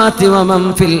സമാവാതി വമൻ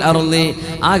ഫിൽ അർളി,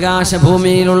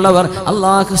 ആകാശഭൂമിയിലുള്ളവർ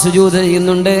അല്ലാഹുക്ക് സുജൂദ്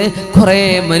ചെയ്യുന്നുണ്ട്. കുറേ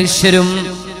മനുഷ്യരും,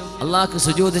 അല്ലാഹുക്ക്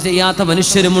സുജൂദ് ചെയ്യാത്ത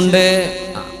മനുഷ്യരുമുണ്ട്.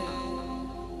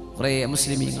 കുറേ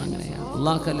മുസ്ലിമീങ്ങൾ അങ്ങനെയാണ്.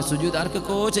 അല്ലാഹുക്ക് സുജൂദ്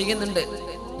ആർക്കൊക്കെ ചെയ്യുന്നുണ്ട്,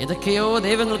 ഏതൊക്കെയോ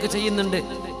ദൈവങ്ങൾക്ക് ചെയ്യുന്നുണ്ട്.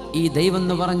 ഈ ദൈവം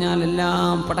എന്ന് പറഞ്ഞാൽ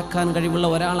എല്ലാം പടക്കാൻ കഴിവുള്ള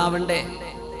ഒരാളാവണ്ടേ?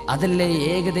 അതല്ലേ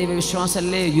ഏകദൈവ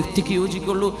വിശ്വാസല്ലേ യുക്തിക്ക്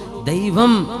യോജിക്കുള്ളൂ.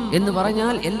 ദൈവം എന്ന്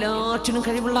പറഞ്ഞാൽ എല്ലാറ്റിനും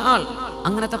കഴിവുള്ള ആൾ.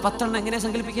 അങ്ങനത്തെ 10 എങ്ങനെ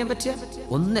സങ്കല്പിക്കാൻ പറ്റുക?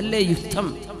 ഒന്നല്ലേ യുക്തം,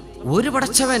 ഒരു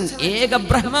പടച്ചവൻ, ഏക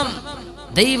ബ്രഹ്മം.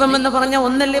 ദൈവം എന്ന് പറഞ്ഞാൽ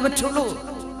ഒന്നല്ലേ പറ്റുള്ളൂ.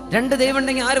 2 ദൈവം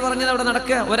ഉണ്ടെങ്കിൽ ആര് പറഞ്ഞത് അവിടെ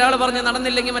നടക്കുക? ഒരാൾ പറഞ്ഞ്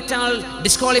നടന്നില്ലെങ്കിൽ മറ്റാൾ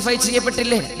ഡിസ്ക്വാളിഫൈ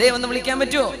ചെയ്യപ്പെട്ടില്ലേ? ദൈവം എന്ന് വിളിക്കാൻ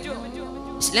പറ്റുമോ?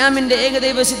 ഇസ്ലാമിന്റെ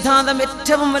ഏകദൈവ സിദ്ധാന്തം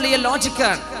ഏറ്റവും വലിയ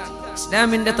ലോജിക്കാണ്.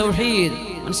 ഇസ്ലാമിന്റെ തൗഹീദ്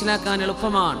മനസ്സിലാക്കാൻ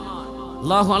എളുപ്പമാണ്.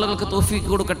 അല്ലാഹു ആളുകൾക്ക് തൗഫീഖ്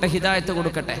കൊടുക്കട്ടെ, ഹിദായത്ത്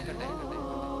കൊടുക്കട്ടെ.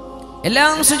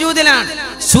 എല്ലാം സുജൂദിലാണ്.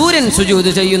 സൂര്യൻ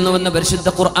സുജൂദ് ചെയ്യുന്നുവെന്ന് പരിശുദ്ധ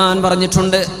ഖുർആൻ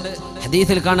പറഞ്ഞിട്ടുണ്ട്.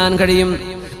 ഹദീസിൽ കാണാൻ കഴിയും.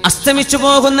 അസ്തമിച്ചു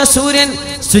പോകുന്ന സൂര്യൻ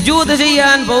സുജൂദ്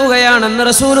ചെയ്യാൻ പോവുകയാണെന്ന്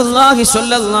റസൂലുള്ളാഹി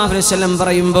സ്വല്ലല്ലാഹു അലൈഹി വസല്ലം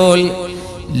പറയുമ്പോൾ,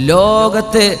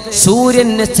 ലോകത്ത്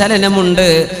സൂര്യന് ചലനമുണ്ട്,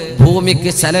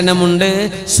 ഭൂമിക്ക് ചലനമുണ്ട്,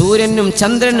 സൂര്യനും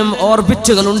ചന്ദ്രനും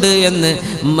ഓർബിറ്റുകളുണ്ട് എന്ന്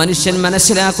മനുഷ്യൻ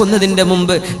മനസ്സിലാക്കുന്നതിന്റെ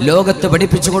മുമ്പ് ലോകത്ത്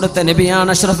പഠിപ്പിച്ചു കൊടുത്ത നബിയാണ്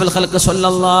അഷ്റഫുൽ ഖൽഖ്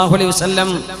സ്വല്ലല്ലാഹു അലൈഹി വസല്ലം.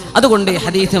 അതുകൊണ്ട് ഈ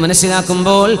ഹദീസ്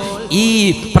മനസ്സിലാക്കുമ്പോൾ ഈ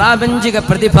പ്രാപഞ്ചിക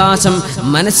പ്രതിഭാസം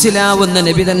മനസ്സിലാവുന്ന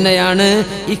നബി തന്നെയാണ്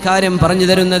ഈ കാര്യം പറഞ്ഞു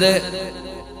തരുന്നത്.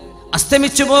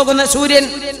 അസ്തമിച്ചു പോകുന്ന സൂര്യൻ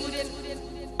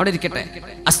അവിടെ ഇരിക്കട്ടെ.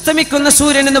 അസ്തമിക്കുന്ന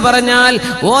സൂര്യൻ എന്ന് പറഞ്ഞാൽ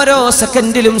ഓരോ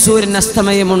സെക്കൻഡിലും സൂര്യൻ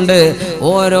അസ്തമയമുണ്ട്,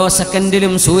 ഓരോ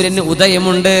സെക്കൻഡിലും സൂര്യന്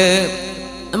ഉദയമുണ്ട്.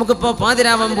 നമുക്കിപ്പോ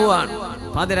പാതിരാവാൻ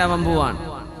പോവാൻ.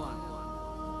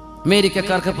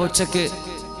 അമേരിക്കക്കാർക്ക് ഇപ്പോൾ ഉച്ചക്ക്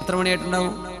എത്ര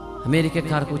മണിയായിട്ടുണ്ടാവും?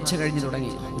 അമേരിക്കക്കാർക്ക് ഉച്ച കഴിഞ്ഞു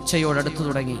തുടങ്ങി, ഉച്ചയോടടുത്ത്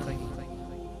തുടങ്ങി.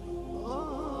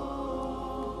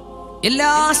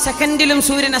 എല്ലാ സെക്കൻഡിലും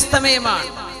സൂര്യൻ അസ്തമയമാണ്.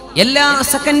 എല്ലാ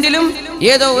സെക്കൻഡിലും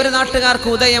ഏതോ ഒരു നാട്ടുകാർക്ക്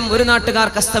ഉദയം, ഒരു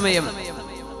നാട്ടുകാർക്ക് അസ്തമയം.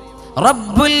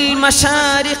 റബ്ബുൽ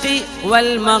മശാരിഖി വൽ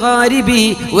മഗാരിബി,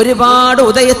 ഒരുപാട്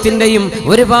ഉദയത്തിന്റെയും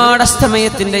ഒരുപാട്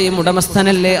അസ്തമയത്തിന്റെയും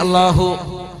ഉടമസ്ഥനല്ലേ അല്ലാഹു.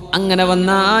 അങ്ങനെ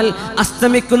വന്നാൽ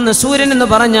അസ്തമിക്കുന്ന സൂര്യൻ എന്ന്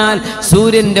പറഞ്ഞാൽ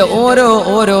സൂര്യന്റെ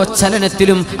ഓരോ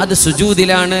ചലനത്തിലും അത്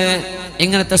സുജൂദിലാണ്.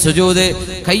 എങ്ങനത്തെ സുജൂദ്?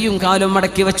 കയ്യും കാലും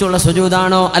മടക്കി വെച്ചുള്ള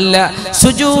സുജൂദാണോ? അല്ല.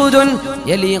 സുജൂദുൻ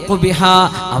യലീഖു ബിഹാ,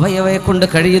 അവയവയെ കൊണ്ട്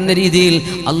കഴിയുന്ന രീതിയിൽ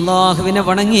അല്ലാഹുവിനെ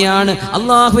വണങ്ങിയാണ്,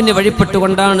 അല്ലാഹുവിനെ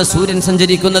വഴിപ്പെട്ടുകൊണ്ടാണ് സൂര്യൻ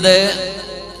സഞ്ചരിക്കുന്നത്.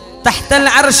 തഹ്തൽ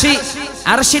അർശി,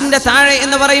 അർശിന്റെ താഴെ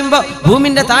എന്ന് പറയുമ്പോ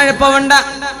ഭൂമിന്റെ താഴെ പോവണ്ട.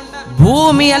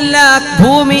 ഭൂമിയല്ല,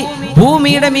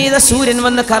 ഭൂമിയുടെ മീതെ സൂര്യൻ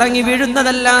വന്ന് കറങ്ങി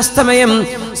വീഴുന്നതല്ല അസ്തമയം.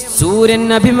 സൂര്യൻ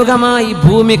അഭിമുഖമായി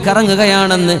ഭൂമി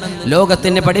കറങ്ങുകയാണെന്ന്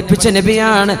ലോകത്തിന് പഠിപ്പിച്ച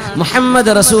നബിയാണ്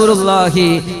മുഹമ്മദ് റസൂലുള്ളാഹി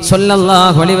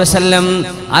സ്വല്ലല്ലാഹു അലൈഹി വസല്ലം.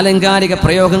 ആലങ്കാരിക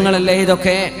പ്രയോഗങ്ങളല്ലേ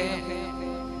ഇതൊക്കെ.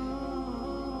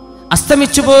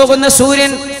 അസ്തമിച്ചു പോകുന്ന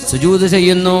സൂര്യൻ സുജൂദ്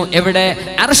ചെയ്യുന്നു. എവിടെ?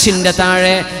 അർശിന്റെ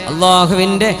താഴെ.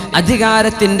 അള്ളാഹുവിന്റെ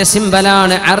അധികാരത്തിന്റെ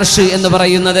സിംബലാണ് അർശ് എന്ന്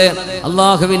പറയുന്നത്.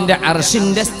 അള്ളാഹുവിന്റെ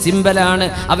അർശിന്റെ സിംബലാണ്,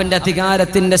 അവന്റെ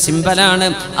അധികാരത്തിന്റെ സിംബലാണ്.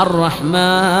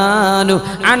 അർ-റഹ്മാനു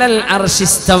അലൽ അർശി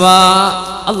ഇസ്തവാ.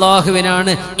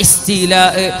 അള്ളാഹുവിനാണ് ഇസ്തിലാ,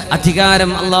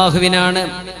 അധികാരം അള്ളാഹുവിനാണ്.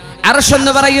 അർശ്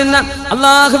എന്ന് പറയുന്ന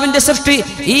അള്ളാഹുവിന്റെ സൃഷ്ടി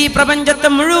ഈ പ്രപഞ്ചത്തെ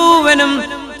മുഴുവനും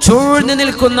ചൂഴ്ന്നു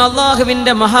നിൽക്കുന്ന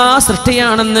അള്ളാഹുവിന്റെ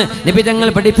മഹാസൃഷ്ടിയാണെന്ന് നബി തങ്ങൾ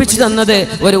പഠിപ്പിച്ചു തന്നത്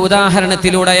ഒരു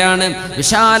ഉദാഹരണത്തിലൂടെയാണ്.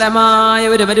 വിശാലമായ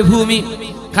ഒരു മരുഭൂമി,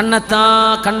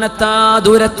 കണ്ണെത്താ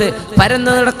ദൂരത്ത്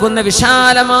പരന്നു നടക്കുന്ന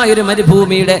വിശാലമായ ഒരു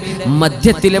മരുഭൂമിയുടെ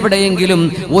മധ്യത്തിൽ എവിടെയെങ്കിലും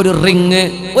ഒരു റിങ്,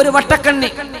 ഒരു വട്ടക്കണ്ണി,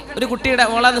 ഒരു കുട്ടിയുടെ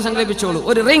ഓളാന്ന് സങ്കല്പിച്ചോളൂ.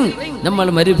 ഒരു റിങ് നമ്മൾ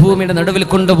മരുഭൂമിയുടെ നടുവിൽ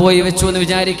കൊണ്ടുപോയി വെച്ചു എന്ന്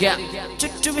വിചാരിക്കുക.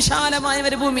 ചുറ്റും വിശാലമായ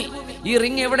മരുഭൂമി. ഈ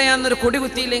റിങ് എവിടെയാണെന്നൊരു കൊടി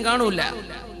കുത്തിയില്ലെങ്കിൽ കാണൂല,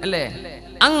 അല്ലേ?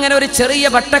 അങ്ങനെ ഒരു ചെറിയ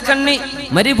വട്ടക്കണ്ണി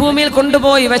മരുഭൂമിയിൽ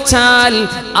കൊണ്ടുപോയി വെച്ചാൽ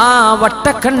ആ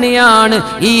വട്ടക്കണ്ണിയാണ്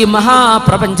ഈ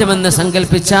മഹാപ്രപഞ്ചമെന്ന്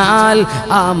സങ്കല്പിച്ചാൽ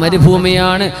ആ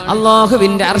മരുഭൂമിയാണ്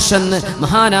അല്ലാഹുവിന്റെ അർശെന്ന്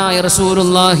മഹാനായ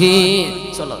റസൂലുള്ളാഹി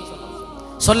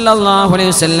സ്വല്ലല്ലാഹു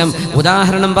അലൈഹി വസല്ലം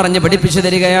ഉദാഹരണം പറഞ്ഞ് പഠിപ്പിച്ചു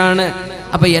തരികയാണ്.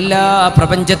 അപ്പൊ എല്ലാ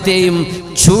പ്രപഞ്ചത്തെയും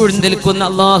ചൂഴ്ന്നു നിൽക്കുന്ന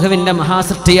അല്ലാഹുവിന്റെ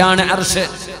മഹാസൃഷ്ടിയാണ് അർശ്.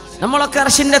 നമ്മളൊക്കെ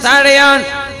അർശിന്റെ താഴെയാണ്.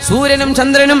 സൂര്യനും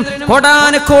ചന്ദ്രനും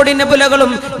കോടാനുകോടി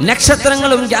നെബുലകളും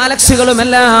നക്ഷത്രങ്ങളും ഗാലക്സികളും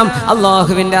എല്ലാം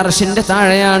അള്ളാഹുവിന്റെ അർശിന്റെ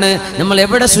താഴെയാണ്. നമ്മൾ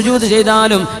എവിടെ സുജൂദ്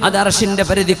ചെയ്താലും അത് അർശിന്റെ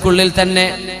പരിധിക്കുള്ളിൽ തന്നെ.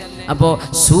 അപ്പോ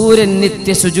സൂര്യൻ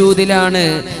നിത്യ സുജൂദിലാണ്.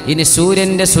 ഇനി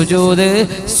സൂര്യന്റെ സുജൂദ്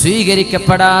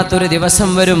സ്വീകരിക്കപ്പെടാത്തൊരു ദിവസം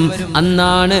വരും.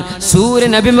 അന്നാണ്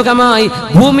സൂര്യൻ അഭിമുഖമായി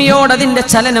ഭൂമിയോട് അതിന്റെ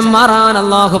ചലനം മാറാൻ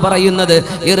അള്ളാഹു പറയുന്നത്.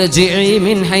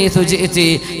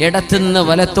 ഇടത്തുനിന്ന്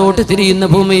വലത്തോട്ട് തിരിയുന്ന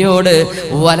ഭൂമിയോട്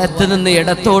വലത്ത് നിന്ന്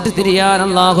ഇടത്തോട്ട് തിരിയാൻ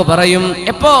അള്ളാഹു പറയും.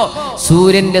 എപ്പോ?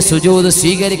 സൂര്യന്റെ സുജൂദ്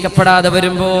സ്വീകരിക്കപ്പെടാതെ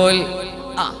വരുമ്പോൾ.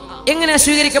 എങ്ങനെയാ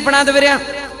സ്വീകരിക്കപ്പെടാതെ വരിക?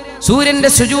 സൂര്യന്റെ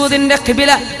സുജൂദിന്റെ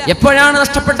ഖിബില എപ്പോഴാണ്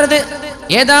നഷ്ടപ്പെട്ടത്?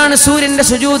 ഏതാണ് സൂര്യന്റെ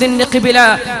സുജൂദിന്റെ ഖിബില?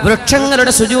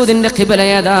 വൃക്ഷങ്ങളുടെ സുജൂദിന്റെ ഖിബില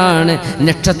ഏതാണ്?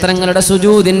 നക്ഷത്രങ്ങളുടെ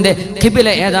സുജൂദിന്റെ ഖിബില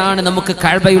ഏതാണ്? നമുക്ക്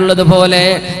കഅബയുള്ളതുപോലെ,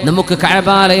 നമുക്ക്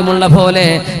കഅബാലയമുള്ള പോലെ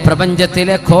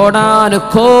പ്രപഞ്ചത്തിലെ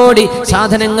കോടാനുകോടി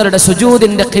സാധനങ്ങളുടെ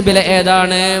സുജൂദിന്റെ ഖിബില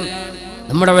ഏതാണ്?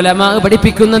 നമ്മുടെ ഉലമാ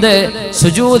പഠിപ്പിക്കുന്നത്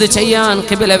സുജൂദ് ചെയ്യാൻ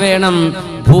ഖിബില വേണം.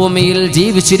 ഭൂമിയിൽ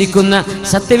ജീവിച്ചിരിക്കുന്ന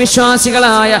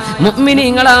സത്യവിശ്വാസികളായ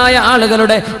മുഅ്മിനീങ്ങളായ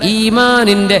ആളുകളുടെ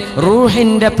ഈമാനിന്റെ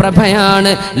റൂഹിന്റെ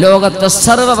പ്രഭയാണ് ലോകത്തെ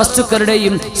സർവ്വ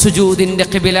വസ്തുക്കളുടെയും സുജൂദിന്റെ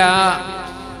ഖിബില.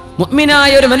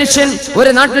 മുഅ്മിനായ ഒരു മനുഷ്യൻ ഒരു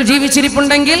നാട്ടിൽ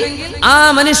ജീവിച്ചിരിപ്പുണ്ടെങ്കിൽ ആ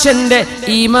മനുഷ്യന്റെ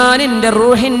ഈമാനിന്റെ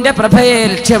റൂഹിന്റെ പ്രഭയെ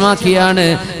ലക്ഷ്യമാക്കിയാണ്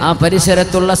ആ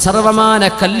പരിസരത്തുള്ള സർവമാന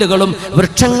കല്ലുകളും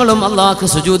വൃക്ഷങ്ങളും അല്ലാഹു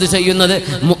സുജൂദ് ചെയ്യുന്നത്.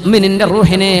 മുഅ്മിനിന്റെ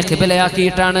റൂഹിനെ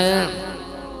ഖിബലയാക്കിയിട്ടാണ്.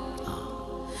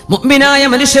 മുഅ്മിനായ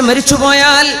മനുഷ്യൻ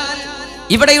മരിച്ചുപോയാൽ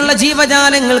ഇവിടെയുള്ള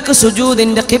ജീവജാലങ്ങൾക്ക്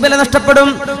സുജൂദിന്റെ ഖിബല നഷ്ടപ്പെടും.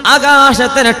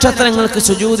 ആകാശത്തെ നക്ഷത്രങ്ങൾക്ക്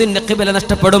സുജൂദിന്റെ ഖിബല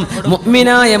നഷ്ടപ്പെടും.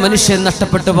 മുഅ്മിനായ മനുഷ്യൻ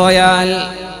നഷ്ടപ്പെട്ടു പോയാൽ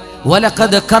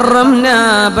വലഖദ് കറംനാ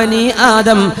ബനി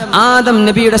ആദം, ആദം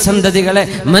നബിയുടെ സന്തതികളെ,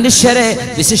 മനുഷ്യരെ,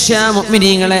 വിശിഷ്യ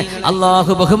മുഅ്മിനീങ്ങളെ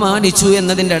അല്ലാഹു ബഹുമാനിച്ചു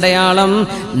എന്നതിന്റെ അടയാളം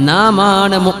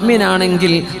നാമാണ്.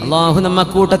 മുഅ്മിനാണെങ്കിൽ അല്ലാഹു നമ്മെ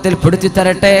കൂട്ടത്തിൽ പെടുത്തി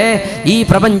തരട്ടെ. ഈ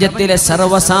പ്രപഞ്ചത്തിലെ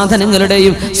സർവ്വ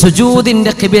സാധനങ്ങളുടെയും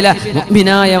സുജൂദിന്റെ ഖിബില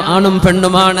മുഅ്മിനായ ആണും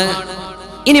പെണ്ണുമാണ്.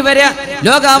 ഇനി വരെ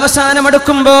ലോകാവസാനം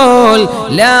അടുക്കുമ്പോൾ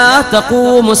ലാ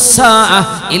തഖൂമുസ്സാഅ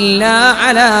ഇല്ലാ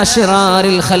അലാ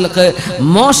ശിറാറിൽ ഖൽഖ്,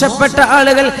 മോശപ്പെട്ട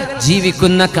ആളുകൾ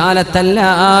ജീവിക്കുന്ന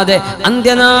കാലത്തല്ലാതെ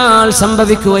അന്ത്യനാൾ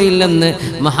സംഭവിക്കുകയില്ലെന്ന്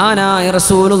മഹാനായ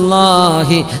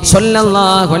റസൂലുള്ളാഹി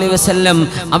സ്വല്ലല്ലാഹു അലൈഹി വസല്ലം.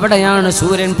 അവിടെയാണ്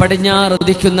സൂര്യൻ പടിഞ്ഞാറ്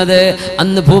ഉദിക്കുന്നത്.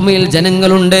 അന്ന് ഭൂമിയിൽ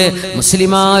ജനങ്ങളുണ്ട്,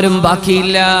 മുസ്ലിമാരും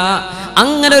ബാക്കിയില്ല.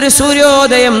 അങ്ങനെ ഒരു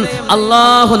സൂര്യോദയം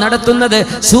അല്ലാഹു നടത്തുന്നത്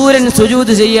സൂര്യൻ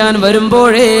സുജൂദ് ചെയ്യാൻ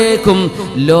വരുമ്പോഴേക്കും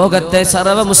ലോകത്തെ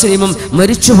സർവ്വ മുസ്ലിമും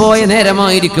മരിച്ചുപോയ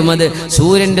നേരമായിരിക്കും. അത്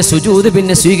സൂര്യന്റെ സുജൂദ്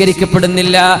പിന്നെ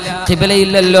സ്വീകരിക്കപ്പെടുന്നില്ല.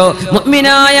 ഖിബലയില്ലല്ലോ,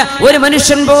 മുഅ്മിനായ ഒരു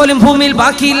മനുഷ്യൻ പോലും ഭൂമിയിൽ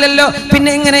ബാക്കിയില്ലല്ലോ. പിന്നെ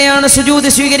എങ്ങനെയാണ് സുജൂദ്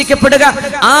സ്വീകരിക്കപ്പെടുക?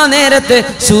 ആ നേരത്ത്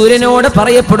സൂര്യനോട്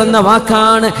പറയപ്പെടുന്ന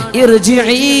വാക്കാണ്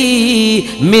ഇർജിഇ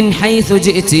മിൻ ഹൈസു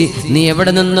ജിഇതി, നീ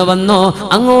എവിടെ നിന്ന് വന്നോ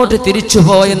അങ്ങോട്ട്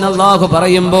തിരിച്ചുപോയെന്ന് അല്ലാഹു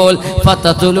പറയുമ്പോൾ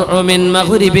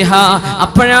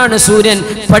അപ്പോഴാണ് സൂര്യൻ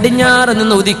പടിഞ്ഞാറ്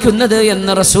നിന്ന് ഉദിക്കുന്നത്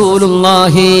എന്ന്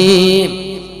റസൂലുള്ളാഹി.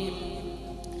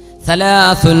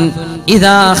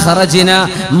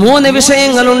 മൂന്ന്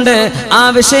വിഷയങ്ങളുണ്ട്. ആ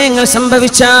വിഷയങ്ങൾ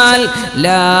സംഭവിച്ചാൽ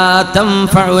ലാ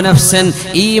തൻഫഉ നഫ്സൻ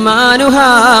ഈമാനുഹാ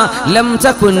ലം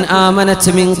തകുൻ ആമനത്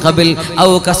മിൻ ഖബൽ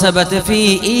ഔ കസബത് ഫീ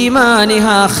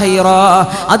ഈമാനിഹാ ഖൈറാ.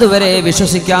 അതുവരെ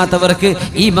വിശ്വസിക്കാത്തവർക്ക്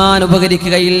ഈമാൻ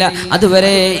ഉപകരിക്കുകയില്ല.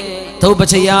 അതുവരെ തൗബ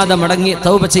ചെയ്യാതെ മടങ്ങി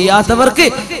തൗബ ചെയ്യാത്തവർക്ക്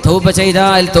തൗബ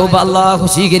ചെയ്താൽ തൗബ അല്ലാഹു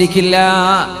സ്വീകരിക്കില്ല.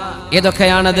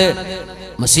 ഏതൊക്കെയാണത്?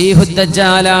 മസീഹുദ്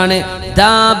ദജ്ജാലാണ്,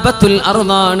 ദാബത്തുൽ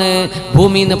അർളാണ്,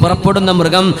 ഭൂമിയിൽ നിന്ന് പുറപ്പെടുന്ന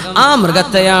മൃഗം. ആ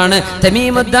മൃഗത്തെയാണ്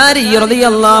തമീമുദ്ദാരി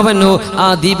റളിയല്ലാഹു അൻഹു ആ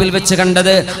ദ്വീപിൽ വെച്ച്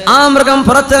കണ്ടത്. ആ മൃഗം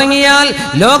പുറത്തിറങ്ങിയാൽ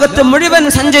ലോകത്ത് മുഴുവൻ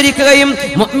സഞ്ചരിക്കുകയും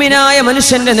മുഅ്മിനായ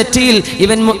മനുഷ്യന്റെ നെറ്റിയിൽ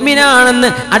ഇവൻ മുഅ്മിനാണെന്ന്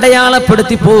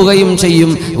അടയാളപ്പെടുത്തി പോവുകയും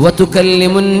ചെയ്യും.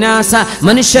 വതുകല്ലിമുന്നാസ,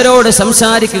 മനുഷ്യരോട്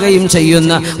സംസാരിക്കുകയും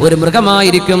ചെയ്യുന്ന ഒരു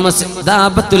മൃഗമായിരിക്കും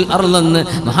ദാബത്തുൽ അർളെന്ന്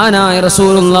മഹാനായ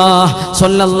റസൂലുള്ളാഹി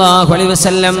സ്വല്ലല്ലാഹു അലൈഹി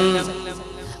വസല്ലം.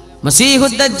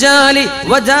 മസീഹുദ് ദജ്ജാലി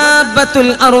വദാബത്തുൽ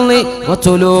അർളി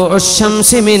വതുലൂഉശ്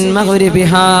ശംസി മിൻ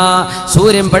മഗ്രിബിഹാ,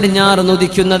 സൂര്യൻ പടിഞ്ഞാറ്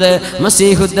ഉദിക്കുന്നത്,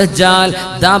 മസീഹുദ് ദജ്ജാൽ,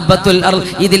 ദാബത്തുൽ അർൾ.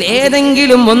 ഇതിൽ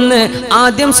ഏതെങ്കിലും ഒന്ന്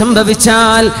ആദ്യം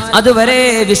സംഭവിച്ചാൽ അതുവരെ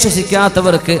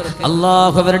വിശ്വസിക്കാത്തവർക്ക്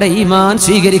അല്ലാഹു അവരുടെ ഈമാൻ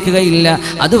സ്വീകരിക്കുകയില്ല.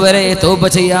 അതുവരെ തൗബ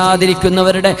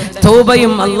ചെയ്യാതിരിക്കുന്നവരുടെ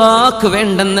തൗബയും അല്ലാഹുക്ക്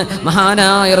വേണ്ടെന്ന്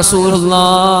മഹാനായ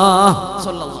റസൂലുള്ളാഹി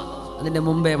സ്വല്ലല്ലാഹു. അതിന്റെ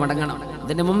മുമ്പേ മടങ്ങണം,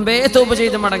 അതിന്റെ മുമ്പേ തൗബ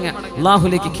ചെയ്ത് മടങ്ങുക,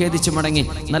 അള്ളാഹുലേക്ക് ഖേദിച്ച് മടങ്ങി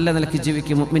നല്ല നിലയ്ക്ക്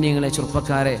ജീവിക്കും. മുഅ്മിനീങ്ങളെ,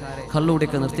 ചെറുപ്പക്കാരെ,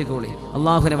 കള്ളുകൂടിയൊക്കെ നിർത്തിക്കോളി,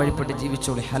 അള്ളാഹുവിനെ വഴിപ്പെട്ട്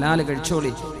ജീവിച്ചോളി, ഹലാല്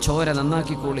കഴിച്ചോളി, ചോര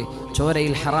നന്നാക്കിക്കോളി.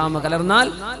 ചോരയിൽ ഹറാമ് കലർന്നാൽ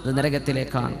അത്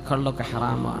നരകത്തിലേക്കാണ്. കള്ളൊക്കെ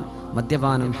ഹറാമാണ്,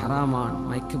 മദ്യപാനം ഹറാമാണ്,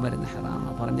 മയക്കുമരുന്ന്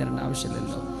ഹറാമാണ്, പറഞ്ഞു തരേണ്ട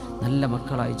ആവശ്യമില്ലല്ലോ. നല്ല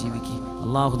മക്കളായി ജീവിക്കുക.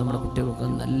 അള്ളാഹു നമ്മുടെ കുട്ടികൾക്ക്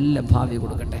നല്ല ഭാവി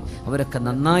കൊടുക്കട്ടെ. അവരൊക്കെ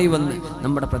നന്നായി വന്ന്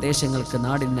നമ്മുടെ പ്രദേശങ്ങൾക്ക്,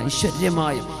 നാടിന്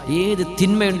ഐശ്വര്യമായും ഏത്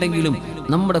തിന്മയുണ്ടെങ്കിലും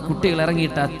നമ്മുടെ കുട്ടികൾ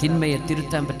ഇറങ്ങിയിട്ട് ആ തിന്മയെ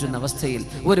തിരുത്താൻ പറ്റുന്ന അവസ്ഥയിൽ,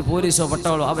 ഒരു പോലീസോ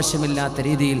പട്ടാളോ ആവശ്യമില്ലാത്ത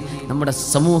രീതിയിൽ നമ്മുടെ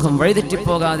സമൂഹം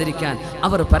വഴിതെറ്റിപ്പോകാതിരിക്കാൻ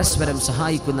അവർ പരസ്പരം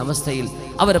സഹായിക്കുന്ന അവസ്ഥയിൽ,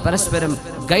 അവർ പരസ്പരം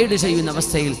ഗൈഡ് ചെയ്യുന്ന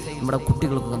അവസ്ഥയിൽ നമ്മുടെ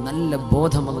കുട്ടികൾക്ക് നല്ല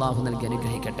ബോധം അള്ളാഹു നൽകി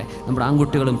അനുഗ്രഹിക്കട്ടെ. നമ്മുടെ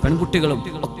ആൺകുട്ടികളും പെൺകുട്ടികളും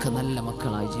ഒക്കെ നല്ല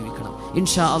മക്കളായി ജീവിക്കണം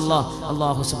ഇൻഷാ അല്ലാഹ്.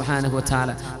 അള്ളാഹു സുബ്ഹാനഹു വ തആല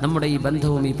നമ്മുടെ ഈ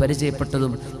ബന്ധവും ഈ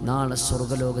പരിചയപ്പെട്ടതും നാളെ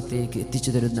സ്വർഗ്ഗലോകത്തേക്ക്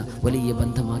എത്തിച്ചു തരുന്ന വലിയ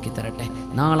ബന്ധമാക്കി തരട്ടെ.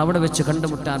 നാളെ അവിടെ വെച്ച്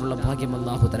കണ്ടുമുട്ടാനുള്ള ഭാഗ്യം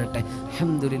അള്ളാഹു തരട്ടെ.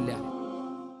 അൽഹംദുലില്ലാഹ്.